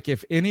 Is like,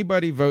 if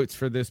anybody votes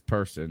for this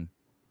person,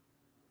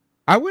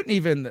 I wouldn't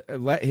even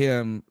let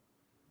him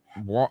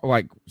walk,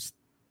 like,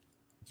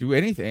 do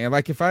anything.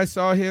 Like, if I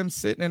saw him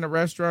sitting in a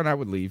restaurant, I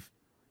would leave.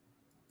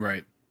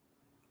 Right.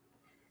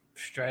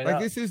 Straight like,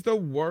 up. this is the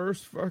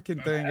worst fucking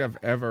thing I've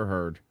ever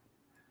heard.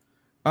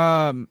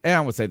 And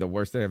I would say the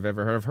worst thing I've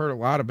ever heard. I've heard a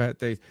lot of bad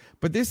things,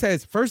 but this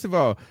has, first of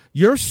all,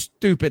 your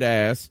stupid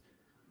ass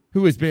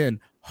who has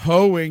been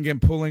hoeing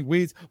and pulling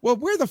weeds. Well,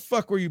 where the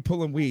fuck were you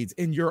pulling weeds?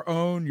 In your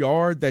own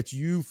yard that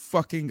you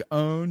fucking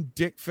own,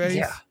 dick face?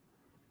 Yeah.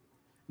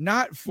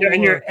 Not for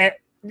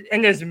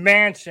in this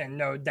mansion,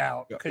 no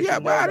doubt. Yeah,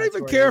 but I don't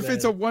even care if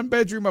it's a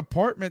 1-bedroom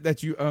apartment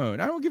that you own.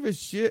 I don't give a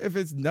shit if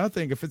it's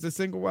nothing, if it's a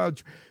single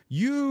wild.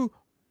 You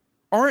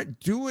are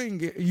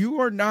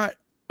not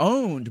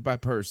owned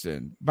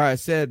by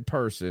said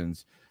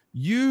persons.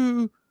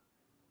 You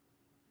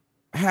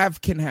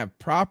can have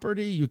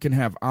property, you can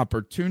have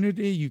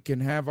opportunity, you can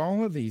have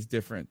all of these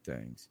different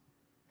things.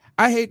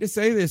 I hate to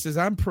say this, as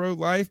I'm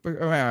pro-life,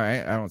 but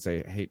I don't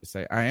say hate to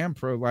say I am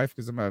pro-life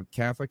because I'm a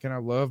Catholic and I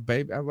love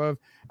baby.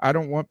 I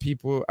don't want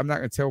people. I'm not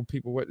going to tell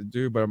people what to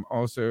do, but I'm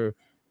also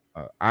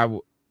I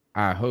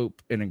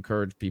hope and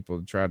encourage people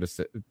to try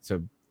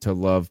to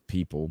love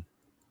people.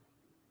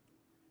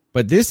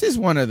 But this is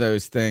one of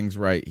those things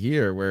right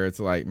here where it's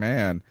like,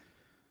 man,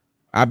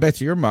 I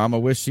bet your mama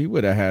wish she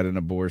would have had an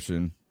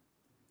abortion.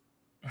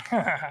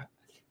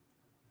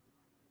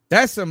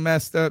 That's some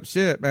messed up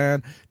shit,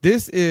 man.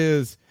 This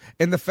is,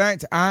 and the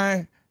fact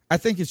I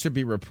think it should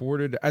be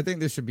reported. I think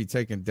this should be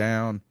taken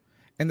down.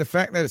 And the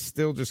fact that it's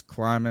still just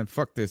climbing,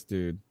 fuck this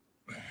dude.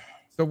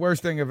 It's the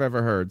worst thing I've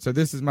ever heard. So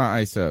this is my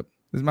ice up.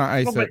 This is my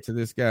ice up to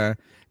this guy.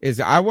 Is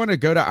I want to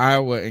go to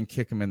Iowa and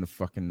kick him in the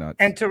fucking nuts.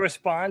 And to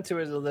respond to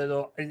it a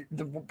little,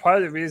 part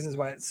of the reasons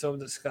why it's so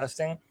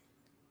disgusting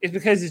is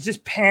because it's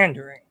just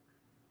pandering.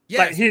 Yes.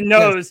 Like he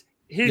knows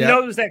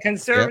that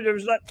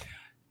conservatives like,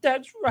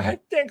 that's right.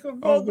 Think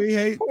of all we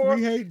hate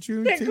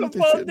Juneteenth.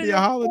 It should be a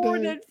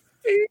holiday.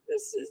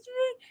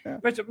 Yeah.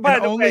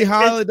 But only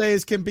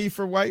holidays can be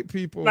for white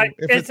people. Like,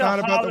 if it's not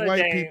about the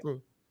white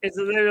people, it's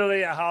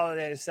literally a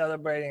holiday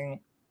celebrating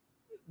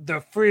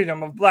the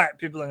freedom of black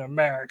people in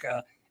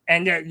America,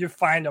 and yet you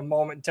find a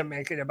moment to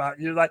make it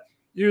about you. Like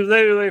you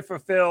literally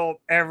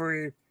fulfill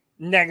every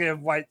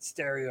negative white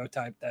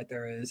stereotype that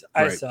there is.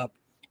 Ice up.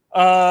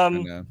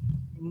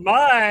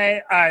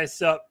 My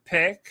ice up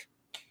pick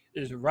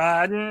is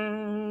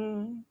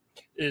riding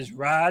Joe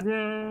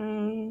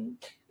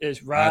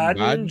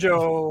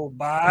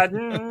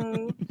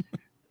Biden.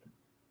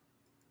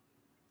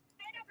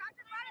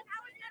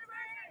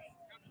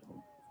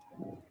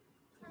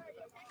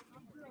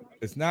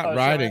 It's not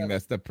riding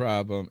that's the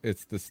problem.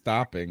 It's the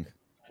stopping.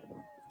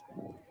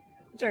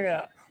 Check it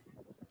out.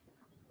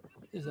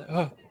 He's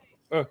like,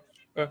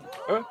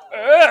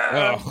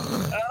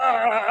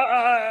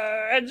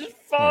 it just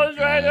falls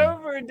right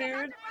over,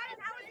 dude.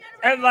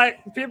 And like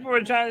people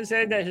were trying to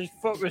say that his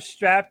foot was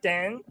strapped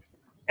in,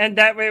 and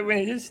that way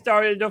when he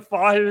started to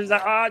fall, he was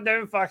like, "Oh,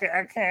 no, fuck it,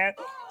 I can't,"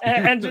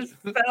 and just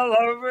fell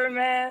over,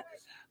 man.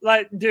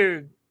 Like,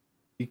 dude,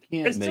 you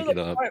can't make it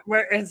up. Point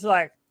where it's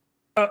like,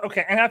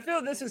 okay, and I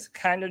feel this is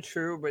kind of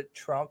true with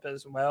Trump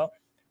as well.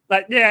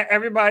 Like, yeah,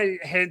 everybody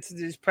hates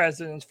these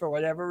presidents for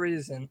whatever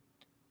reason,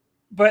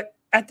 but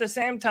at the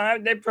same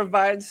time, they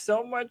provide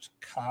so much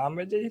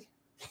comedy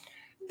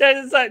that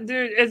it's like,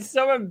 dude, it's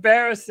so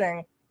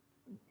embarrassing.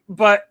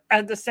 But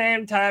at the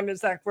same time,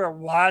 it's like we're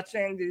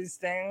watching these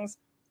things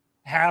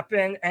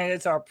happen, and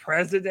it's our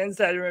presidents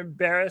that are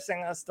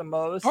embarrassing us the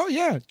most. Oh,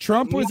 yeah.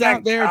 Trump was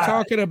out there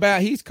talking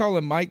about, he's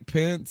calling Mike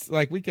Pence,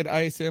 like we could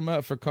ice him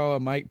up for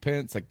calling Mike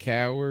Pence a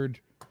coward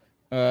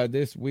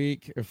this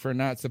week for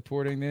not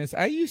supporting this.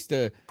 I used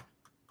to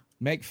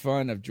make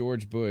fun of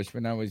George Bush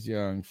when I was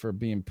young for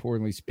being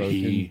poorly spoken.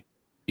 He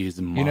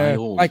is mild. You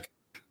know, like,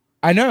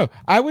 I know.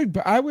 I would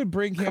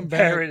bring him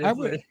back. I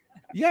would.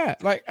 Yeah,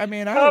 like I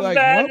mean, I like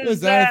what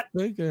was that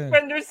thinking?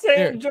 When they're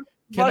saying George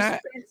Bush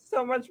thinks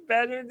so much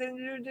better than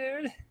you,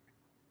 dude.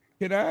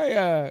 Can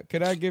I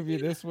give you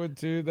this one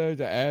too, though,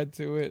 to add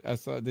to it?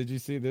 Did you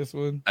see this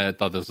one? I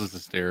thought this was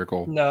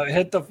hysterical. No,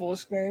 hit the full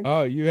screen.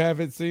 Oh, you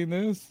haven't seen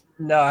this?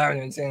 No, I haven't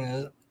even seen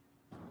this.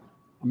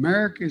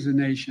 America is a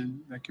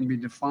nation that can be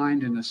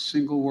defined in a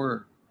single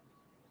word.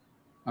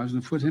 I was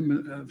going to put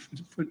him.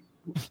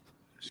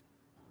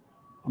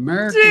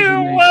 America is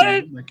a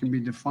nation that can be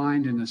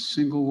defined in a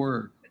single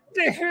word.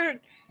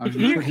 Dude,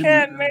 you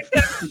can't make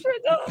that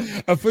shit up.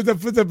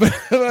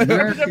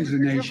 America is a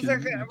nation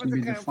that can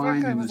be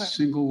defined in a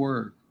single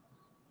word.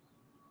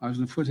 I was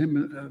going to put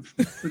him.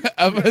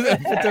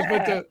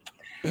 America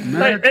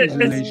is a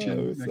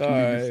nation that can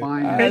be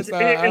defined. It's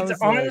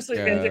honestly,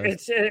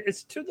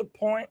 it's to the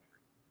point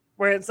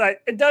where it's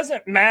like it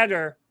doesn't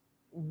matter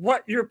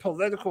what your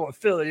political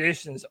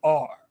affiliations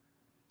are.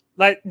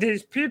 Like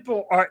these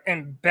people are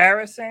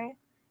embarrassing.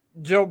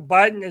 Joe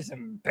Biden is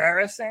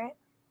embarrassing.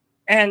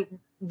 And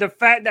the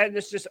fact that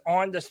it's just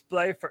on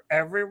display for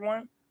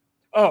everyone.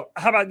 Oh,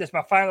 how about this?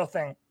 My final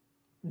thing.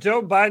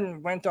 Joe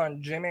Biden went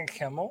on Jimmy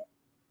Kimmel.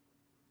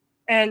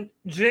 And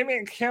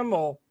Jimmy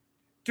Kimmel,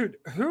 dude,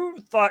 who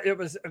thought it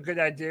was a good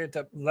idea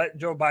to let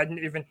Joe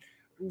Biden even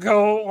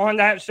go on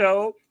that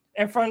show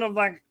in front of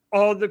like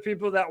all the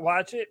people that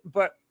watch it?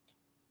 But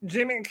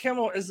Jimmy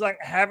Kimmel is like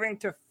having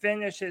to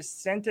finish his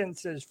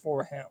sentences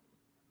for him.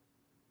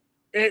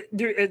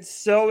 Dude, it's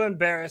so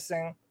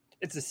embarrassing.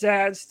 It's a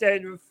sad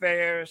state of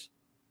affairs.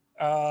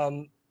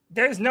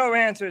 There's no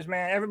answers,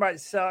 man. Everybody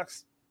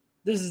sucks.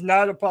 This is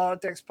not a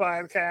politics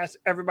podcast.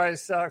 Everybody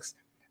sucks.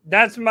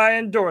 That's my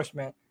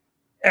endorsement.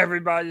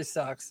 Everybody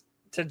sucks.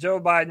 To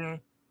Joe Biden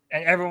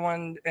and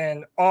everyone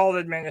in all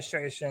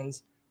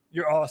administrations,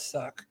 you all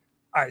suck.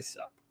 I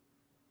suck.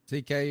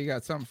 TK, you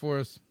got something for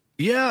us?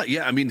 Yeah.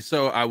 I mean,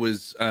 so I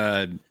was.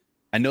 I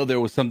know there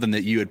was something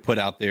that you had put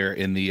out there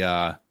in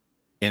the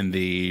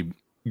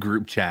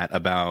group chat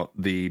about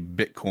the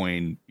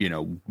Bitcoin,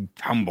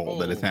 tumble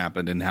that has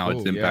happened and how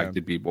it's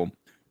impacted people.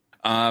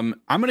 I'm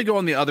going to go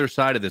on the other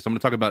side of this. I'm going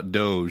to talk about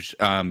Doge.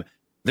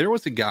 There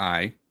was a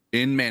guy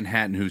in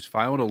Manhattan who's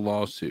filed a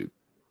lawsuit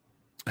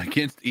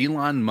against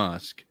Elon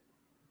Musk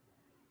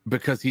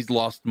because he's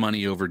lost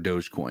money over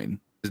Dogecoin.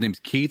 His name's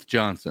Keith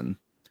Johnson.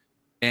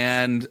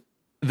 And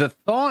the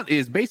thought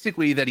is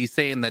basically that he's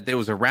saying that there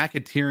was a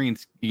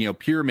racketeering,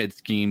 pyramid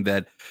scheme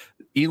that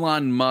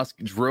Elon Musk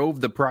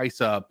drove the price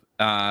up,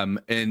 and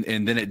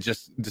then it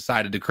just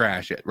decided to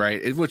crash it,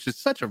 right? Which is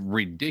such a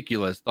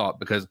ridiculous thought,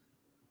 because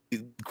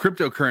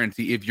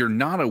cryptocurrency, if you're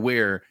not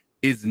aware,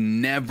 was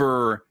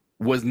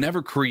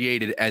never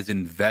created as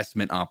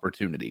investment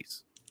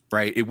opportunities,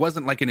 right? It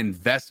wasn't like an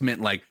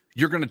investment, like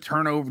you're going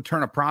to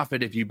turn a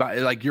profit if you buy,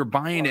 like you're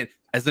buying it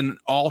as an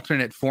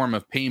alternate form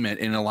of payment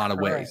in a lot of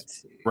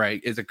ways, right?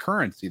 As a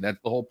currency. That's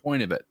the whole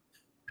point of it.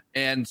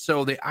 And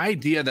so the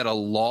idea that a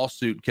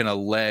lawsuit can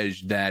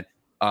allege that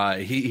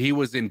he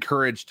was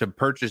encouraged to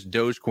purchase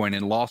Dogecoin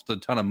and lost a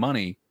ton of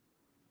money,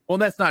 well,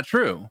 that's not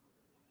true.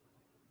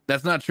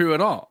 That's not true at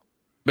all.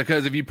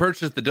 Because if you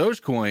purchase the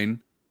Dogecoin,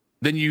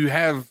 then you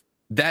have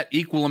that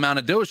equal amount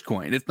of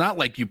Dogecoin. It's not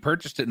like you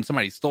purchased it and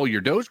somebody stole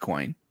your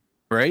Dogecoin,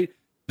 right?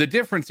 The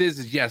difference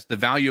is yes, the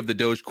value of the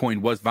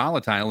Dogecoin was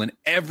volatile, and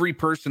every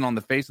person on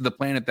the face of the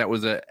planet that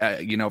was a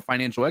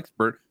financial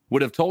expert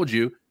would have told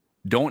you,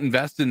 don't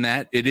invest in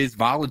that. It is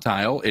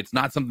volatile. It's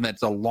not something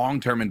that's a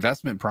long-term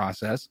investment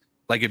process.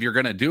 Like if you're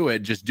going to do it,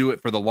 just do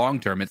it for the long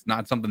term. It's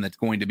not something that's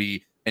going to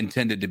be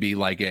intended to be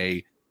like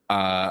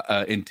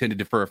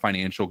intended for a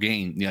financial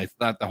gain. It's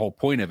not the whole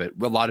point of it.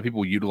 A lot of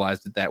people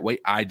utilized it that way.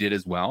 I did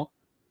as well.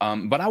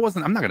 But I'm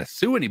not going to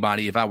sue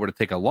anybody if I were to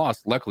take a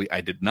loss. Luckily,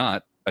 I did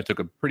not. I took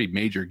a pretty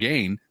major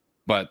gain,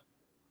 but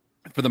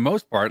for the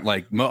most part,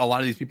 like a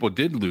lot of these people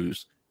did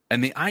lose.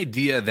 And the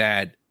idea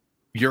that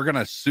you're going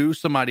to sue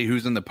somebody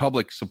who's in the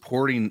public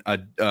supporting a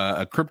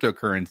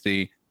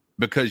cryptocurrency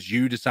because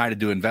you decided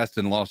to invest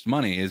and lost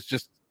money is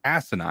just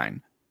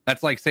asinine.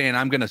 That's like saying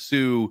I'm going to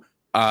sue,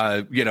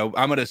 I'm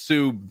going to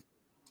sue,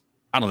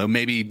 I don't know,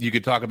 maybe you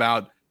could talk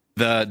about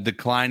the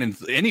decline in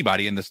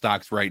anybody in the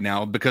stocks right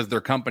now because their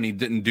company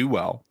didn't do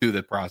well through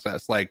the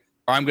process. Like,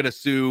 or I'm going to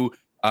sue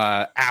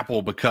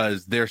Apple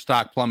because their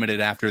stock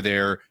plummeted after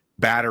their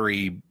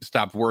battery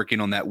stopped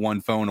working on that one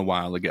phone a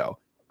while ago,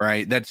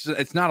 right?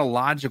 It's not a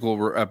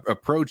logical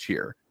approach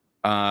here.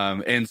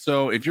 And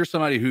so if you're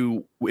somebody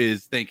who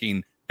is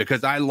thinking,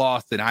 because I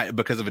lost and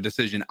because of a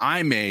decision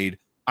I made,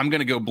 I'm going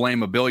to go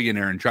blame a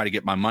billionaire and try to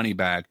get my money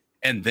back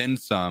and then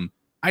some,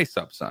 ice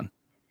up, son.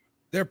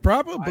 There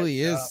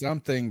probably is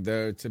something,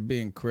 though, to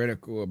being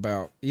critical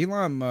about.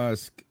 Elon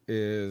Musk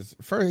he's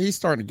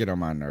starting to get on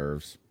my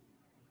nerves.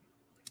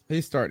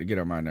 He's starting to get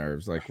on my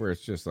nerves, like where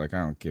it's just like, I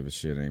don't give a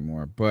shit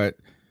anymore. But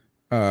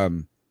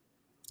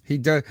he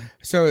does.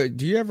 So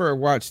do you ever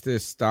watch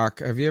this stock?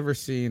 Have you ever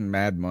seen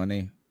Mad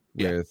Money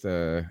with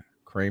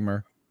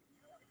Kramer?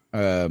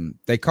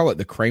 They call it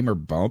the Kramer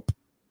bump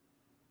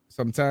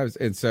sometimes.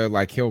 And so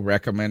like he'll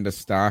recommend a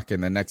stock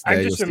and the next day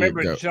I just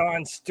remember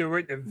Jon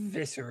Stewart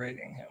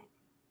eviscerating him.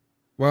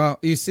 Well,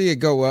 you see it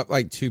go up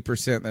like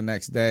 2% the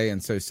next day.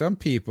 And so some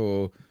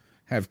people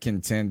have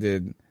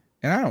contended,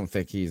 and I don't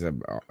think he's a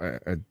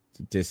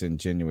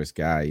disingenuous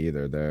guy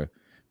either, though.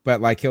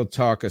 But like he'll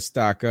talk a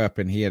stock up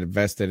and he had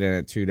invested in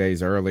it 2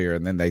 days earlier,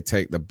 and then they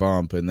take the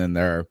bump and then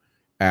they're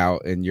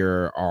out and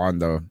you're on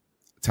the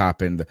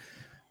top end.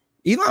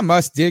 Elon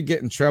Musk did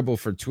get in trouble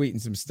for tweeting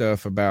some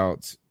stuff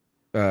about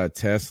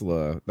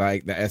Tesla.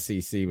 Like the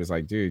SEC was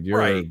like, dude,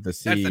 you're the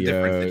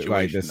CEO,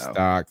 like the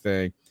stock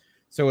thing.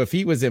 So if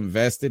he was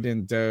invested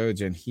in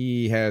Doge and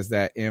he has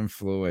that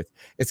influence,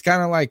 it's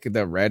kind of like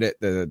the Reddit,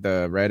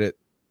 the Reddit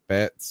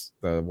bets,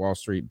 the Wall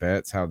Street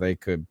bets, how they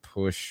could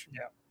push,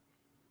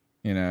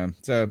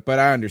 So, but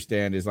I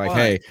understand is like,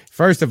 hey,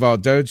 first of all,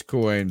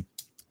 Dogecoin,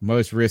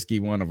 most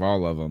risky one of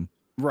all of them.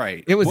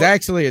 Right. It was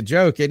actually a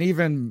joke. And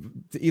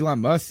even Elon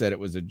Musk said it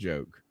was a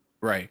joke.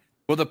 Right.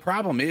 Well, the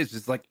problem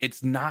is like,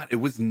 it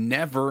was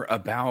never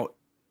about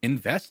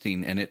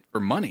investing in it for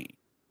money.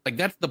 Like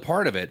that's the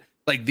part of it.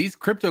 Like these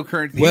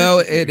cryptocurrencies. Well,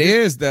 it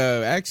is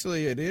though.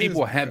 Actually, it is.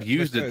 People have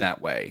used it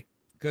that way,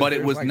 but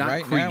it was like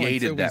not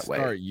created that way.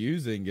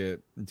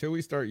 Until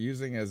we start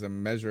using it as a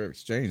measure of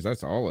exchange,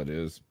 that's all it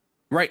is.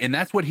 Right, and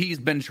that's what he's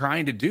been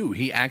trying to do.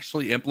 He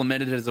actually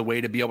implemented it as a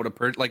way to be able to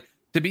purchase. Like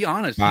to be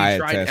honest, he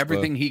tried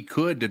everything he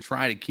could to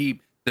try to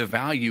keep the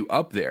value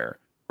up there.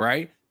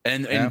 Right,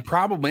 and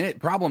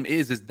problem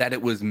is that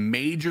it was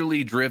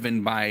majorly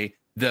driven by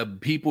the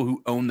people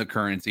who own the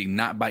currency,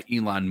 not by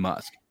Elon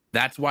Musk.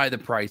 That's why the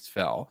price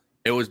fell.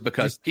 It was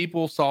because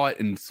people saw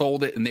it and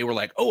sold it and they were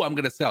like, oh, I'm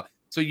going to sell.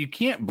 So you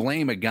can't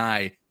blame a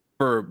guy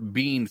for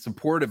being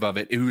supportive of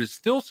it, who is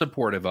still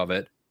supportive of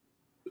it,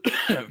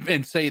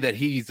 and say that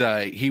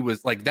he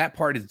was like, that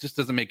part just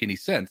doesn't make any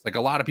sense. Like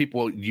a lot of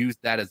people use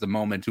that as a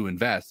moment to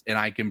invest. And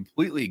I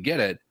completely get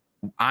it.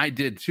 I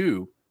did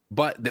too.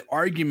 But the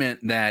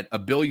argument that a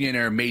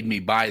billionaire made me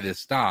buy this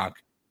stock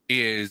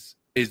is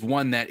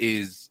one that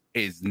is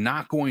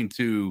not going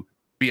to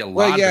be a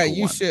Well, logical yeah,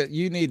 you one. should.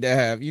 You need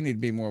to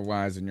be more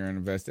wise in your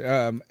investing.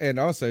 And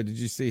also, did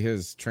you see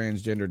his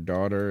transgender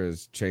daughter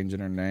is changing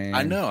her name?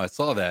 I know, I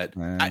saw that.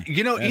 Man.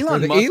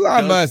 Elon Musk.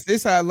 Elon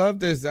Musk. I love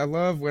this. I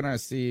love when I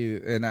see,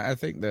 and I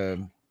think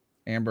the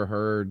Amber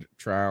Heard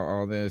trial,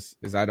 all this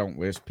is. I don't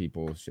wish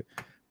people should,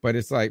 but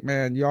it's like,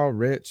 man, y'all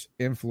rich,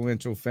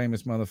 influential,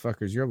 famous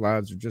motherfuckers. Your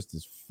lives are just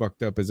as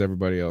fucked up as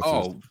everybody else's.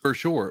 Oh, for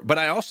sure. But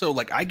I also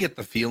I get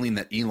the feeling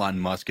that Elon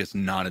Musk is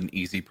not an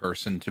easy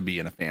person to be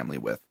in a family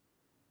with.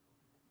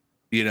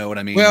 You know what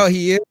I mean? Well,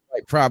 he is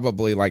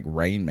probably like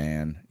Rain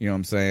Man. You know what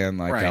I'm saying?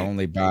 Like Right. I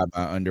only buy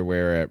my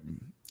underwear at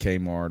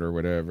Kmart or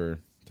whatever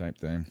type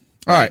thing.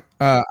 All right.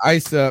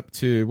 Ice up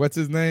to what's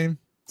his name?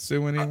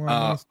 Sue anyone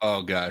else?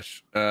 Oh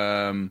gosh.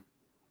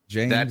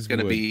 James. That's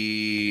gonna Wood.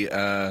 be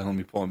let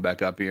me pull him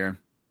back up here.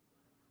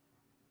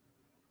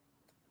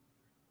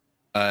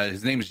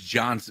 His name is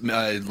Johnson.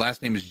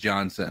 Last name is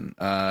Johnson.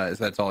 So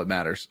that's all that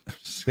matters.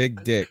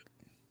 Big Dick.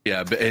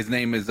 Yeah, but his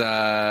name is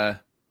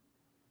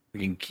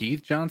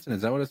Keith Johnson.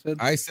 Is that what it said?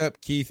 Ice up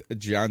Keith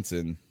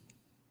Johnson.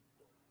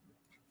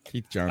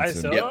 Keith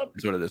Johnson. Yep,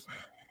 that's what it is.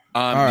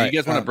 All do right, you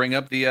guys want to bring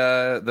up the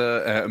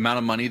amount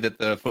of money that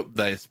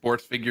the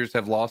sports figures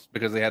have lost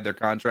because they had their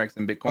contracts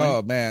in Bitcoin?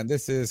 Oh man,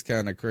 this is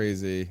kind of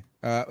crazy.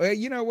 Well,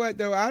 you know what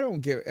though? I don't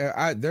get.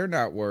 They're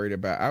not worried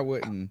about. I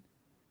wouldn't.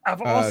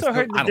 I've also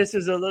heard that this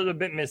is a little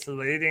bit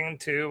misleading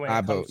too. When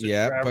it comes to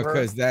Trevor.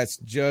 Because that's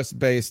just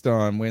based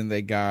on when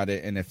they got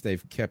it and if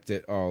they've kept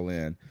it all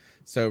in.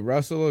 So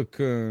Russell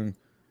Okung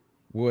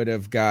would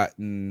have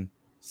gotten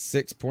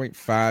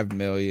 6.5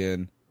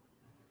 million.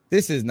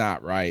 This is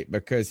not right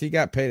because he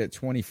got paid at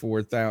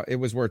 24,000. It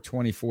was worth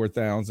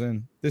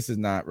 24,000. This is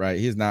not right.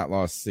 He's not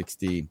lost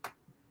 60.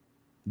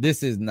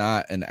 This is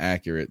not an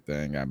accurate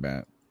thing. I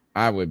bet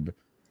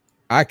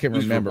I can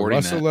remember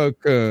Russell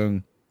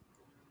Okung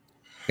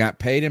got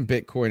paid in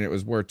Bitcoin. It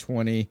was worth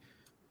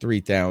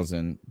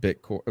 23,000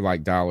 Bitcoin,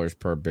 like dollars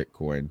per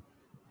Bitcoin,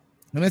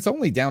 and it's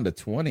only down to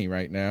 20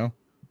 right now.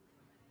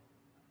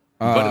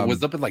 But it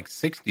was up at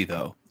 60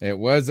 though. It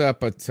was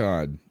up a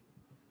ton.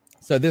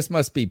 So this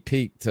must be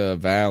peak to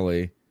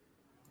valley.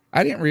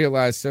 I didn't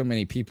realize so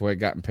many people had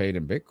gotten paid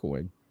in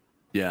Bitcoin.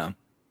 Yeah.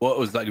 Well, it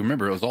was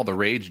remember, it was all the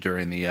rage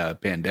during the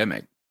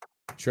pandemic.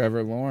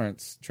 Trevor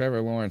Lawrence,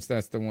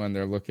 that's the one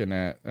they're looking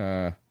at.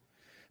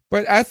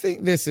 But I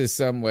think this is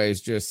some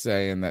ways just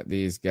saying that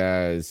these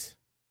guys,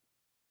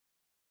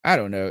 I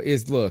don't know,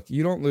 look,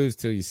 you don't lose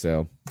till you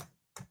sell.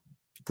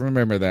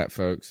 Remember that,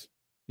 folks.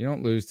 You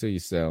don't lose till you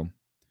sell.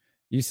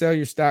 You sell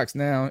your stocks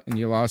now and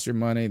you lost your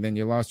money, then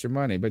you lost your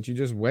money. But you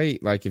just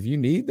wait. Like if you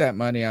need that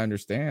money, I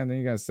understand, then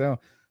you got to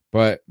sell.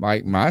 But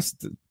like my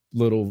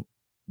little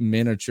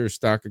miniature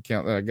stock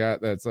account that I got,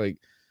 that's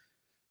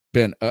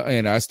been,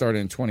 and I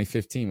started in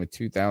 2015 with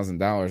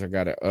 $2,000. I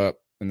got it up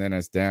and then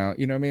it's down.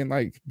 You know what I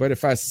mean? But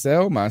if I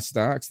sell my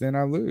stocks, then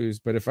I lose.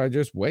 But if I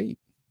just wait,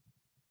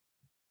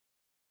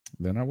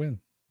 then I win.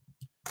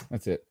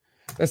 That's it.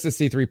 That's the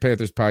C3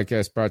 Panthers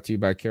podcast brought to you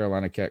by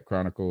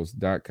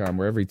CarolinaCatChronicles.com,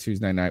 where every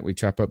Tuesday night we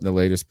chop up the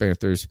latest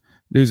Panthers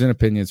news and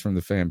opinions from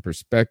the fan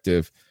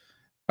perspective.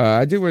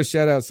 I do want to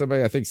shout out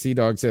somebody. I think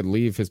C-Dog said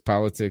leave his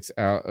politics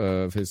out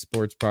of his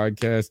sports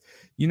podcast.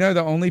 You know,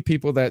 the only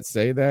people that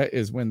say that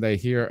is when they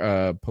hear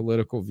a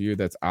political view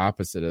that's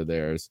opposite of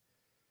theirs.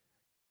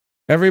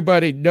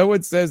 No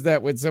one says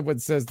that when someone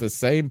says the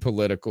same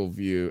political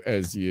view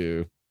as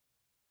you.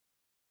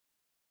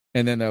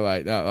 And then they're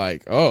like,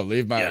 oh,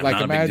 leave my,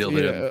 imagine.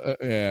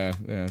 Yeah.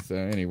 So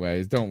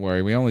anyways, don't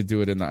worry. We only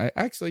do it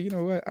actually, you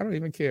know what? I don't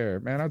even care,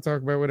 man. I'll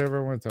talk about whatever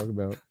I want to talk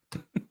about.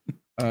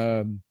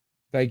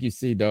 Thank you,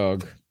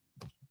 C-Dog.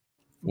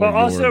 But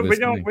also, we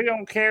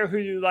don't care who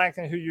you like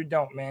and who you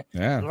don't, man.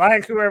 Yeah.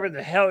 Like whoever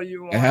the hell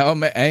you want.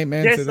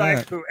 Amen to that.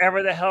 Dislike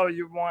whoever the hell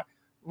you want.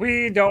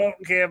 We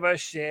don't give a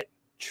shit,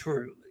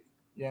 truly.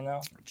 You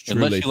know,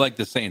 unless you like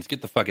the Saints,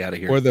 get the fuck out of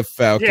here. Or the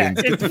Falcons.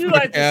 Yeah, if you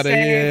like the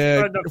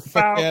Saints or the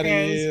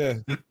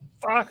Falcons,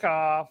 fuck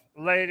off.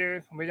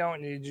 Later, we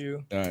don't need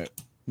you. All right.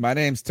 My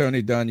name's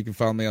Tony Dunn. You can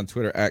follow me on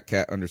Twitter at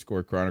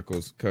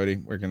 @cat_Chronicles. Cody,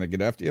 where can I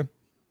get after you?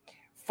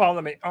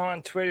 Follow me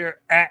on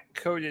Twitter at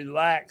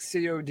CodyLac,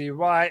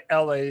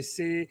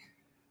 CodyLac.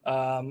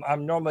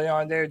 I'm normally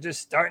on there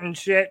just starting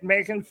shit,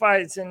 making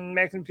fights, and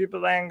making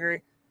people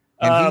angry.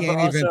 And he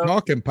ain't even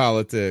talking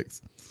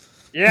politics.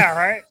 Yeah,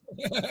 right.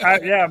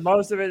 Yeah,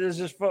 most of it is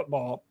just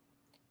football.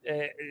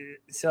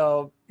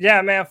 So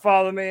yeah, man,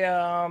 follow me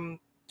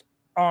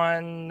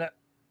on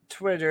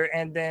Twitter,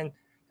 and then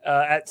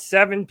at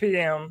 7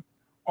 p.m.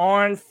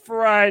 on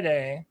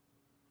Friday,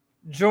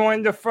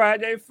 join the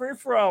Friday free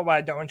for all.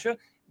 Why don't you?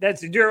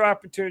 That's your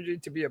opportunity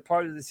to be a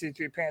part of the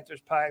C3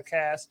 Panthers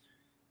podcast.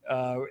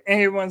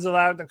 Anyone's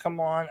allowed to come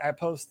on. I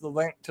post the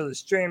link to the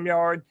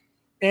StreamYard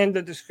in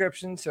the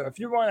description. So if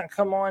you want to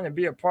come on and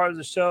be a part of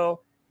the show,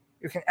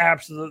 you can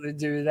absolutely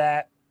do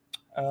that.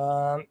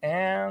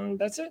 And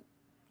that's it.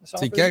 That's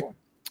all TK?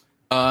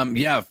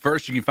 Yeah,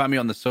 first you can find me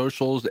on the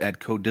socials at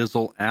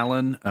Codizzle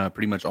Allen,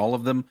 pretty much all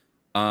of them.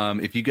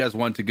 If you guys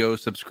want to go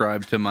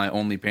subscribe to my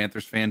Only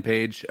Panthers fan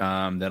page,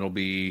 that'll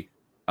be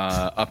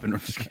up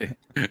and sexy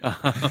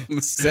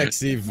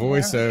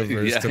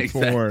voiceovers to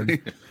porn.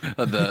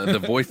 the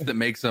voice that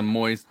makes them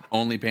moist.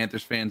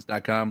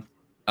 OnlyPanthersFans.com.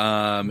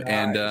 Nice.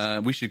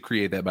 And we should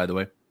create that, by the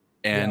way.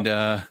 And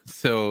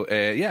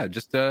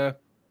just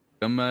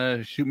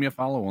come shoot me a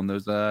follow on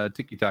those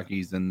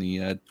TikTokies and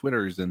the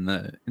Twitters and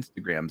the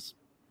Instagrams.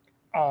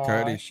 Oh,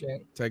 Cody,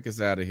 shit. take us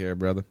out of here,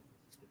 brother.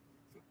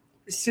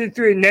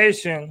 C3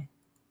 Nation.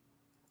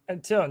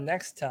 Until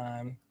next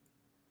time,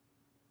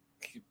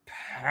 keep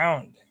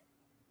pounding.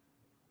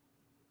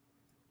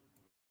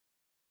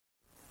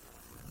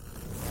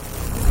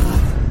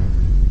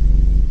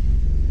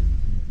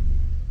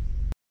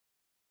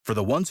 For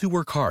the ones who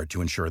work hard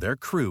to ensure their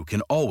crew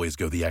can always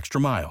go the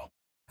extra mile,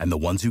 and the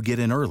ones who get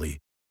in early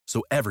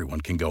so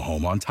everyone can go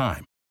home on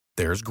time,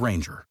 there's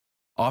Grainger,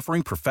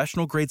 offering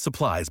professional-grade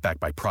supplies backed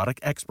by product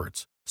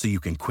experts so you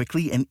can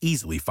quickly and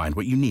easily find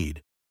what you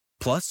need.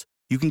 Plus,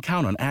 you can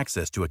count on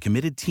access to a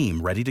committed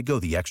team ready to go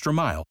the extra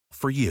mile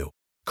for you.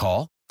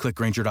 Call, click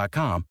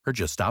Grainger.com, or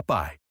just stop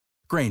by.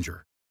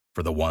 Grainger,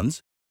 for the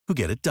ones who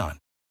get it done.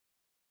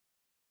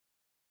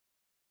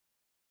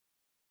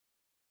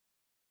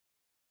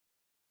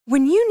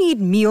 When you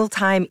need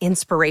mealtime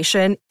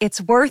inspiration,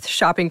 it's worth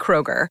shopping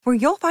Kroger, where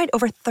you'll find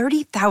over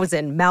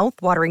 30,000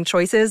 mouth-watering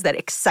choices that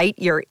excite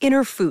your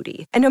inner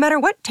foodie. And no matter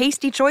what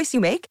tasty choice you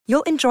make,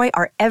 you'll enjoy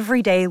our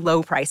everyday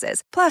low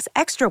prices, plus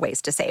extra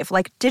ways to save,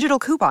 like digital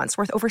coupons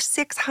worth over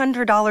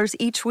 $600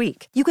 each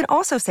week. You can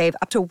also save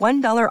up to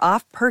 $1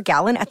 off per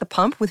gallon at the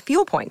pump with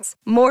fuel points.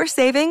 More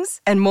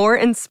savings and more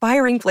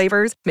inspiring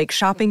flavors make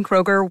shopping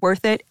Kroger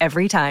worth it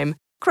every time.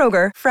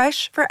 Kroger,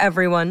 fresh for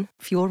everyone.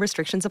 Fuel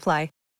restrictions apply.